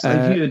 Yes,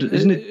 I've heard.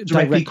 Isn't it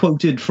directly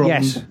quoted from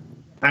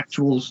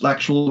actual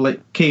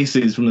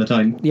cases from the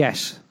time?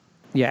 Yes,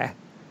 yeah.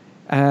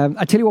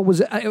 I tell you what was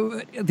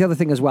the other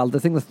thing as well. The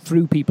thing that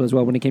threw people as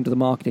well when it came to the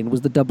marketing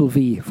was the double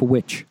V for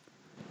witch.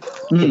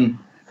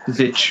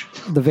 Vitch.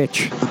 The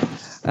Vitch.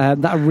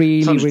 That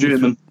really, sounds really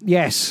German.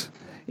 Yes,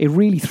 it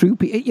really threw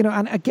people.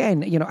 And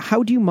again,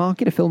 how do you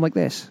market a film like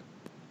this?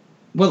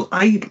 Well,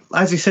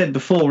 as I said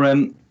before,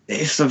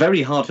 it's a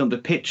very hard film to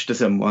pitch to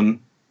someone.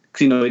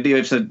 Because,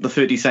 they've said the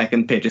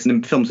 30-second pitch.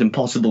 The film's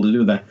impossible to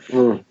do that.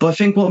 But I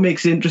think what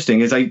makes it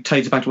interesting is, I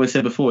tied it back to what I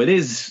said before, it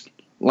is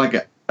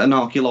like an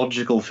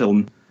archaeological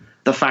film.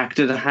 The fact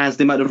that it has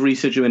the amount of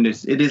research in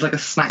it is like a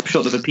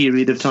snapshot of a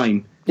period of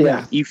time.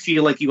 Yeah. You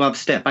feel like you have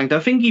stepped back. I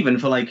think even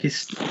for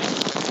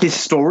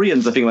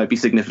historians, I think it might be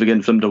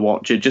significant for them to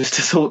watch it, just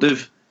to sort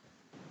of,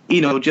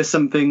 just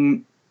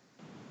something,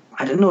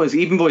 I don't know,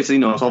 even though it's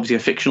obviously a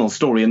fictional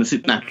story and the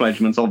supernatural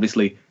element's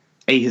obviously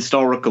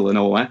ahistorical and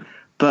all that,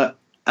 but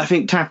I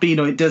think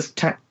it does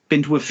tap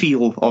into a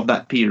feel of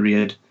that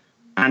period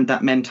and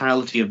that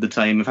mentality of the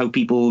time, of how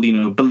people,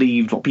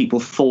 believed, what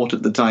people thought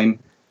at the time,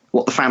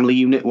 what the family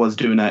unit was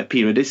doing that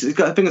period. I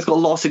think it's got a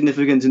lot of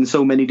significance in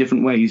so many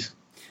different ways.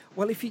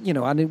 Well, if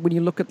and when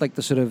you look at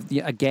the sort of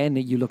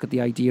you look at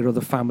the idea of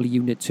the family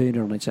unit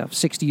turning on itself.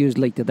 60 years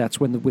later, that's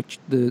when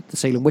the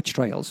Salem witch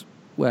trials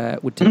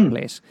would take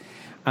place,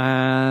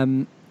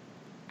 and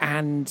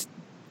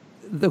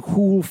the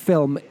whole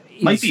film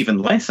might be even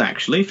less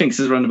actually. I think it's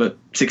around about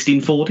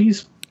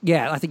 1640s.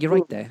 Yeah, I think you're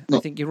right there. I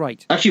think you're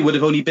right. Actually, it would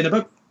have only been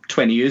about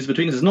 20 years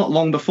between us. It's not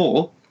long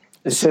before.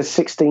 It says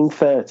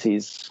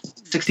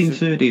 1630s.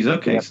 1630s.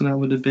 Okay, so that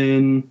would have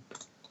been.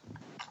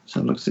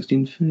 So look,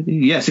 1630.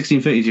 Yeah,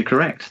 1630s. You're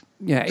correct.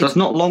 Yeah, so it's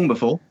not long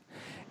before.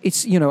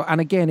 It's and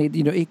again,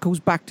 it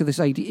goes back to this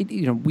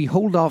idea. We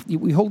hold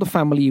the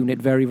family unit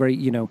very, very,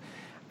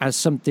 as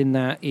something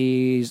that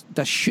is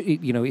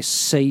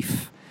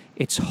safe.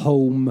 It's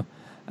home,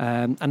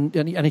 and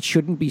it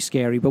shouldn't be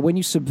scary. But when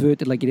you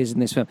subvert it like it is in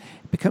this film,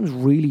 it becomes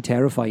really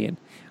terrifying.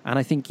 And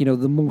I think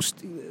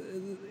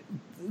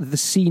the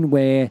scene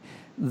where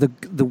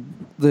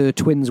the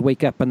twins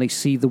wake up and they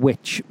see the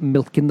witch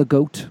milking the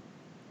goat.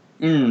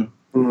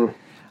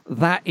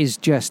 That is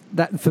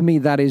that for me.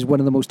 That is one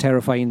of the most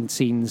terrifying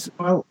scenes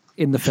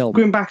in the film.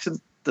 Going back to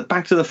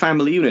the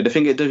family unit, I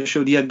think it does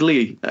show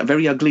a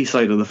very ugly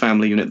side of the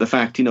family unit. The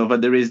fact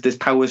that there is this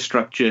power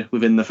structure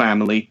within the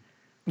family,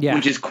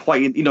 which is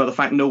quite the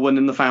fact no one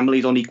in the family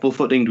is on equal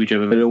footing to each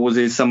other. There always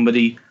is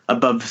somebody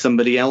above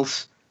somebody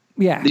else.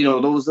 Yeah,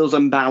 those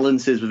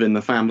imbalances within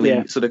the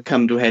family sort of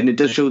come to a head, and it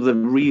does show the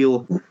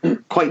real,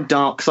 quite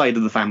dark side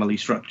of the family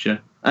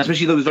structure,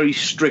 especially those very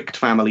strict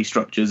family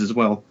structures as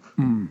well.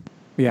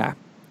 Yeah.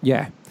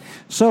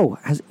 So,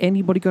 has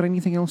anybody got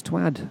anything else to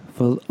add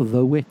for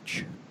The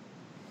Witch?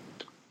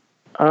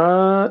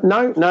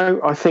 No.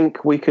 I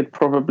think we could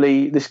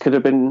probably. This could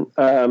have been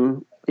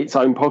its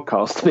own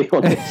podcast, to be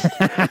honest.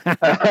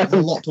 There's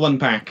a lot to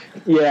unpack.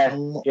 Yeah, a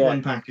lot to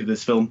unpack of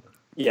this film.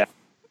 Yeah.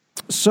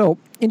 So,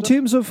 in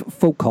terms of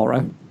folk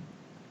horror,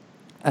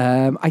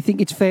 I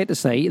think it's fair to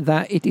say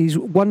that it is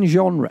one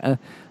genre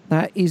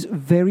that is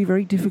very,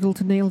 very difficult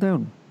to nail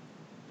down.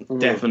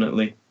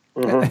 Definitely.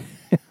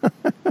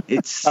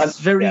 It's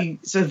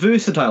a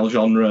versatile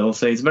genre, I'll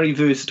say. It's very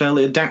versatile.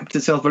 It adapts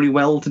itself very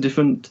well to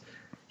different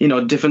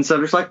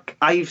subjects. Like,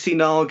 I've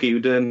seen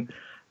argued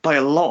by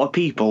a lot of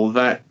people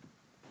that,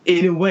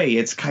 in a way,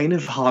 it's kind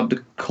of hard to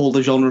call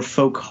the genre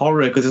folk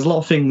horror because there's a lot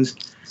of things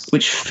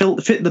which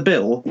fit the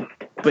bill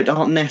but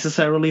aren't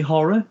necessarily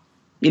horror.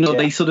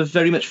 They sort of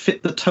very much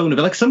fit the tone of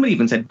it. Like, somebody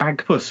even said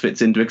Bagpuss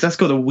fits into it because that's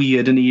got a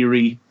weird and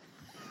eerie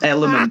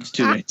element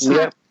to it.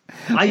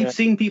 I've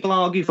seen people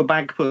argue for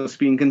Bagpuss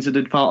being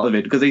considered part of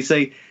it because they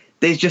say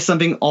there's just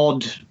something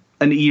odd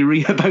and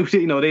eerie about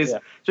it. You know, there's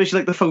especially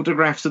like the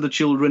photographs of the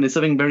children. There's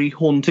something very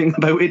haunting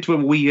about it to a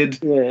weird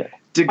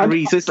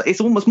degree. So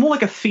it's almost more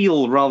like a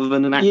feel rather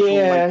than an actual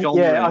genre.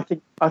 Yeah,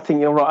 I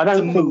think you're right. I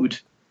don't think mood.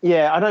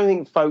 Yeah, I don't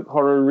think folk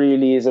horror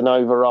really is an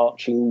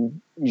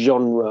overarching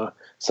genre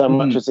so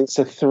much as it's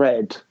a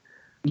thread.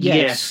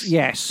 Yes.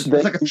 It's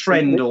like a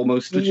trend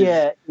almost. Which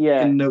is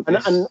and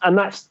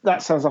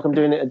that sounds like I'm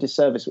doing it a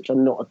disservice, which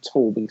I'm not at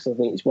all, because I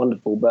think it's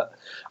wonderful. But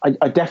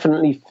I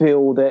definitely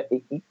feel that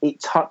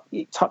it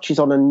touches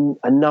on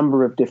a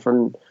number of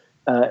different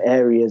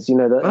areas. You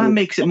know, that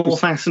makes it more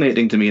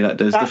fascinating to me. That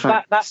does.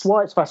 That's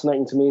why it's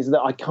fascinating to me, is that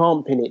I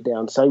can't pin it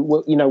down.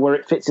 So you know, where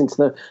it fits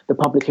into the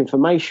public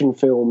information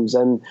films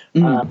and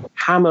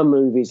Hammer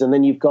movies, and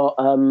then you've got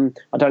I don't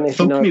know if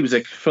folk you know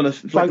music from the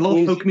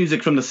folk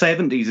music from the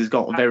 70s has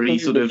got very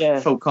sort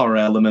of folk horror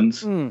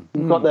elements.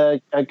 You've got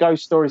the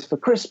Ghost Stories for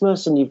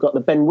Christmas, and you've got the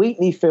Ben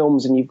Wheatley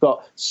films, and you've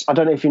got, I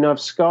don't know if you know of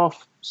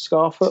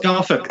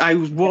Scarfoot. I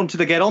wanted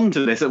to get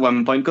onto this at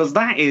one point because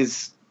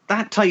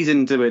that ties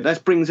into it.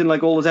 That brings in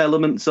like all those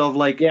elements of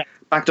like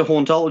back to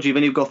hauntology.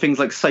 Then you've got things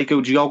like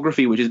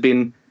psychogeography, which has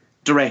been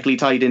directly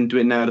tied into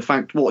it now. The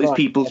fact what is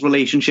people's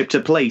relationship to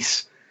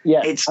place.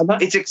 Yeah,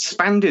 it's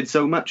expanded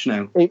so much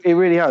now. It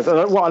really has.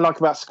 What I like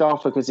about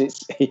Scarfoot is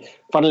it's,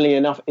 funnily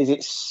enough, is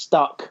it's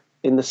stuck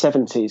in the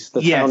 70s.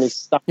 The town is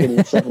stuck in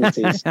the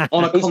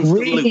 70s. It's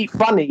really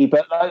funny,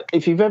 but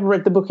if you've ever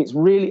read the book, it's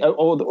really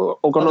or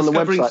gone on the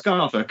website.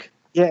 Scarfoot.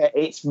 Yeah,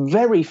 it's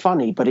very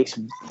funny, but it's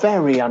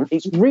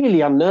it's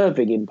really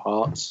unnerving in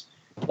parts,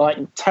 like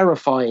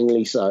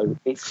terrifyingly so.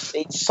 It's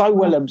so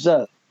well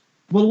observed.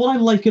 Well, what I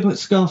like about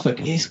Scarfoot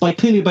is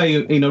clearly by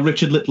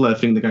Richard Littler, I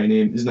think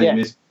his name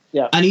is.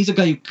 Yeah. And he's a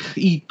guy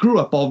he grew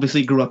up in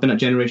that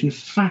generation. In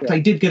fact, I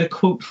did get a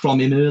quote from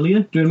him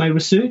earlier during my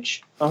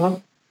research.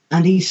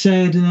 And he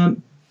said,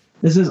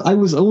 I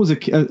was always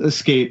scared as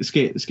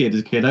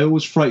a kid. I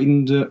was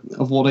frightened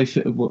of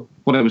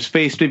what I was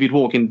faced with. You'd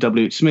walk in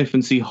W.H. Smith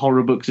and see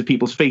horror books of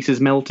people's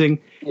faces melting.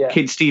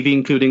 Kids' TV,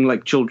 including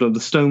like Children of the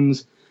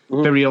Stones.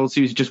 Very old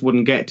series you just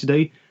wouldn't get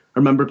today. I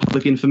remember a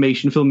public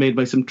information film made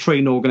by some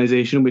train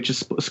organisation in which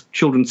a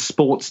children's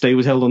sports day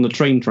was held on the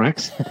train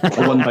tracks.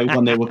 One by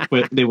one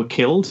they were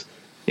killed.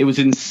 It was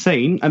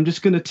insane. I'm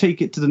just going to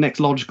take it to the next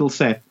logical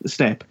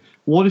step.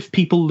 What if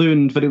people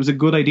learned that it was a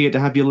good idea to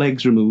have your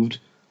legs removed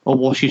or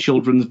wash your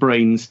children's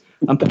brains?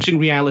 I'm pushing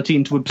reality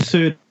into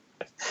absurd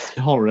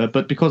horror,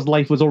 but because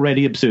life was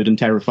already absurd and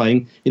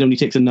terrifying, it only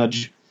takes a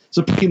nudge.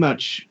 So pretty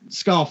much,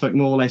 Scarfoot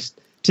more or less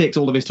takes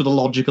all of this to the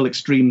logical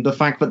extreme. The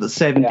fact that the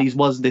 70s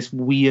was this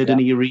weird and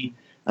eerie,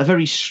 a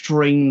very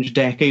strange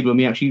decade when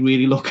we actually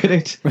really look at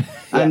it.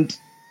 And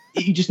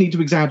you just need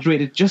to exaggerate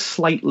it just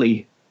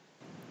slightly,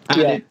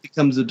 and it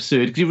becomes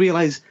absurd. Because you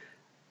realise,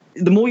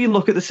 the more you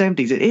look at the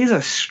 70s, it is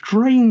a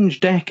strange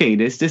decade.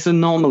 It's this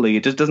anomaly.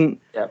 It just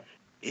doesn't...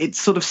 It's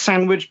sort of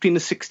sandwiched between the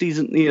 60s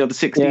and the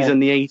 60s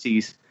and the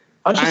 80s.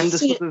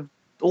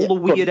 All the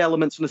weird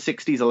elements from the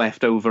 60s are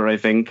left over, I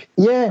think.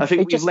 Yeah. I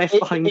think we've left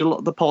behind a lot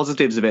of the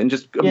positives of it and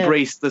just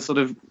embraced the sort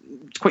of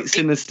quite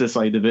sinister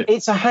side of it.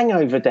 It's a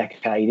hangover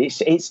decade.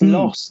 It's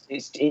lost.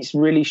 It's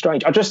really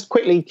strange. I just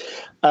quickly,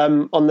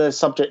 on the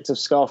subject of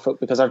Scarfoot,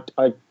 because I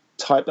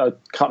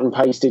cut and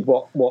pasted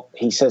what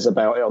he says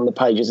about it on the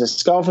page. It says,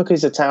 Scarfoot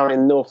is a town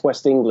in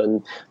northwest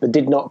England that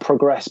did not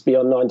progress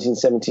beyond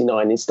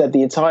 1979. Instead,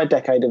 the entire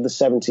decade of the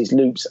 70s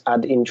loops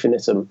ad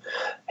infinitum.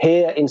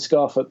 Here in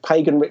Scarfoot,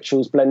 pagan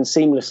rituals blend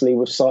seamlessly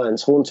with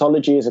science.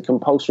 Hauntology is a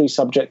compulsory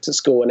subject at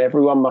school, and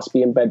everyone must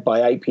be in bed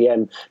by 8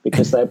 p.m.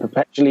 because they're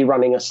perpetually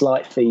running a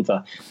slight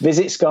fever.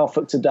 Visit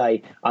Scarfoot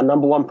today. Our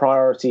number one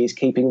priority is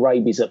keeping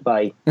rabies at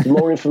bay. For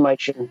more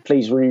information,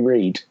 please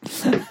reread.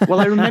 Well,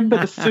 I remember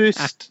the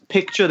first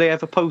picture they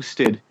ever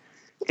posted.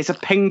 It's a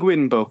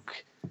Penguin book,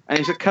 and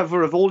it's a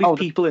cover of all these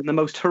people in the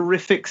most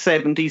horrific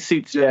 70s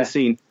suits you've ever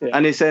seen.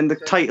 And the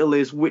title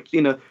is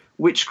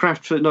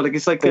witchcraft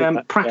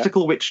for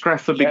practical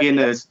witchcraft for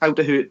beginners, how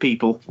to hurt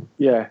people.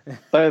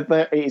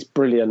 It's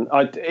brilliant.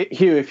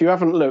 Hugh, if you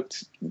haven't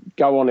looked,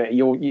 go on it.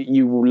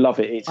 You will love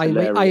it. It's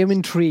hilarious. I am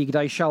intrigued.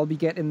 I shall be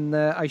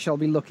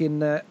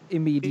looking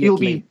immediately. You'll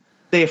be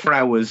there for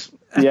hours.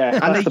 Yeah,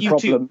 and that's the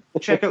problem.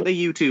 Check out their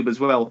YouTube as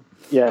well.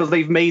 Yeah, because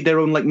they've made their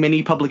own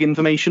mini public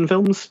information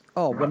films.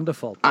 Oh,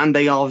 wonderful! And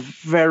they are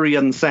very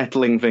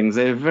unsettling things.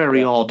 They're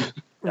very odd.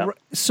 Yeah.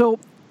 So,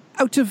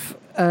 out of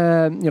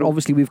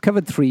obviously we've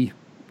covered three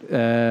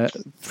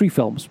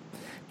films,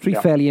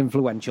 fairly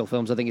influential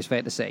films. I think it's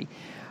fair to say.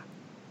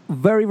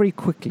 Very, very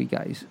quickly,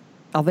 guys.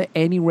 Are there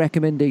any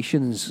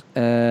recommendations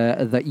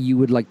that you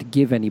would like to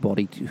give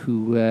anybody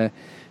who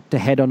to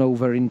head on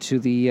over into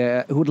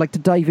who would like to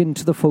dive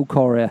into the folk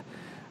horror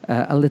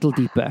a little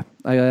deeper?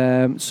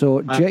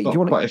 So, Jake, do you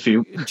want quite a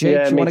few?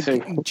 Jake, do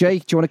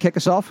you want to kick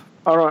us off?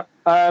 All right.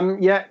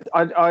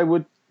 I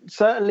would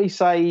certainly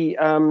say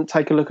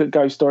take a look at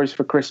Ghost Stories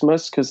for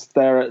Christmas, because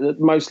they're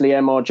mostly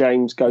M.R.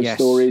 James ghost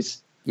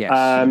stories. Yes.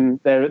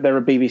 They're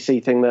a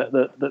BBC thing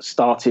that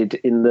started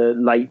in the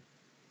late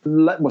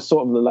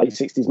sort of the late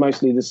 60s,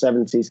 mostly the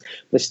 70s.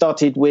 They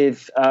started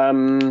with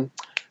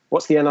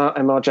what's the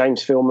M.R.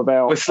 James film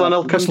about? Whistle and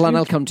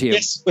I'll Come to You.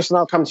 Yes, Whistle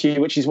and I'll Come to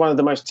You, which is one of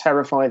the most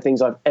terrifying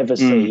things I've ever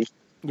seen.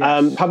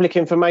 Yes. Public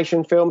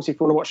information films, if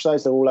you want to watch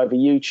those, they're all over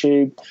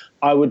YouTube.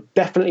 I would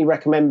definitely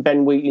recommend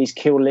Ben Wheatley's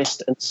Kill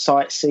List and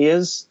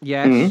Sightseers.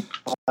 Yes.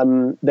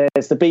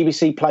 There's the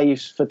BBC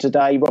plays for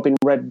today, Robin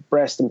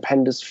Redbreast and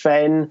Pender's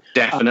Fen.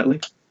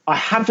 Definitely. I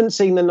haven't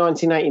seen the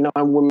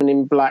 1989 Woman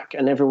in Black,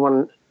 and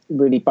everyone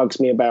really bugs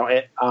me about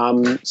it.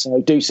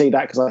 So do see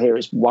that, because I hear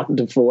it's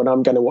wonderful, and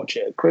I'm going to watch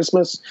it at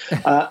Christmas.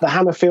 The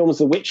Hammer films,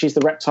 The Witches,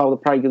 The Reptile, The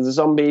Plague of the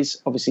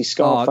Zombies, obviously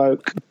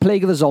Scarfolk.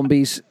 Plague of the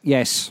Zombies,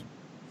 yes.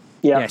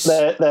 Yeah, yes.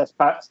 They're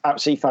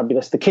absolutely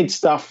fabulous. The kids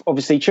stuff,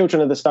 obviously,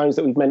 Children of the Stones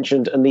that we've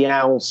mentioned, and the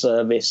Owl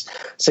Service.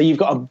 So you've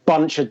got a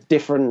bunch of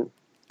different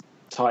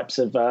types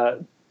of.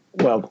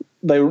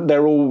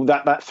 They're all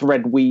that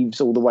thread weaves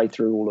all the way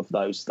through all of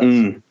those.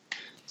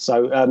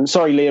 So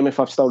sorry, Liam, if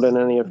I've stolen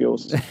any of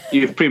yours.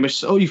 You've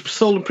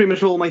stolen pretty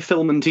much all my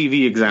film and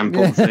TV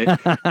examples.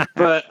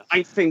 But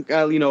I think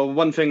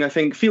one thing I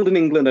think Field in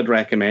England I'd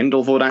recommend,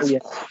 although that's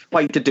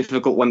quite a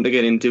difficult one to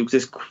get into,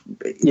 because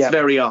it's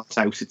very art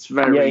house. It's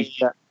very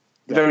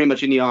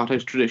much in the art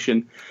house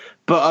tradition.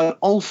 But I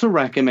also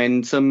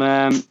recommend some,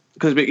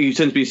 because you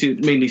tend to be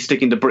mainly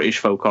sticking to British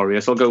folk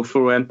horror, so I'll go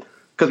through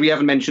because we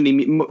haven't mentioned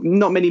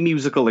not many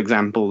musical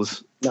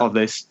examples of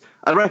this.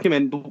 I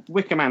recommend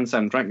Wicker Man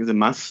soundtrack is a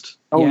must.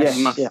 Oh, yes.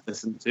 Must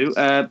listen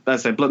to.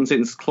 That's a Blood and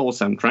Satan's Claw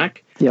soundtrack.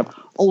 Yep.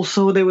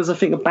 Also, there was, I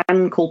think, a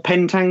band called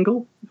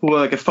Pentangle, who were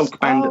like a folk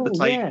band at the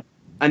time.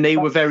 And they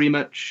were very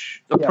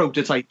much a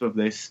prototype of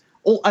this.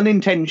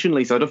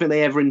 Unintentionally, so I don't think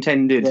they ever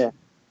intended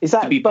is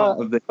that to be part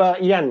of this. Bert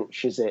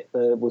Jansch, is it?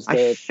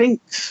 I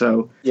think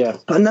so. Yeah.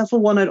 But another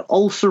one I'd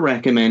also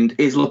recommend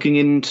is looking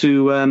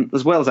into,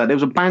 as well as that, there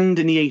was a band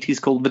in the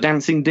 80s called The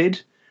Dancing Did,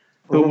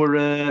 who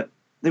were...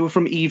 They were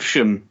from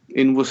Evesham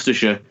in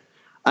Worcestershire,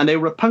 and they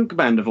were a punk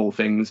band of all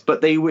things,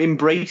 but they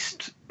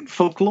embraced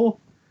folklore,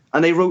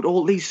 and they wrote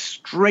all these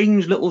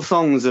strange little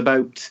songs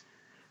about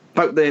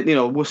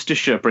the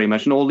Worcestershire pretty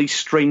much, and all these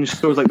strange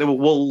stories, like there were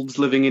wolves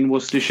living in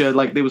Worcestershire,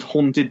 like there was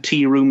haunted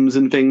tea rooms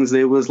and things.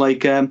 There was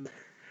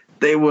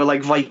they were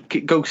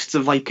like ghosts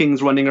of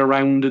Vikings running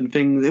around and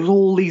things. There was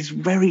all these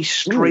very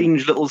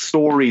strange little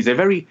stories.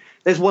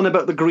 There's one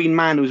about the Green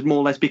Man who's more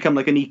or less become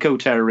like an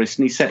eco-terrorist,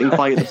 and he's setting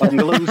fire to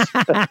bungalows.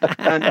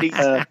 And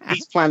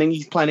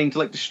he's planning to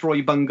like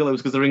destroy bungalows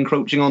because they're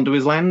encroaching onto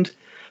his land.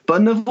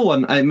 But another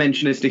one I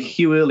mentioned this to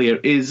Hugh earlier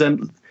is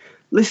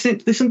listen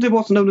to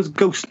what's known as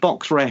Ghost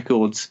Box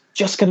Records.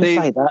 Just going to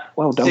say that.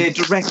 Well done. They're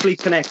directly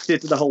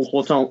connected to the whole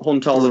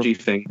hauntology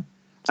thing.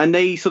 And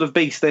they sort of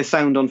base their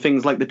sound on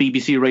things like the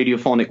BBC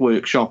Radiophonic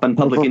Workshop and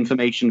public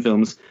information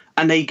films.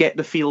 And they get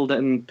the feel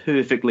done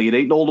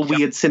perfectly. All the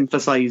weird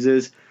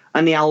synthesizers.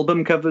 And the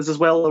album covers as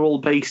well are all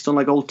based on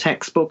like old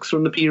textbooks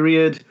from the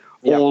period,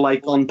 or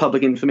like on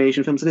public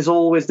information films. And there's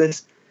always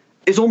this.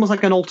 It's almost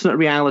like an alternate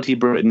reality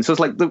Britain. So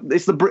it's like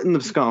it's the Britain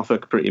of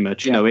Scarfolk, pretty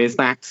much. It's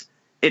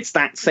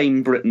that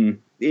same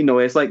Britain.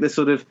 It's like this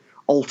sort of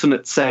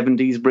alternate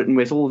 70s Britain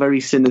where it's all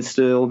very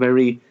sinister, all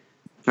very,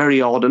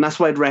 very odd. And that's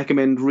what I'd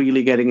recommend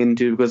really getting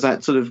into, because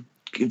that sort of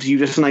gives you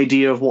just an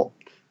idea of what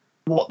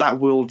that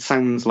world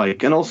sounds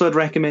like. And also I'd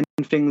recommend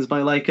things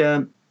by like.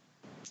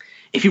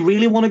 If you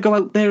really want to go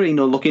out there,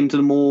 look into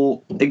the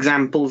more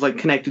examples, like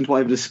connecting to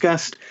what I've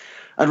discussed,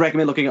 I'd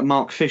recommend looking at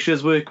Mark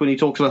Fisher's work when he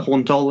talks about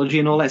hauntology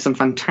and all that. Some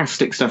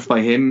fantastic stuff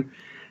by him.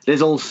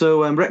 There's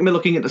also, recommend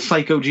looking at the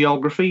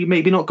psychogeography,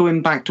 maybe not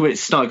going back to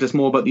its start, 'cause it's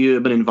more about the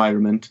urban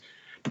environment.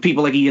 But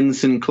people like Ian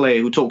Sinclair,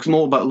 who talks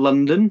more about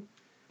London,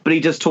 but he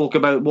does talk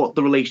about what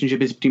the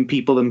relationship is between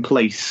people and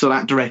place. So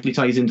that directly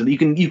ties into you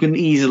can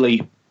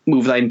easily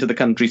move that into the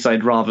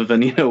countryside rather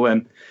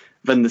than,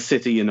 than the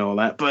city and all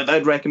that. But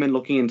I'd recommend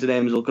looking into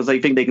them as well, because I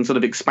think they can sort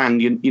of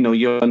expand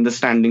your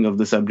understanding of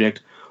the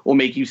subject, or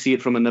make you see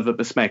it from another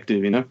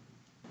perspective.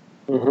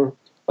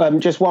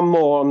 Just one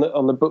more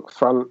on the book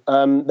front.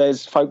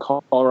 There's Folk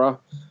Horror,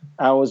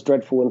 Hours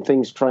Dreadful and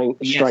Things Strange.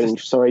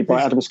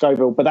 By Adam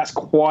Scoville, but that's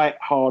quite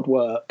hard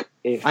work.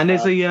 And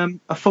there's a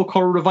folk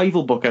horror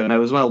revival book out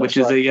now as well, which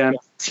is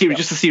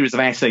just a series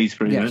of essays,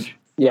 pretty much.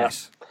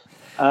 Yes.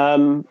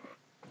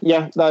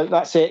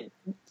 That's it.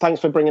 Thanks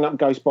for bringing up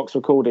Ghost Box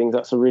Recordings.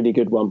 That's a really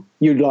good one.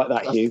 You'd like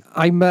that, Hugh.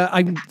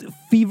 I'm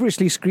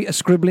feverishly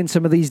scribbling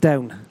some of these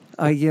down.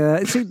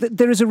 See,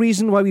 there is a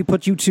reason why we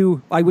put you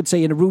two, I would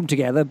say, in a room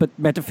together, but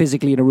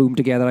metaphysically in a room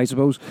together, I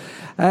suppose.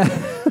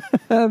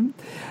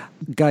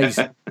 Guys,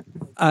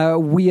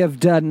 we have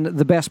done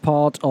the best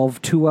part of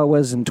 2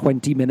 hours and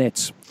 20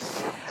 minutes.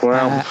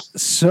 Wow.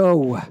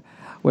 So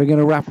we're going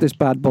to wrap this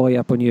bad boy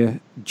up on you.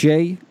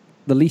 Jay,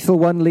 the lethal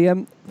one,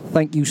 Liam,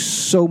 thank you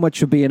so much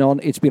for being on.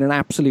 It's been an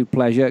absolute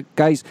pleasure.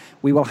 Guys,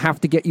 we will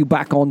have to get you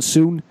back on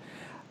soon.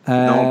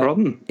 No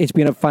problem. It's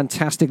been a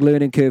fantastic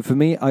learning curve for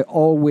me. I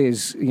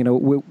always,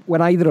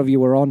 when either of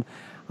you are on,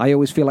 I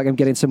always feel like I'm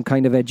getting some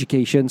kind of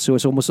education, so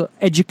it's almost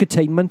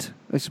edutainment,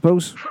 I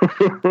suppose.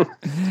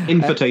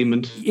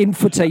 Infotainment.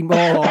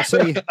 Infotainment. Oh,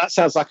 see. That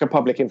sounds like a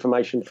public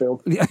information film.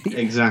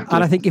 Exactly.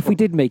 And I think if we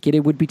did make it,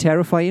 it would be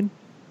terrifying.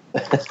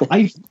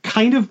 I've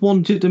kind of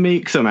wanted to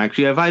make some,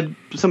 actually. I've had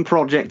some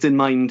projects in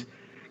mind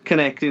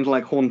connecting to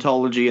like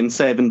hauntology and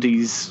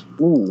 70s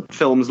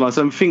films.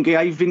 So I'm thinking,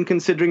 I've been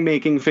considering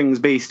making things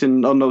based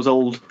on those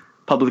old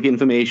public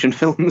information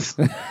films.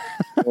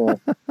 Well,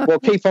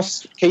 keep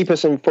us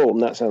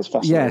informed. That sounds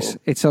fascinating. Yes,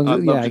 it sounds.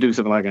 I'd love to do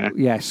something like that.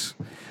 Yes.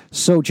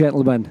 So,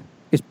 gentlemen,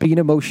 it's been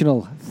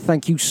emotional.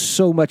 Thank you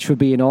so much for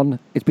being on.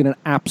 It's been an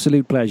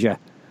absolute pleasure.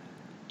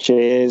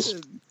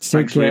 Cheers.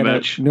 Thanks very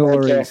much. No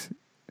worries.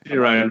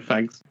 You're Ryan,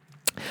 thanks.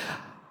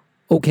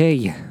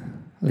 Okay,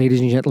 ladies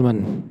and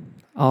gentlemen,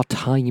 our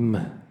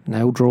time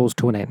now draws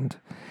to an end.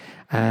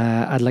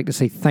 I'd like to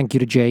say thank you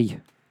to Jay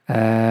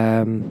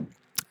and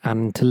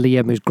to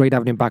Liam. It was great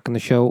having him back on the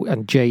show.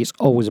 And Jay, it's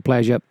always a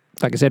pleasure.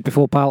 Like I said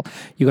before, pal,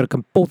 you got to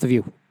come, both of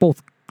you,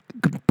 both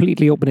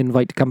completely open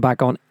invite to come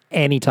back on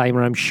anytime,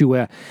 and I'm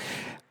sure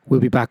we'll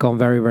be back on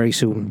very, very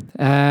soon.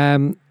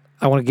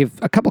 I want to give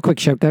a couple of quick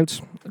shout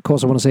outs. Of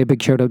course, I want to say a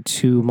big shout out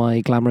to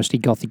my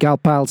glamorously gothy gal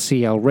pal,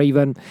 CL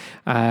Raven,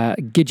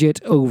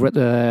 Gidget over at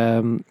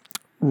the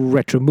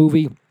Retro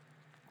Movie.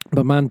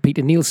 My man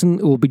Peter Nielsen,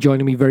 who will be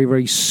joining me very,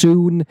 very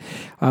soon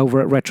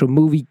over at Retro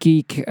Movie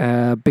Geek.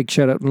 Big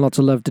shout out and lots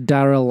of love to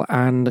Daryl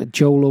and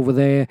Joel over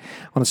there.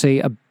 I want to say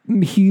a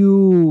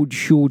huge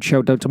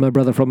shout out to my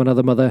brother from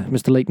another mother,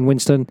 Mr. Leighton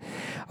Winston.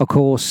 Of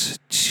course,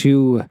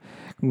 to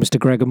Mr.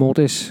 Gregor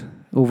Mortis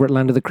over at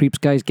Land of the Creeps.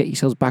 Guys, get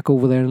yourselves back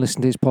over there and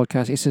listen to his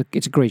podcast. It's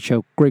a great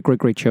show.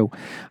 Great show.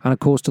 And of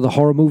course, to the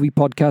Horror Movie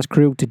Podcast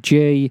crew, to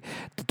Jay,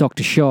 to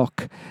Dr.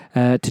 Shock,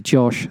 to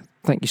Josh.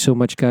 Thank you so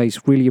much, guys.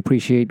 Really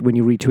appreciate when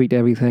you retweet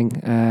everything.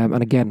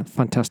 And again,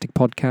 fantastic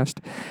podcast.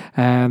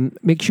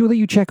 Make sure that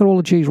you check out all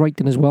of Jay's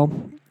writing as well.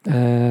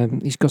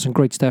 He's got some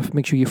great stuff.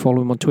 Make sure you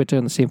follow him on Twitter,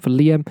 and the same for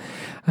Liam.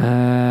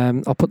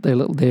 I'll put their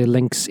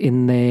links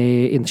in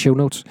the show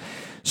notes.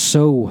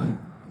 So,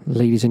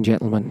 ladies and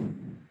gentlemen,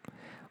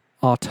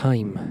 our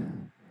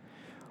time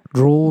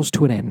draws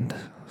to an end.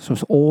 So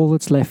it's all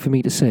that's left for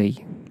me to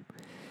say,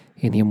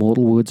 in the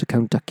immortal words of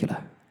Count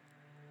Duckula.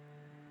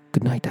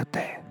 Good night out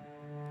there,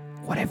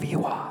 whatever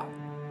you are.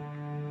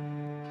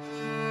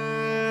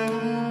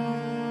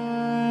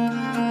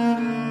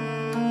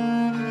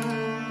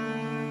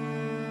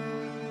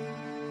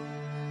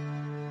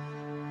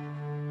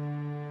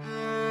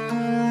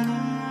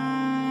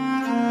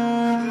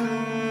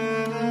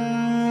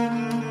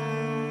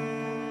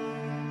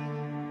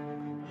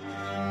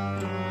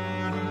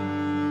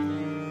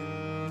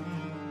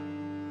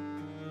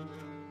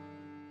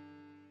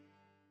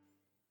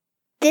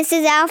 This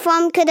is Al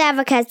from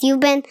Cadavercast. You've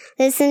been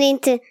listening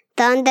to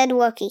The Undead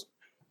Wookiee.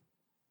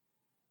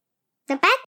 The back